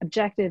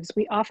objectives,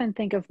 we often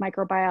think of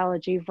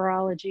microbiology,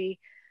 virology,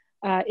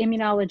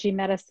 immunology,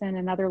 medicine,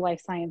 and other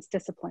life science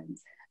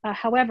disciplines.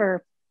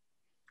 However,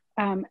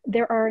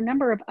 there are a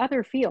number of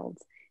other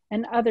fields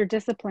and other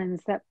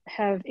disciplines that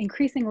have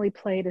increasingly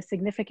played a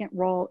significant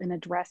role in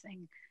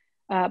addressing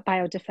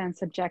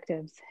biodefense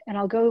objectives. And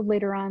I'll go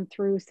later on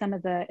through some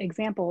of the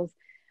examples,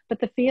 but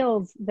the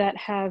fields that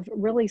have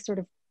really sort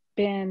of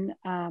been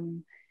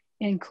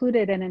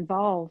included and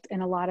involved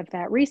in a lot of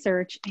that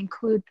research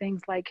include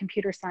things like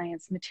computer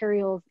science,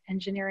 materials,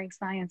 engineering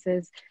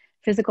sciences,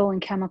 physical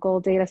and chemical,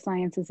 data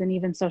sciences, and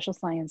even social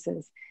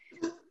sciences.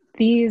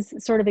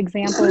 These sort of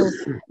examples,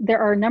 there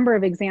are a number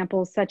of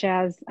examples such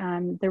as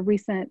the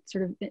recent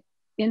sort of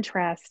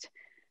interest,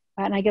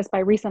 and I guess by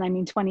recent I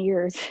mean 20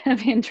 years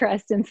of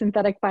interest in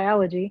synthetic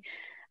biology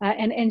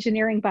and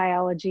engineering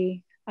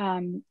biology,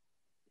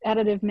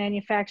 additive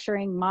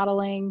manufacturing,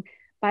 modeling,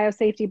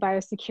 biosafety,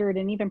 biosecurity,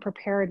 and even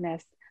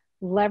preparedness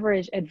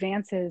leverage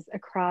advances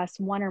across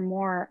one or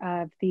more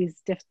of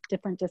these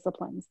different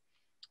disciplines.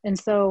 And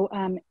so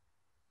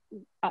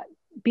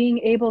being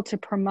able to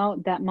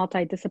promote that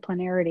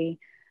multidisciplinarity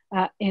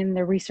in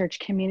the research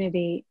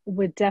community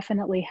would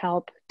definitely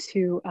help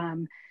to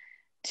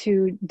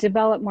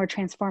develop more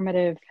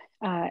transformative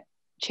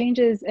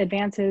changes,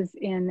 advances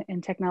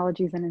in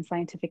technologies and in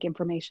scientific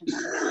information.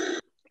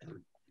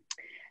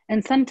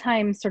 And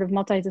sometimes sort of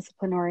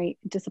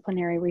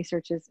multidisciplinary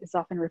research is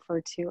often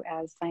referred to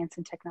as science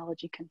and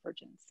technology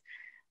convergence,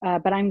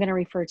 but I'm going to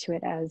refer to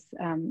it as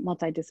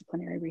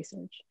multidisciplinary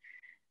research.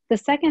 The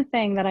second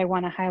thing that I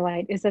want to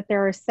highlight is that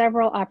there are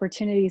several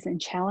opportunities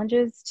and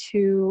challenges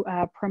to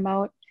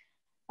promote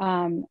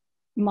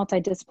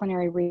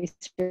multidisciplinary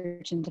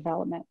research and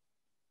development.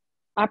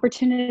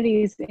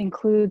 Opportunities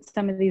include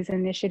some of these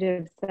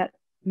initiatives that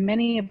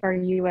many of our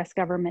US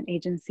government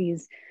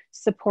agencies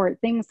support,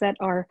 things that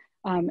are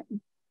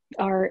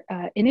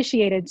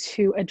initiated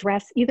to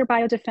address either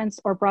biodefense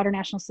or broader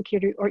national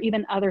security or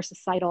even other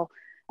societal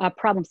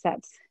problem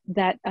sets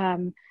that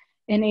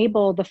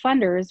enable the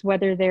funders,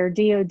 whether they're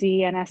DOD,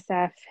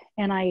 NSF,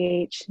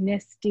 NIH,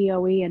 NIST,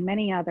 DOE, and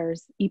many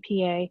others,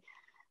 EPA,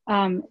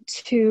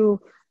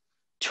 to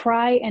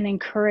try and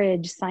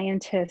encourage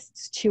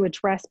scientists to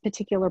address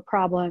particular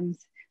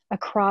problems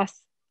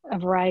across a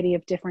variety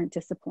of different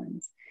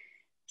disciplines.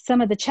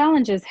 Some of the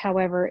challenges,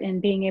 however, in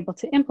being able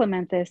to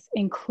implement this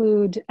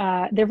include,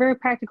 they're very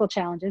practical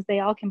challenges, they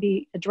all can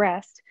be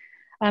addressed,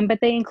 but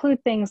they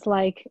include things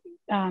like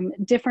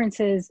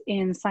differences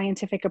in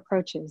scientific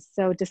approaches,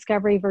 so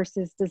discovery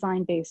versus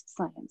design-based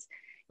science,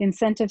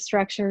 incentive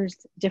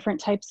structures, different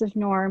types of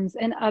norms,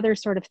 and other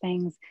sort of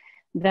things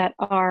that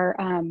are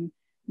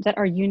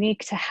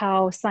unique to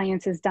how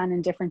science is done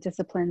in different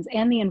disciplines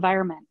and the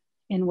environment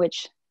in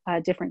which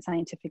different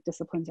scientific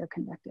disciplines are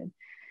conducted.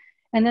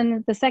 And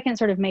then the second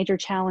sort of major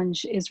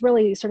challenge is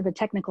really sort of a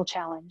technical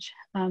challenge.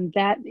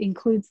 That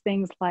includes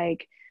things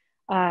like,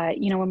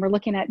 when we're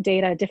looking at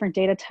data, different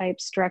data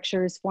types,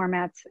 structures,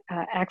 formats,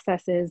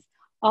 accesses,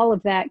 all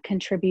of that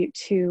contribute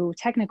to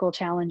technical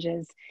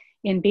challenges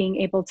in being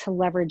able to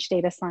leverage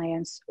data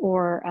science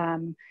or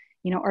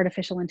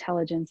artificial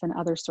intelligence and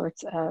other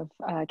sorts of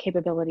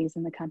capabilities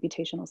in the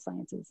computational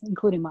sciences,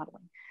 including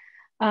modeling.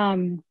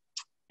 And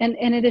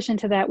in addition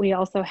to that, we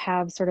also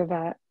have sort of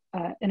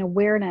an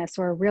awareness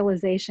or a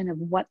realization of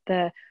what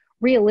the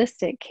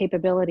realistic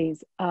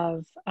capabilities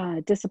of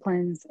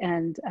disciplines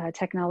and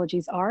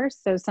technologies are.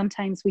 So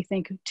sometimes we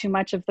think too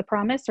much of the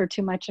promise or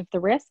too much of the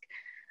risk,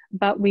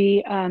 but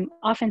we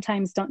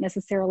oftentimes don't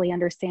necessarily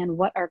understand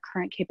what our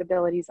current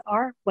capabilities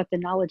are, what the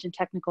knowledge and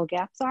technical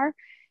gaps are,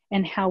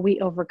 and how we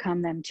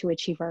overcome them to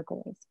achieve our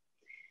goals.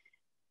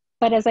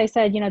 But as I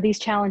said, these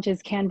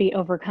challenges can be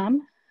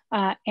overcome,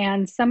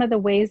 and some of the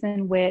ways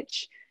in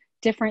which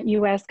different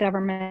U.S.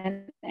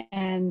 government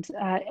and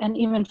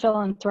even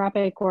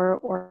philanthropic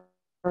or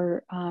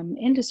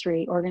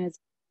industry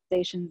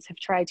organizations have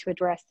tried to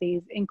address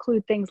these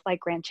include things like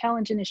Grand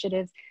Challenge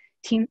initiatives,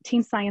 Team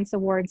Science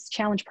Awards,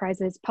 Challenge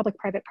Prizes,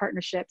 public-private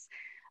partnerships.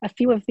 A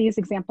few of these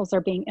examples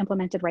are being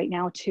implemented right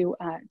now to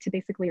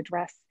basically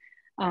address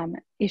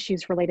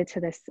issues related to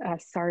this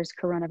SARS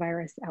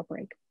coronavirus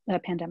outbreak,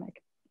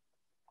 pandemic.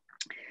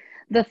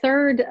 The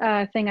third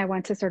thing I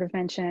want to sort of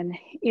mention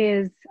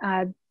is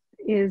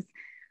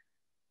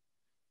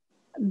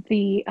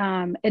the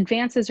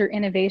advances or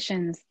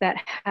innovations that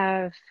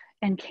have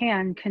and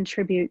can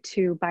contribute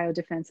to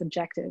biodefense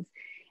objectives.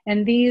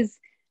 And these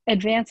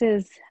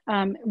advances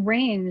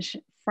range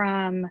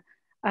from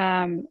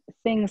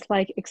things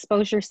like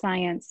exposure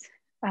science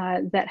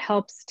that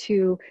helps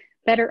to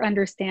better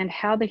understand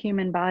how the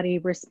human body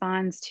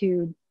responds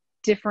to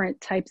different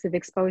types of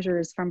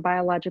exposures from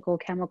biological,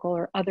 chemical,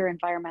 or other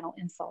environmental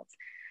insults.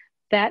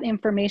 That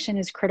information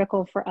is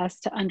critical for us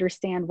to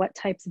understand what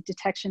types of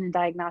detection and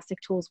diagnostic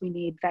tools we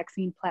need,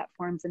 vaccine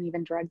platforms, and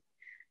even drug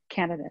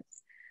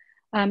candidates.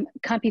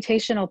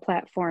 Computational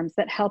platforms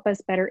that help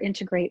us better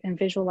integrate and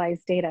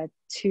visualize data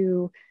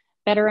to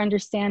better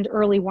understand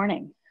early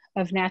warning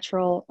of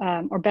natural,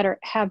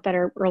 have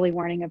better early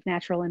warning of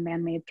natural and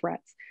man-made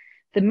threats.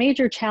 The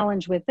major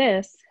challenge with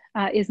this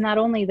is not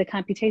only the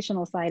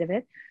computational side of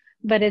it,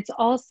 but it's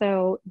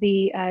also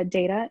the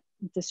data,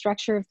 the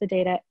structure of the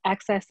data,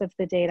 access of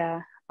the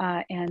data,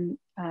 and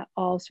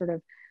all sort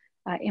of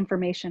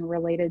information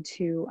related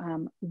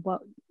to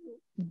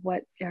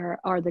what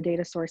are the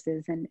data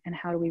sources and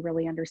how do we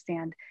really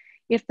understand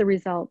if the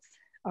results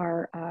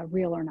are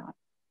real or not.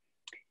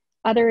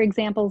 Other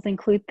examples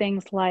include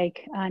things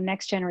like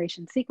next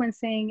generation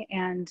sequencing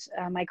and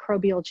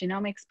microbial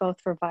genomics,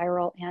 both for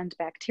viral and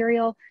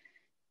bacterial,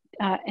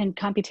 and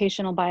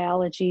computational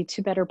biology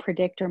to better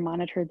predict or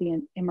monitor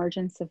the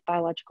emergence of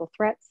biological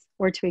threats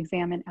or to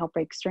examine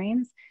outbreak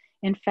strains.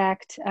 In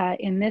fact,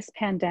 in this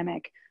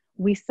pandemic,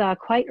 we saw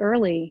quite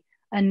early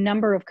a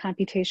number of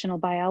computational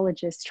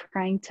biologists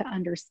trying to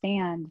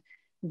understand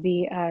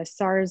the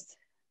SARS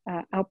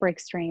outbreak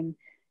strain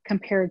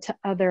compared to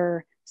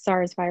other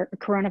SARS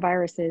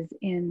coronaviruses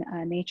in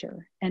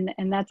nature. And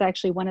that's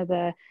actually one of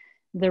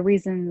the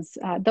reasons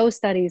those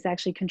studies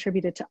actually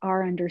contributed to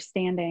our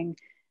understanding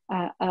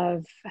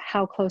of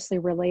how closely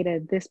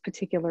related this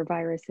particular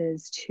virus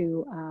is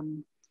to,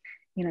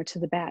 to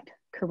the bat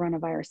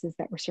coronaviruses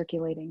that were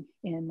circulating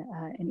in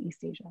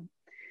East Asia.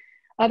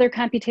 Other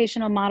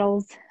computational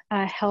models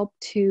help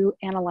to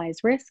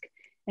analyze risk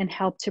and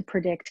help to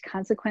predict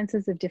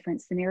consequences of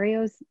different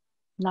scenarios,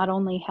 not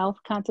only health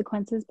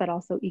consequences, but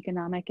also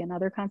economic and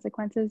other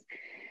consequences,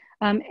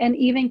 and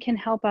even can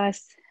help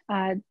us,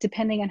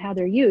 depending on how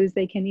they're used,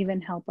 they can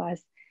even help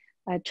us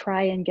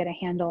try and get a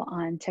handle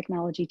on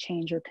technology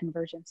change or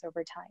convergence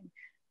over time.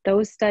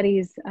 Those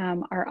studies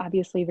are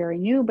obviously very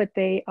new, but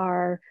they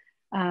are,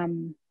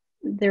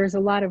 there's a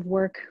lot of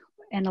work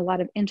and a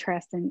lot of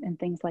interest in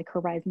things like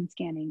horizon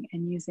scanning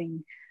and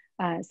using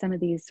some of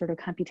these sort of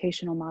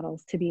computational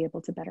models to be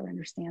able to better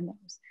understand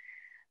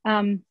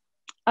those.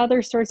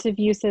 Other sorts of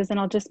uses, and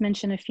I'll just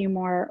mention a few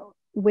more,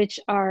 which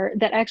are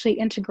that actually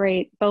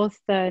integrate both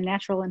the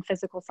natural and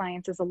physical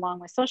sciences along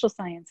with social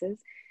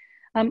sciences,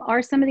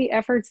 are some of the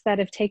efforts that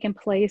have taken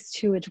place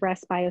to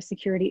address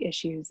biosecurity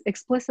issues,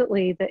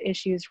 explicitly the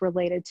issues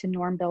related to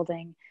norm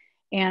building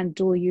and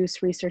dual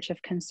use research of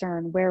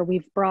concern, where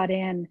we've brought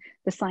in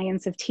the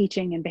science of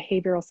teaching and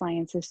behavioral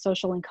sciences,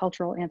 social and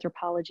cultural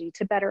anthropology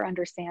to better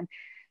understand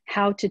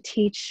how to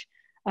teach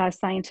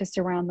scientists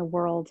around the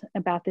world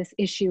about this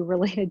issue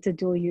related to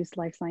dual use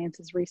life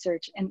sciences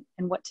research and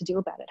what to do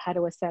about it, how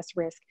to assess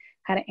risk,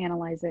 how to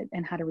analyze it,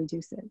 and how to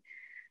reduce it.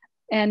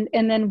 And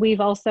then we've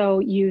also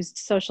used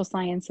social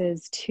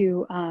sciences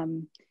to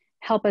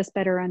help us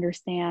better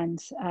understand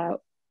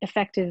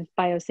effective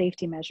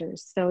biosafety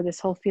measures. So this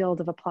whole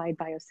field of applied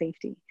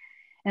biosafety.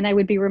 And I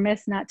would be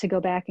remiss not to go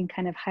back and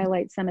kind of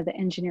highlight some of the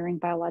engineering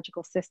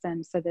biological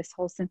systems. So this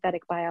whole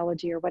synthetic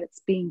biology, or what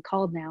it's being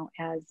called now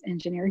as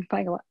engineering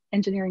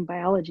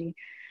biology,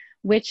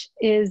 which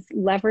is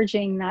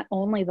leveraging not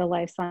only the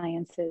life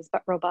sciences,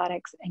 but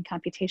robotics and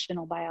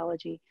computational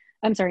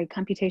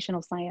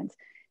science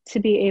to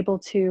be able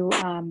to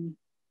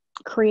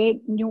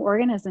create new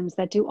organisms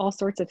that do all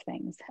sorts of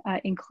things,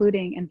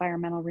 including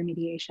environmental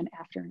remediation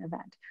after an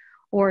event,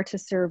 or to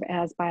serve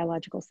as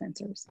biological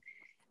sensors.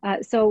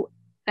 So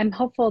I'm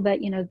hopeful that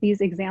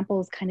these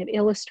examples kind of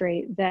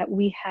illustrate that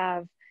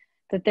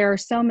that there are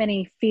so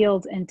many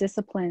fields and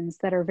disciplines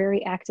that are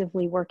very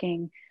actively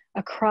working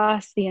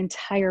across the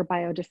entire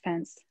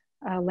biodefense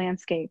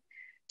landscape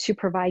to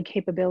provide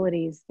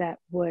capabilities that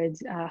would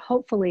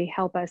hopefully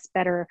help us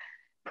better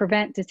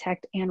prevent,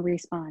 detect, and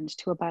respond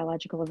to a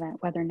biological event,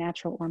 whether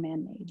natural or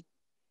man-made.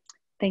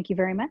 Thank you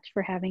very much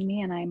for having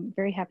me, and I'm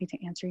very happy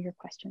to answer your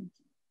questions.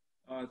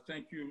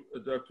 Thank you,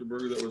 Dr.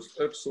 Berger. That was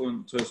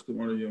excellent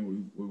testimony,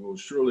 and we will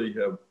surely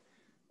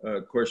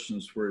have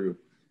questions for you.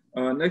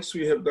 Next,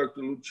 we have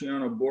Dr.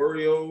 Luciana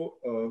Borio,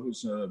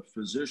 who's a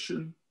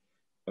physician,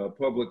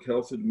 public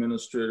health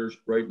administrator,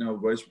 right now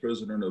vice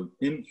president of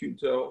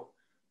InQtel,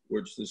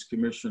 which this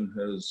commission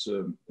has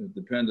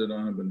depended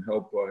on and been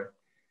helped by,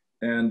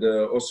 and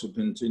also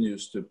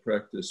continues to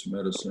practice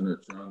medicine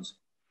at Johns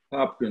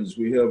Hopkins.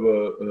 We have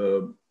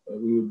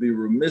we would be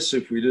remiss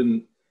if we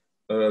didn't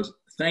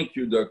thank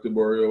you, Dr.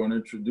 Borio, in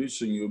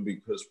introducing you,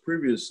 because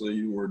previously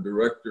you were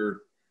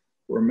director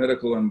for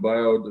medical and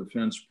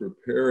biodefense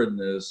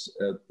preparedness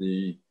at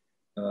the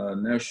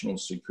National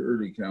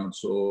Security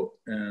Council,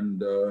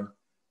 and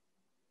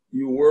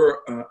you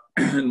were,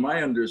 in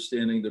my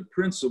understanding, the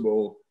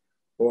principal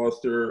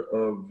author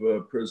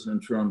of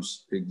President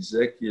Trump's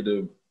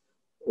executive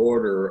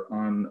order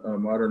on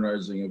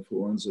modernizing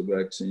influenza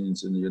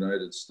vaccines in the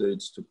United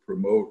States to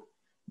promote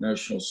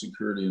national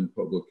security and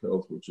public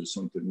health, which is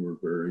something we're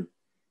very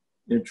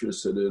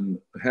interested in,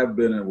 have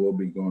been, and will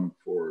be going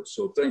forward.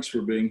 So thanks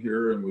for being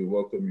here, and we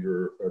welcome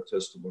your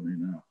testimony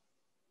now.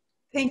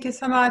 Thank you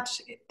so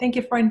much. Thank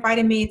you for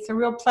inviting me. It's a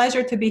real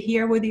pleasure to be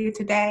here with you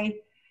today.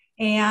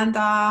 And,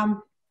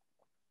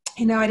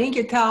 you know, I think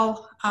you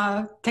tell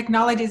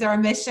technology is our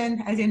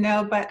mission, as you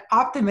know, but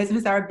optimism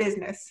is our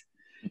business.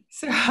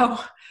 So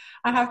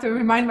I have to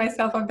remind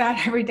myself of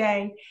that every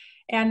day.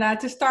 And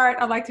to start,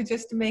 I'd like to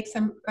just make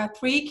some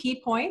 3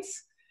 key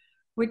points,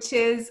 which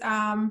is,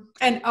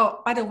 and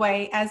oh, by the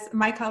way, as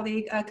my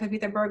colleague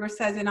Kavita Berger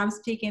says, and I'm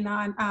speaking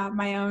on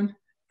my own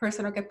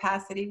personal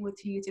capacity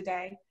with you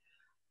today.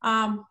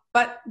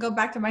 But go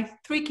back to my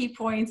 3 key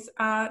points.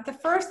 The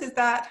first is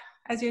that,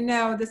 as you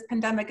know, this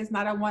pandemic is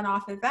not a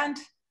one-off event.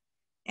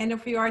 And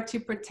if we are to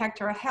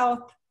protect our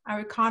health, our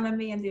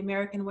economy, and the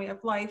American way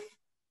of life,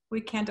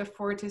 we can't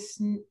afford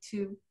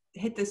to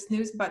hit the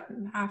snooze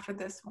button after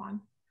this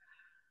one.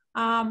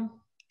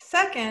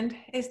 Second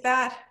is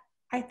that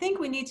I think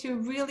we need to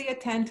really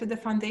attend to the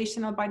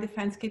foundational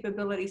biodefense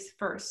capabilities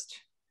first.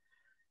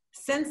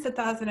 Since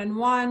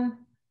 2001,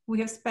 we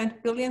have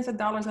spent billions of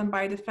dollars on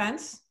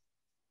biodefense,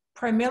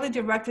 primarily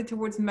directed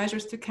towards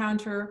measures to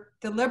counter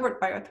deliberate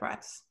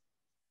biothreats.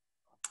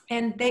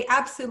 And they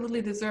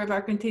absolutely deserve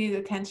our continued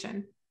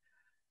attention.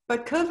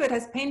 But COVID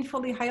has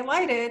painfully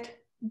highlighted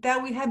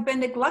that we have been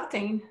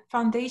neglecting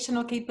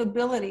foundational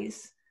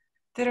capabilities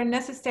that are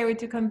necessary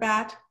to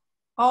combat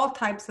all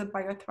types of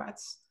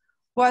biothreats,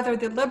 whether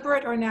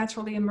deliberate or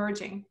naturally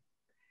emerging.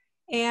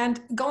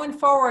 And going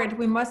forward,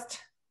 we must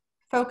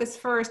focus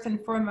first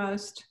and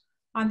foremost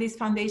on these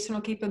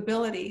foundational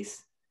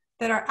capabilities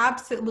that are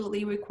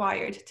absolutely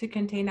required to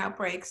contain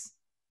outbreaks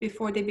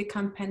before they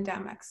become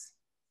pandemics.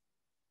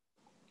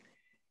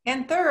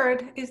 And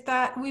third is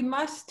that we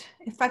must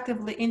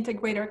effectively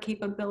integrate our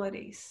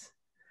capabilities.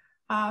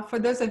 For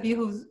those of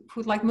you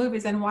who like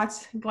movies and watch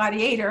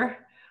Gladiator,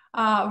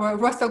 where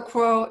Russell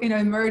Crowe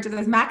emerges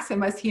as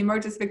Maximus, he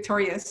emerges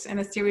victorious in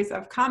a series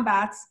of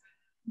combats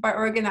by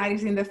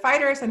organizing the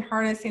fighters and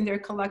harnessing their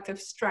collective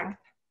strength.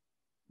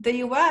 The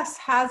US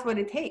has what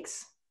it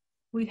takes.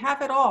 We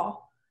have it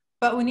all,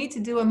 but we need to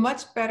do a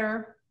much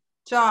better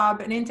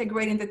job in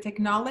integrating the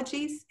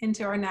technologies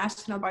into our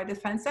national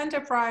biodefense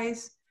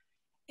enterprise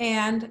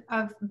and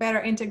of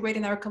better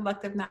integrating our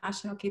collective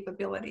national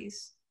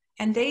capabilities.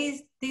 And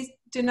these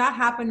do not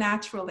happen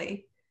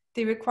naturally.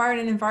 They require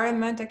an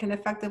environment that can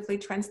effectively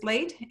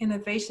translate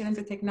innovation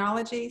into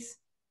technologies,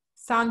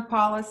 sound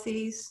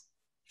policies,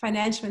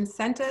 financial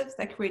incentives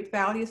that create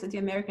values to the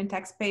American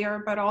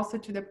taxpayer, but also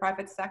to the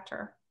private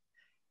sector.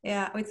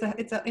 Yeah,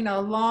 it's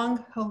a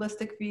long,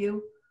 holistic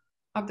view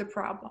of the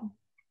problem.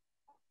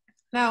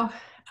 Now,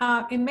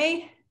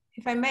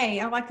 if I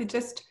may, I'd like to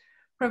just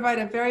provide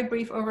a very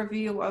brief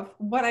overview of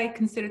what I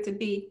consider to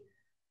be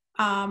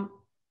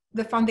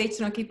the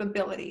foundational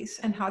capabilities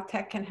and how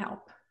tech can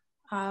help.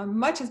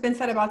 Much has been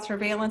said about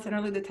surveillance and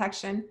early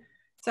detection,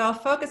 so I'll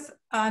focus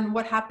on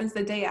what happens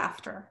the day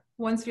after,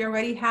 once we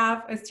already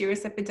have a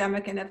serious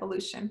epidemic and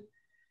evolution.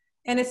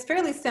 And it's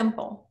fairly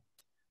simple.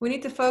 We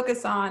need to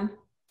focus on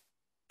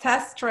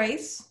test,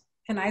 trace,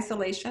 and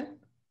isolation,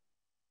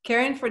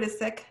 caring for the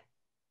sick,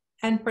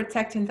 and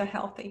protecting the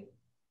healthy.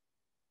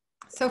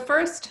 So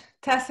first,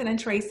 testing and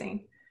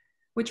tracing,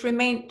 which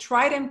remain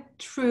tried and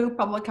true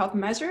public health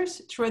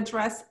measures to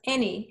address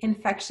any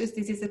infectious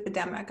disease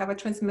epidemic of a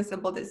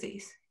transmissible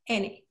disease,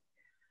 any.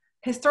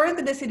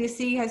 Historically, the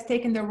CDC has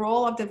taken the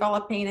role of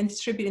developing and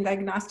distributing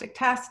diagnostic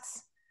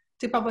tests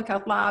to public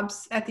health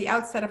labs at the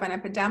outset of an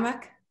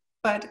epidemic,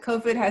 but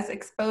COVID has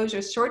exposed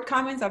the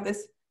shortcomings of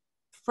this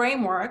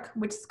framework,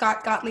 which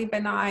Scott Gottlieb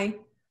and I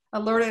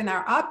alerted in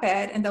our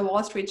op-ed in the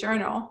Wall Street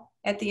Journal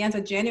at the end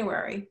of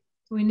January.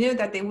 We knew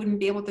that they wouldn't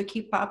be able to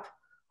keep up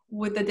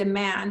with the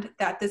demand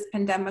that this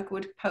pandemic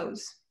would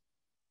pose.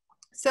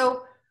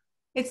 So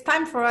It's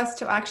time for us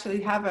to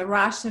actually have a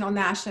rational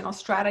national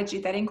strategy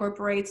that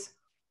incorporates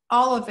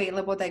all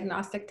available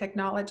diagnostic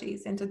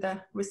technologies into the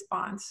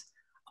response.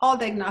 All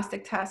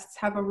diagnostic tests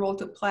have a role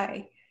to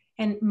play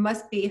and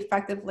must be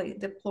effectively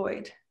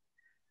deployed.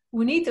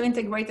 We need to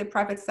integrate the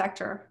private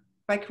sector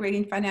by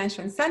creating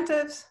financial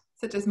incentives,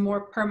 such as more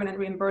permanent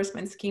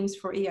reimbursement schemes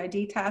for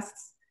EID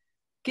tests,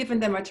 giving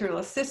them material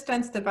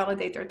assistance to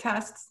validate their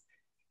tests,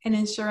 and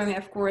ensuring,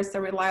 of course,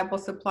 a reliable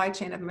supply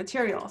chain of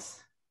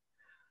materials.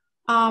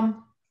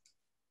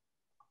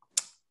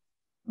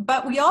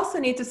 But we also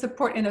need to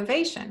support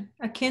innovation,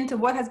 akin to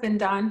what has been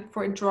done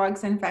for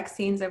drugs and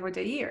vaccines over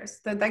the years.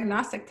 The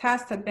diagnostic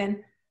tests have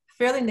been a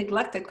fairly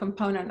neglected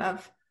component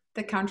of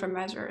the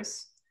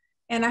countermeasures.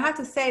 And I have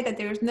to say that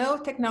there is no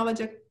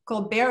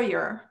technological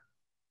barrier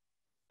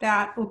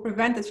that will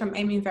prevent us from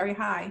aiming very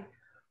high.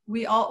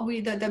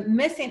 The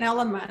missing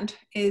element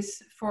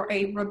is for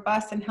a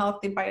robust and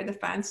healthy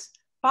biodefense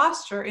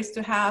posture is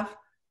to have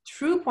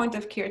true point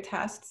of care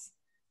tests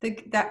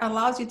that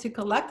allows you to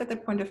collect at the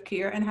point of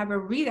care and have a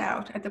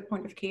readout at the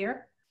point of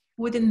care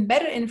with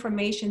embedded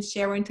information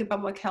sharing to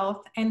public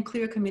health and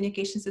clear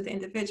communications to the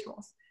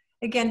individuals.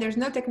 Again, there's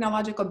no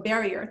technological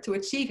barrier to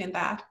achieving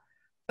that,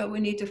 but we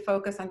need to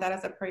focus on that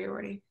as a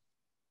priority.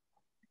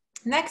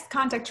 Next,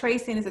 contact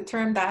tracing is a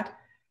term that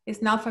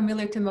is now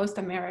familiar to most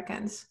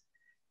Americans.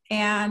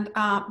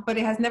 But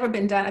it has never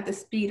been done at the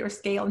speed or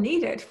scale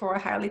needed for a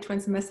highly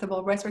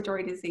transmissible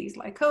respiratory disease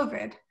like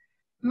COVID.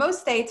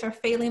 Most states are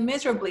failing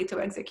miserably to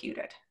execute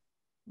it.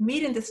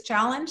 Meeting this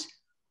challenge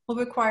will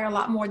require a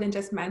lot more than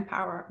just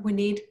manpower. We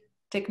need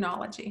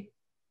technology.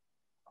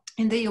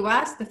 In the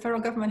US, the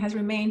federal government has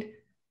remained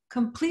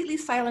completely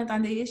silent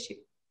on the issue.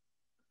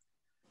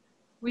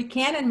 We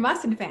can and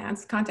must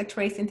advance contact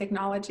tracing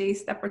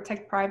technologies that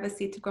protect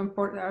privacy to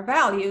comport our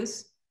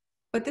values,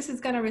 but this is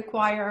going to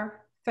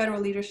require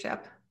federal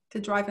leadership to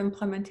drive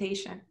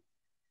implementation.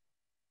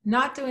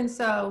 Not doing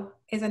so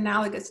is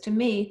analogous to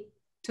me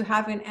to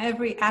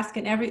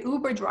asking every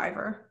Uber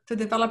driver to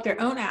develop their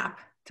own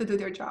app to do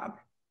their job.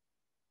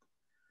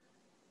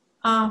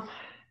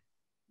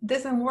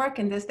 Doesn't work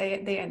in this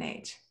day and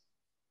age.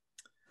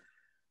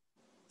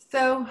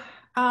 So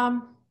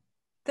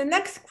the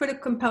next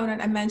critical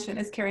component I mentioned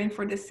is caring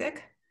for the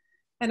sick.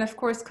 And of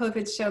course,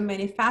 COVID showed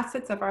many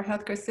facets of our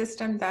healthcare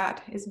system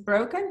that is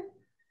broken,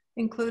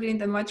 including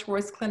the much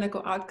worse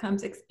clinical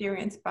outcomes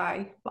experienced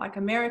by Black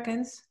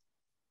Americans.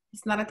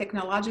 It's not a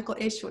technological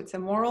issue, it's a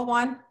moral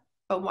one,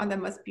 but one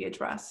that must be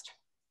addressed.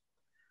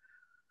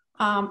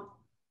 I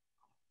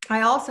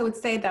also would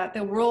say that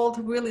the world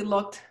really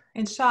looked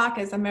in shock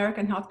as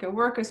American healthcare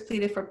workers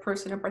pleaded for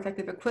personal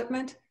protective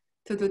equipment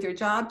to do their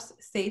jobs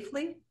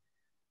safely.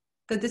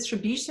 The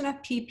distribution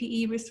of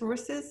PPE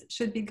resources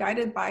should be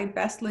guided by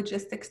best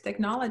logistics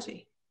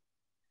technology.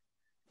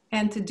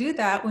 And to do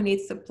that, we need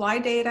supply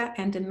data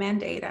and demand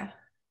data.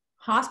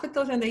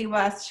 Hospitals in the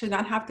US should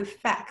not have to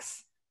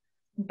fax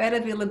bed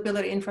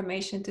availability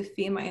information to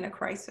FEMA in a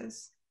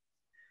crisis.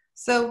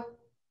 So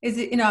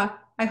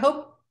I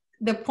hope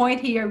the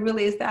point here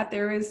really is that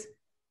there is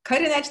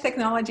cutting edge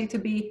technology to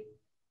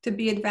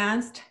be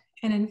advanced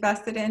and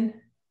invested in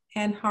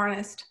and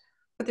harnessed,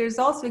 but there's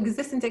also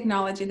existing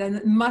technology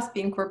that must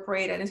be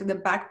incorporated into the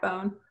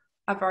backbone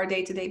of our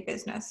day-to-day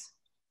business.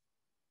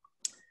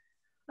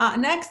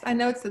 Next, I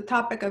know it's a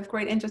topic of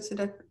great interest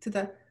to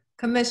the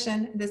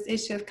Commission, this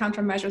issue of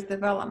countermeasures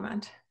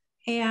development.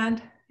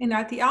 And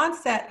at the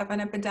onset of an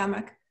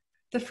epidemic,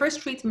 the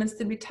first treatments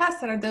to be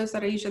tested are those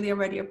that are usually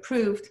already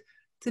approved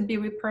to be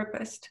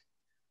repurposed.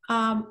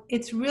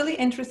 It's really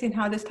interesting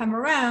how this time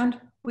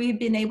around, we've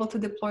been able to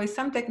deploy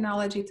some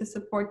technology to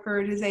support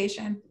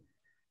prioritization.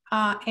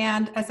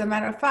 And as a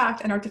matter of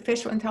fact, an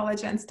artificial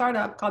intelligence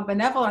startup called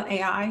Benevolent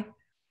AI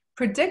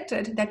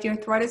predicted that the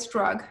arthritis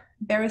drug,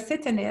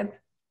 baricitinib,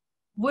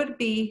 would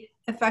be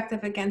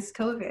effective against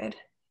COVID.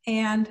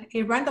 And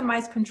a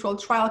randomized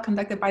controlled trial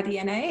conducted by the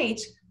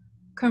NIH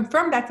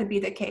confirmed that to be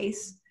the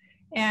case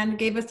and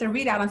gave us a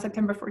readout on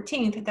September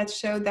 14th that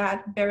showed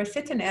that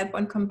baricitinib,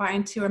 when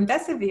combined to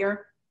remdesivir,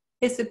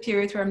 is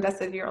superior to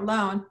remdesivir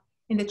alone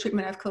in the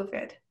treatment of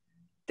COVID.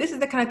 This is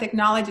the kind of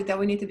technology that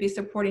we need to be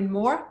supporting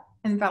more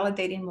and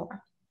validating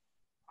more.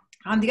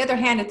 On the other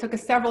hand, it took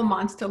us several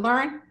months to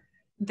learn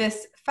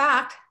this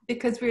fact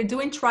because we are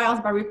doing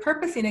trials by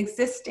repurposing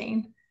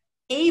existing,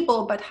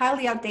 able but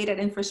highly outdated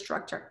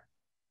infrastructure.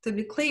 To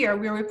be clear,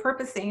 we are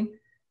repurposing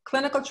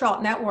clinical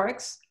trial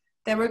networks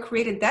that were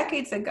created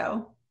decades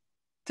ago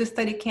to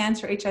study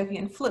cancer, HIV,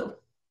 and flu.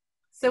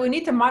 So we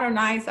need to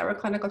modernize our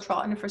clinical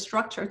trial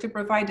infrastructure to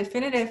provide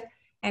definitive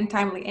and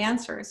timely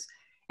answers.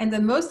 And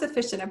the most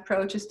efficient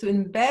approach is to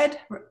embed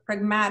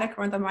pragmatic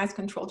randomized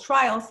controlled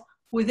trials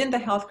within the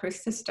healthcare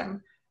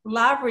system,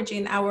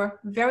 leveraging our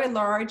very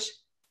large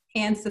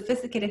and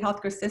sophisticated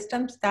healthcare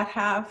systems that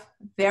have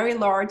very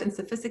large and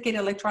sophisticated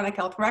electronic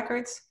health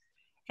records.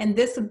 And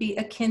this would be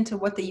akin to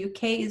what the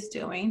UK is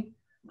doing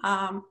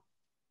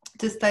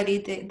to study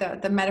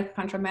the medical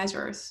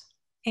countermeasures.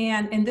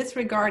 And in this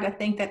regard, I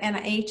think that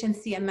NIH and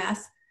CMS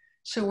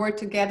should work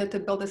together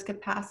to build this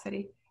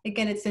capacity.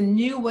 Again, it's a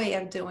new way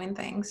of doing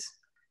things,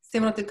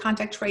 similar to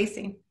contact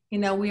tracing. You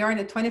know, we are in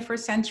the 21st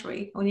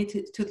century. We need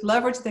to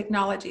leverage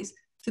technologies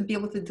to be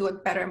able to do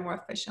it better and more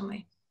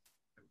efficiently.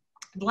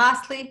 And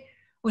lastly,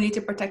 we need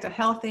to protect our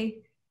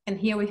healthy. And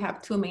here we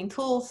have two main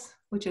tools,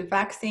 which are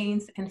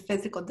vaccines and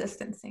physical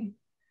distancing.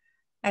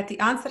 At the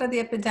onset of the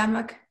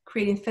epidemic,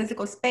 creating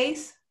physical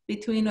space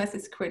between us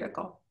is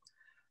critical.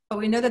 But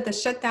we know that the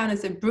shutdown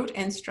is a brute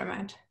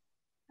instrument.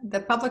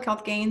 The public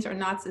health gains are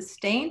not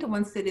sustained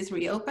once cities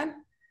reopen,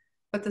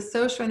 but the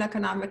social and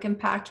economic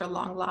impact are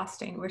long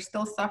lasting. We're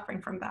still suffering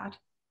from that.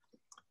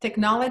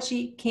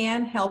 Technology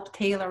can help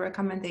tailor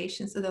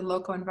recommendations to the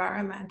local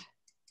environment,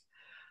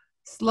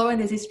 slowing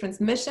disease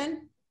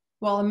transmission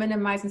while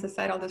minimizing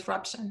societal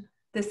disruption.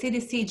 The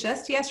CDC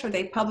just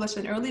yesterday published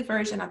an early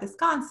version of this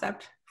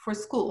concept for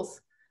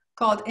schools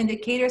called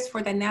Indicators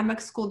for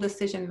Dynamic School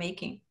Decision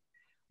Making,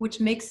 which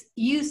makes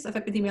use of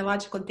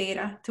epidemiological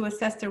data to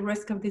assess the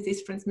risk of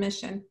disease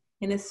transmission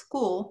in a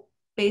school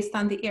based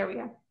on the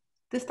area.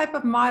 This type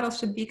of model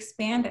should be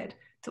expanded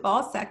to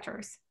all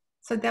sectors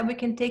so that we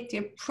can take the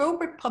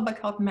appropriate public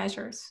health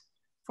measures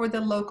for the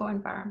local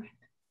environment.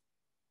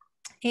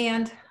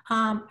 And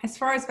as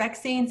far as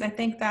vaccines, I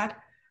think that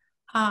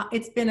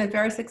it's been a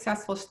very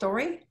successful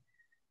story.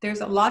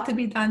 There's a lot to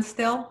be done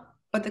still,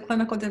 but the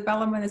clinical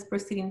development is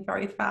proceeding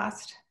very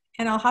fast.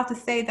 And I'll have to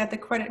say that the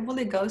credit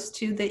really goes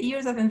to the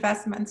years of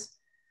investments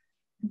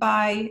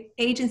by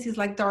agencies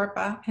like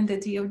DARPA and the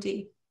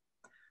DoD.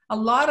 A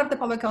lot of the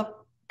public health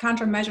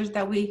countermeasures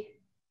that we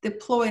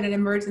deploy in an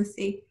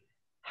emergency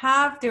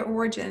have their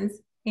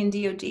origins in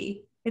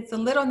DoD. It's a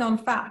little known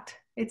fact.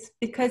 It's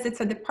because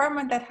it's a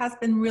department that has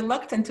been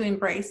reluctant to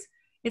embrace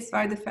its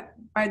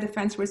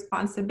biodefense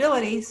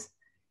responsibilities,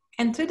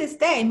 and to this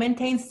day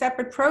maintains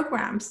separate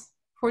programs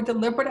for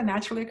deliberate and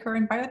naturally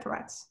occurring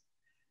biothreats.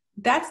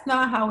 That's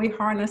not how we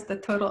harness the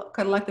total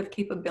collective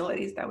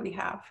capabilities that we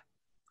have.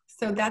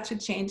 So that should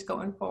change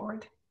going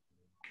forward.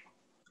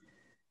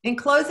 In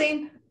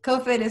closing,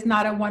 COVID is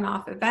not a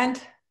one-off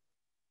event.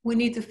 We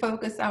need to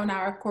focus on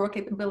our core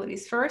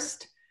capabilities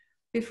first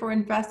before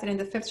investing in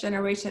the 5th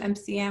generation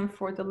MCM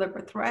for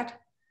deliberate threat.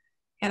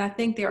 And I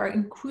think they are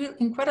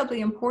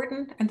incredibly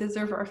important and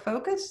deserve our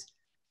focus.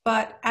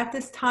 But at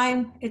this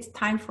time, it's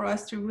time for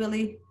us to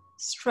really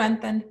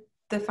strengthen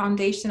the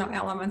foundational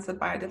elements of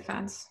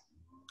biodefense.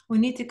 We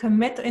need to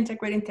commit to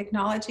integrating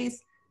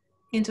technologies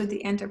into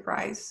the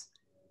enterprise.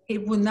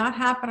 It will not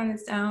happen on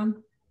its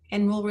own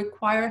and will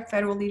require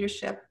federal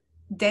leadership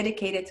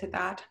dedicated to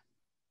that.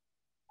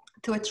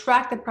 To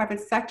attract the private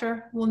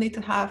sector, we'll need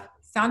to have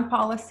sound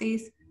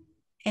policies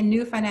and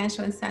new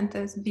financial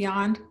incentives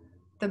beyond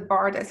the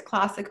BARDA's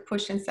classic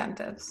push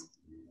incentives.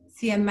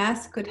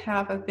 CMS could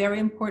have a very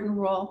important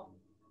role.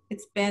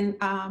 It's been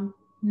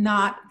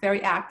not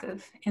very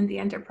active in the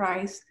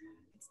enterprise.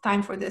 It's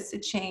time for this to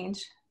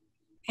change.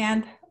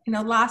 And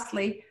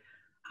lastly,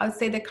 I would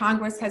say that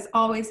Congress has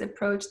always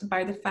approached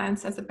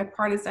biodefense as a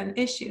bipartisan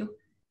issue,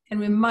 and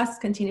we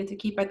must continue to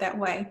keep it that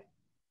way.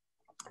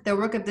 The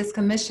work of this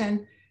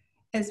commission,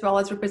 as well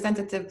as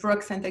Representative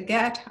Brooks and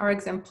Daggett, are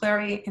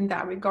exemplary in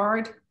that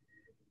regard.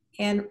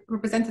 And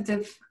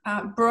Representative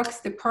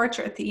Brooks'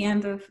 departure at the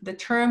end of the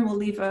term will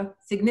leave a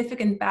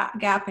significant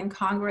gap in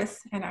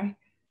Congress, and I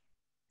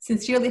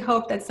sincerely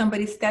hope that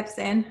somebody steps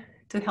in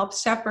to help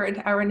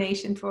shepherd our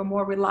nation to a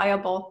more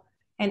reliable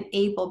and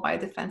able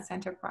biodefense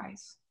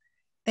enterprise.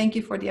 Thank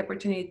you for the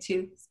opportunity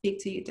to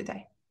speak to you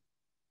today.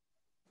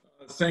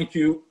 Thank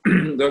you,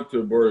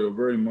 Dr. Borio,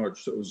 very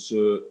much. That was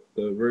a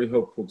very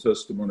helpful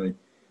testimony.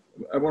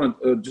 I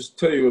want to just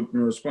tell you in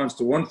response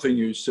to one thing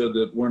you said,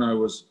 that when I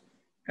was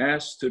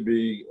asked to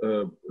be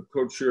a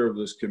co-chair of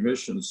this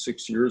commission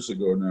 6 years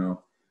ago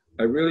now,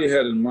 I really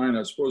had in mind,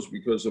 I suppose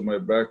because of my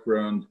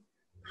background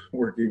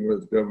working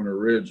with Governor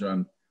Ridge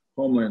on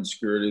Homeland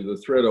Security, the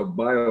threat of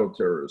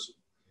bioterrorism.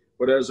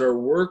 But as our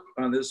work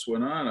on this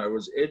went on, I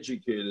was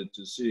educated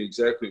to see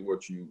exactly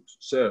what you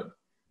said,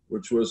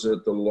 which was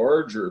that the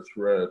larger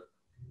threat,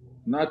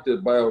 not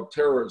that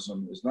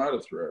bioterrorism is not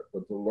a threat,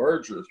 but the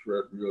larger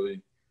threat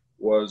really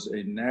was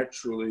a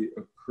naturally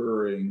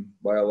occurring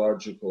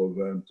biological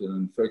event, an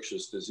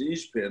infectious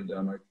disease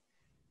pandemic.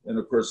 And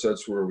of course,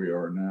 that's where we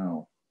are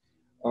now.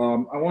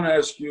 I want to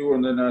ask you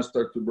and then ask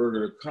Dr.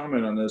 Berger to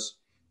comment on this.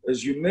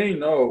 As you may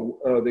know,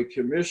 the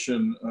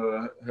commission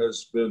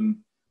has been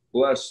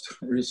blessed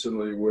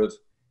recently with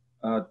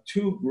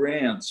 2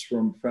 grants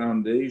from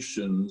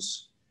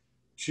foundations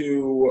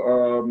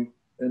to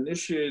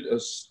initiate a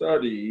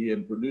study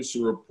and produce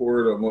a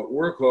report on what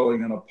we're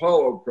calling an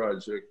Apollo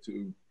project,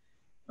 to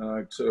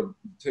sort of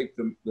take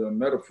the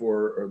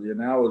metaphor or the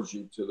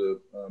analogy to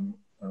the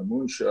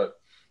moonshot.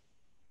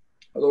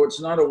 Although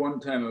it's not a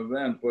one-time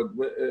event, but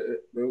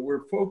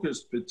we're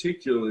focused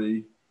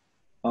particularly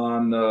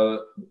on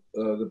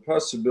the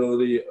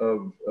possibility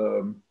of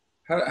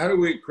how do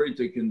we create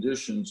the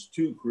conditions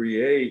to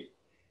create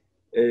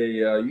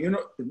a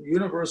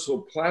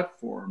universal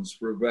platforms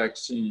for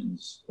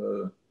vaccines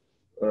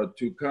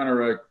to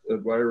counteract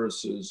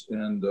viruses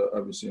and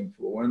obviously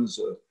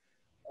influenza.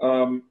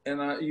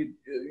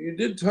 You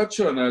did touch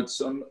on that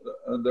some,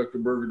 Dr.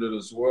 Berger did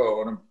as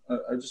well. And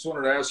I just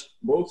wanted to ask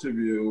both of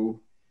you,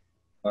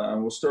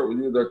 we'll start with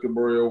you, Dr.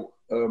 Borio.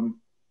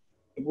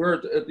 We're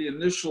at the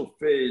initial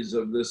phase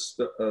of this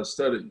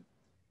study.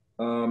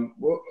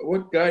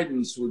 What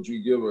guidance would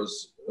you give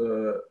us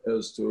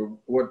as to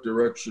what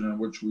direction in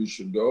which we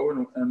should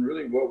go and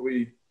really what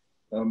we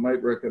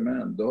might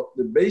recommend?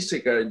 The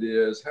basic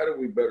idea is, how do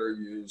we better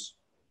use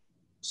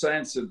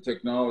science and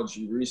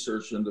technology,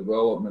 research and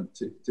development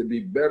to be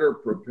better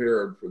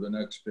prepared for the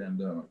next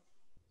pandemic?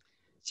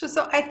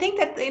 So I think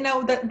that,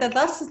 the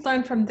lessons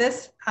learned from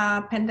this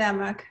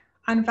pandemic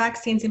on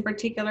vaccines in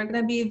particular are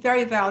going to be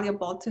very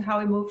valuable to how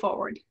we move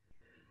forward.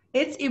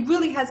 It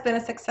really has been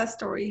a success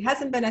story. It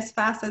hasn't been as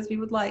fast as we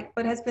would like,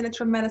 but has been a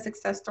tremendous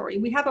success story.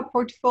 We have a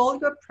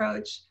portfolio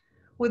approach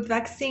with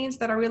vaccines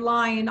that are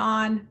relying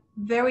on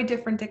very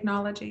different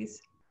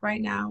technologies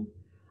right now.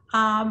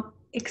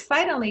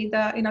 Excitingly,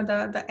 the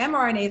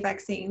mRNA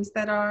vaccines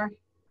that are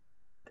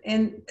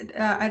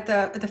at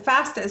the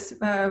fastest,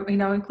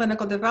 in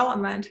clinical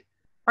development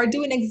are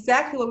doing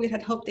exactly what we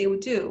had hoped they would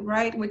do,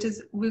 right? Which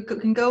is we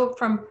can go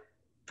from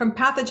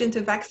pathogen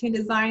to vaccine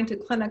design to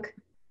clinic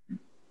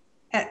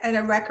at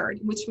a record,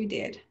 which we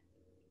did.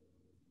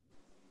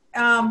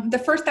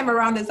 The first time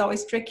around is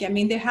always tricky. I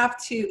mean, they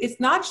have to, it's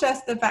not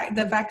just the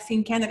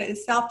vaccine candidate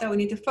itself that we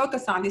need to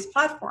focus on, these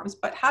platforms,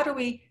 but how do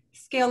we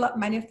scale up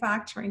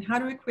manufacturing? How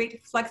do we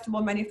create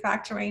flexible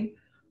manufacturing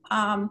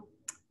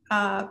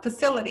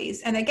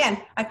facilities? And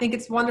again, I think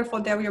it's wonderful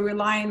that we are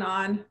relying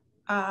on,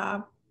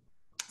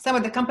 some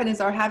of the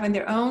companies are having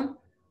their own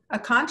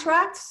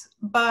contracts,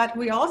 but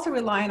we also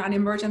relying on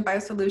Emergent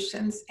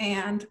Biosolutions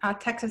and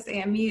Texas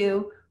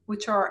AMU,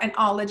 which are an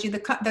ology,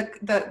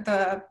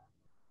 the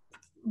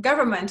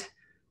government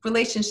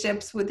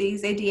relationships with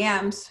these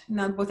ADMs,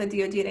 both the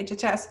DoD and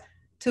HHS,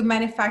 to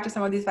manufacture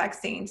some of these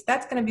vaccines.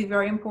 That's going to be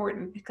very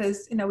important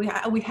because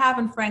we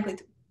haven't frankly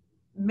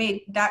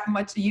made that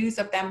much use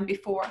of them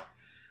before.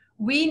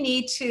 We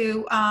need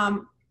to.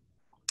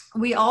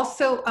 We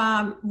also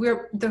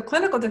the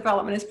clinical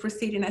development is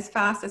proceeding as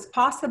fast as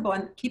possible,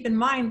 and keep in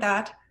mind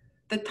that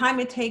the time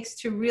it takes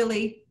to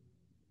really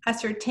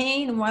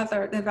ascertain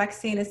whether the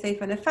vaccine is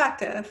safe and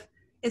effective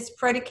is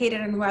predicated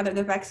on whether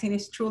the vaccine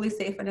is truly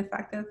safe and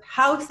effective,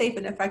 how safe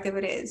and effective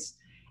it is,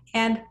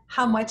 and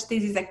how much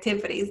disease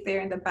activity is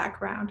there in the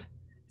background.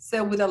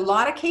 So with a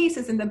lot of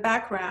cases in the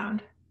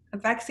background, a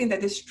vaccine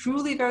that is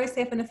truly very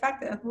safe and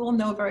effective, we'll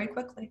know very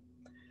quickly.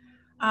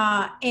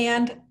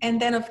 And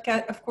then of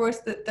course,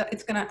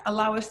 it's going to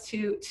allow us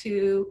to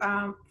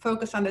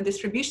focus on the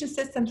distribution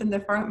systems and the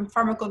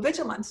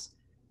pharmacovigilance.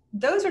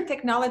 Those are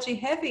technology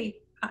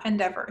heavy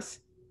endeavors.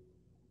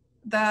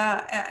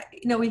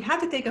 We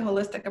have to take a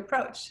holistic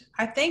approach.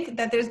 I think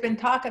that there's been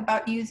talk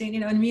about using,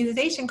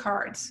 immunization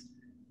cards.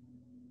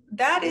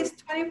 That is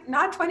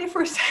not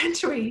 21st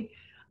century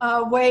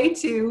way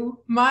to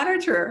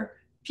monitor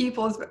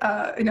people's,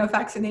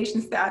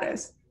 vaccination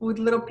status with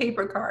little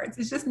paper cards.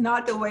 It's just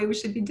not the way we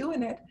should be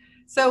doing it.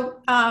 So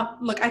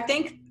look, I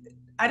think,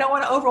 I don't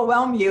want to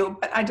overwhelm you,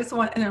 but I just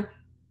want to know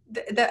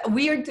that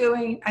we are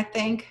doing, I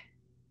think,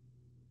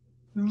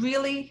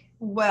 really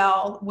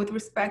well with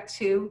respect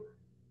to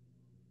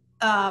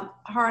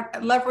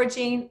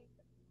leveraging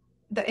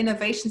the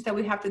innovations that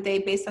we have today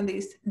based on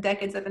these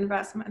decades of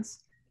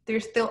investments.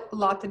 There's still a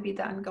lot to be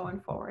done going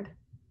forward.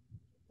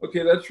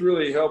 Okay, that's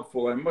really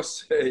helpful. I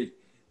must say,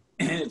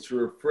 it's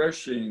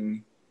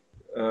refreshing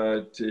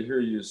to hear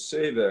you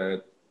say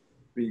that,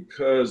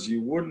 because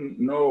you wouldn't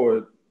know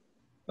it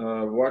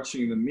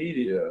watching the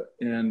media.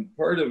 And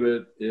part of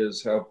it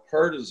is how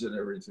partisan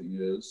everything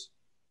is.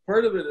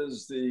 Part of it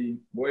is the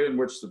way in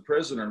which the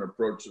president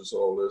approaches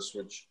all this,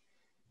 which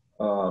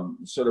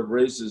sort of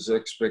raises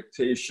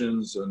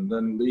expectations and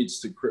then leads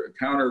to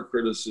counter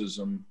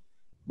criticism.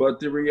 But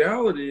the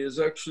reality is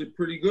actually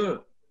pretty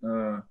good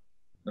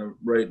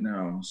right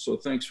now. So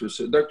thanks for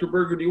saying. Dr.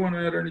 Berger, do you want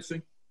to add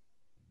anything?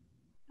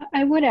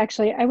 I would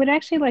actually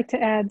like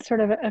to add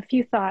sort of a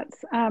few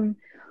thoughts.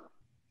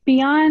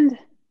 Beyond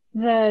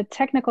the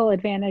technical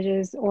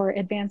advantages or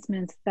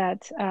advancements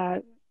that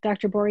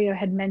Dr. Borio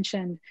had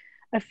mentioned,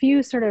 a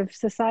few sort of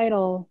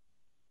societal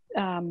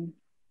and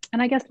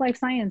I guess life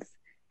science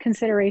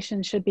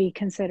considerations should be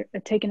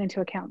taken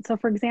into account. So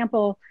for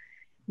example,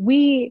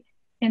 we,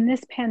 in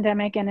this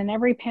pandemic and in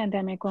every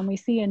pandemic, when we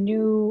see a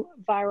new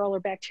viral or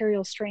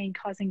bacterial strain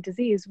causing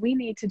disease, we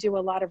need to do a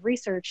lot of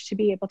research to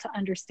be able to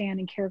understand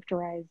and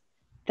characterize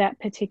that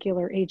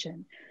particular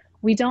agent.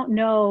 We don't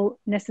know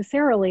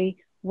necessarily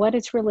what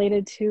it's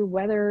related to,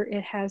 whether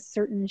it has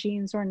certain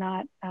genes or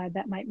not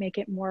that might make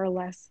it more or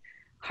less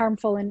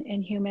harmful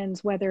in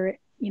humans, whether,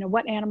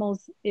 what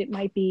animals it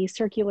might be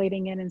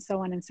circulating in, and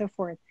so on and so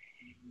forth.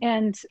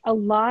 And a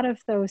lot of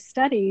those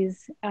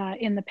studies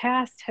in the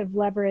past have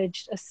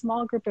leveraged a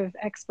small group of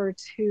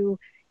experts who,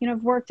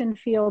 have worked in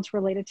fields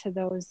related to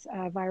those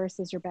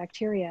viruses or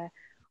bacteria.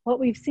 What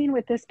we've seen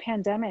with this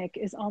pandemic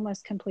is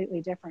almost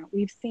completely different.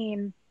 We've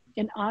seen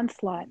an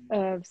onslaught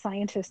of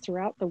scientists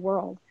throughout the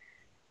world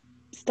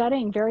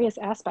studying various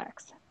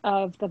aspects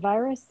of the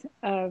virus,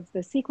 of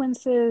the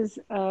sequences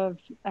of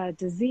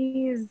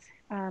disease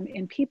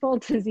in people,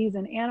 disease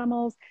in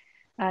animals,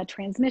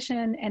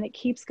 transmission, and it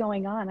keeps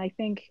going on. I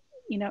think,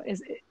 you know,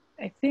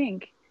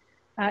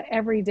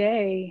 every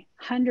day,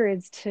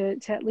 hundreds to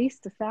at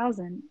least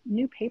 1,000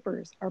 new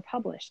papers are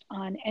published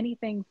on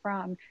anything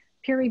from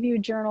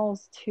peer-reviewed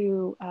journals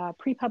to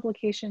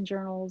pre-publication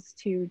journals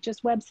to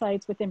just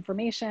websites with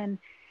information.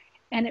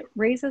 And it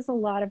raises a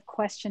lot of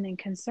question and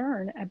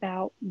concern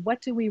about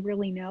what do we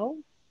really know?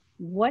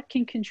 What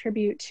can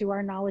contribute to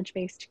our knowledge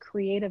base to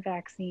create a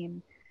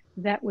vaccine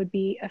that would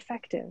be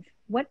effective?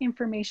 What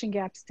information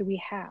gaps do we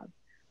have?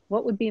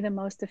 What would be the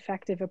most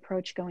effective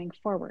approach going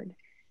forward?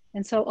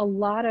 And so a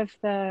lot of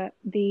the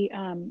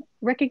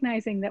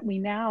recognizing that we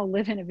now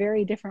live in a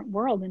very different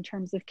world in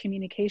terms of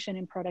communication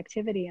and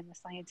productivity and the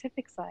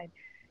scientific side,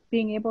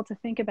 being able to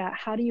think about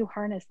how do you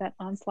harness that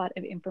onslaught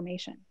of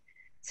information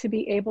to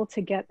be able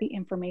to get the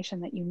information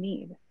that you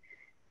need.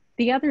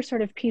 The other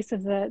sort of piece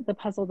of the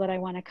puzzle that I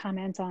want to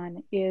comment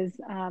on is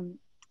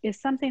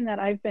something that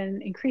I've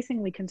been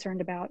increasingly concerned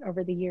about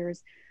over the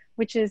years,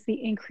 which is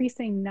the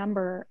increasing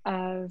number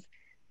of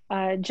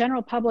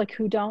general public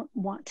who don't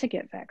want to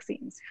get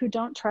vaccines, who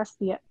don't trust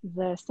the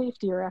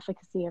safety or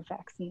efficacy of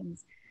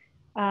vaccines.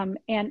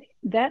 And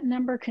that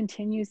number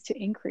continues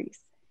to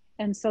increase.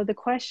 And so the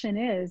question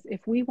is,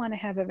 if we want to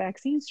have a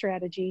vaccine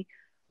strategy,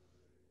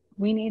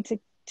 we need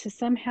to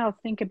somehow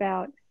think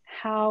about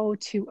how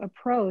to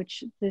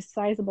approach this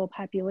sizable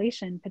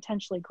population,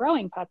 potentially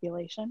growing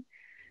population,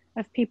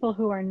 of people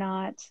who are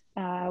not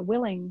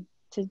willing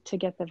to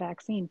get the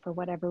vaccine for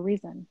whatever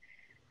reason.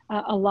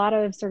 A lot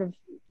of sort of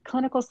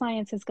clinical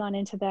science has gone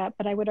into that,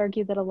 but I would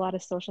argue that a lot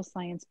of social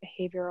science,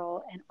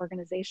 behavioral, and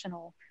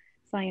organizational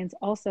science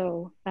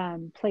also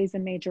plays a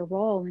major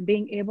role, and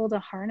being able to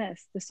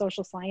harness the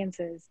social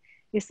sciences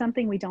is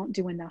something we don't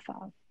do enough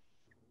of.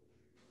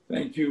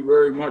 Thank you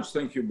very much.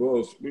 Thank you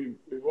both. We've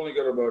only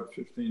got about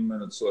 15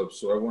 minutes left,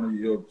 so I want to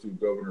yield to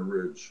Governor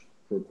Ridge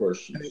for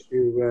questions. Thank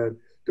you.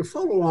 To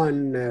follow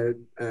on,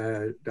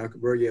 Dr.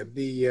 Bergia,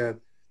 the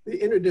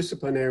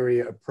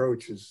interdisciplinary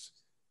approach is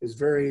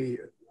very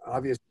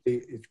obviously,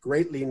 it's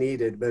greatly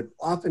needed, but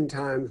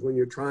oftentimes when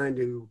you're trying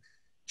to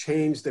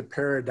change the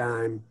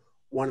paradigm,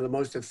 one of the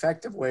most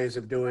effective ways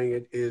of doing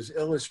it is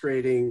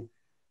illustrating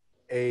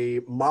a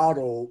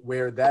model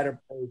where that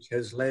approach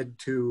has led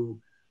to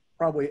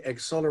probably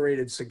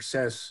accelerated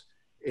success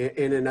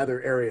in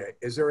another area.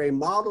 Is there a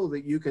model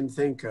that you can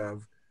think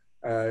of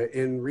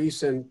in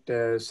recent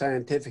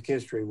scientific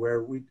history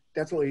where we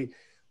definitely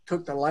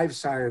took the life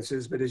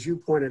sciences, but as you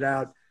pointed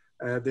out,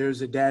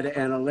 there's a data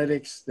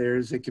analytics,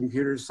 there's a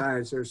computer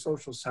science, there's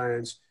social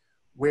science,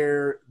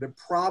 where the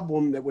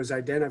problem that was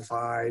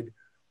identified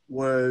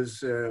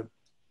was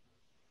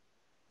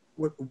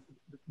what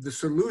the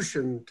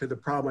solution to the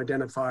problem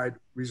identified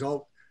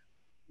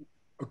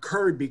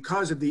occurred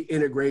because of the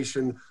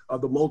integration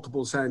of the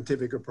multiple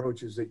scientific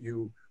approaches that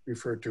you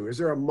referred to. Is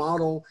there a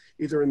model,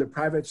 either in the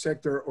private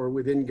sector or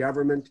within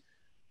government,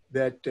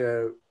 that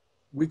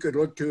we could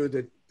look to,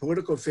 that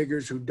political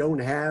figures who don't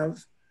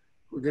have,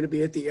 we're going to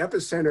be at the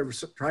epicenter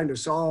of trying to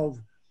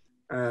solve,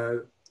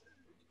 to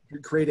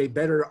create a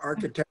better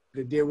architecture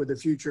to deal with the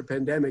future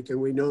pandemic, and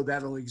we know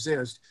that'll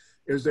exist.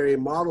 Is there a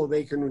model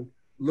they can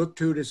look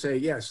to say,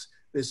 yes,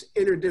 this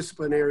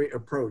interdisciplinary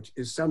approach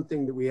is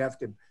something that we have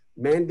to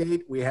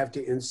mandate, we have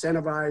to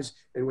incentivize,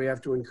 and we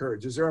have to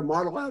encourage? Is there a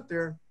model out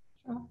there?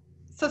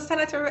 So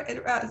Senator,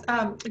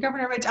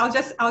 Governor Ridge, I'll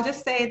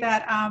just say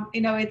that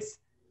you know, it's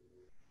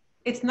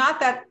not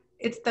that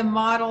it's the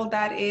model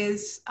that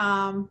is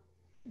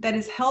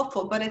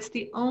helpful, but it's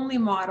the only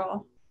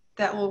model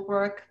that will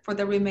work for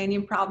the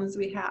remaining problems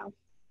we have.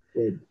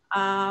 Good.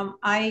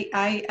 The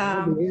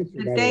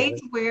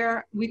days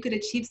where we could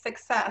achieve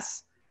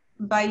success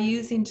by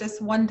using just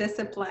one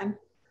discipline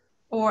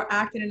or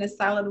acting in a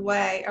siloed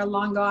way are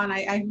long gone.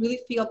 I really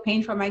feel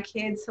pain for my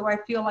kids, who I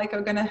feel like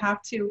are gonna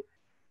have to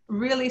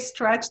really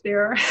stretch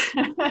their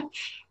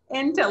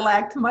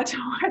intellect much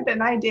more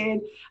than I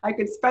did. I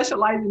could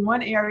specialize in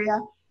one area.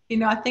 You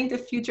know, I think the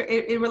future,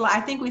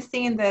 I think we're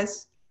seeing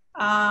this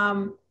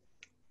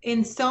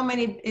in so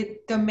many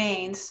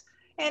domains.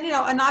 And, you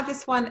know, an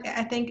obvious one,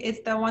 I think,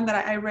 is the one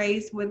that I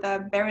raised with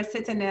the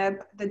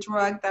baricitinib, the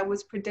drug that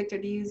was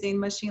predicted using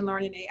machine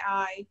learning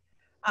AI,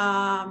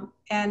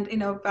 and, you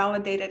know,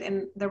 validated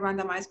in the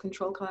randomized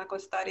controlled clinical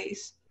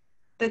studies.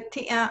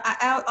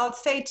 I'll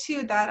say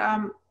too that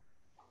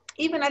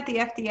even at the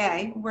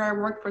FDA, where I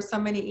worked for so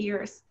many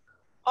years,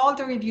 all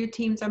the review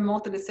teams are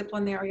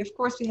multidisciplinary. Of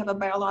course, we have a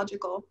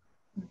biological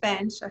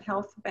bench, a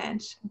health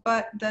bench,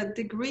 but the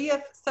degree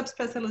of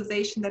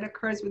subspecialization that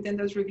occurs within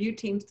those review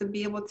teams to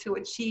be able to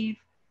achieve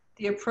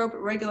the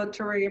appropriate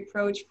regulatory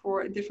approach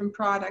for a different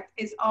product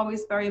is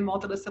always very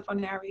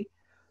multidisciplinary.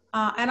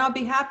 And I'll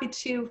be happy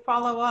to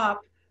follow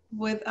up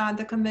with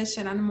the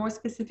commission on more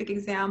specific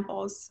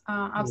examples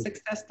of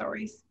success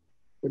stories.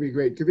 That'd be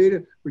great.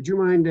 Kavita, would you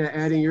mind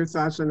adding your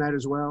thoughts on that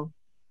as well,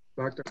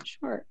 Doctor?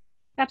 Sure,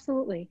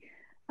 absolutely.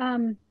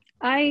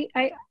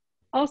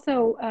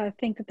 also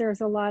think that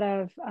there's a lot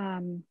of,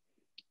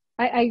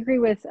 I agree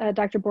with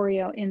Dr.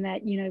 Borio in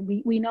that, you know,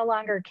 we no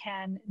longer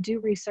can do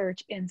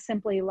research in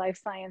simply life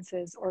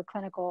sciences or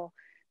clinical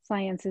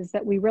sciences,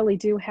 that we really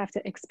do have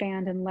to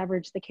expand and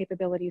leverage the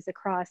capabilities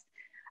across.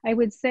 I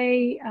would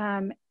say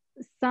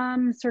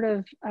some sort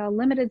of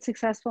limited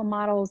successful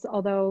models,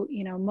 although,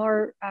 you know,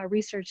 more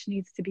research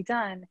needs to be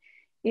done,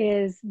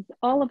 is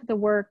all of the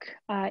work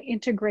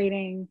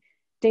integrating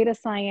data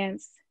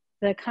science,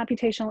 the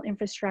computational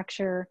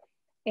infrastructure,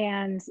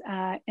 and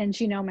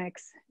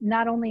genomics,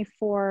 not only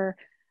for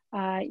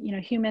you know,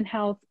 human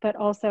health, but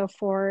also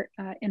for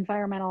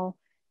environmental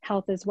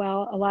health as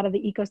well. A lot of the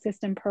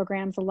ecosystem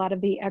programs, a lot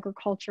of the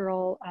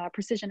agricultural,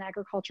 precision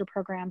agriculture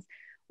programs,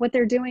 what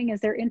they're doing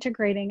is they're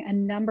integrating a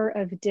number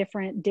of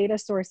different data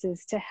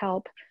sources to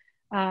help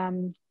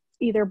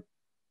either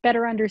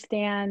better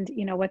understand,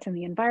 you know, what's in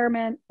the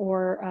environment,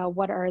 or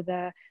what are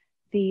the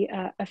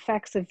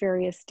effects of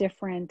various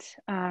different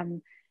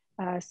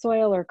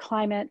soil or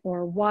climate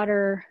or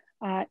water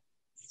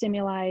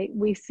stimuli.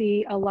 We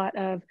see a lot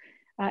of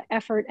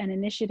effort and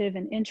initiative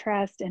and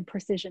interest in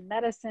precision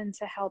medicine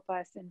to help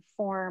us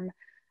inform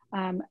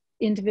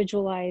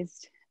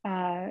individualized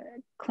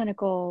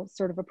clinical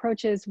sort of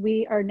approaches.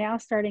 We are now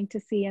starting to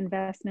see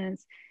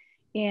investments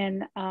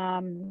in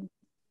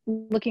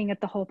looking at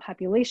the whole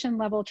population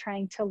level,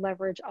 trying to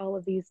leverage all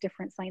of these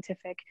different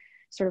scientific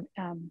sort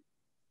of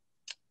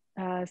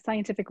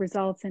scientific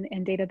results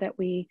and data that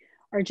we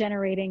are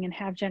generating and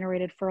have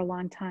generated for a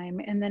long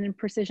time. And then in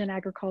precision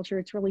agriculture,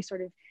 it's really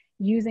sort of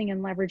using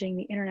and leveraging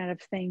the Internet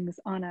of Things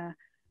on a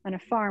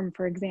farm,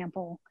 for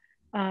example,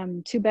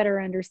 to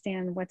better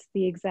understand what's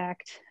the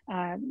exact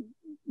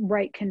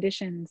right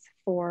conditions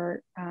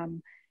for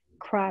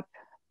crop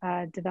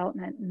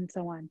development and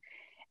so on.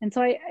 And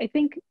so I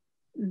think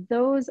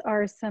those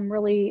are some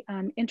really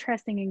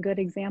interesting and good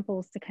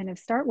examples to kind of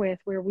start with,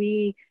 where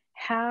we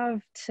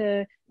have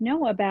to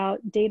know about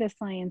data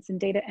science and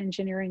data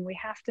engineering. We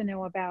have to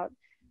know about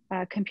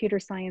computer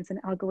science and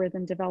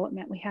algorithm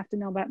development. We have to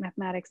know about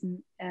mathematics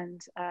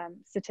and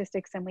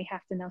statistics, and we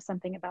have to know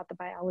something about the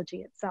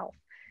biology itself.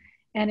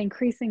 And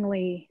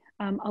increasingly,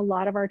 a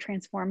lot of our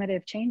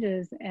transformative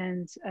changes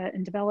and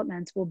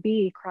developments will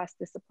be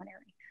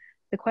cross-disciplinary.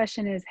 The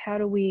question is, how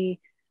do we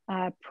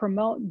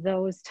promote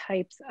those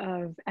types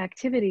of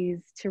activities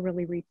to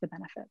really reap the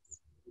benefits?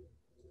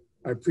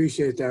 I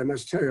appreciate that. I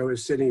must tell you, I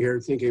was sitting here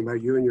thinking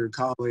about you and your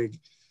colleague,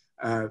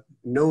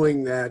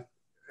 knowing that,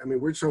 I mean,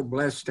 we're so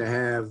blessed to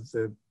have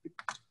the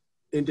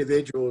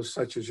individuals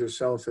such as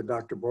yourself and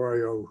Dr.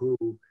 Borio, who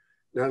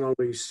not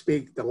only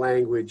speak the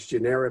language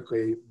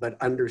generically, but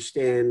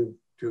understand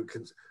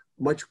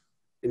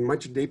in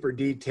much deeper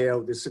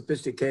detail the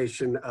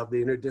sophistication of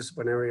the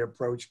interdisciplinary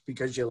approach,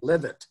 because you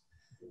live it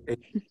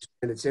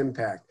and its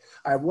impact.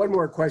 I have one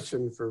more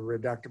question for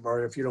Dr.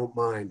 Borio, if you don't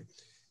mind.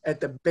 At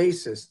the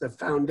basis, the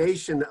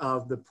foundation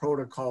of the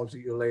protocols that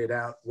you laid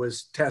out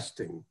was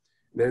testing.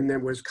 Then there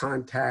was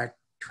contact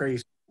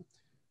tracing.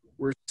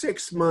 We're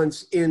 6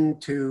 months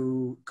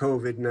into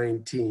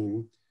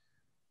COVID-19.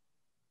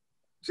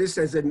 Just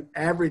as an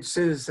average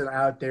citizen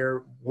out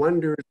there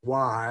wonders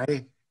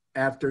why,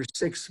 after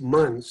 6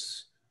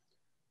 months,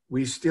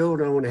 we still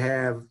don't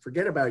have,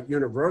 forget about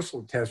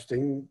universal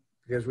testing,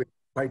 because we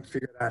haven't quite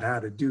figured out how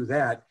to do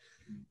that,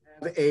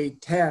 have a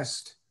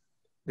test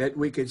that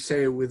we could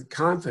say with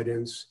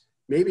confidence,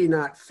 maybe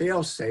not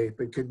fail-safe,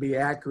 but could be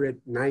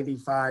accurate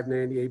 95,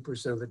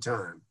 98% of the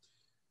time.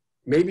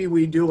 Maybe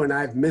we do and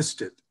I've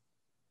missed it,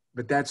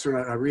 but that's what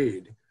I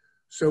read.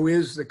 So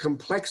is the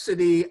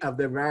complexity of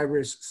the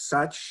virus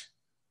such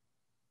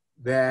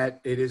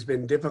that it has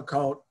been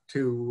difficult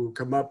to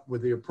come up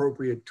with the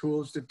appropriate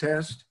tools to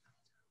test?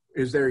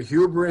 Is there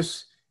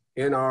hubris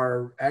in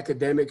our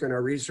academic and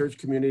our research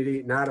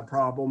community? Not a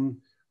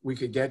problem. We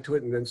could get to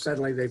it, and then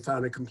suddenly they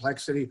found a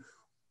complexity.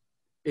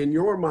 In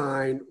your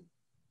mind,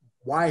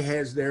 why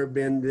has there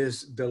been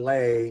this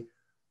delay?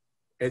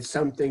 It's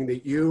something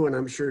that you, and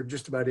I'm sure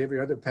just about every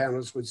other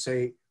panelist would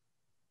say,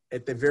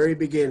 at the very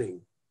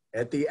beginning,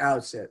 at the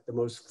outset, the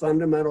most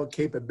fundamental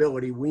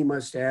capability we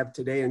must have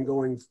today and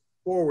going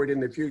forward in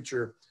the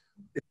future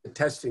is the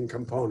testing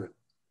component.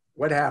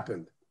 What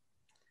happened?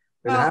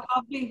 And how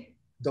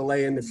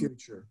delay in the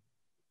future?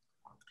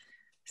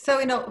 So,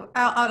 you know,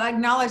 I'll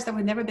acknowledge that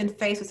we've never been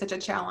faced with such a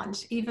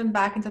challenge. Even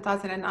back in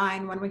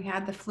 2009, when we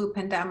had the flu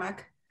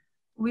pandemic,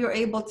 we were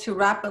able to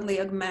rapidly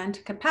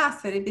augment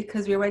capacity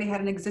because we already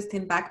had an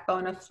existing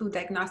backbone of flu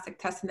diagnostic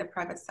tests in the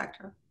private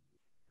sector.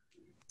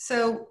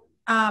 So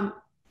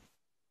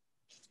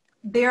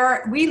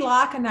we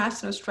lack a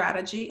national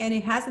strategy, and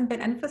it hasn't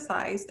been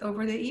emphasized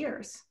over the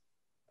years.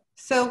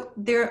 So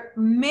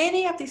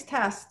many of these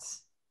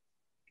tests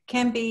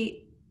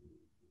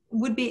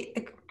would be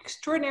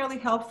extraordinarily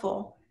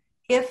helpful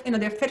if, you know,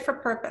 they're fit for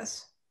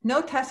purpose.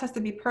 No test has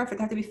to be perfect,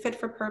 they have to be fit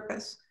for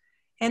purpose.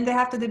 And they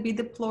have to be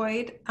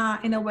deployed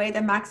in a way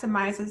that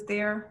maximizes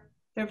their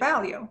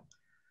value.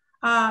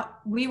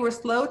 We were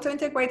slow to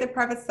integrate the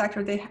private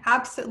sector. They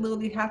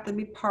absolutely have to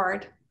be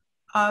part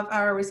of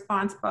our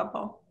response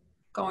bubble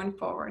going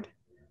forward.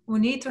 we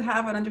need to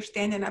have an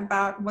understanding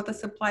about what the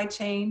supply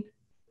chain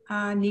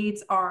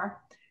needs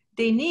are.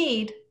 They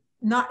need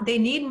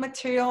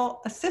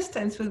material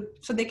assistance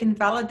so they can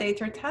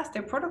validate or test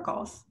their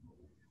protocols.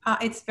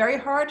 It's very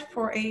hard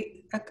for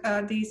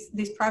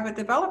these private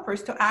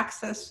developers to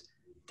access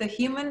the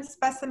human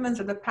specimens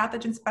or the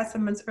pathogen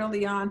specimens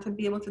early on to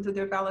be able to do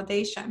their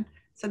validation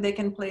so they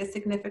can play a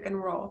significant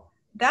role.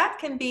 That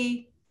can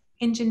be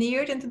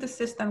engineered into the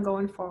system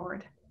going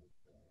forward.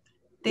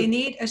 They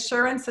need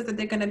assurances that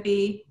they're going to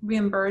be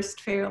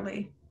reimbursed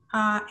fairly.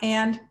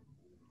 And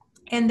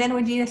then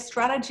we need a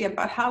strategy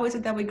about how is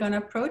it that we're going to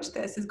approach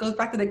this. It goes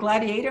back to the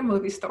Gladiator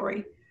movie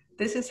story.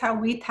 This is how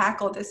we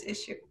tackle this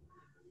issue.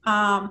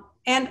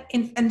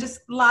 And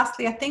just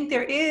lastly, I think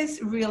there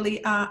is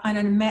really an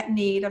unmet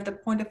need of the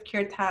point of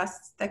care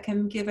tests that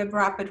can give a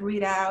rapid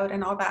readout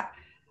and all that.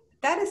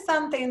 That is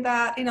something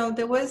that, you know,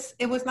 it was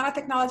not a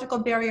technological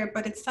barrier,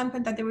 but it's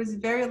something that there was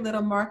very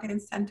little market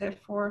incentive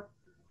for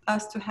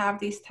us to have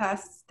these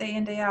tests day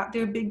in, day out.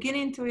 They're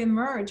beginning to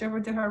emerge over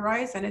the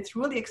horizon. It's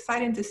really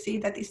exciting to see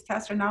that these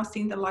tests are now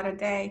seeing the light of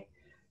day.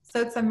 So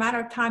it's a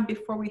matter of time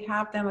before we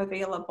have them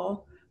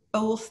available,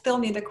 but we'll still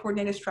need a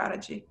coordinated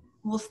strategy.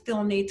 We'll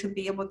still need to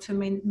be able to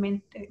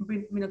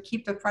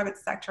keep the private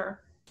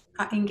sector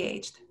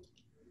engaged.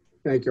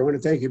 Thank you. I want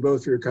to thank you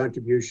both for your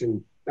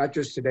contribution, not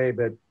just today,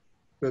 but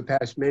for the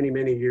past many,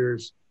 many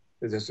years,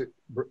 to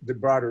the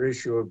broader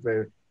issue of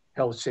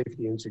health,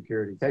 safety, and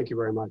security. Thank you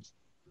very much.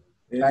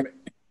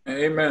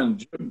 Amen.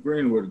 Jim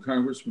Greenwood,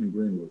 Congressman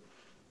Greenwood.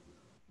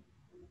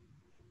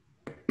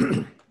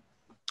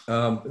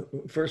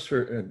 First,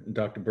 for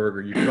Dr.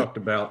 Berger, you talked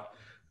about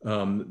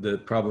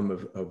the problem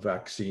of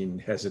vaccine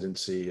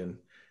hesitancy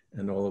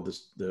and all of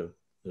this, the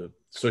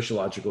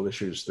sociological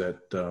issues that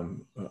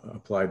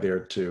apply there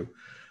too.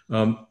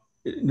 No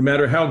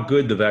matter how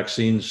good the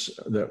vaccines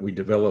that we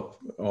develop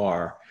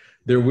are,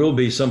 there will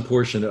be some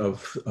portion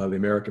of the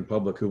American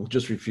public who will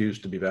just refuse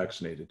to be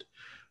vaccinated.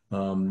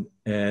 And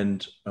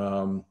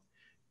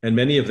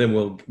many of them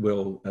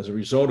will, as a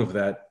result of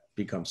that,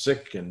 become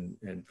sick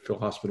and fill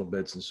hospital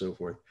beds and so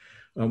forth.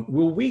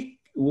 Will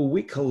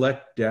we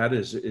collect data?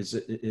 Does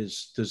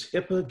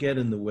HIPAA get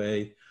in the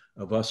way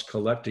of us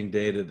collecting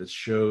data that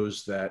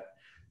shows that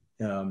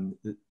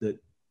that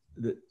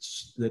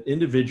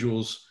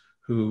individuals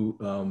who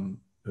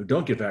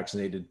don't get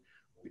vaccinated,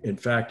 in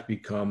fact,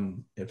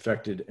 become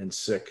infected and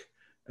sick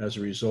as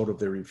a result of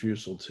their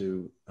refusal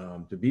to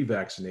be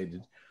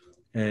vaccinated,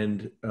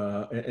 and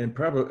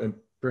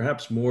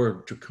perhaps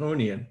more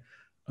draconian,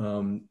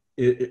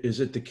 is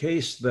it the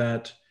case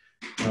that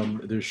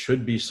there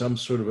should be some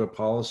sort of a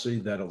policy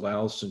that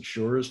allows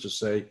insurers to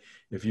say,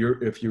 if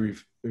you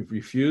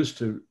refuse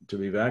to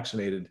be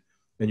vaccinated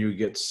and you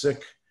get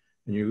sick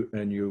and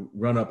you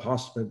run up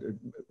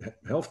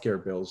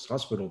healthcare bills,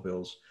 hospital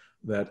bills,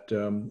 that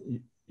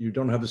you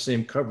don't have the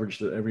same coverage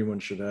that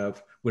everyone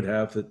would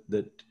have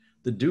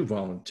that do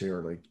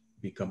voluntarily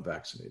become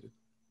vaccinated?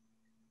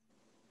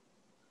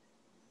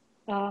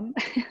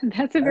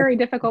 That's a very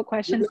difficult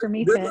question for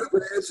me to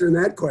answer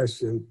that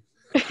question.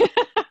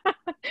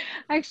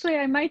 Actually,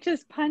 I might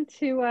just punt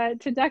to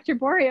Dr.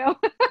 Borio.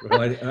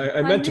 Well,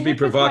 I meant to be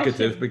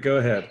provocative, but go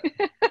ahead.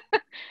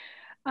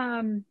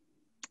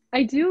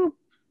 I do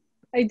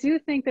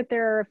think that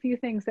there are a few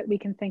things that we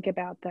can think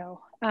about,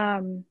 though,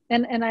 and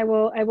I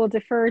will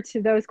defer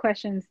to those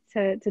questions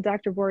to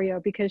Dr.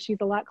 Borio, because she's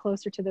a lot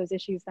closer to those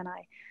issues than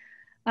I.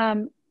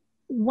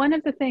 One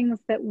of the things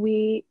that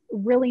we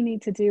really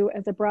need to do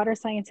as a broader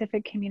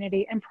scientific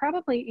community, and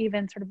probably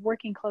even sort of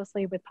working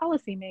closely with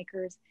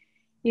policymakers,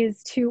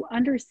 is to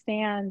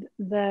understand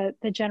the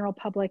general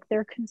public,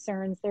 their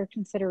concerns, their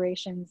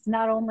considerations,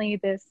 not only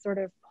this sort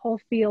of whole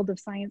field of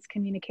science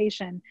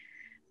communication,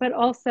 but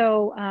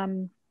also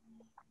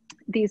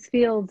these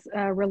fields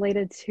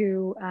related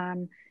to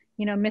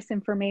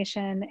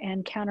misinformation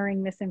and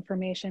countering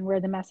misinformation, where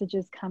the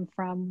messages come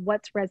from,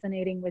 what's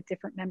resonating with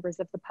different members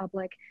of the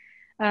public.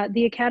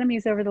 The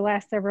academies over the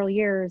last several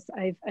years,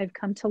 I've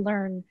come to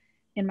learn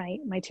in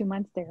my 2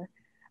 months there,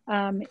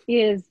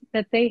 is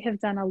that they have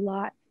done a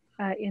lot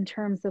in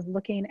terms of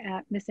looking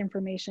at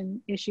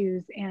misinformation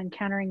issues and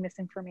countering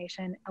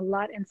misinformation, a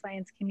lot in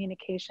science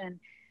communication.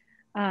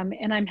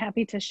 And I'm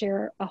happy to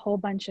share a whole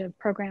bunch of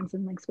programs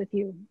and links with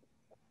you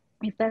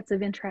if that's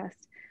of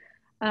interest.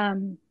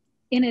 In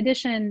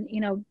addition,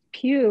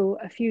 Pew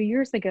a few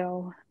years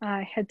ago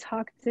had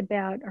talked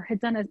about, or had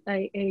done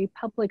a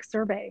public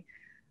survey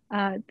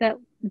that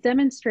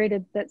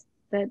demonstrated that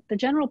the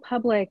general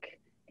public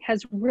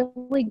has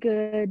really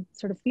good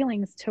sort of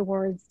feelings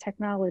towards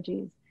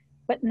technologies,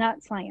 but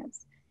not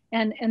science.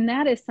 And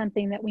that is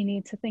something that we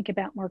need to think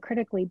about more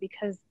critically,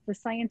 because the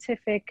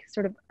scientific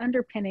sort of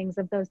underpinnings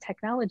of those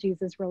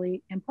technologies is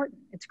really important.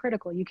 It's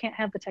critical. You can't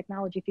have the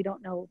technology if you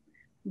don't know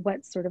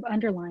what's sort of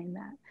underlying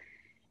that.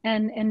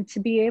 And to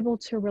be able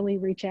to really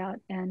reach out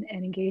and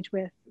engage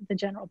with the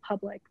general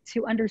public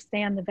to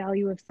understand the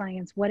value of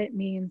science, what it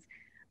means,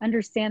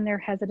 understand their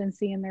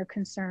hesitancy and their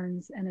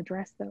concerns, and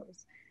address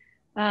those.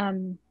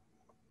 And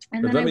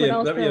then let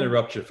me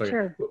interrupt you.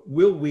 Sure.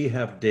 Will we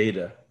have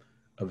data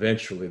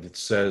eventually that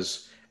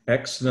says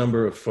X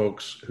number of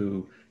folks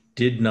who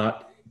did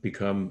not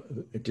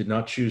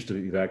choose to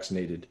be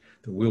vaccinated?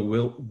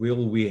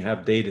 Will we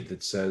have data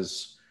that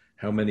says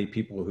how many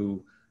people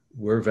who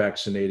were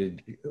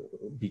vaccinated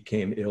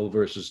became ill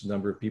versus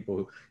number of people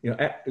who, you know,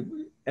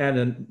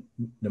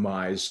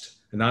 anonymized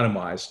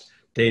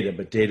data,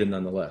 but data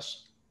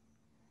nonetheless?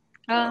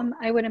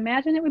 I would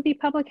imagine it would be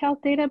public health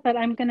data, but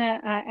I'm going to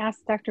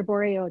ask Dr.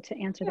 Borio to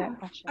answer that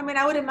question. I mean,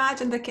 I would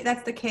imagine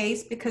that's the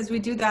case because we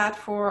do that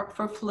for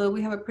flu.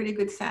 We have a pretty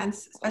good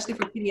sense, especially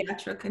for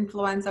pediatric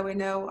influenza. We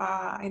know,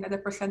 the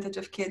percentage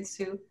of kids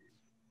who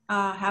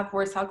have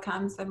worse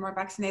outcomes than more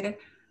vaccinated.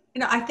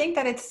 I think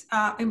that it's,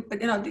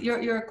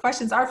 your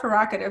questions are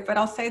provocative, but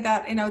I'll say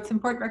that, it's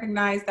important to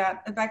recognize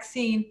that a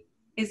vaccine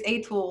is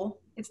a tool.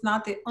 It's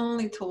not the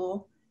only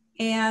tool.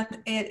 And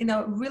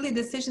really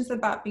decisions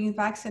about being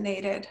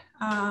vaccinated,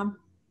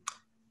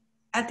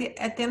 at the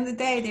end of the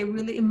day,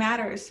 it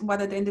matters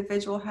whether the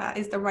individual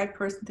is the right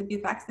person to be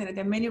vaccinated.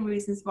 There are many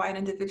reasons why an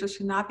individual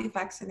should not be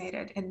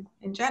vaccinated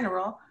in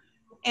general.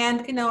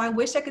 And, I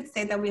wish I could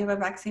say that we have a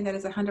vaccine that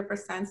is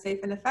 100% safe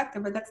and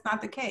effective, but that's not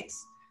the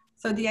case.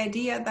 So the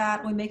idea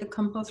that we make a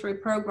compulsory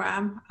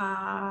program,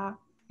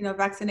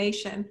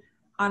 vaccination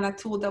on a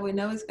tool that we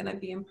know is going to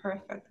be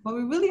imperfect. What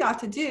we really ought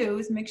to do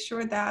is make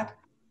sure that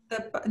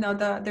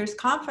there's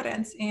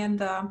confidence in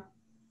the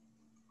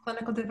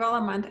clinical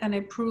development and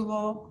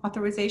approval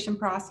authorization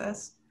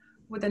process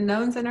with the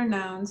knowns and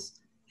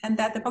unknowns, and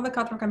that the public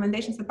health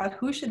recommendations about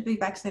who should be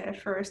vaccinated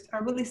first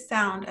are really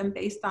sound and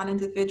based on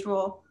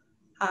individual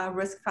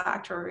risk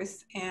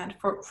factors and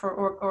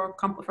for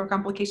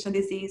complication of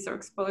disease or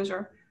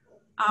exposure.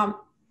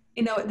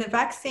 The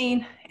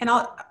vaccine, and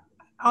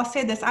I'll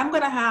say this,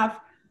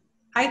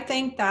 I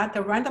think that the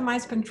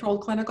randomized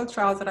controlled clinical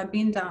trials that are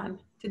being done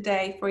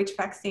today for each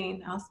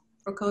vaccine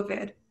for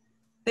COVID,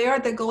 they are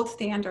the gold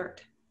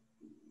standard.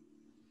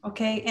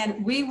 Okay,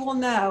 and we will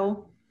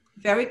know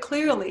very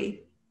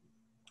clearly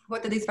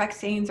whether these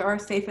vaccines are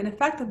safe and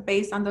effective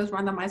based on those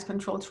randomized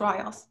controlled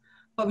trials.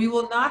 But we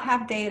will not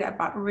have data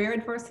about rare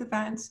adverse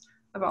events,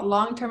 about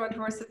long-term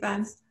adverse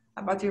events,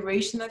 about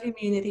duration of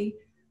immunity.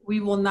 We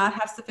will not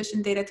have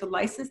sufficient data to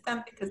license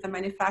them because the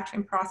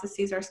manufacturing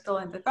processes are still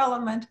in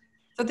development.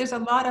 So there's a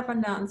lot of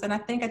unknowns. And I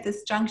think at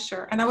this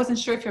juncture, and I wasn't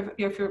sure if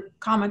your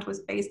comment was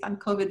based on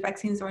COVID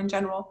vaccines or in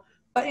general,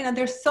 but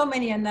there's so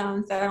many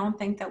unknowns that I don't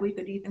think that we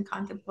could even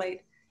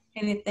contemplate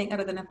anything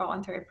other than a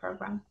voluntary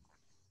program.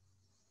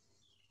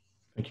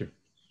 Thank you.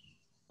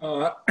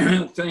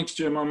 Thanks,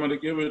 Jim. I'm going to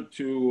give it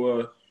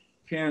to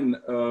Ken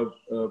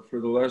for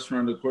the last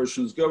round of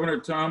questions. Governor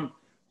Tom,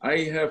 I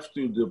have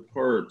to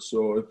depart,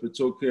 so if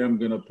it's okay, I'm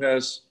going to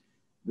pass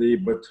the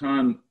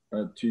baton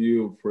to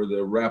you for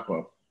the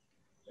wrap-up.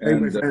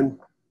 And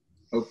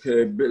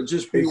okay, but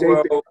just be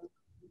well.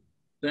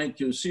 Thank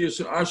you. See you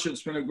soon. Asha,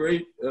 it's been a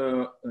great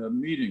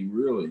meeting,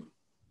 really.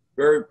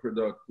 Very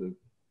productive.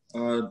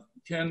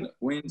 Ken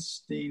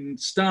Weinstein,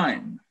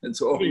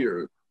 it's all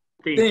yours.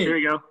 There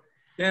you go.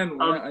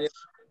 Ken,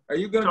 are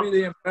you going to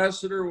be the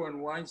ambassador when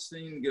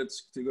Weinstein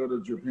gets to go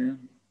to Japan?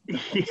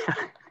 Yeah.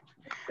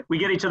 We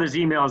get each other's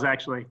emails,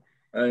 actually.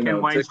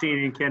 Ken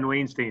Weinstein and Ken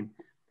Weinstein.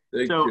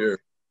 Take care.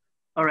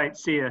 All right,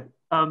 see ya.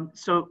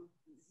 So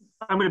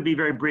I'm going to be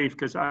very brief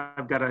because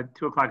I've got a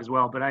 2 o'clock as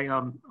well, but I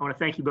want to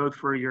thank you both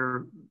for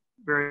your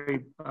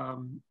very,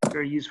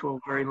 very useful,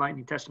 very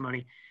enlightening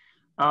testimony.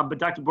 But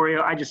Dr.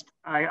 Borio,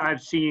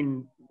 I've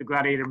seen the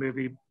Gladiator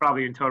movie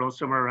probably in total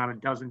somewhere around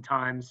 12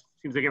 times.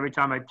 Seems like every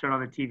time I turn on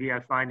the TV,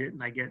 I find it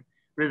and I get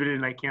riveted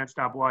and I can't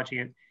stop watching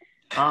it.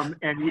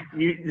 And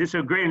this is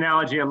a great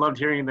analogy. I loved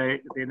hearing the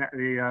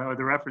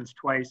reference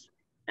twice.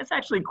 It's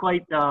actually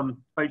quite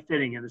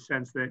fitting in the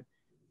sense that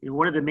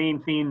one of the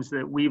main themes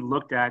that we've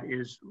looked at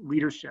is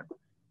leadership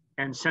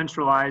and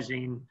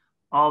centralizing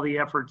all the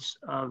efforts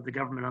of the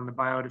government on the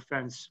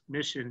biodefense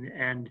mission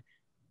and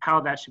how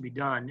that should be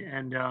done.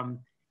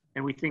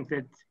 And we think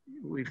that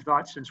we've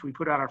thought since we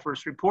put out our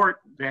first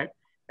report that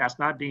that's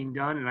not being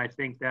done. And I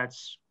think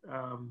that's,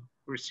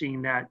 we're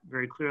seeing that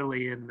very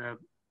clearly in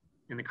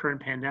the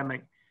current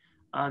pandemic.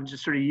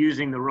 Just sort of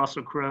using the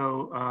Russell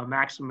Crowe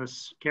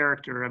Maximus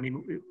character. I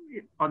mean,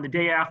 on the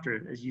day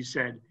after, as you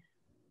said,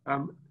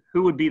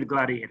 who would be the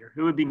gladiator?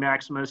 Who would be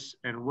Maximus?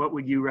 And what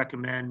would you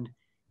recommend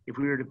if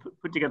we were to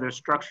put together a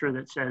structure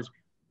that says,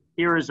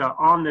 here is an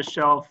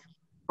on-the-shelf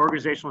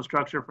organizational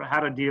structure for how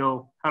to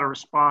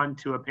respond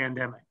to a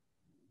pandemic?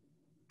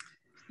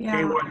 Yeah.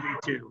 Day 1, day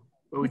 2.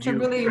 It's a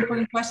really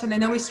important question. I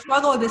know we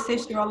struggle with this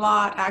issue a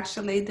lot,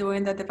 actually,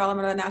 during the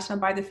development of the National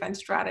Biodefense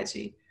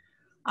Strategy.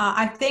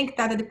 I think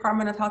that the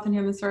Department of Health and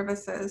Human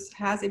Services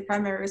has a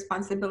primary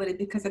responsibility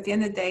because at the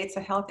end of the day, it's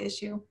a health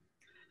issue.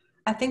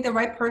 I think the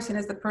right person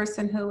is the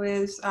person who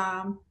is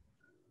not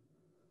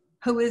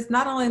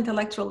only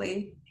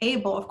intellectually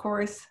able, of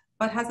course,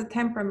 but has a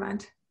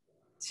temperament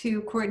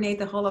to coordinate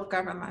the whole of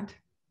government.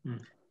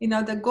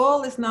 The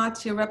goal is not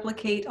to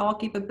replicate all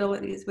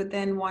capabilities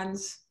within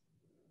one's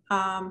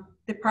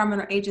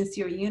department or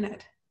agency or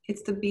unit.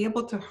 It's to be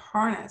able to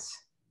harness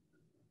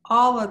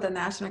all of the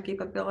national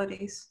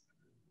capabilities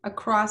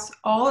across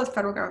all of the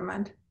federal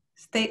government,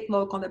 state,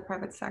 local, and the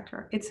private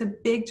sector. It's a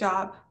big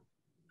job,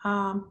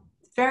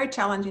 very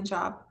challenging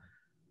job.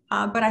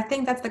 But I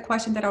think that's the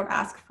question that I would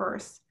ask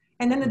first.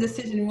 And then the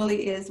decision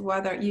really is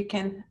whether you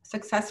can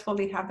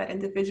successfully have that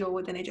individual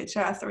within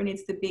HHS, or it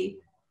needs to be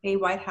a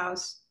White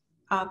House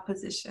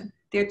position.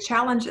 There are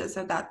challenges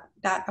of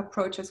that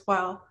approach as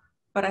well.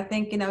 But I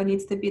think, it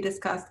needs to be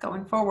discussed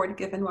going forward,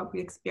 given what we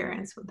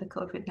experienced with the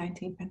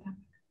COVID-19 pandemic.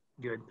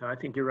 Good. I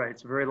think you're right.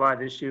 It's a very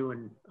live issue,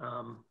 and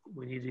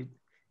we need to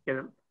get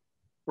it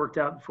worked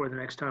out before the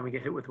next time we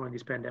get hit with one of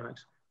these pandemics.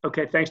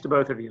 Okay, thanks to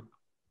both of you.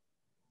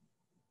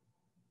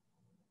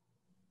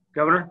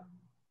 Governor?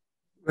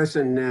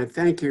 Listen,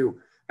 thank you.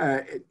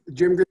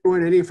 Jim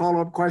Greenwood, any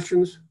follow-up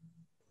questions?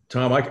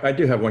 Tom, I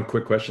do have one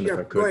quick question, if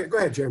I could. Go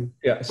ahead, Jim.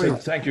 Yeah, so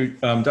thank you.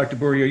 Dr.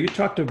 Bourrier, you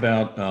talked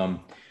about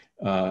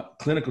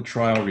clinical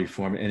trial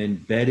reform and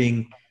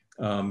embedding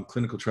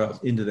clinical trials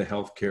into the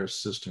healthcare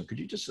system. Could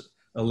you just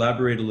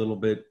elaborate a little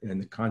bit in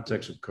the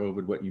context of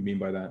COVID, what you mean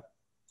by that?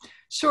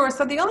 Sure.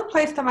 So the only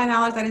place, to my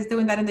knowledge, that is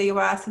doing that in the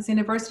U.S. is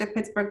University of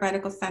Pittsburgh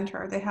Medical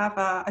Center. They have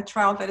a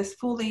trial that is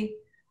fully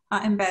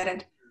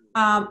embedded.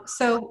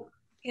 So,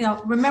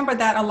 remember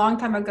that a long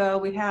time ago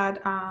we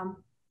had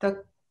to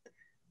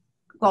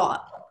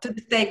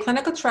this day,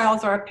 clinical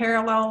trials are a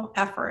parallel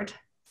effort.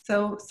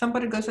 So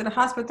somebody goes to the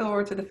hospital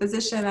or to the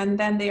physician, and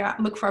then they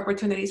look for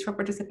opportunities for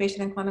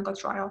participation in clinical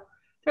trial.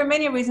 There are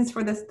many reasons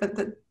for this,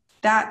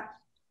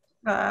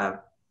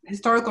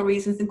 historical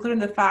reasons, including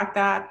the fact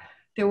that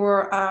there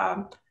were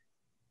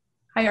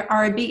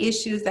IRB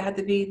issues that had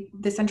to be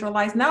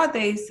decentralized.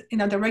 Nowadays,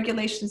 the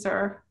regulations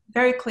are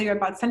very clear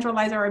about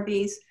centralized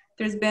IRBs.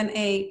 There's been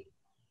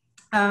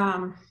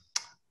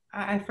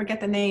I forget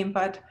the name,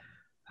 but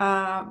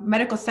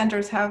medical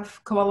centers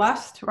have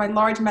coalesced, right?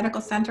 Large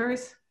medical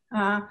centers,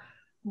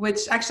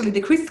 which actually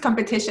decreases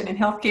competition in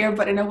healthcare,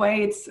 but in a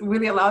way it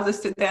really allows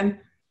us to then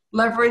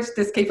leverage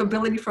this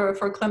capability for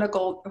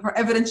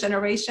evidence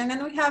generation.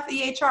 And we have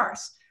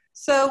EHRs.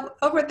 So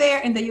over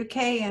there in the UK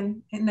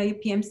and in the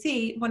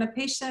UPMC, when a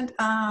patient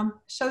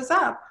shows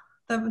up,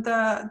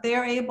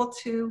 they're able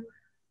to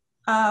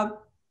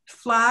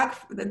flag,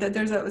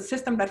 there's a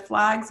system that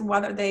flags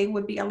whether they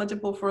would be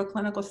eligible for a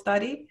clinical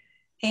study.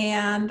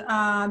 And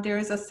there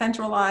is a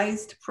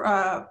centralized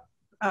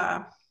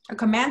a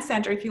command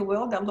center, if you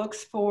will, that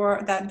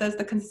does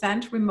the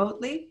consent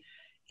remotely,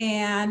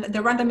 and the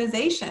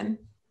randomization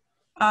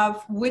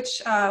of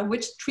which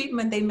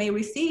treatment they may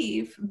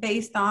receive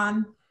based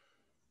on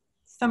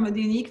some of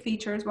the unique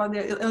features, while the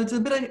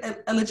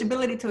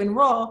eligibility to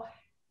enroll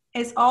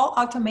is all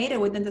automated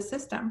within the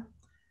system.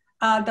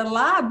 The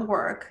lab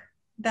work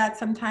that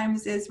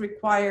sometimes is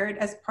required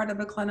as part of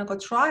a clinical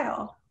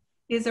trial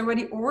is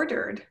already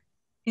ordered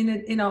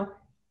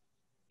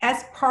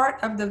as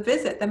part of the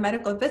visit, the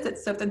medical visit.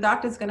 So if the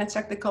doctor is going to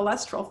check the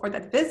cholesterol for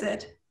that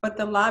visit, but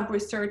the lab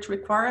research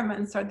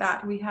requirements are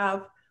that we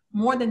have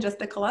more than just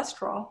the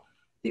cholesterol,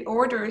 the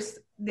orders,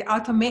 they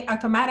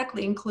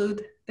automatically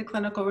include the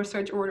clinical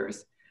research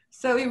orders.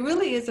 So it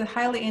really is a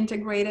highly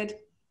integrated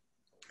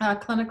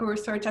clinical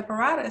research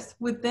apparatus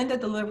within the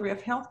delivery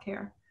of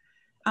healthcare.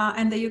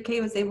 And the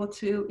UK was able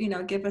to,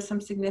 give us some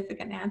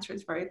significant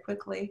answers very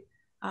quickly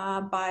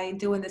by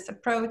doing this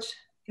approach.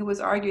 It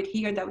was argued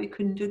here that we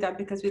couldn't do that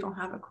because we don't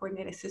have a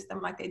coordinated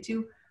system like they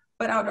do.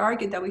 But I would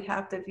argue that we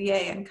have the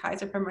VA and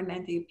Kaiser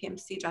Permanente,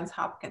 UPMC, Johns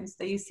Hopkins,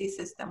 the UC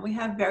system. We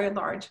have very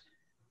large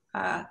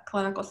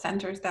clinical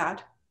centers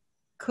that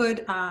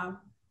could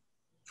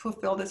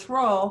fulfill this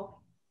role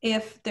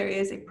if there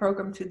is a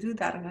program to do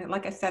that. And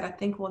like I said, I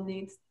think we'll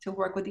need to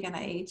work with the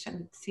NIH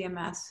and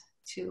CMS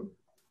to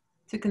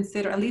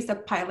consider at least a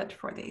pilot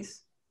for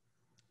these.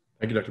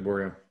 Thank you, Dr.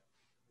 Bourrier.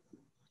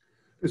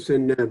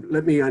 Listen,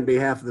 let me, on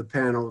behalf of the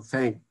panel,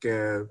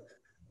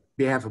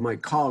 behalf of my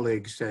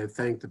colleagues,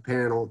 thank the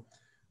panel.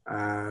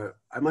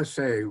 I must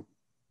say,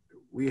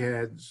 we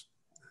had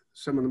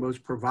some of the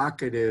most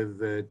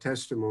provocative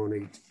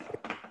testimony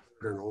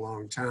in a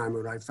long time.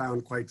 What I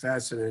found quite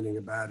fascinating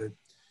about it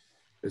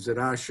is that,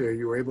 Asha,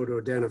 you were able to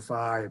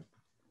identify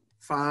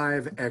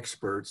 5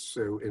 experts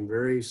in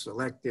very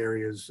select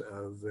areas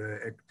of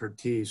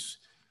expertise,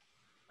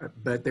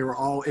 but they were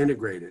all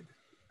integrated.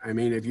 I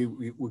mean,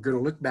 we're going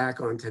to look back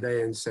on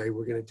today and say,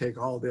 we're going to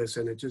take all this,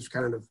 and it just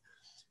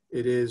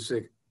it is,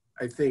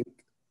 I think,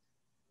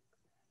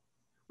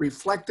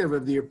 reflective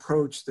of the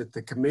approach that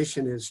the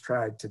commission has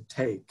tried to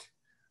take.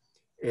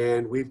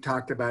 And we've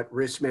talked about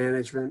risk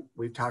management.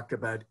 We've talked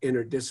about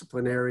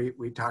interdisciplinary.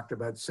 We talked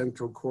about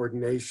central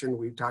coordination.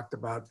 We talked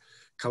about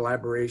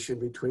collaboration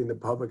between the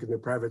public and the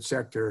private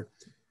sector.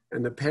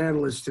 And the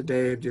panelists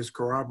today have just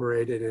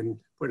corroborated and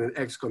put an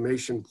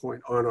exclamation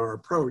point on our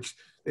approach.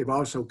 They've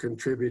also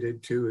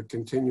contributed to a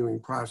continuing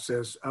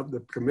process of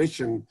the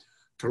commission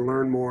to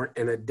learn more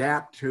and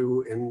adapt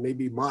to and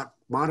maybe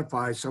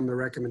modify some of the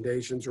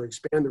recommendations or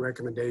expand the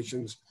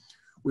recommendations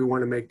we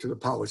want to make to the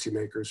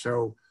policymakers.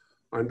 So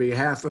on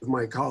behalf of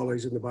my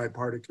colleagues in the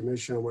Bipartisan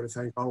Commission, I want to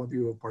thank all of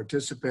you who have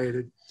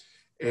participated.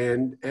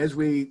 And as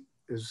we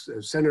as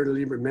Senator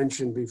Lieber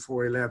mentioned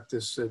before he left,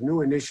 this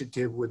new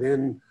initiative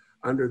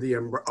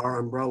under our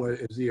umbrella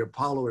is the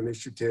Apollo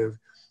Initiative,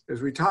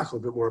 as we talk a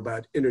little bit more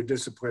about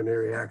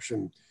interdisciplinary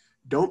action.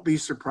 Don't be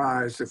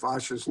surprised if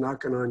ASHA's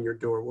knocking on your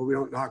door. Well, we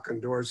don't knock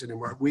on doors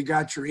anymore. We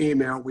got your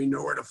email. We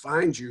know where to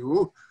find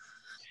you.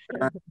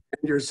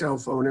 Your cell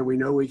phone, and we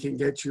know we can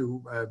get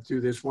you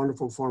through this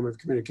wonderful form of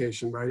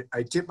communication. But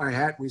I tip my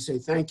hat. We say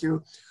thank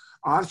you.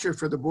 ASHA,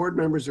 for the board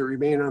members that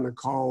remain on the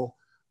call,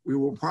 we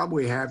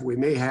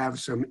may have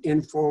some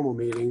informal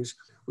meetings.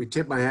 We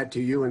tip my hat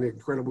to you and the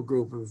incredible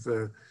group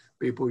of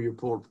people you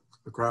pulled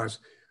across.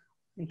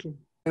 Thank you.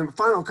 And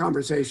final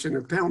conversation,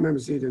 the panel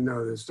members need to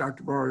know this.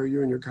 Dr. Barrow,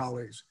 you and your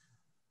colleagues,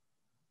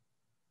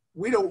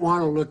 we don't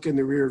want to look in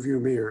the rearview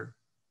mirror,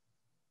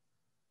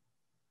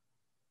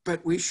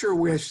 but we sure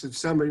wish that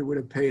somebody would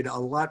have paid a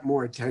lot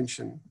more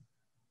attention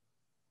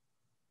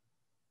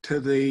to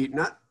the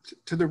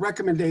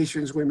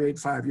recommendations we made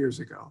 5 years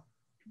ago.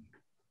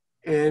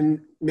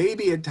 And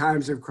maybe at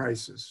times of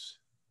crisis,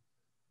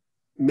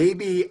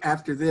 maybe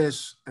after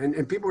this,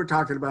 and people were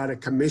talking about a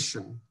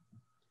commission.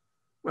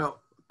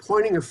 Well,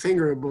 pointing a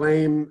finger of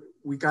blame,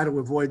 we got to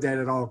avoid that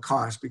at all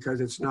costs because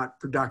it's not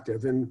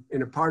productive. And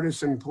in a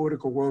partisan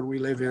political world we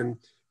live in,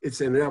 it's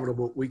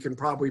inevitable. We can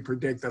probably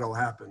predict that'll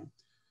happen.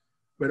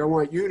 But I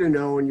want you to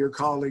know and your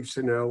colleagues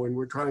to know, and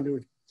we're trying to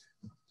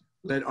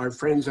let our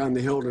friends on the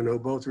Hill to know,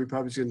 both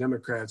Republicans and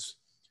Democrats,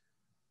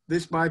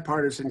 this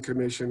bipartisan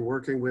commission,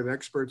 working with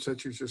experts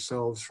such as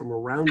yourselves from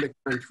around the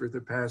country for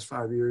the past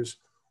 5 years,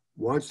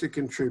 wants to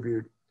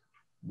contribute,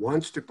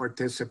 wants to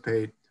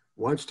participate,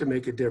 wants to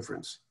make a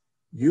difference.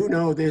 You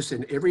know this,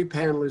 and every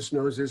panelist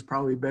knows this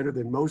probably better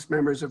than most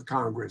members of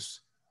Congress.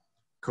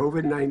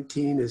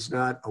 COVID-19 is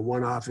not a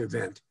one-off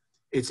event.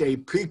 It's a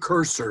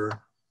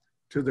precursor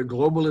to the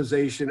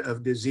globalization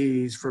of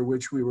disease for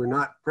which we were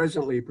not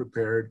presently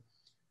prepared.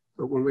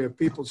 But when we have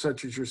people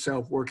such as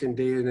yourself working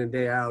day in and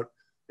day out,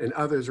 and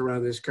others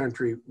around this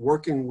country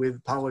working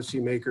with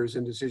policymakers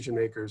and decision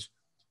makers,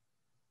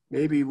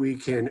 maybe we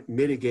can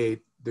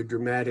mitigate the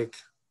dramatic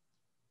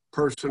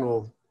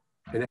personal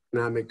and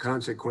economic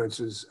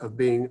consequences of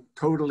being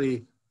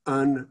totally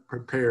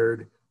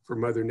unprepared for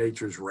Mother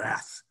Nature's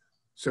wrath.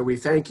 So we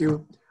thank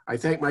you. I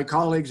thank my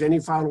colleagues.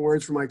 Any final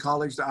words from my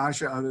colleagues to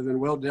ASHA other than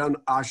well done,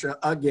 ASHA,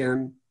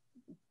 again.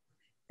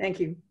 Thank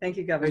you. Thank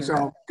you, Governor. Thanks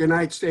all. Good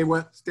night.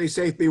 Stay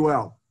safe, be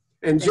well.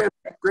 And Jim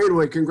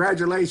Greenwood,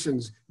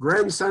 congratulations.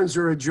 Grandsons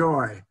are a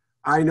joy.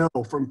 I know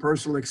from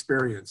personal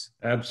experience.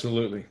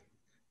 Absolutely.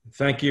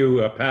 Thank you,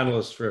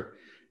 panelists, for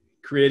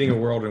creating a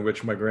world in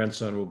which my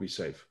grandson will be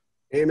safe.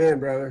 Amen,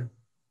 brother.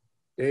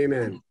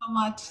 Amen. Thank you so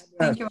much.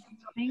 Thank you.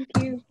 Thank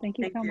you. Thank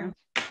you so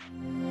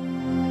much.